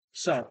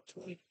 So,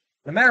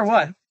 no matter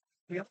what,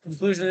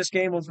 conclusion of this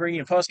game, we'll bring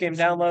you a post-game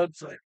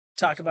download,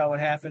 talk about what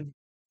happened,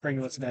 bring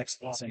you what's next,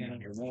 send you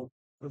on your road.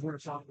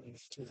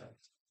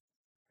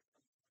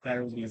 That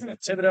will be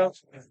Thibodeau.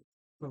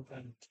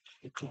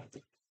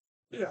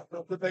 Yeah,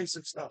 the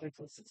basic stuff.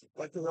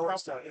 Like the lower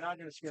stuff. You're not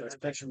going to So this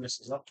pitcher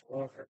misses up to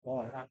over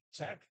ball.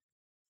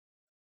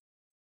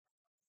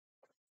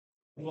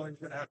 Well, you're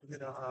going to have to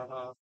get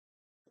a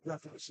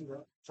definitely see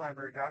the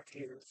primary doctor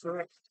here.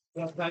 So,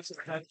 well, that's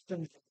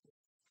thing.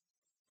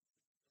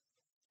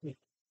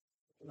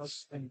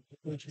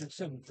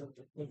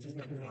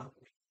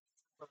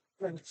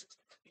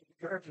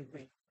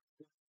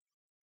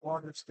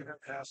 Water's going to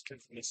pass to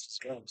this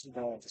goes.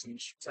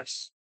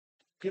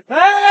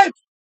 Hey!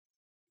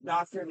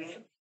 Doctor,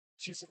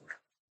 she's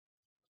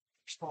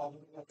small.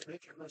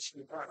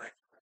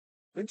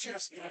 Then she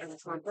has to get in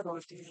for a good one.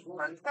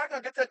 I'm not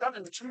going to get that done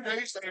in 2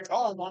 days. They're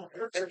all on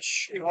it.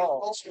 She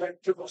also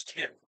to those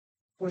 10.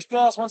 First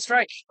balls, 1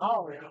 strike.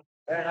 Oh, yeah.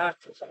 And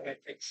after a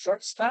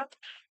shortstop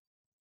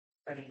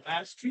And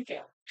last 2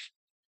 counts.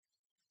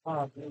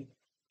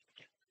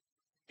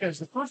 Because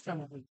the first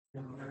time we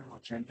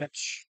and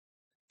pitch.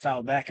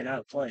 Foul back and out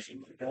of play.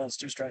 Balls,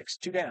 2 strikes,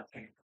 2 down.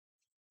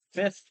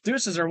 5th,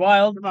 deuces are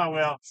wild. Come on,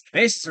 Will.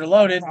 Bases are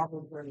loaded.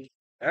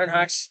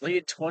 Ironhawks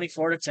lead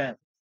 24-10.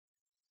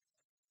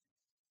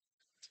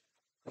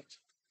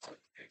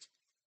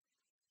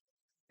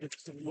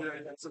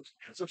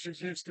 So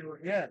she's used to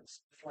it.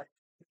 Yes.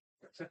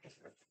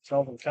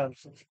 12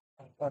 comes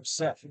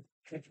upset.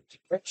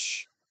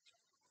 Rich.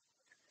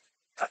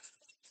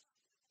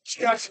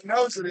 She actually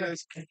knows it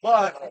is,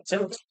 but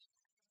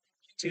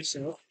Too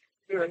soon.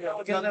 here we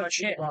go. Give another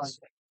chance.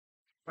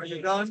 Are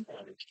you done?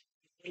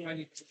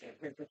 Why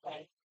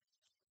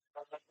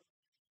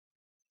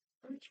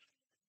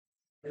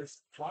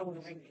would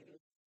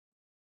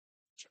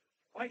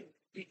why?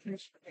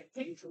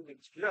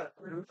 Yeah,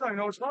 I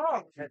know it's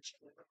wrong.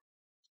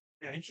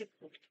 Yeah, he should.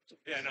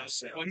 Yeah, no.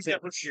 Well, he's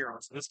got Bush here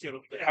on, so let's give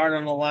him. Hard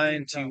on the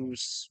line to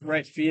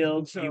right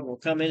field. He will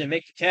come in and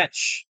make the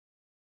catch.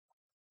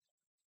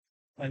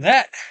 And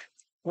that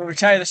will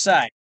retire the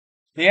side.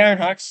 The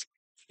Ironhawks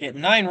get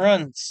 9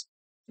 runs.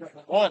 They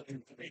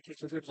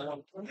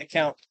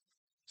count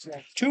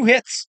 2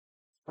 hits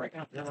Right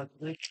now,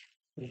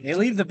 they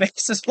leave the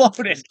bases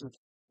loaded.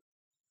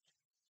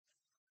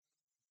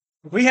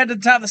 We head to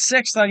the top of the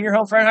sixth on your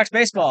home for Ironhawks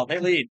baseball. They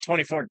lead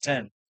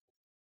 24-10.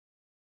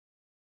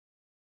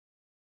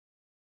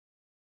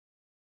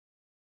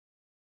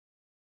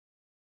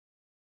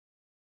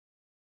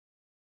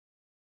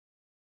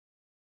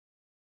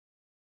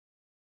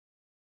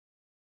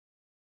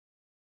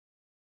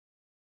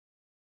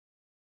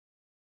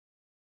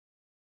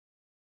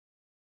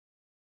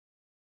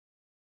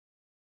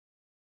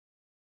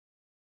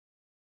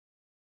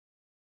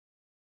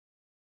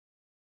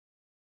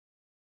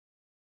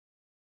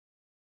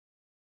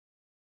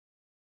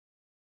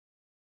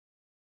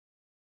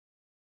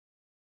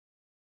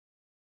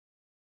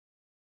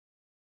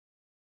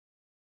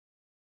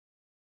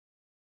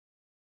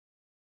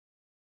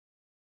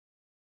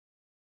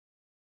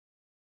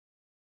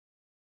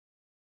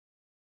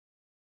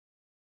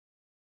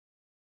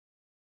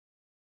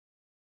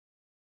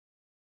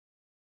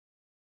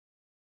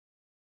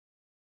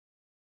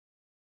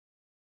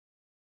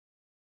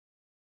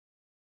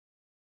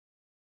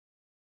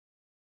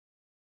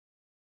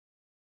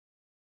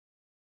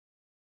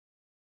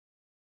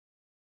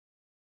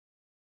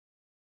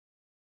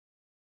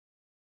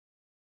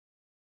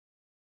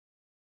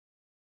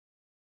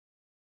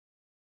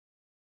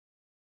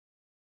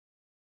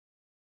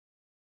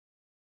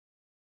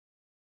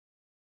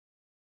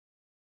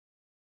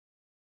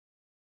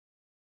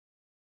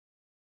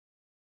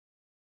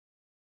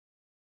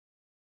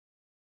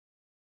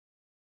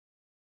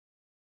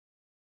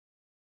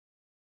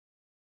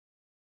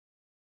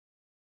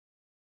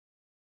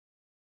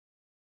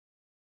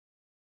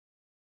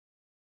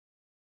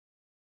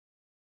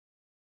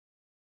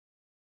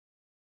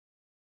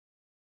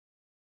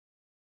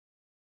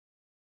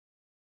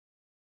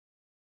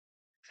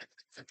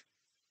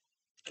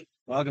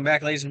 Welcome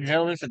back, ladies and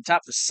gentlemen, for the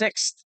top of the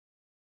sixth.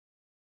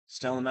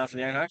 Still in the mouth for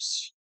the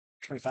Ironhawks.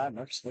 25,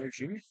 Marcus Blair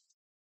Jr.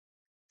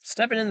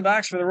 Stepping in the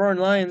box for the Roaring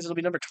Lions, it'll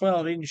be number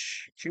 12, Aiden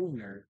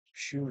Schumer.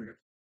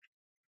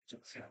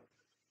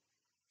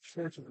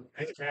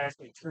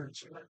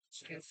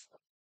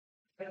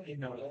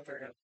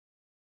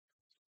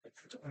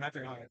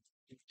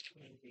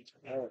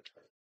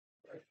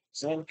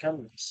 Sam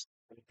Cummins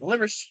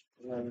delivers.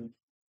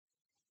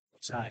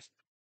 It's high.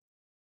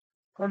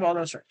 Cornball,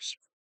 no strikes.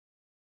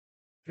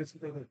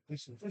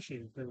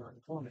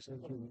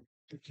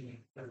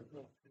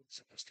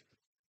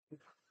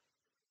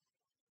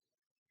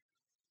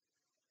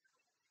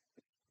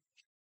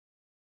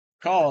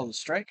 Call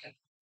strike.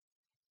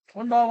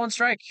 1 ball, 1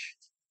 strike.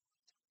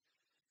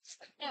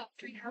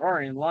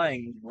 Roaring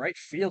lying right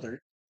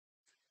fielder.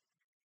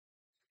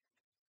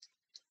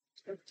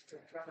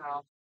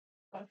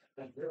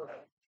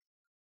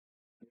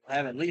 I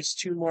have at least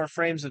 2 more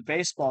frames of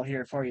baseball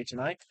here for you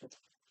tonight.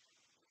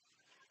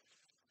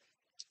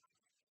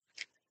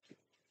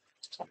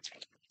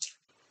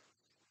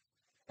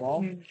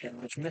 Ball,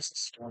 which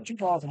misses. 2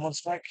 balls and 1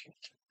 strike.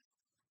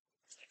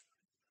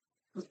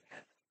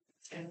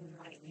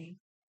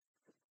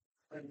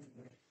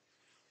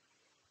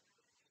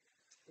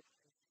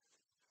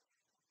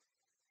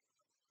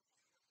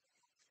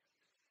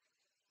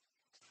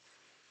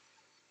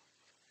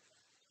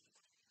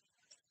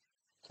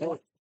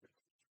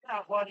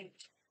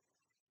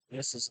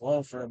 This is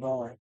low for a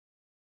ball.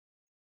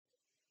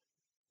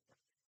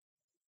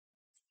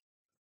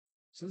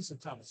 So this is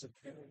Thomas.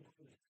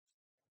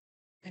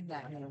 And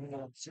that.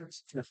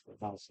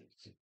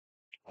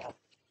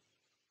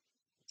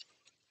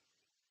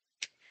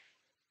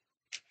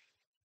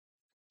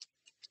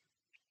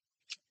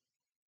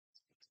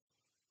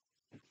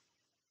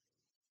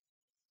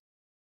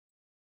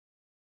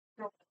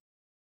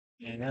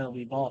 And that'll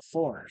be ball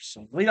 4.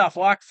 So leadoff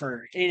walk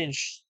for Aiden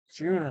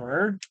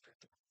Jr.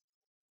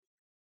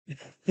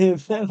 And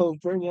that'll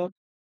bring up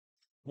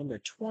number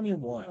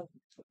 21.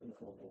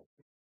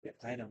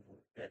 Item.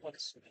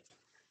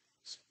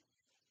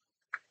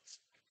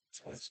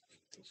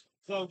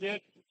 So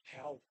good.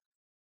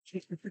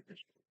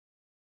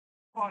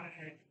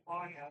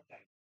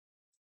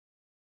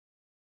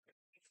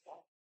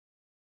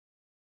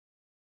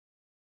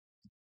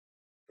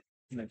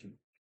 Thank you.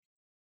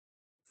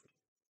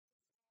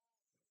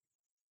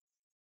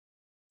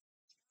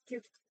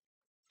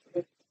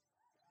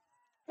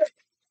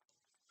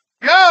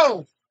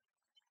 Go!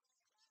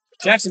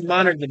 Jackson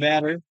monitored the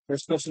batter. They're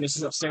supposed to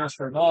miss upstairs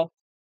for a ball.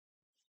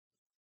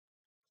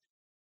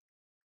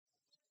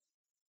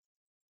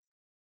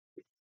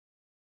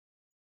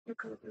 Way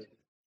to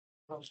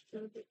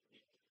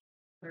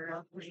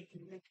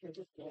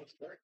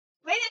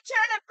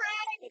turn it,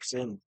 Frank! Looks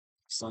in.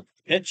 Slug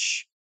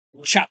pitch.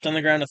 Chopped on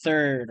the ground to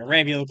third. A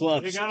Rambulo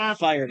glove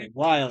fired at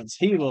Wilds.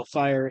 He will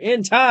fire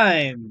in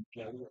time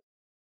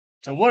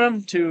to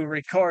Woodham to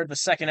record the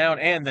second out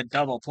and the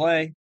double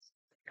play.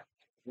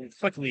 He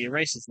quickly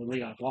erases the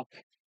leadoff walk.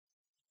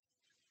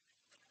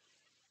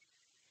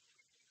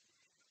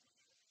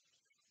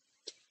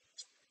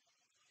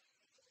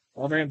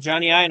 Over him,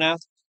 Johnny I now.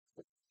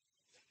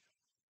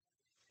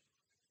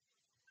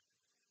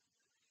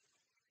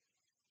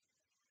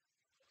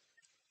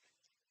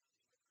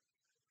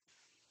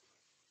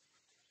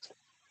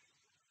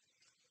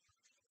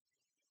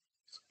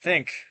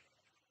 think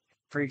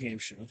pregame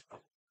show.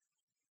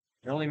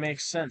 It only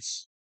makes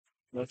sense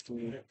with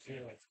the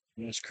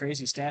those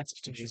crazy stats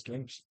of today's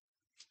games.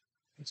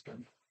 That's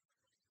good.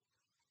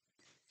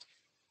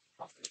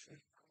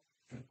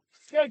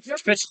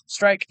 Pitch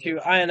strike to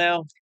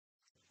INL.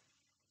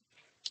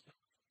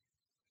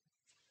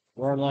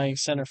 Roaring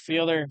center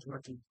fielder.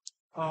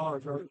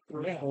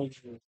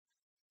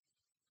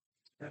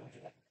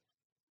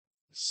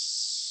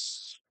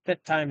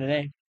 Fifth time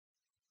today.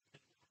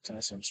 So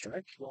that's some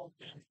strike.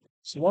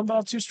 So 1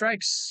 ball, 2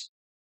 strikes.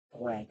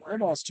 Right. 1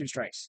 ball, 2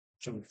 strikes.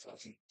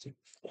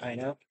 I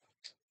know.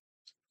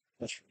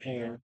 That's from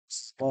here.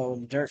 Slow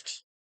in the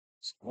dirt.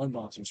 So 1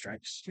 ball, 2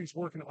 strikes. He's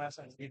working it last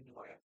night.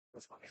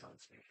 That's my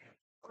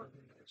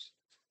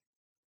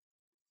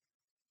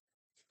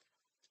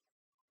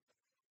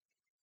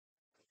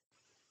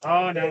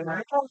Oh, no.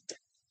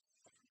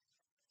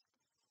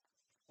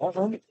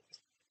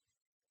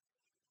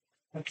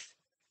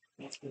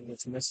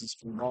 That's misses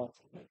from the ball.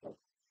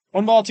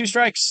 1 ball, 2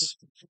 strikes.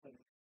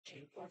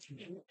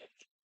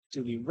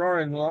 To the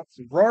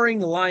Roaring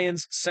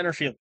Lions center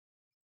field.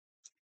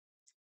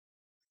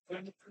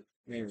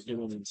 There's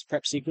doing his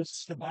prep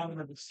sequence.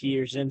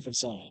 Here's in for the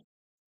sign.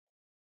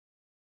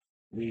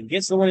 He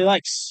gets the one he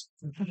likes.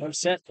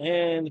 Set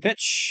and the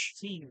pitch.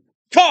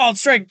 Called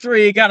strike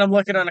 3. Got him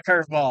looking on a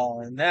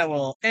curveball, and that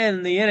will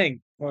end the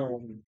inning.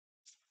 Roaring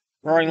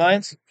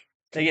Lions.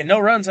 They get no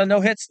runs on no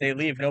hits. They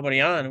leave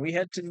nobody on. We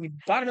head to the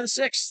bottom of the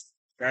 6th.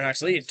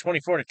 Ironhawks lead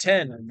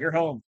 24-10. And you're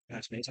home.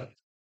 That's me.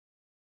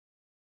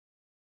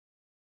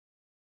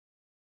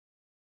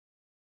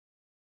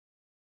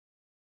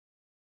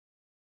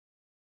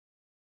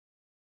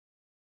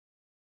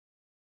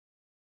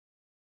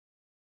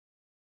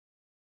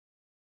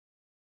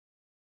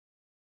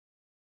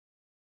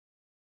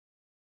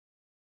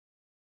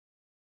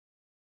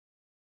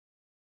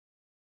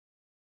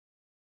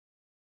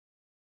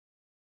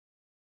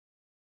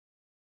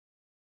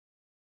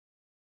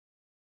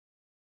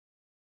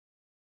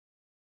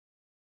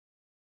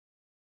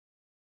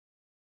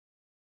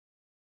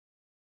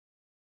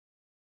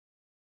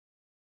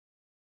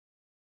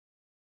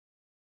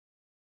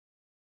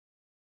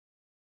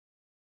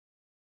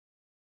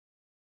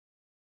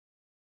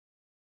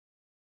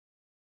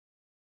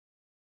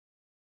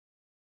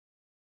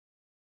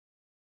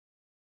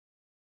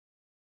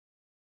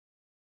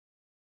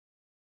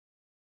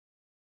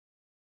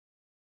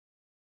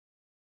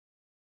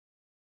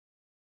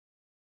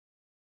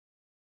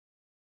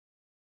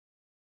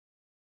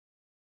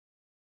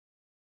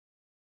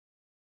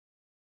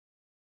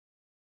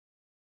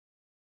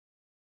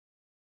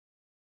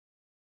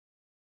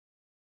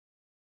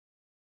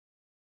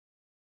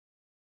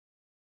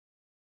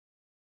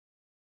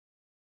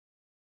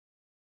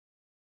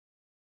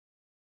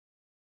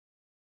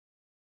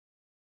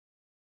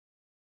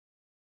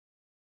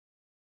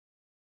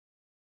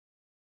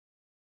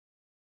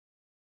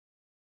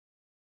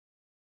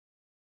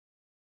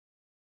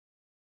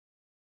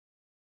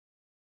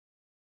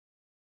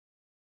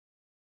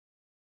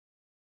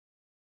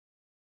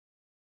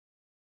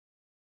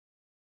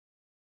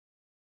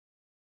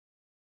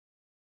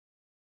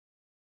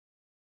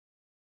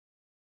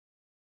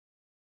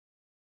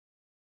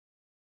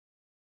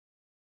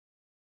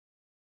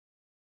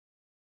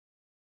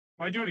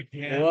 I do it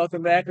again.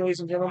 Welcome back,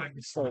 ladies and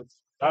gentlemen. So,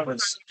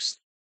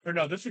 Or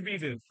no, this would be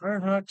the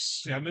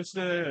Ironhawks. Yeah, I missed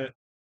the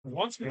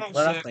once we Led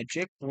off by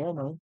Jake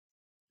Palomo.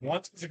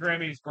 once it's a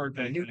Grammy's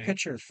birthday. New today.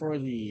 pitcher for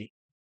the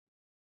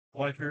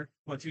Liker,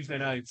 Tuesday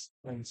nights,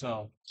 and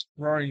so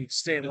Roaring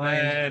State and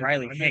Lions. then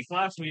Riley I Hank. missed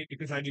last week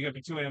because I had to get up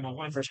at 2 a.m. on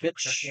Wednesday. First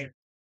pitch.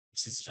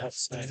 This is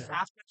outstanding.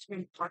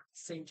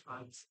 Same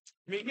times.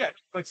 I mean, yeah,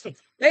 like still.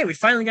 Hey, we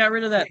finally got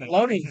rid of that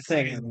loading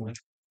thing on the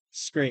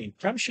screen.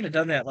 Probably should have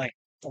done that like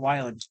a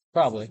while ago.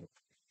 Probably.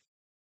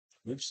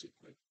 Oops.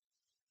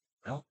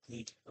 Well,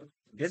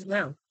 good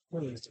now.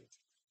 Where's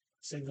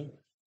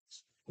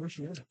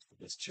she at?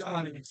 It's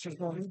Johnny.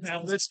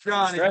 Now it's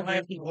Johnny.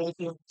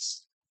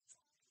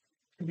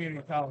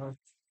 Community college.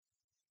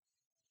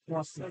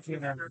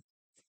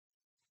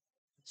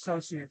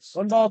 Associates.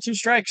 1 ball, 2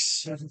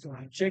 strikes.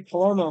 Jake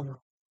Palomo.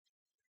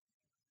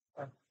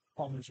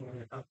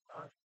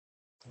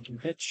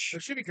 Pitch.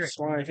 It should be great.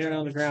 Swung hit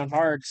on the ground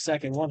hard.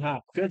 Second, 1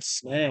 hop. Good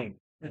swing.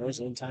 That was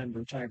in time to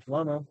retire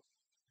Palomo.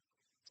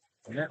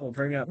 And that will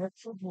bring up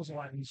Football's a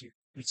lot easier.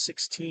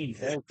 16.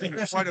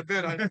 Quite a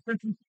bit.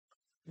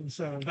 And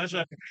so that's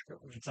what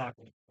we're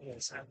talking.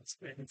 Yes,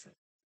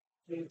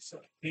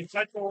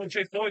 inside for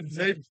Chase Boyd.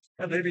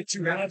 Maybe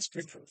 2 rounds.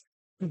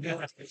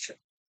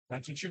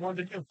 That's what you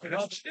wanted to do. But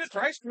all she did,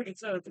 right?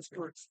 It's the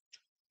sports.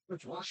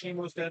 Which she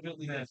most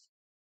definitely has.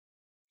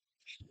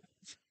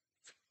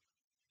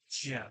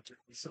 Yeah.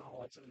 So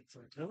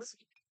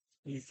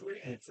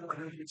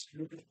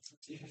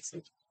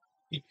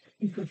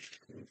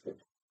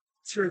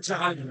sure,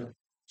 John.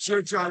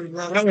 Sure, John.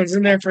 That one's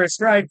in there for a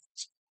strike.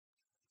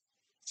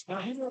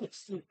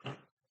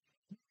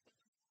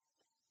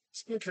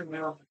 Speaker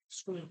now.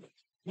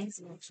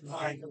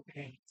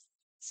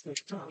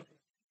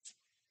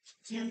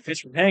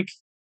 Pitch from Hank.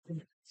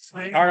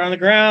 Hard on the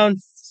ground.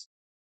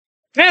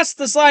 Past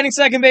the sliding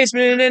second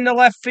baseman and into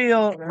left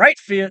field, right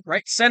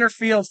center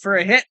field for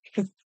a hit.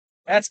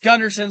 That's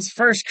Gunderson's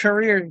first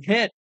career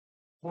hit.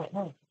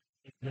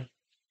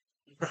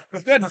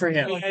 Good for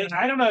him.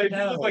 I don't know. It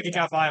didn't look like he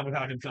got by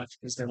without him touching.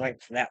 Because they're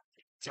right for that.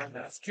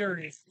 That's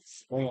curious.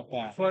 Way up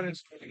back. But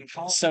it's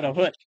Soto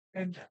Hood.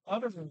 and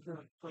other than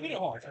pretty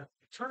hard.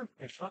 Turn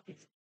it fucking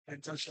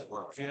and touch that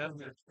well. Yeah,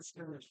 it's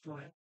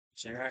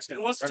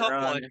it was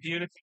tough one,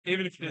 even if you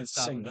didn't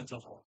stop it. That's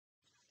tough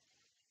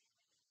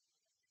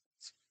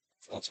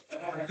one.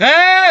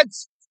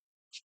 Heads!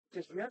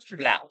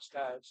 Blah.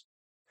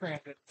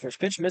 First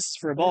pitch misses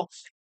for a ball.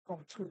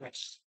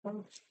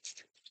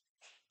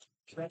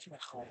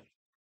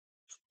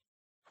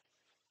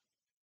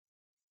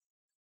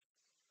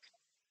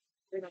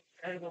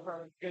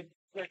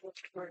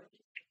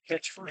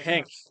 Pitch from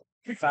Hank.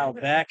 Foul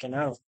back and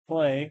out of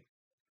play.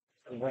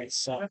 Right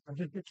side.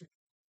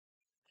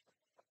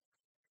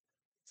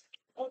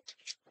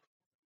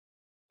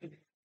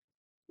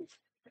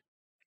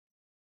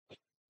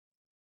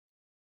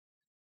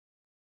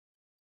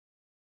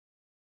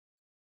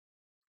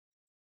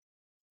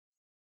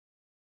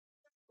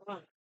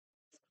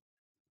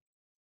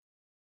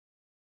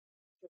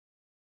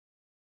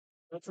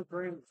 That's a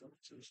great.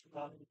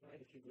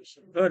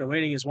 Good.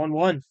 Awaiting is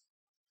 1-1.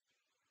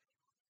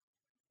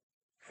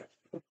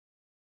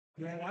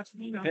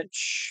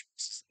 Pitch.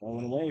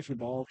 Going away for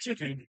ball.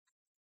 Two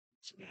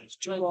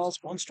balls,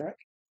 one strike.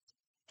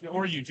 Yeah,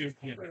 or you too.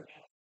 Yeah.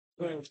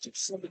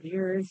 7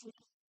 years.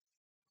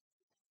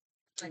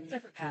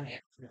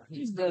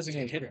 He's a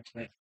designated hitter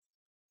today.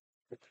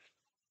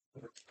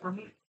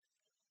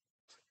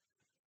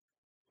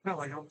 No,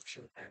 I don't.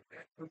 Sure.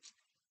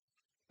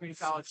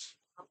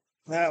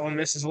 That one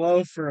misses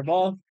low for a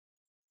ball.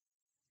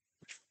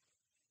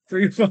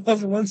 3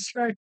 balls and 1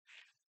 strike.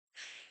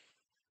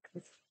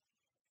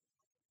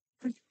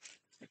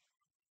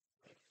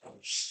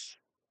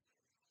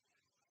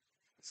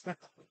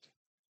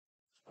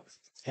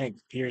 Hank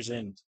peers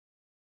in.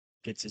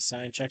 Gets his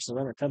sign, checks the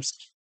runner,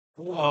 comes.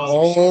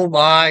 Oh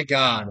my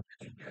God.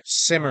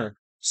 Simmer.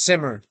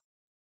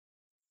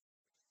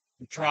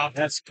 Drop.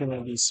 That's going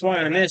to be swung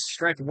and a miss.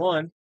 Strike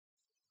 1.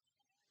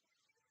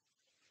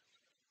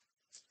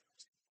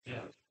 Yeah.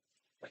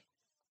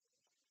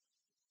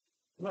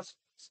 One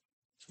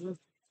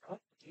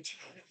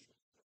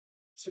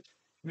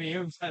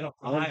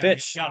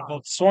pitch.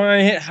 Swung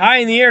and hit high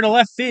in the air to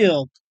left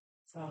field.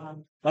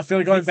 Left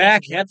field going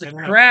back at the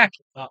crack.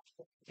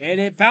 And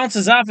it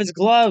bounces off his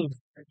glove.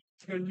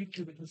 And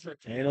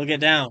it'll get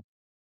down.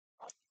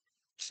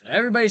 So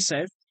everybody's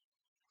safe.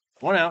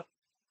 1 out.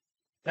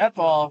 That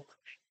ball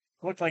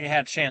looked like it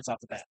had a chance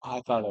off the bat.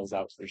 I thought it was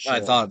out for sure.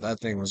 I thought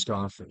that thing was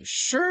gone for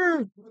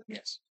sure.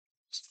 Yes.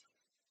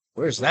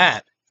 Where's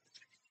that?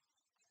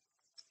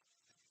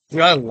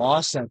 Dude, I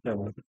lost that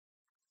thing.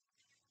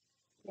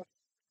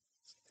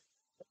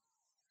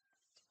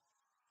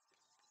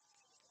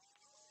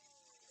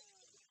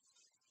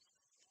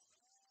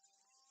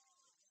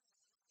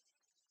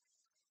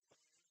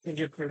 And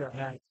the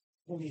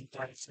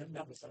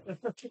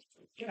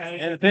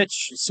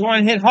pitch.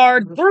 Swan hit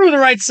hard through the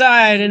right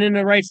side and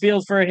into right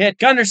field for a hit.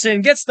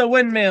 Gunderson gets the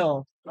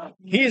windmill.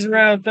 He's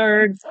around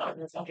third.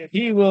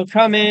 He will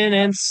come in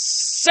and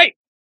safe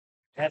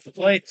at the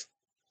plate.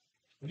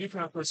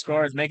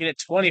 Scores, making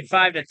it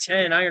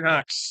 25-10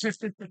 Ironhawks.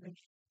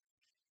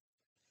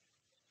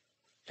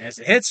 As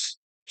the hits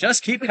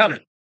just keep coming.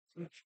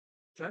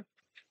 Yep.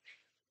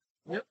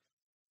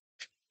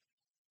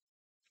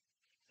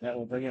 That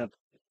will bring up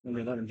number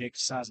 11, Jake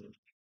Sazen.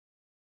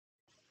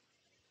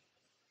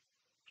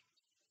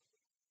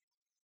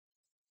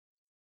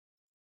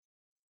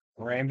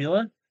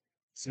 Rambula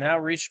has now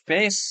reached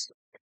base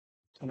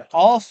on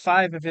all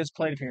 5 of his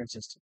plate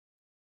appearances.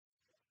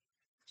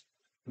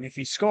 And if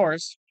he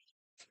scores,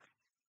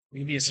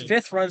 it'll be his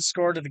 5th run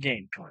scored of the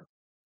game.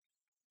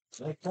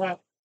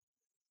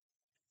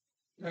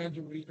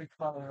 Andrew, we think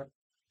about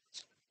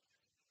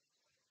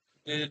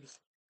And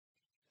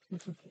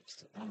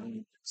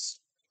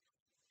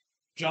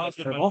John's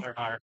Fair the ball. better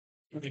hire.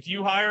 If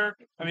you hire,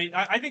 I mean,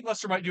 I think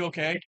Lester might do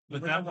okay,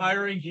 but them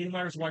hiring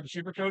Giedemeyer's wide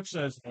receiver coach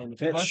says And the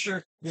pitch.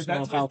 Lester.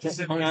 Small foul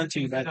tip, hung on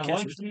to that the catcher.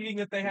 lunch meeting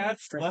that they had.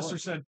 Strike Lester 1.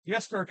 said,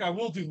 "Yes, Kirk, I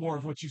will do more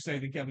of what you say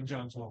than Kevin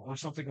Jones will," or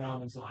something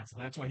along those lines.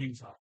 And that's why he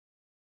was hired.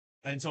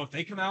 And so if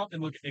they come out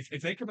and look,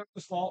 if they come out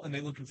this fall and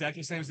they look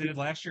exactly the same as they did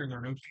last year and there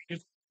are no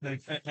changes, then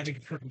I think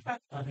it's Kirk.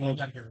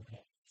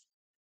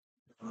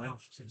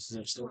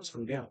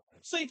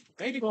 See,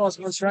 maybe Balls,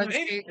 1 strike.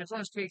 maybe as long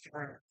as Kate can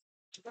run.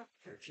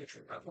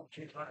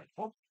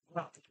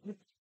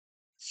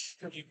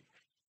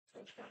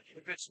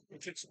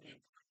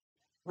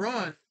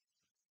 Run.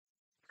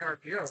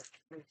 RPO.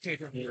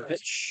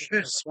 Pitch.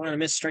 Swung and a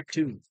miss. Strike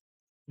 2.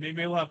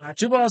 maybe we'll have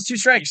 2 balls, 2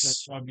 strikes.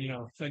 same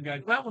guy.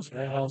 That was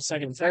Well,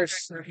 second and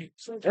first.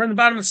 We're in the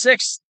bottom of the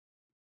 6th.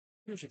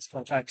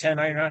 25-10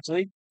 Ironhawks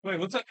lead. Wait,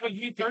 what's that?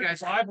 You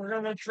guys live? We're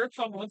gonna run trips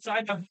on one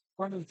side, on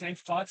one of the same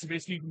spots. So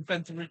basically, you can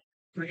fend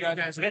three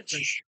guys.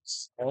 Pitch.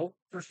 Oh,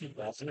 First,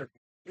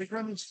 They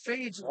run these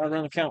fades. I'll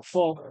run the count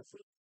full.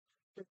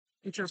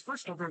 Which are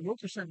first of all,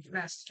 percent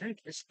fast tank.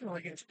 It's still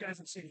like it's guys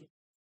that see.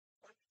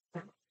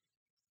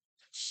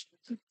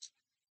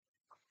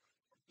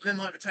 Then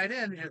like a tight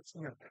end, it's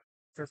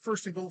for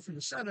first and goal from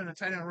the 7, a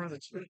tight end run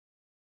that's good.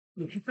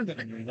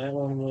 And that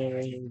one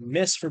will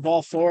miss for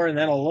ball 4, and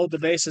that'll load the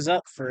bases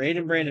up for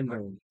Aiden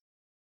Brandenburg.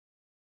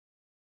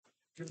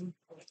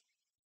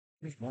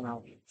 One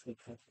out.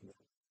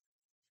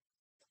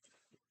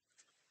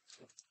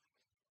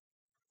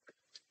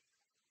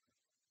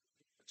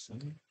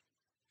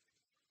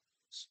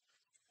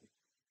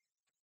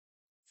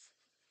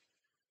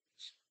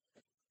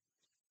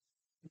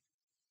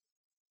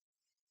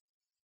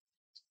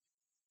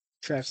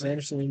 Travis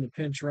Anderson in the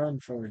pinch run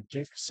for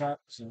Jake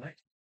Sox.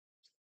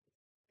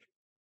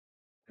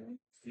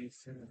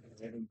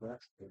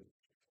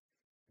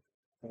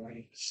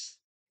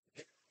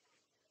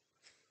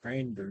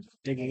 Brandenburg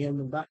digging in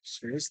the box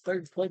for his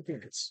third plate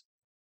appearance.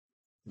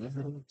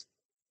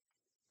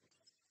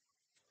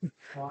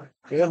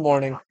 Good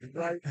morning.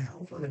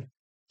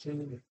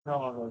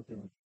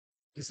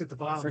 Just at the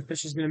bottom. First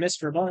pitch is going to miss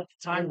for a ball.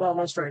 Time ball,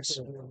 no strikes.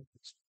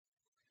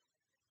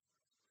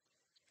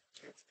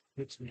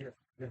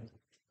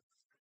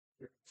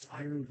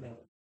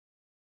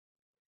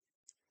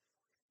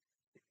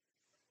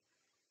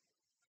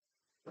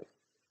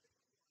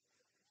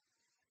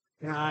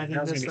 Yeah, I That think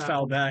was going this to be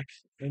fouled back.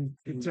 You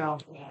can tell.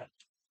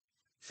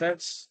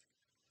 Fence.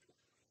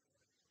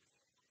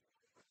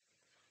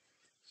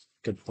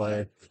 Good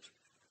play.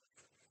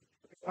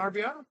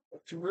 RBI.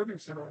 2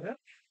 ribbons on that.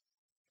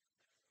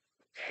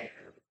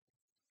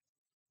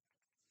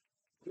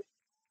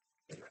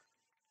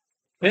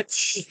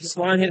 Pitch.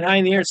 Swan hit high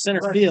in the air,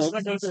 center field.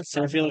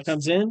 Center fielder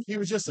comes in. He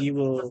was just He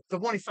will the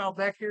one he fouled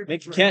back here.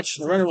 make the catch.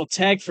 The runner will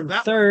tag from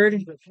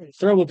third.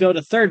 Throw will go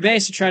to third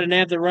base to try to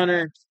nab the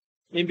runner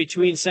in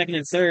between second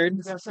and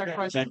third. Back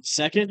to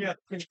second.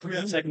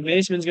 Second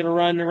baseman's going to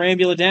run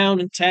Rambula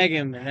down and tag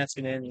him, and that's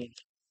going to end it.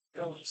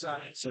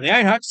 So the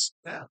Ironhawks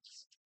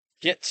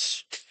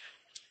get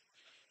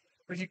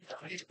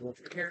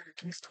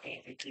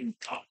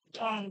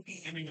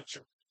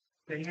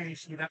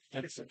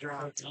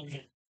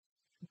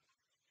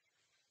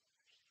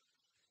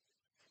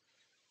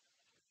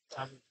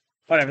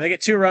whatever. They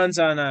get 2 runs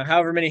on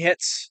however many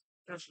hits.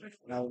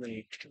 How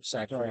many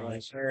sack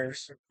flies?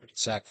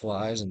 Sack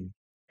flies and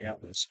Yeah,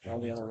 all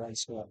the other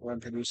runs run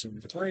producing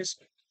the plays.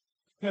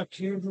 Yeah,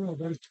 2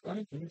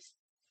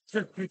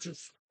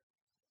 pitches.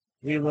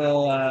 We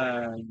will.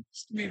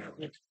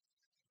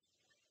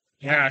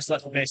 Yeah, I just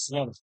left the bases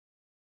loaded.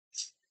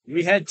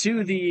 We head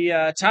to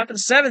the top of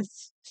the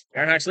 7th.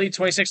 Ironhawks lead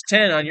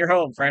 26-10 on your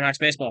home for Ironhawks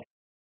baseball.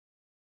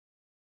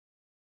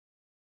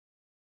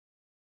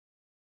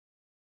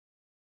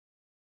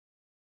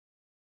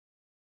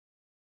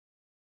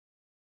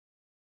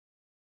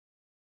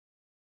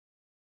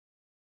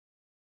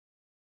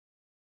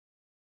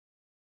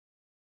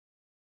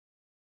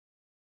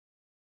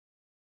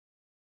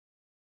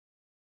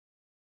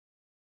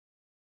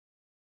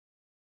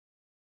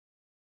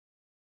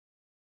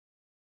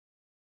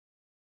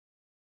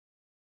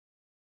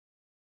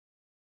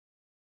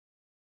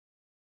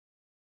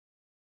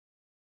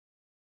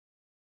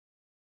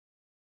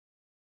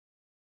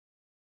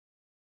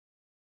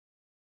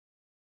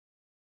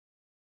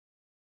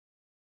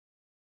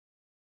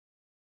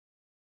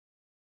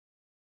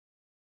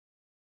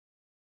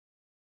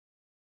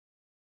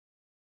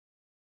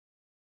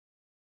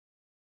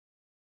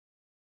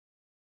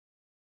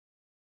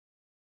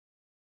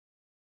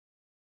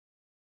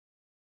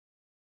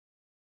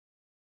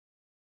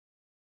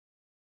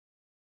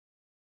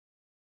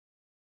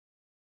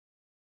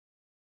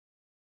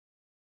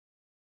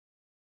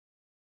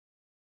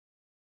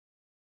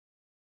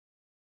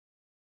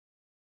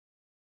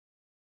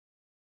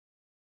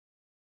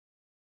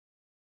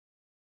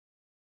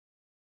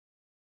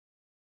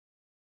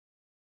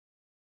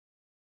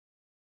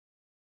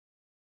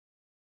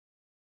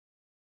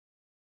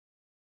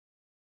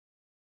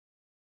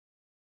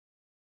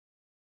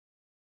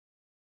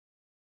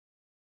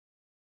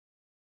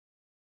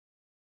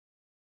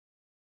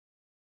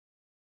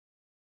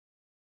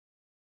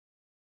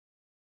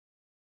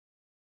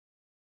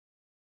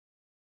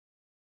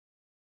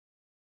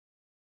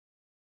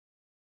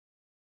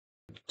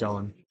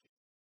 going.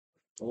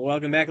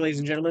 Welcome back, ladies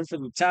and gentlemen, for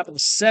the top of the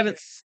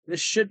 7th. This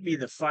should be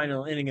the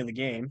final inning of the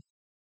game.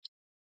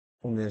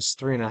 In this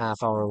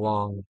 3.5 hour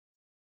long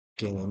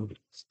game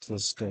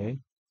this day.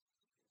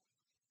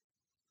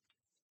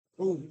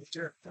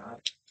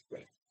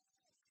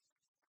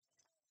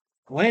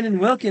 Landon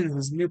Wilkins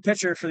is the new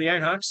pitcher for the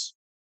Ironhawks.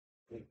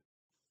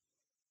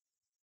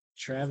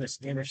 Travis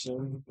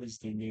Anderson is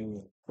the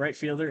new right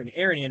fielder, and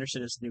Aaron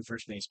Anderson is the new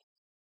first baseman.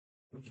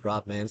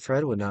 Rob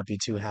Manfred would not be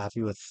too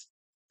happy with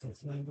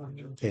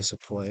pace of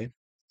play.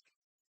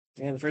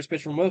 And the first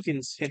pitch from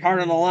Wilkins hit hard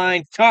on the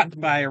line, caught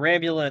by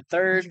Rambula at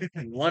third,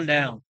 and 1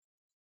 down.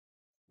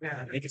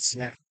 Yeah, Make it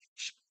snap.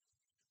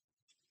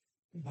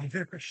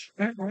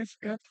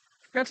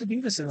 forgot to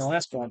do this in the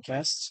last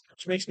broadcast,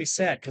 which makes me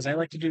sad because I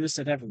like to do this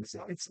at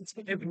everything.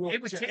 Any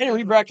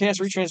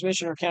rebroadcast,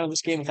 retransmission, or count of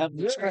this game without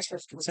the express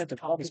consent of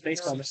all the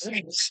baseball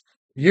decisions.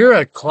 You're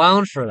a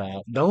clown for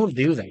that. Don't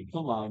do that.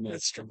 Come on, man.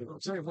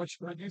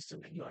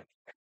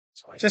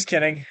 Just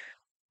kidding.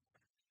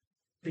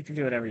 You can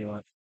do whatever you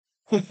want.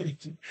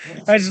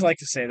 I just like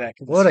to say that.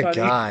 'cause What it's a funny.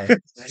 guy.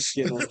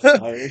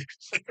 Tired.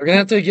 We're gonna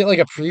have to get like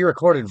a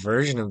pre-recorded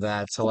version of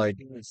that to like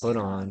put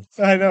on.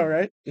 I know,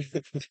 right?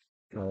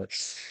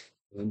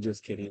 I'm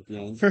just kidding at the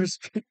end.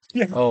 First,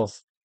 yeah, Oh,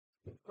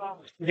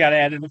 you gotta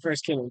add in the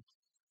first kill.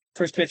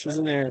 First pitch was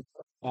in there.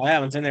 Oh, that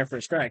one's in there for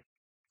a strike.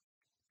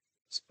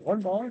 It's one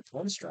ball, it's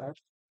one strike.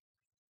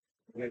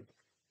 Good.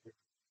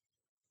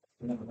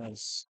 And that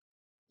was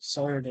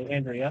Sawyer to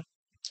Andrea.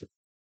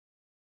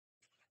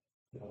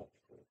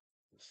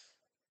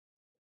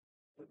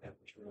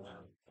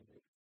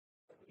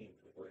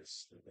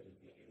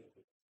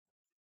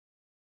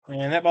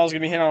 And that ball's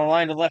gonna be hit on a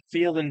line to left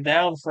field and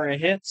down for a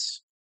hit.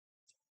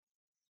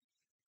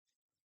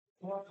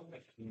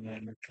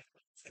 And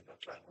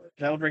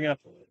that'll bring up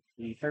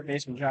the third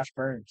baseman Josh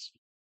Burns.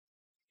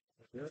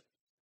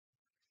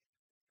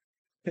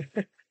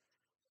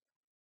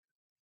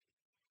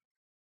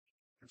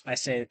 I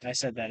said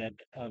that at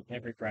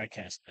every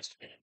broadcast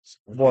yesterday.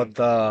 what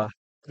The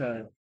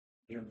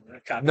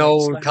copy no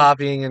disclaimer.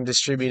 copying and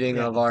distributing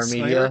Yeah, of our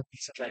disclaimer. media. He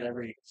said that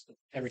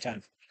every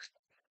time.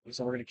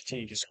 So we're gonna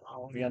continue. Just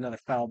we got another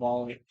foul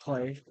ball we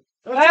play.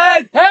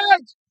 Hey, hey!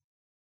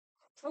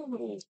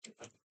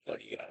 What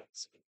do you got?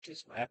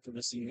 Just after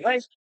this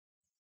life,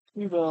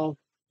 we will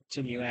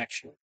continue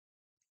action.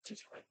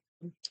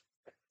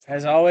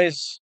 As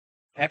always,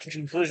 after the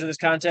conclusion of this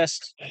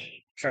contest,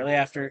 shortly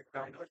after,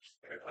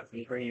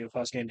 we bring you a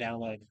post game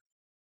download.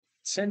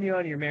 Send you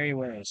on your merry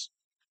ways.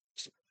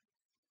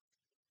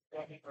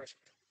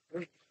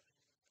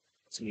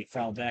 So you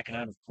foul back and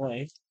out of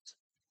play.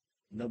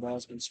 No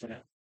ball's been struck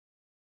out.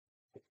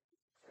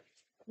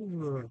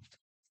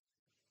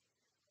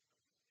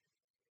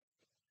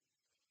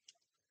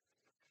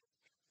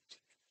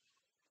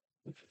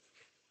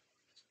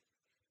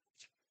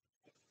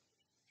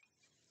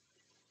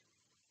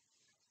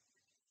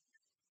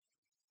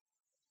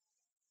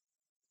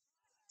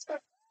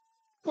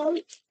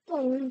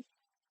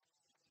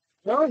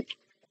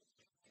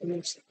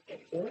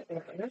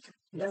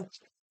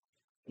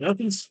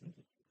 Nothing's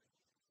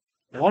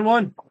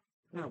 1-1.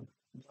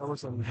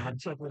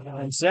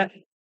 And set.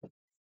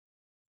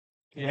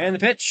 And the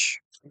pitch.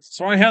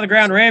 Swung out of the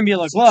ground,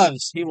 Rambula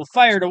gloves. He will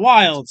fire to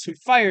Wilds, who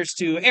fires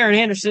to Aaron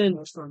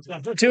Anderson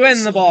to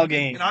end the ball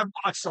game. And I've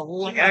watched a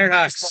lot.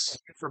 Ironhawks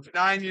for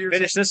 9 years.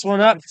 finish this one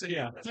up.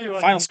 Yeah.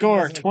 Final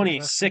score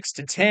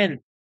 26-10.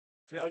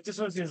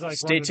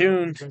 Stay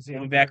tuned.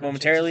 We'll be back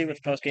momentarily with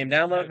the post game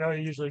download. No, it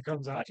usually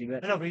comes out. Talk to you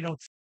then. I know, but you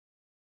don't.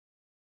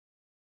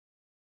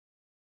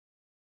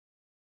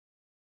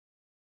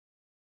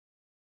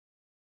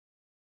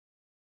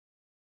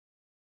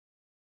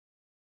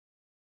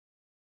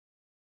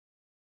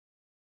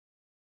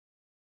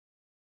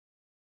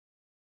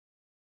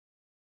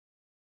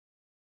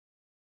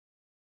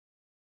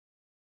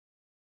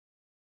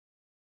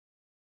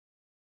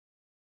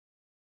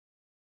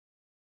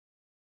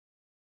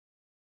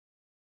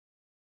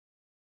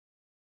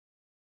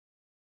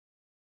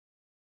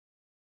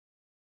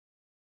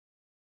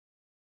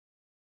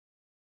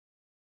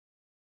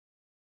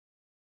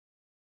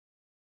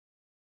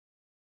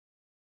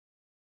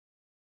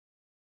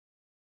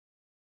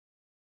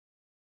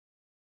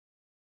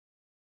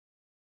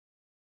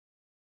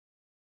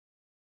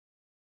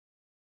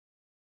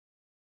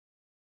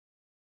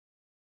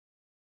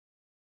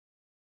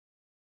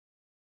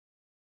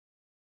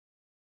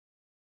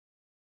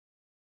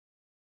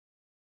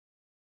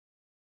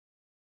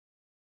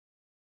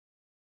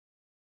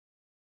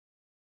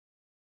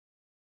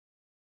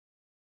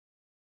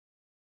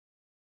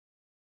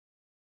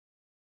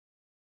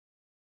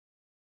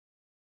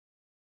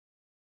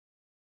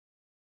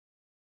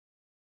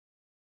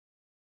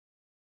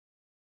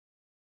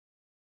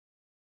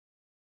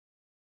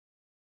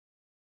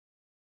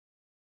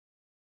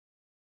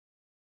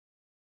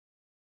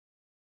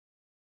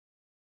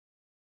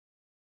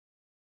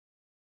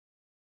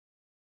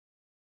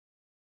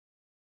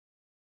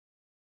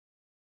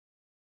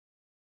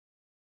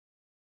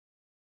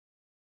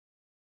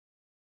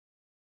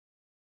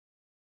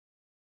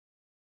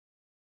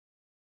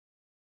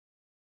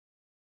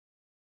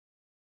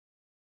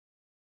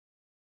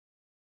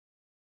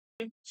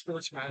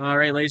 All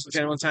right, ladies and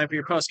gentlemen, time for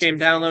your post game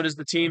download as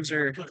the teams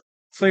are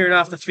clearing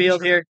off the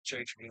field here.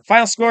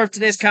 Final score of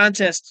today's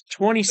contest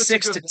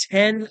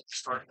 26-10.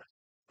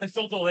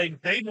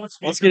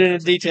 Let's get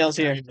into details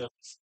here. The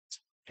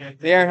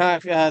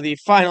Ironhawk, the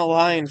final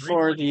line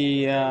for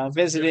the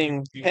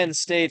visiting Penn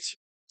State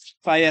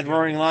Fayette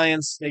Roaring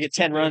Lions. They get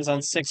 10 runs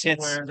on 6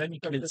 hits.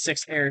 Committed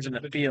 6 errors in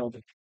the field.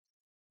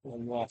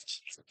 One left.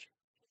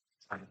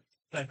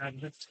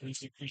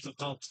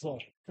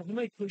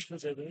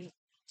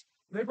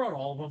 They brought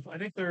all of them. I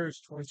think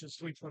there's 20.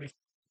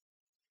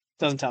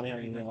 Doesn't tell me how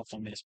many left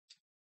on base.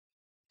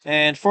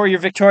 And for your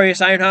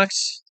victorious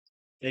Ironhawks,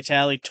 they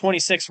tallied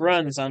 26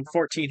 runs on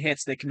 14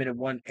 hits. They committed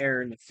 1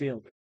 error in the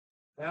field.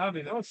 Yeah, I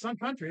mean, that was some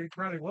country. It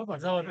probably was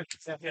like, oh,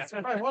 yeah, it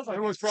probably was like,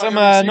 it was Some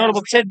probably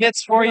notable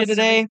tidbits for you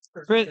today.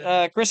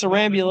 Chris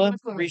Arambula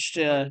reached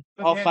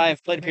all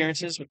 5 plate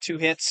appearances with 2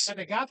 hits, when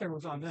they got there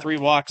was on them. 3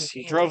 walks.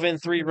 He drove in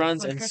 3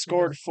 runs and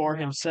scored for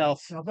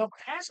himself. Now, they'll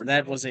pass So it.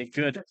 that was a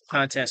good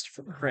contest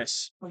for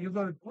Chris. Well, you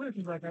go to Twitter,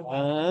 he's like,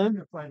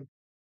 Um,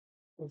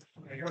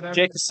 whatever.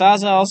 Jake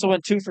Casaza also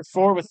went 2 for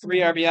 4 with 3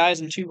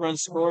 RBIs and 2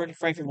 runs scored.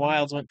 Franklin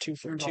Wilds went 2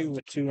 for 2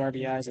 with 2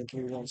 RBIs and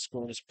 3 runs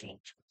scored as well.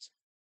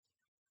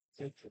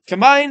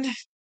 Combined,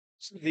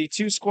 the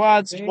 2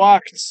 squads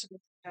walked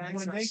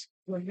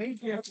When they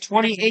get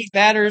 28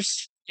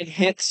 batters and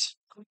hit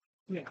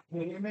yeah,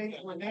 when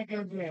they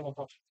go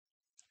available,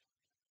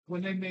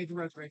 when they made the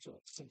reservation,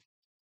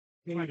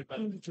 they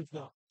included it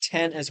now.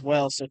 10 as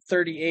well. So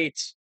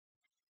 38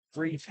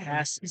 free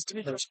passes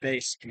to first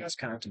base in this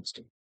contest.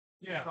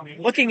 Yeah, I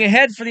mean, Looking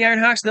ahead for the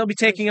Ironhawks, they'll be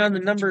taking on the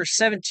number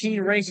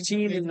 17 ranked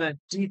team in the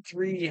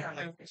D3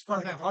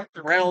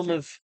 realm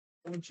of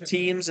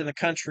teams in the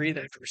country.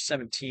 That were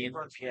 17.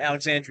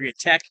 Alexandria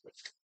Tech.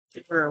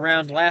 If we're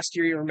around last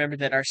year, you remember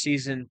that our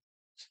season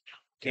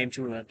came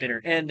to a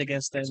bitter end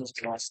against them.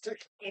 We lost.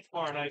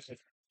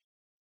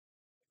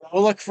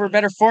 We'll look for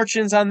better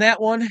fortunes on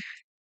that one,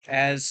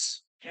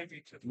 as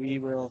we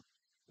will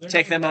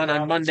take them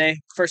on Monday.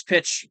 First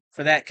pitch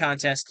for that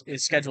contest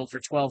is scheduled for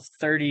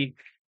 12:30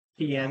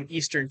 p.m.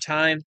 Eastern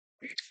Time.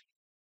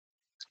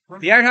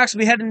 The Ironhawks will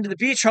be heading to the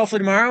beach hopefully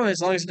tomorrow,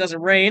 as long as it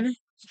doesn't rain.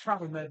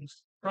 probably made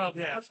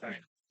Probably, yeah.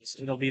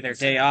 It'll be their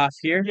day off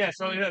here. Yeah,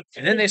 so yeah.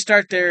 And then they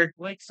start their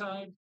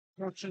Lakeside,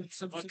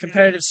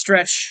 competitive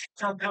stretch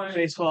of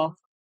baseball.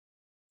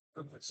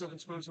 so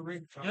it's supposed to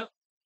rain. Yep.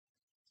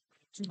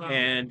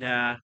 And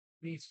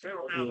we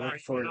look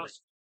forward to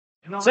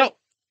it. So,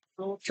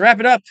 So, to wrap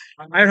it up,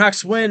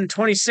 Ironhawks win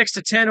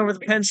 26-10 over the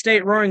Penn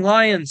State Roaring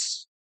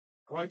Lions.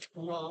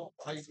 We'll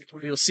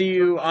see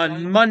you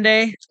on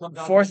Monday,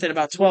 4th at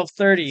about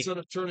 12:30. instead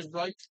of turning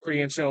right,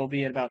 Pregame show will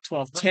be at about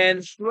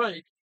 12:10.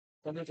 straight,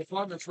 and there's a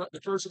flag that's right. The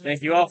first.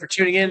 Thank you all for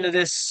tuning in to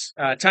this.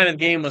 Time of the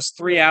game was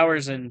 3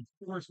 hours and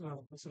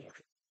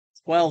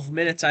 12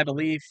 minutes, I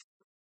believe.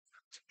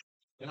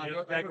 And I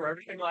Back where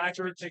everything will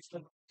accurate takes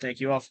them.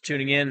 Thank you all for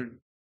tuning in.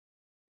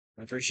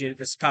 I appreciate it.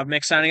 This is Pop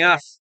Mix signing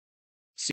off.